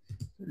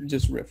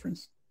 Just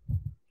reference.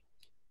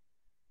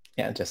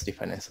 Yeah, just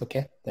reference.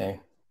 Okay.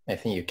 Then I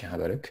think you can have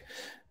a look.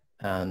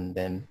 And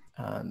then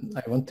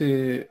I want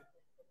to,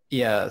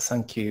 yeah,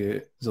 thank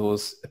you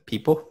those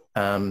people.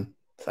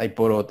 I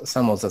borrowed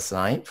some of the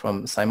slides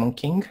from Simon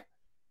King.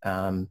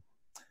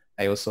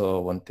 I also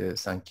want to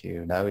thank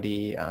you,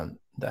 Lauri and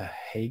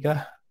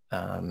Heiga.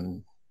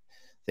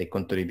 They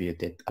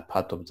contributed a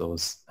part of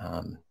those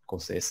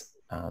courses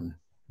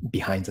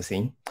behind the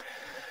scene.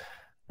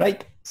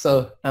 Right,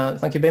 so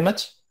thank you very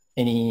much.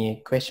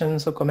 Any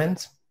questions or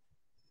comments?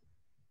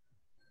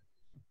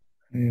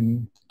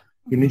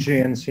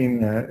 Junichi and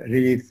Xin,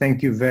 really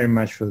thank you very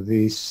much for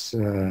this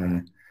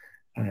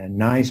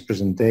nice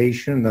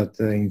presentation that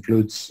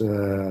includes,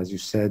 as you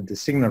said, the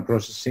signal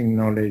processing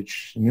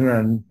knowledge,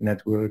 neural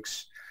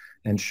networks,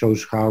 and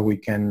shows how we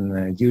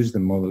can use the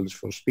models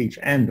for speech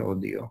and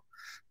audio,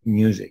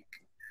 music.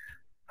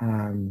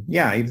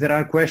 Yeah, if there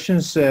are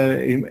questions,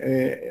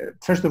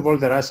 first of all,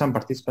 there are some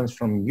participants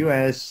from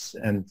US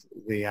and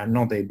they are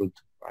not able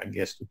to I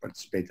guess, to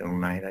participate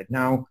online right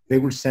now. They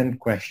will send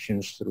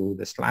questions through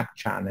the Slack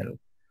channel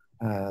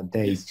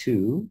day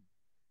 2.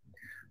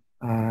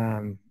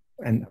 And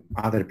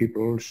other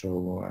people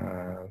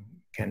also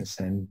can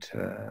send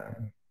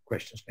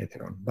questions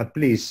later on. But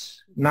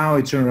please, now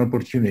it's an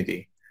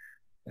opportunity.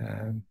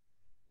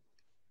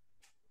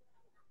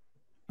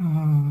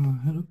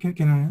 Hello,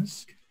 can I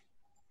ask?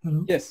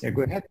 Hello? Yes. Yeah,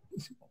 go ahead.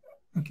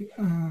 Okay.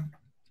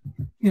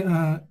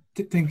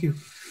 Thank you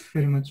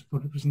very much for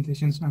the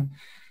presentations.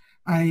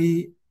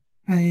 I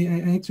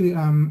actually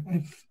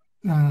have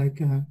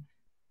a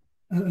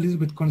little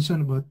bit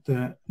concerned about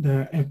the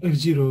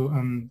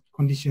F0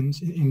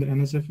 conditions in the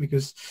NSF,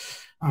 because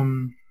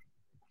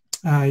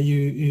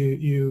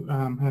you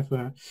have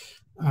a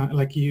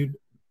like you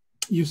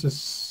use a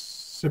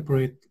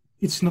separate.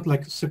 It's not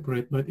like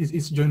separate, but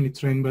it's jointly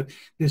trained, but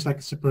there's like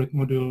a separate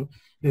module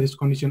that is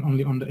conditioned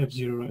only on the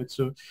F0, right?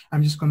 So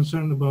I'm just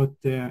concerned about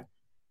the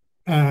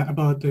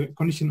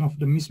condition of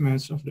the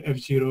mismatch of the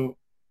F0,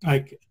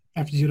 like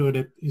F0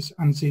 that is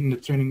unseen in the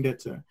training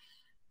data.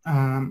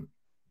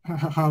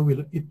 How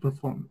will it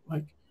perform?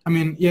 Like, I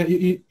mean, yeah,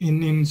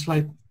 in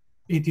slide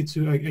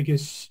 82, I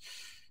guess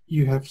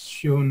you have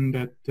shown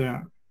that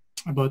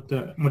about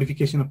the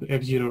modification of the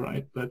F0,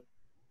 right?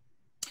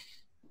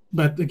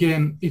 But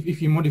again,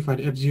 if you modify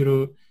the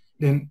F0,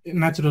 then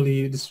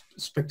naturally the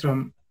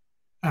spectral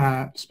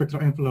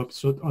envelope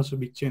should also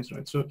be changed,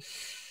 right?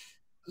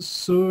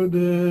 So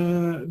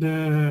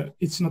the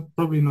it's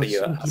probably not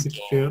a bit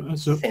fair.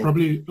 So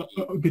probably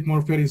a bit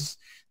more fair is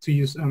to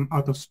use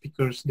out of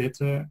speakers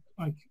data,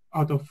 like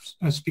out of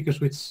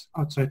speakers with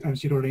outside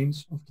F0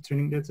 range of the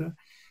training data.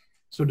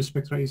 So the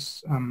spectra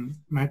is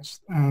matched.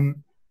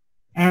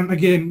 And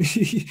again,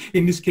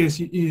 in this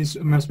case, it is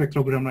a MEL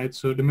spectrogram, right?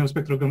 So the MEL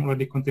spectrogram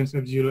already contains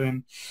F0,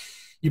 and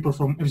you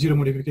perform F0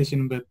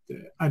 modification, but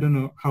I don't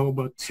know how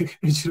about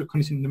F0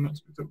 condition in the MEL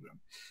spectrogram.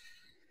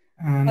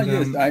 And,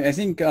 yes, I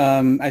think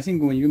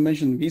when you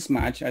mentioned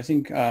mismatch, I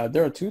think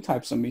there are 2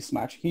 types of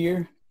mismatch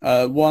here.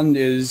 One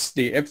is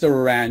the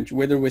F0 range,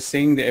 whether we're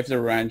seeing the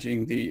F0 range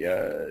in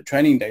the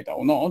training data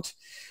or not.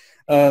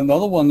 The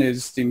other one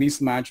is the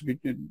mismatch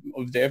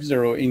of the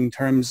F0 in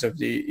terms of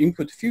the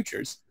input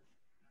features.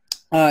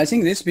 I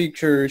think this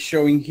picture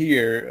showing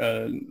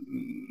here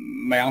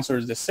may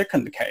answer the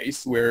second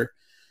case, where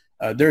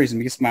there is a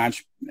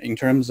mismatch in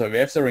terms of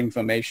F0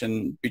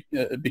 information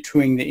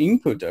between the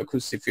input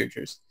acoustic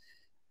features.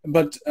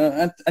 But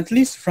at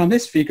least from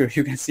this figure,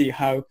 you can see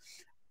how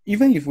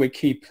even if we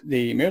keep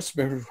the mirror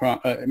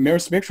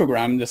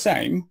spectrogram the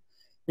same,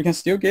 we can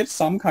still get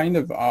some kind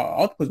of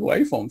output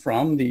waveform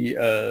from the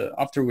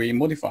after we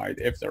modify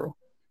the F0.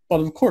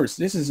 But of course,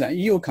 this is an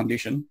EO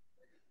condition.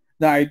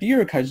 The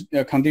ideal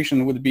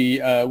condition would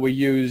be we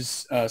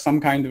use some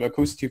kind of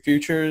acoustic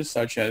features,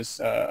 such as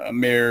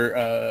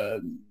mere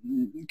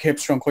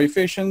Capstone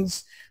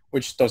coefficients,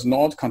 which does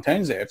not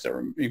contain the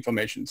F0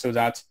 information, so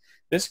that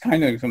this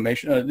kind of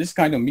information, this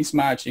kind of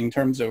mismatch in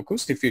terms of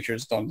acoustic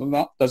features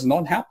does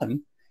not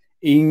happen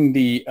in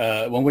the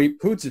when we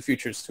put the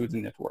features to the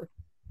network.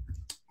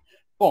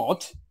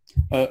 But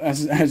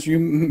as you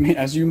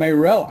may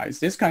realize,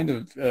 this kind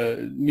of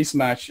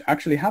mismatch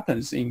actually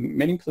happens in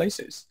many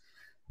places.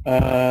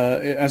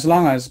 As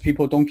long as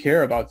people don't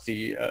care about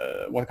the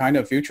what kind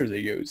of feature they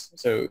use.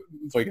 So,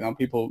 for example,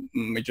 people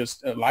may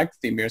just like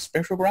the mere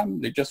spectrogram,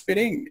 they just fit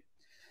in.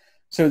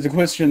 So the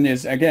question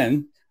is,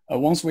 again,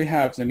 once we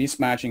have the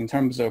mismatch in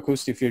terms of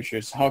acoustic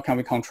features, how can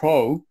we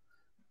control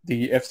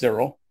the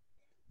F0?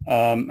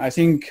 I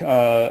think,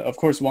 of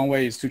course, one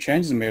way is to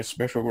change the mere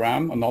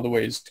spectrogram. Another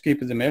way is to keep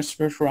the mere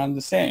spectrogram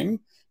the same,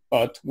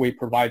 but we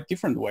provide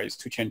different ways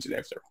to change the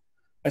F0.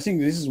 I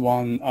think this is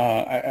one.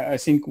 I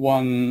think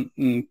one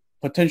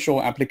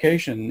potential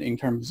application in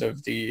terms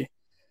of the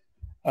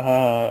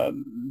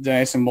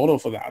SM model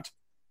for that.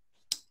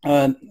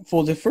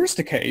 For the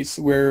first case,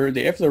 where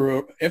the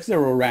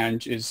F0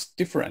 range is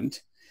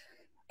different,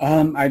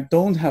 I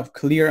don't have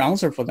clear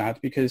answer for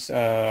that, because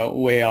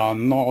we are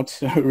not.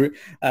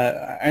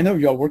 I know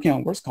you are working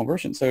on words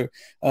conversion, so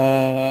we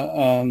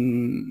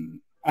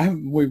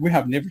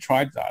have never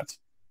tried that,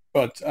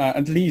 but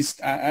at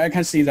least I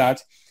can see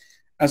that.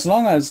 As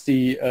long as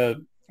the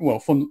well,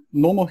 for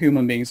normal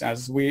human beings,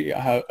 as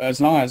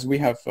long as we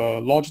have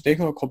large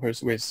data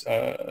corpus with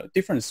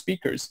different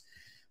speakers,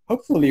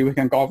 hopefully we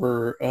can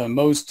cover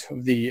most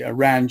of the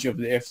range of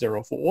the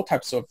F0 for all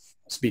types of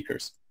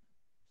speakers.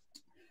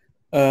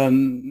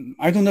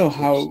 I don't know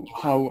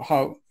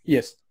how.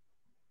 Yes.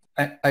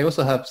 I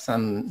also have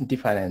some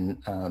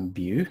different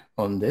view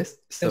on this.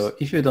 So yes.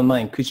 If you don't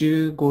mind, could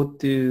you go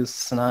to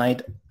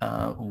slide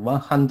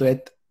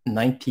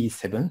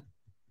 197?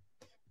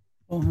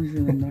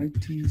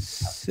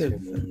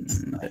 197.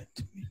 Let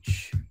me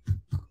check.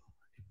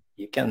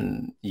 You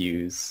can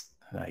use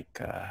like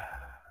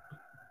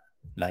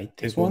light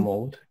table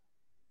mode.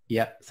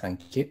 Yeah,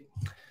 thank you.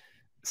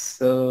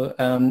 So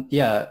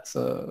yeah,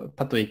 so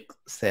Patrick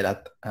said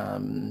that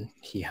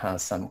he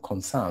has some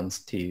concerns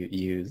to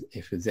use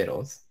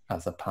F0s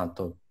as a part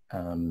of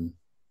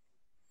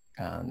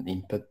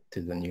input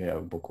to the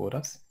neural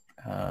vocoders.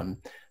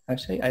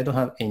 Actually, I don't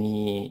have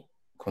any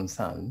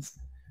concerns.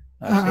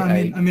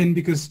 Actually, I mean,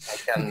 because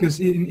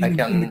in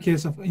the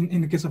case of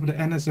the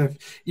NSF,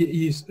 it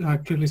is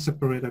clearly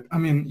separated. I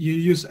mean, you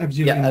use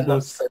F0 on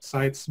both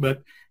sides,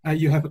 but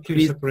you have a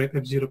clearly separate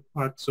F0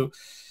 part. So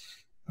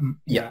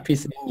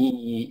please let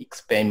me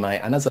explain my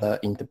another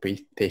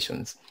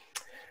interpretations.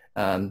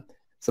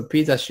 So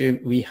please assume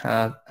we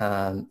have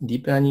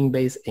deep learning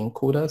based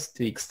encoders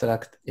to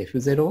extract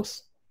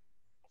F0s,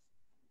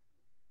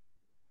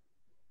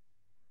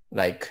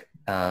 like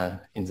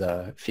in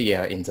the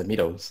figure in the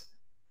middles.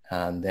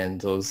 And then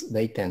those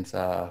latents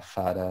are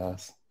further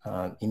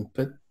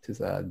input to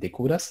the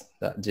decoders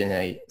that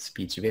generate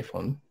speech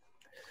waveform.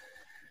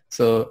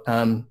 So,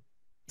 so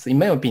in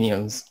my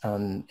opinions,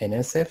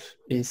 NSF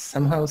is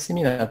somehow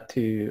similar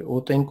to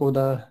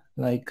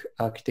autoencoder-like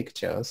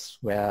architectures,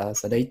 where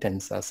the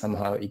latents are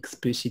somehow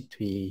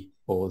explicitly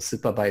or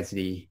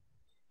supervisedly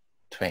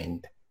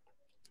trained.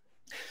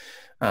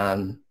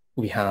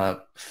 We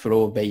have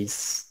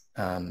flow-based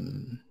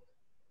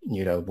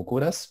neural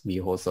vocoders.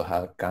 We also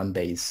have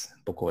GAN-based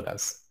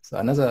vocoders. So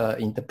another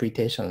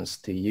interpretations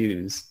to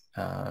use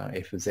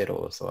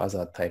F0, so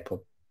other type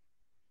of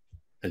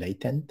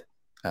latent,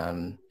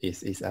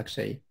 is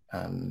actually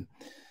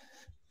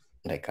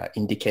like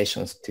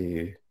indications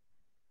to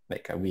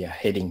like we are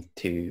heading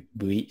to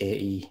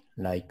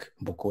VAE-like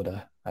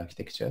vocoder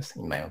architectures,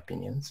 in my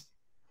opinions.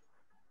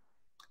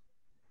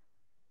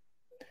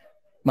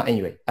 But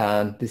anyway,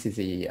 this is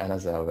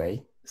another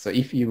way. So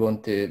if you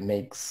want to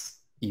make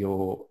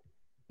your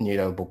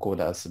neural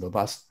vocoders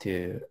robust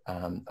to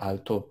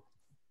auto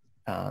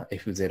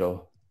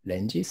F0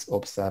 ranges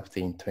observed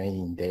in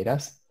training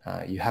data,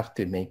 you have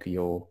to make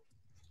your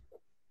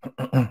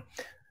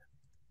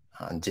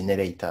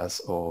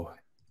generators or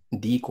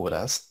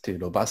decoders to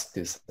robust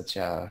to such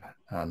a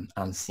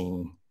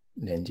unseen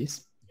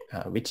ranges,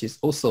 which is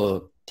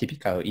also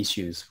typical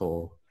issues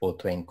for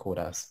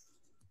autoencoders.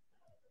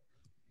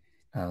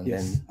 And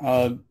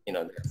then, you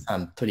know,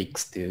 some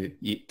tricks to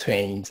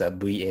train the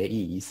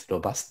VAEs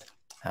robust.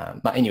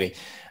 But anyway,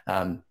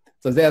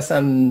 so there are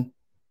some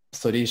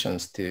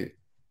solutions to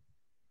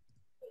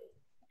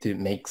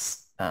make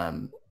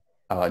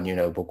our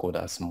neural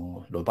vocoders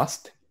more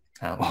robust.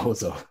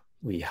 Also,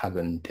 we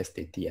haven't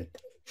tested yet.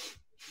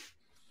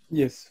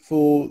 Yes,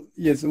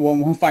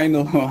 one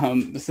final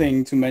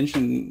thing to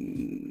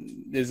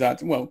mention is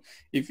that, well,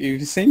 if you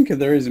think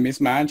there is a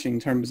mismatch in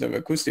terms of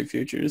acoustic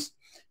features,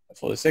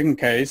 for the second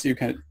case, you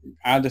can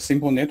add a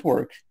simple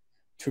network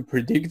to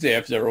predict the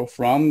F0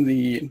 from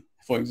the,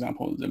 for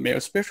example, the Meyer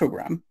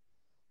spectrogram.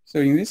 So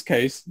in this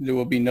case, there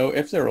will be no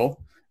F0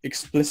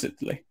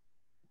 explicitly.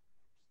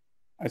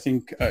 I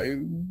think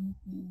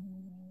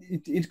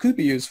it could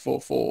be useful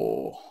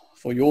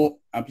for your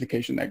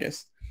application, I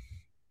guess.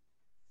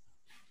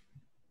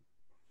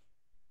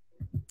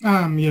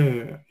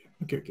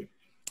 Okay.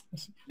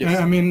 Yes.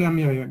 I mean,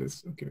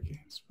 that's okay,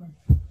 that's fine.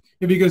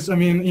 Yeah, because I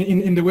mean,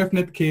 in the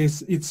WebNet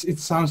case, it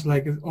sounds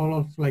like all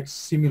of like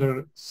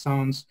similar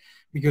sounds,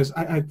 because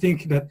I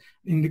think that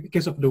in the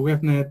case of the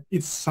WebNet,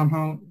 it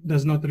somehow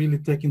does not really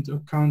take into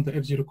account the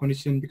F0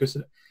 condition, because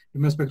the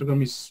Meyer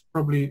spectrogram is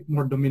probably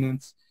more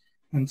dominant.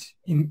 And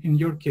in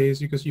your case,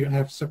 because you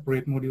have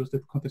separate modules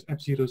that contain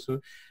F0, so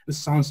the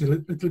sounds is a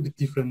little bit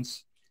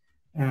different.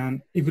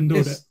 And even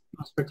though the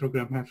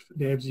spectrogram have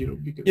the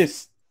F0,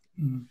 because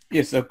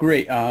yes,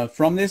 agree.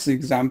 From these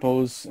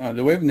examples,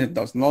 the WaveNet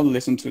does not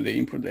listen to the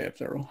input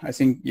F0. I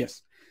think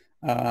yes.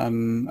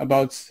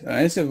 About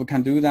NSF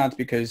can do that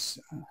because,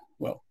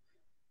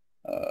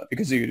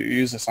 because you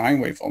use a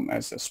sine waveform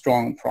as a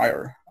strong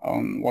prior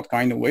on what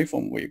kind of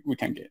waveform we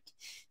can get.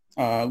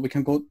 We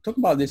can go talk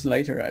about this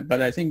later,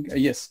 but I think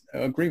yes, I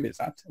agree with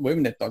that.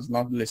 WaveNet does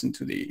not listen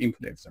to the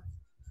input F0.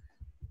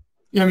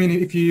 Yeah, I mean,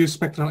 if you use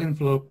spectral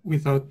envelope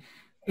without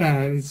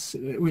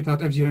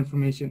F0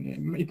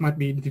 information, it might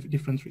be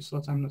different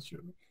results. I'm not sure,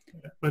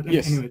 but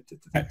yes. Anyway,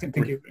 thank you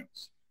very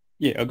much.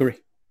 Yeah, agree.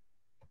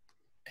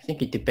 I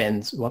think it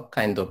depends what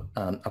kind of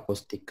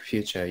acoustic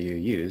feature you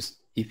use.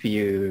 If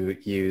you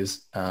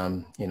use,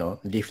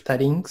 lifter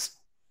rings,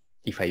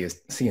 if I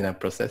use signal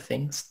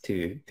processing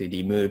to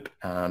remove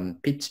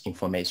pitch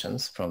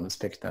informations from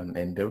spectrum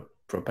envelope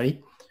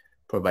properly,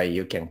 probably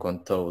you can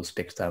control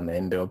spectrum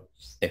envelope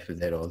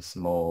F0s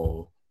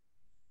more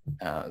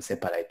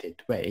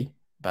separated way.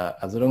 But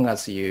as long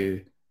as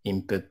you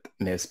input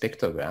Meyer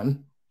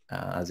spectrogram,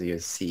 as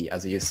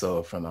you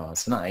saw from our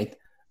slide,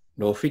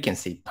 low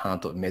frequency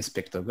part of Meyer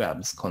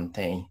spectrograms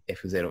contain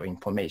F0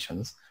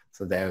 informations.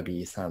 So there will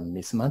be some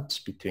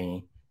mismatch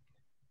between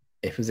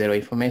F0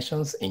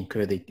 informations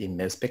included in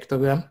Meyer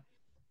spectrogram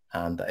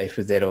and the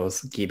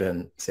F0s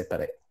given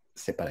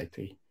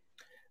separately.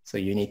 So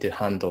you need to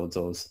handle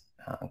those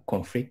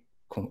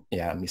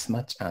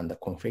mismatch and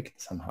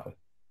conflict somehow.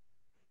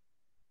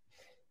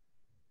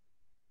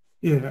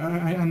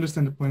 Yeah, I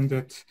understand the point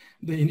that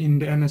in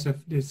the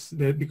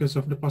NSF, because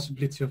of the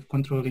possibility of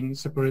controlling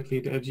separately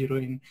the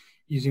F0 in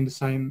using the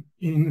sine,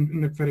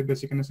 in the very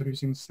basic NSF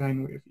using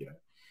sine wave, yeah.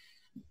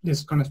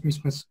 this kind of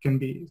mismatch can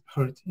be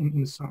heard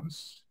in the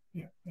sounds.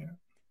 Yeah, yeah.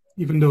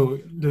 Even though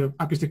the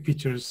acoustic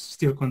features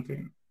still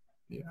contain.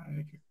 Yeah.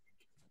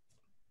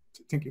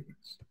 Thank you.